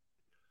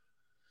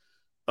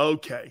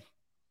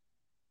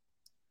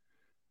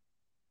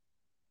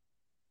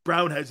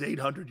 Brown has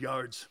 800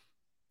 yards.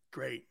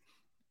 Great.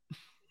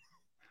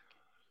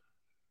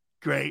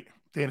 Then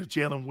if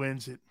Jalen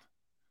wins it,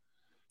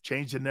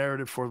 change the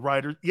narrative for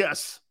writers.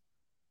 Yes,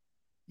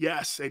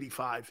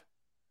 85.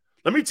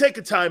 Let me take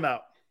a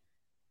timeout.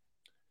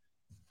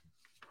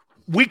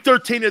 Week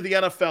 13 of the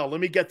NFL. Let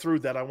me get through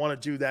that. I want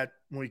to do that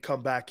when we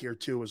come back here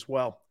too as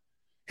well.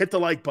 Hit the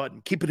like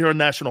button. Keep it here on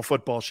National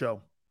Football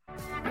Show.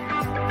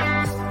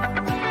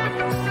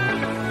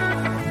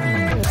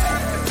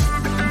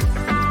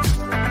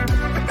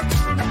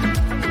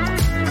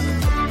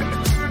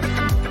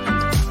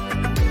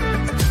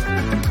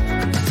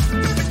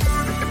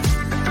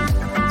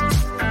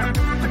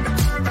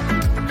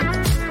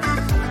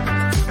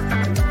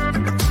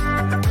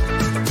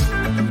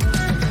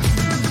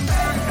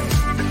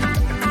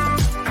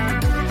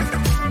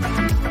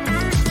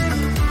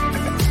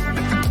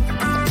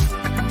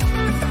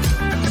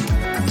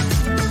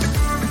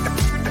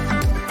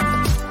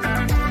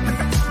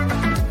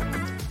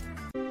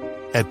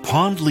 At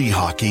Pond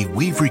Lehocky,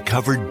 we've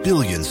recovered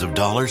billions of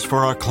dollars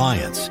for our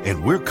clients,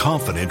 and we're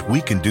confident we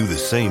can do the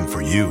same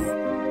for you.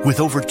 With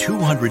over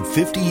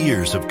 250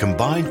 years of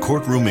combined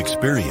courtroom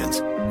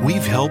experience,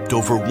 we've helped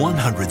over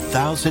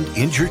 100,000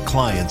 injured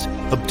clients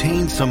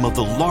obtain some of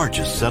the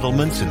largest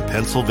settlements in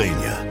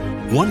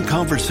Pennsylvania. One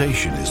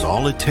conversation is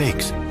all it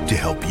takes to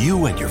help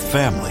you and your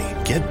family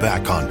get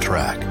back on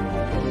track.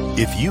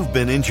 If you've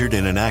been injured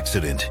in an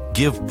accident,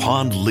 give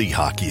Pond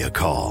Lehocky a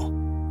call.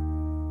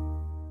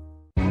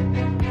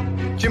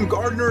 Jim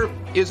Gardner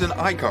is an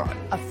icon.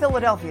 A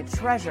Philadelphia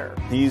treasure.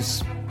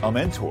 He's a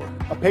mentor,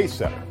 a pace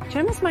setter.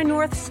 Jim is my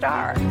North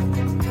Star.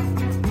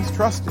 He's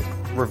trusted,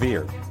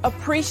 revered,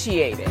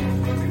 Appreciated.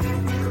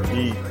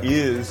 he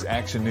is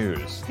Action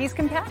News, He's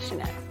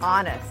compassionate.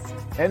 Honest.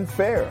 and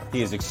fair,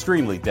 he is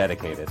extremely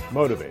dedicated,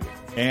 motivated,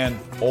 and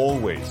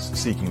always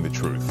seeking the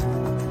truth.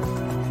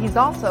 He's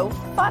also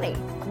funny.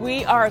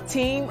 We are a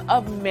team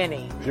of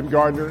many. Jim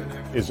Gardner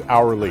is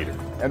our leader,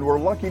 and we're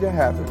lucky to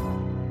have him.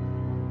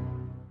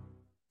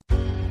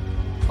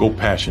 Go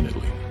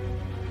passionately.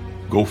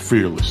 Go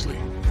fearlessly.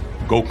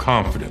 Go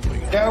confidently.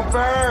 Go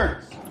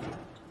Birds!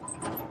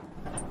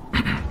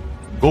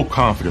 Go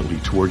confidently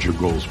towards your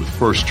goals with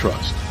First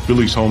Trust,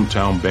 Philly's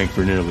hometown bank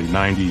for nearly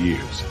 90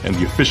 years, and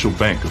the official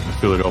bank of the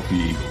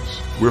Philadelphia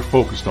Eagles. We're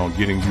focused on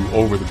getting you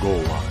over the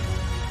goal line.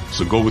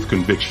 So go with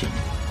conviction.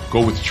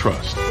 Go with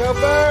trust. Go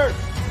Birds!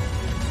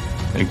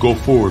 And go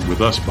forward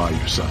with us by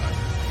your side.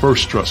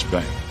 First Trust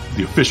Bank,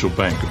 the official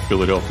bank of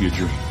Philadelphia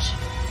dreams.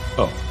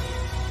 Oh,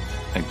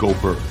 and go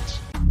Birds.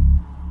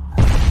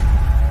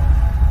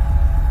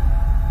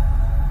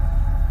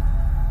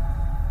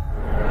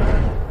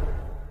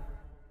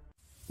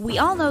 We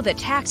all know that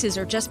taxes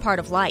are just part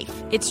of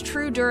life. It's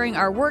true during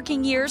our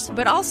working years,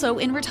 but also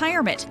in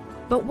retirement.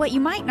 But what you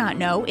might not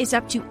know is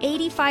up to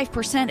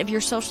 85% of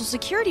your Social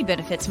Security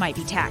benefits might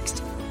be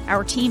taxed.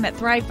 Our team at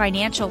Thrive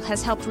Financial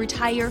has helped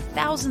retire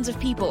thousands of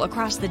people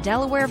across the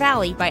Delaware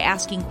Valley by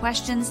asking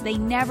questions they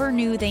never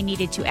knew they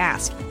needed to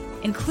ask,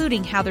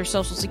 including how their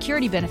Social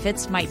Security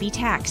benefits might be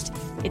taxed.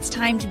 It's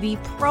time to be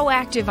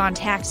proactive on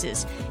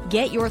taxes.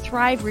 Get your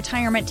Thrive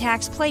Retirement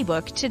Tax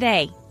Playbook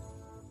today.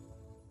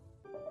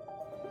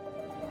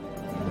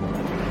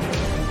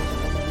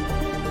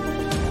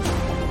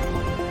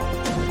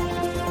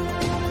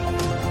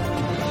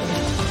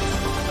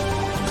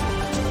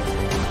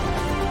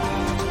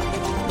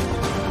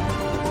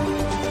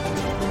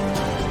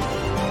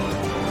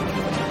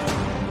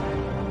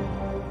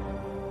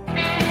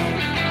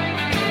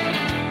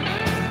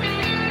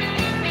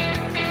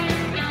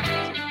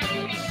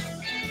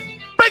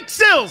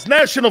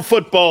 National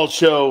Football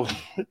Show.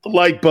 Hit the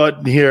like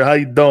button here. How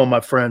you doing,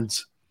 my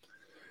friends?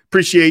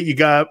 Appreciate you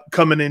guys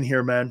coming in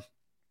here, man.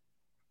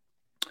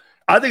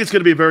 I think it's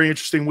going to be a very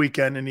interesting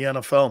weekend in the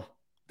NFL.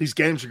 These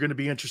games are going to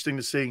be interesting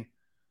to see.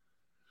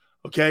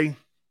 Okay?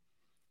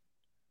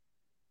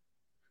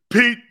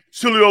 Pete,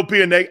 Sileo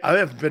being I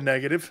haven't been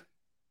negative.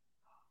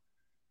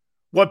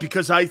 What,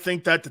 because I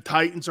think that the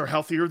Titans are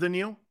healthier than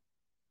you?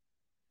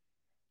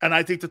 And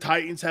I think the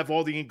Titans have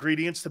all the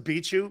ingredients to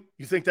beat you?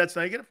 You think that's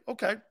negative?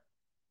 Okay.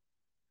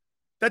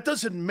 That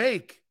doesn't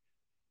make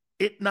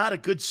it not a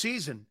good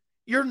season.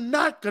 You're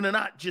not going to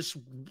not just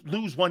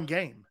lose one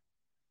game.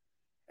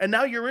 And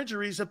now your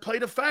injuries have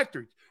played a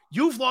factor.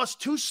 You've lost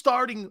two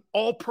starting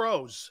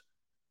all-pros,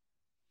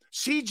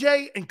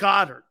 CJ and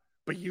Goddard,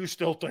 but you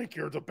still think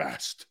you're the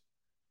best.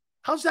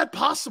 How's that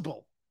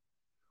possible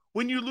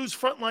when you lose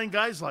frontline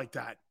guys like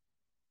that?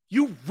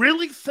 You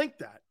really think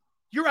that?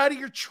 You're out of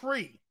your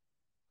tree.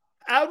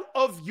 Out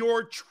of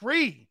your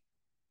tree.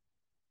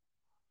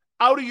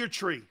 Out of your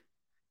tree.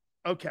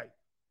 Okay.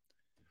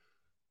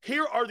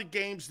 Here are the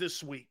games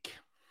this week.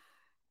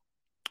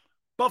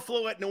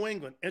 Buffalo at New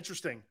England.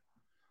 Interesting.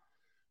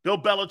 Bill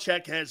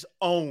Belichick has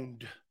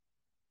owned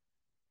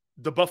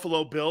the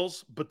Buffalo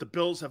Bills, but the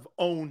Bills have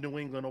owned New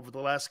England over the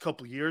last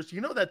couple of years.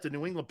 You know that the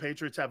New England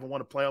Patriots haven't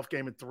won a playoff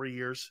game in 3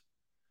 years?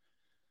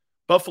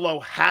 Buffalo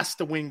has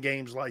to win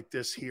games like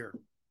this here,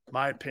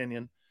 my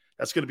opinion.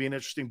 That's going to be an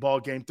interesting ball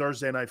game.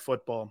 Thursday Night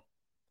Football.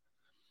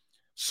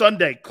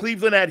 Sunday,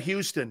 Cleveland at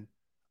Houston.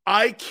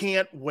 I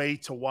can't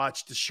wait to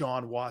watch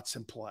Deshaun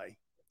Watson play.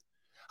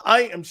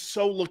 I am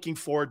so looking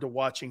forward to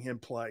watching him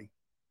play.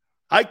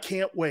 I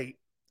can't wait.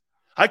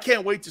 I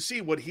can't wait to see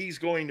what he's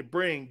going to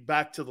bring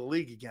back to the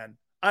league again.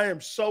 I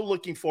am so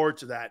looking forward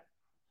to that.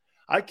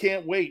 I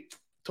can't wait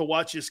to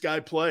watch this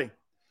guy play.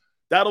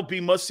 That'll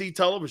be must-see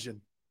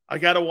television. I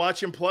got to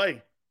watch him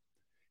play.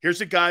 Here's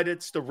a guy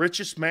that's the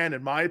richest man,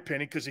 in my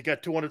opinion, because he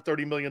got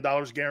 $230 million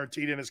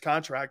guaranteed in his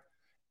contract.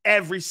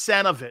 Every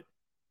cent of it.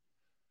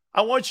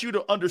 I want you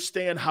to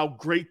understand how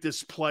great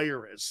this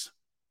player is.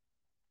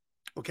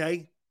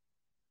 Okay?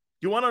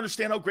 You want to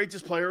understand how great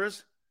this player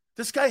is?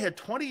 This guy had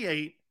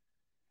 28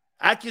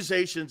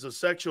 accusations of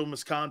sexual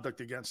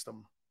misconduct against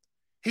him.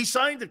 He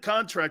signed a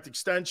contract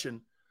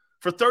extension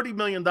for $30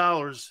 million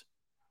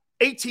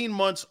 18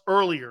 months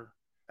earlier.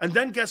 And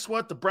then guess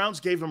what? The Browns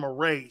gave him a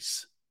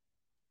raise.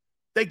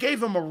 They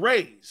gave him a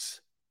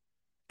raise.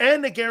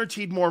 And they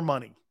guaranteed more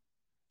money.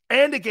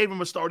 And they gave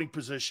him a starting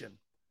position.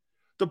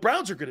 The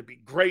Browns are going to be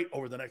great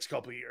over the next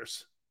couple of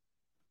years.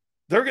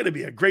 They're going to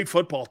be a great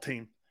football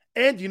team.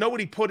 And you know what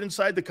he put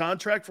inside the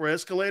contract for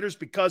escalators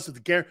because of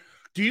the guarantee?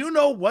 Do you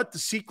know what the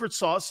secret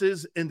sauce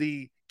is in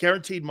the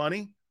guaranteed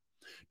money?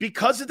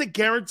 Because of the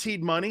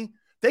guaranteed money,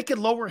 they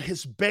can lower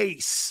his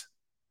base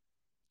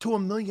to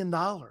 $1 million.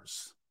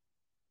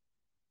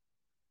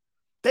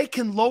 They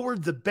can lower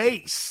the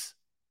base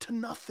to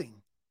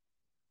nothing.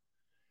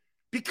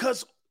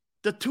 Because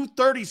the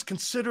 230 is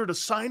considered a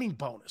signing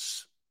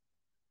bonus.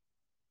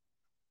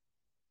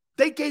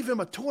 They gave him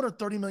a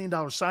 $230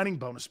 million signing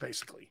bonus,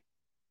 basically.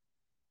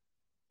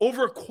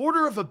 Over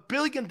 $250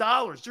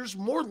 million. There's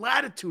more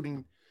latitude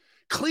in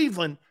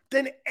Cleveland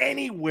than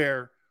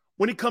anywhere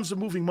when it comes to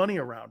moving money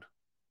around.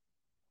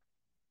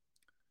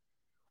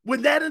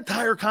 When that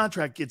entire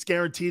contract gets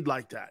guaranteed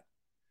like that,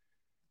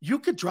 you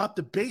could drop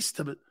the base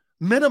to the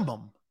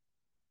minimum.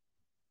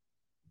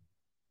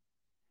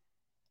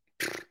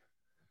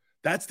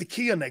 That's the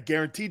key on that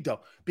guaranteed, though,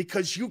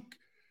 because you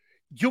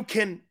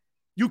can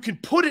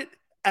put it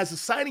as a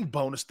signing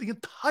bonus the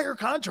entire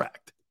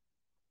contract.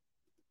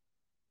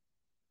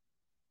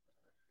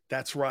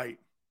 That's right.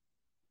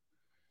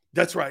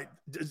 That's right.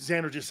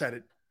 Xander just said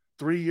it.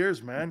 3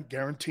 years, man.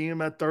 Guarantee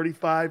him at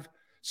 35,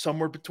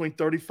 somewhere between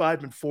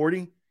 35 and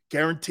 40.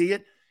 Guarantee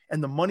it.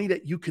 And the money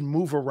that you can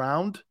move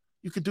around,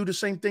 you could do the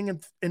same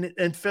thing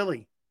in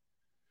Philly.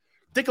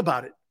 Think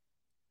about it.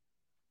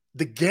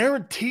 The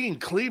guarantee in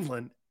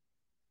Cleveland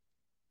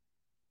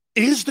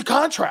is the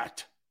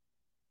contract.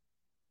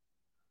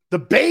 The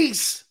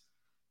base,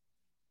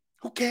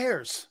 who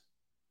cares?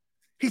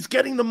 He's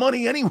getting the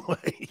money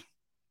anyway.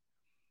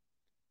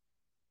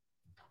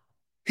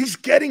 He's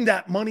getting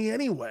that money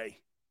anyway.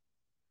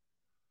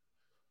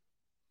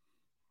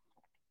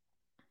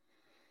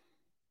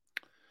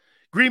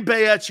 Green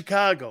Bay at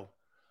Chicago.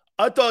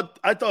 I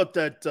thought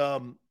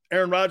that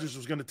Aaron Rodgers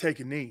was going to take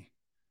a knee.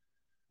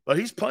 But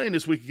he's playing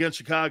this week against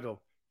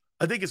Chicago.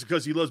 I think it's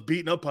because he loves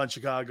beating up on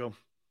Chicago.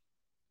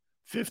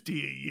 50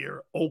 a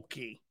year.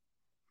 Okay.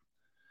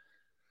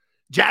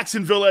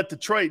 Jacksonville at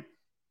Detroit.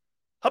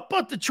 How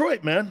about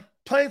Detroit, man?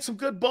 Playing some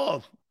good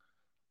ball.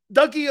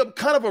 Dougie,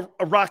 kind of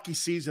a rocky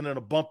season and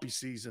a bumpy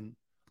season.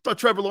 I thought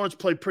Trevor Lawrence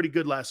played pretty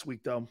good last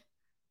week, though.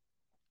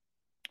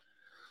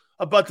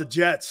 How about the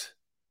Jets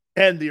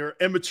and their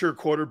immature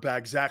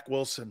quarterback, Zach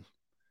Wilson,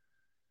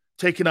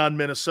 taking on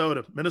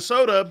Minnesota?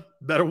 Minnesota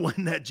better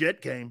win that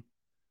Jet game.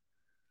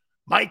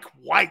 Mike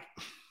White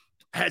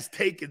has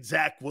taken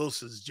Zach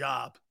Wilson's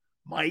job.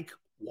 Mike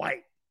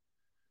White,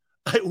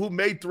 who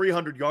made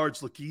 300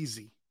 yards look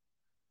easy.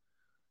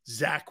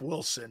 Zach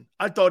Wilson.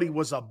 I thought he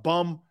was a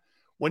bum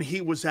when he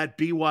was at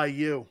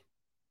BYU.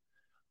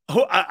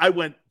 Oh, I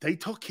went, they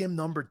took him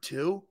number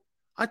 2?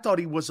 I thought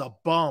he was a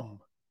bum.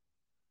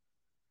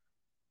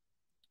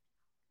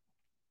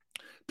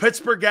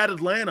 Pittsburgh at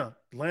Atlanta.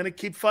 Atlanta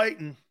keep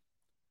fighting.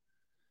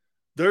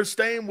 They're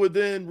staying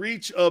within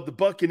reach of the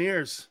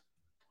Buccaneers.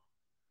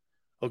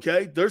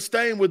 Okay? They're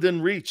staying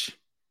within reach.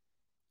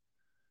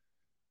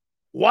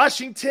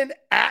 Washington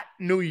at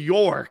New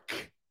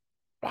York.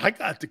 I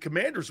got the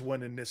Commanders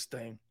winning this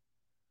thing.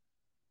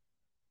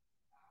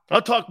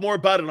 I'll talk more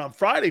about it on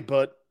Friday,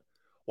 but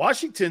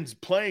Washington's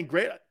playing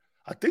great.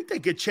 I think they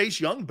get Chase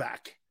Young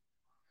back.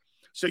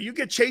 So you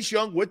get Chase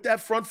Young with that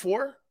front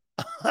four?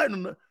 I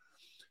don't know.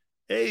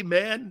 Hey,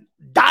 man,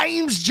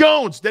 Dimes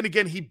Jones. Then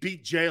again, he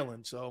beat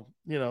Jalen. So,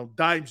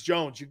 Dimes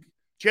Jones.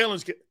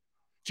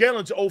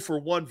 Jalen's 0 for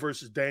 1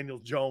 versus Daniel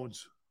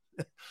Jones.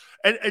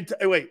 and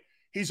wait,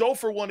 he's 0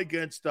 for 1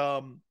 against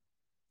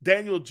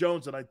Daniel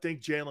Jones, and I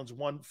think Jalen's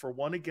 1 for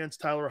 1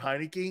 against Tyler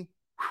Heineke.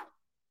 Whew.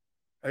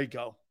 There you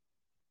go.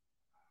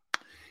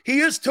 He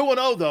is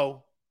 2-0,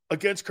 though,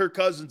 against Kirk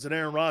Cousins and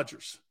Aaron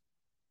Rodgers.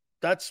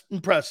 That's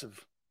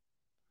impressive.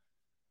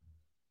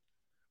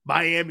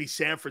 Miami,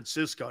 San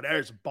Francisco.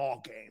 There's a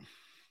ball game.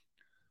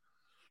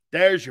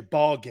 There's your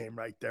ball game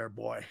right there,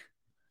 boy.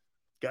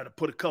 Got to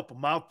put a couple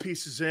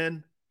mouthpieces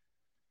in.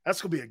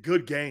 That's going to be a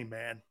good game,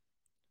 man.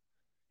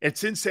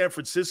 It's in San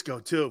Francisco,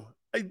 too.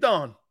 Hey,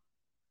 Don.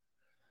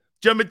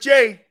 Jimmy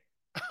G.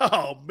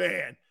 Oh,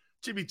 man.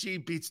 Jimmy G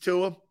beats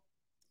Tua. He'll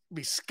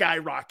be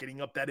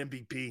skyrocketing up that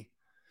MVP.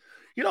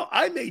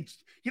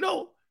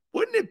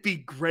 Wouldn't it be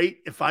great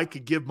if I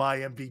could give my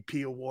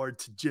MVP award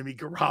to Jimmy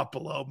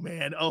Garoppolo,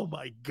 man? Oh,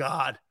 my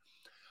God.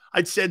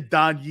 I'd send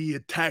Don Yee a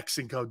text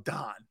and go,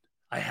 Don,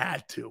 I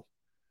had to.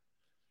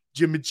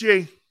 Jimmy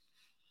G.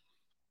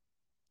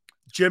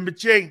 Jimmy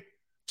G.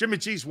 Jimmy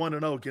G's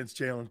 1-0 against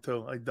Jalen,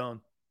 too. I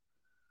don't.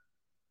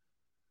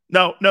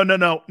 No.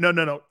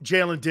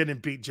 Jalen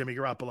didn't beat Jimmy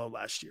Garoppolo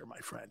last year, my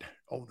friend.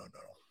 Oh, no.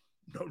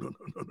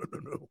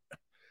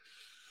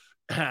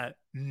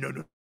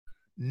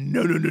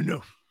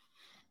 No.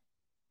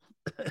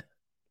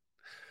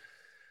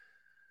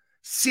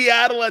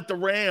 Seattle at the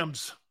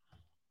Rams.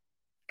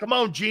 Come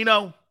on,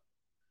 Gino.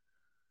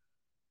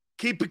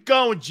 Keep it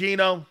going,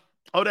 Gino.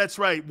 Oh, that's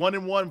right.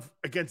 1-1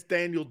 against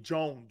Daniel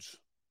Jones.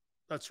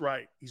 That's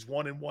right. He's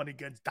 1-1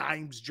 against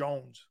Dimes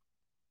Jones.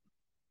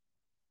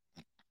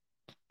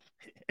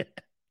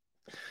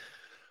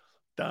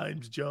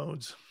 Dimes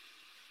Jones.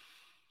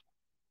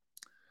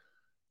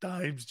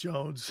 Dimes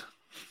Jones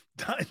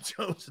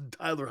and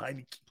Tyler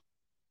Heineke.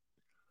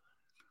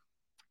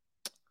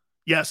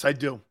 Yes, I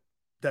do,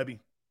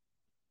 Debbie.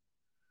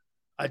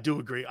 I do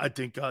agree. I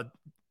think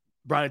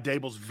Brian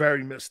Dable's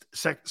very missed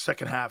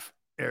second half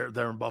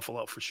there in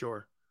Buffalo for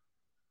sure.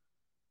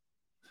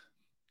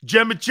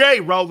 Jimmy J,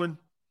 Roland.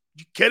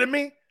 You kidding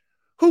me?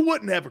 Who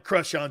wouldn't have a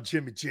crush on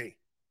Jimmy G?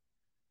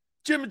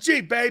 Jimmy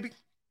G, baby.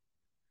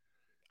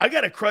 I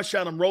got a crush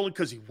on him, Roland,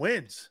 because he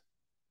wins.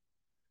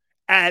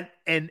 at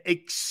an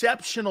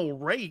exceptional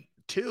rate,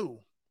 too.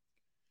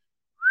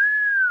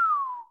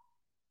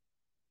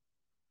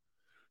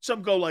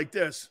 Some go like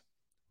this.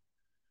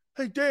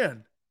 Hey,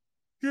 Dan,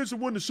 he hasn't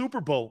won the Super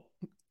Bowl.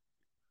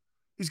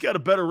 He's got a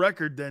better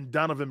record than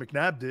Donovan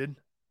McNabb did.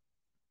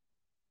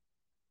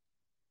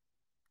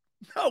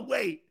 No,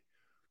 wait.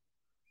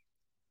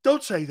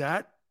 Don't say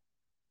that.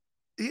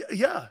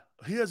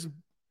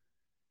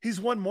 He's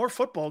won more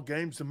football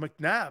games than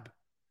McNabb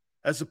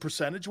as a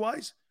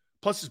percentage-wise,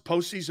 plus his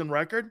postseason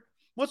record.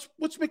 What's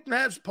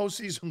McNabb's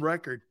postseason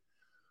record?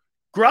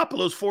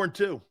 Garoppolo's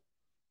 4-2.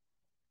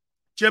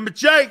 Jimmy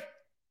J.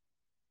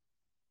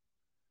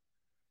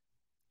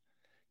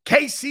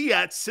 KC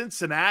at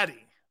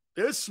Cincinnati.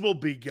 This will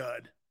be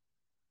good.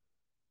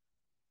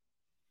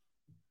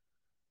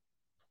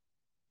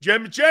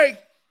 Jimmy J.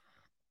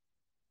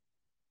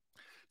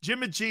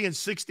 Jimmy G in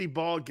 60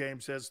 ball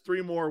games has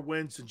 3 more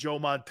wins than Joe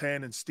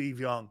Montana and Steve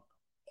Young.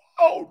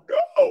 Oh,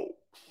 no.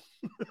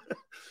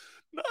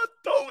 Not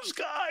those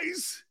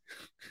guys.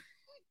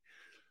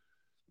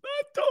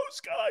 Not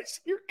those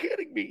guys. You're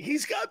kidding me.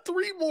 He's got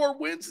 3 more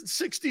wins and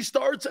 60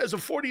 starts as a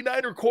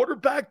 49er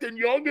quarterback than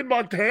Young in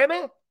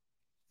Montana?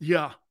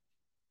 Yeah.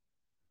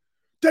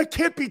 That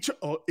can't be true.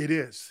 Oh, it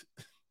is.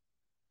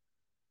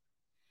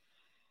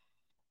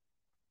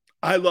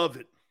 I love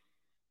it.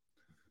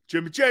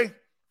 Jimmy J,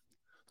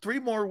 3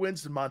 more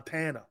wins than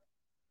Montana.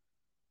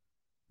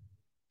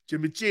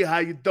 Jimmy G, how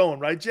you doing,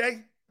 right,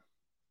 Jay?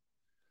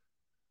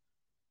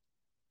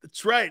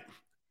 That's right.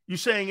 You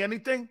saying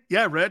anything?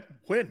 Yeah, Red,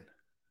 win.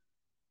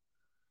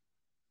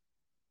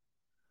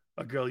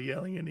 A girl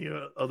yelling in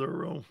the other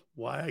room.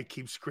 Why I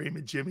keep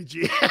screaming Jimmy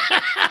G.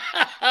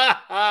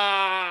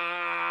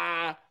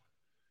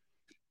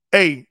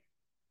 Hey,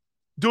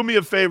 do me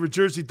a favor,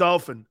 Jersey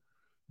Dolphin.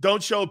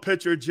 Don't show a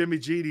picture of Jimmy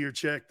G to your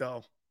chick,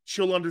 though.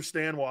 She'll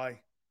understand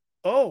why.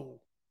 Oh,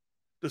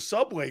 the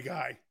Subway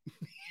guy.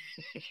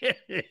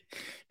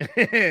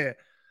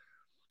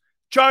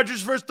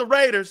 Chargers versus the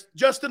Raiders.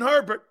 Justin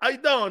Herbert, how you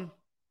doing?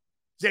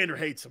 Xander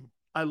hates him.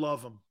 I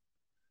love him.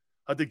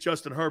 I think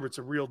Justin Herbert's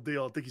a real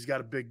deal. I think he's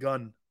got a big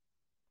gun.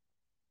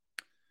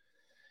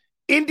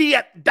 Indy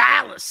at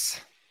Dallas.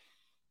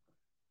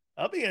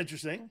 That'll be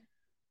interesting.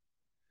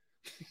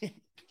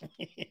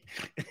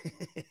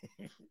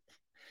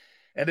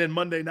 And then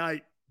Monday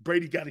night,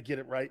 Brady got to get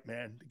it right,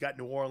 man. They got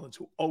New Orleans,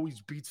 who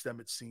always beats them,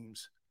 it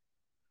seems.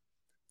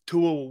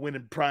 Tua will win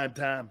in prime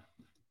time.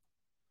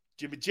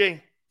 Jimmy G.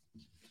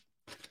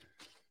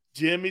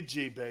 Jimmy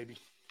G, baby.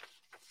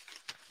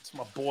 It's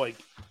my boy.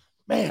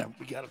 Man,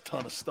 we got a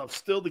ton of stuff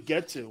still to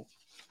get to.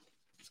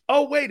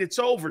 Oh, wait, it's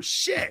over.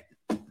 Shit.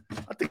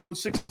 I think it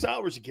was 6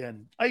 hours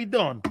again. How you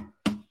doing?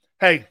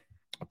 Hey,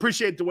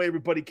 appreciate the way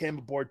everybody came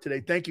aboard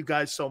today. Thank you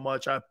guys so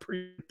much.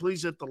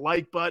 Please hit the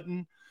like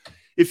button.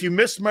 If you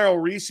missed Merrill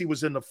Reese, he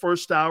was in the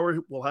first hour.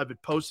 We'll have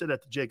it posted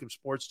at the Jacob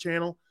Sports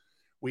channel.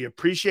 We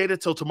appreciate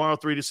it. Till tomorrow,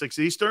 3 to 6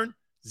 Eastern.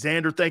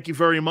 Xander, thank you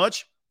very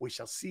much. We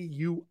shall see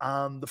you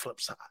on the flip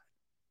side.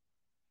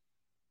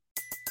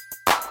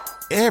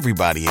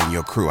 Everybody in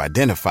your crew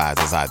identifies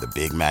as either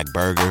Big Mac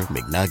Burger,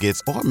 McNuggets,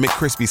 or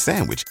McCrispy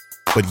Sandwich.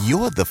 But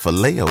you're the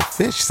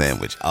Filet-O-Fish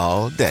Sandwich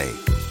all day.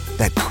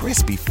 That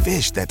crispy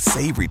fish, that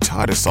savory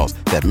tartar sauce,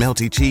 that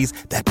melty cheese,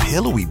 that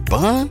pillowy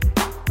bun.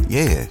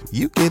 Yeah,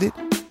 you get it.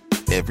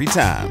 Every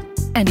time.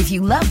 And if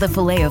you love the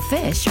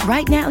Filet-O-Fish,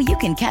 right now you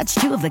can catch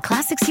 2 of the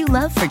classics you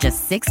love for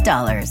just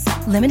 $6.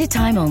 Limited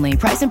time only.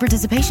 Price and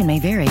participation may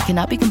vary.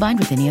 Cannot be combined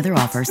with any other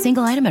offer.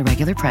 Single item at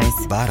regular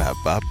price.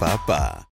 Ba-da-ba-ba-ba.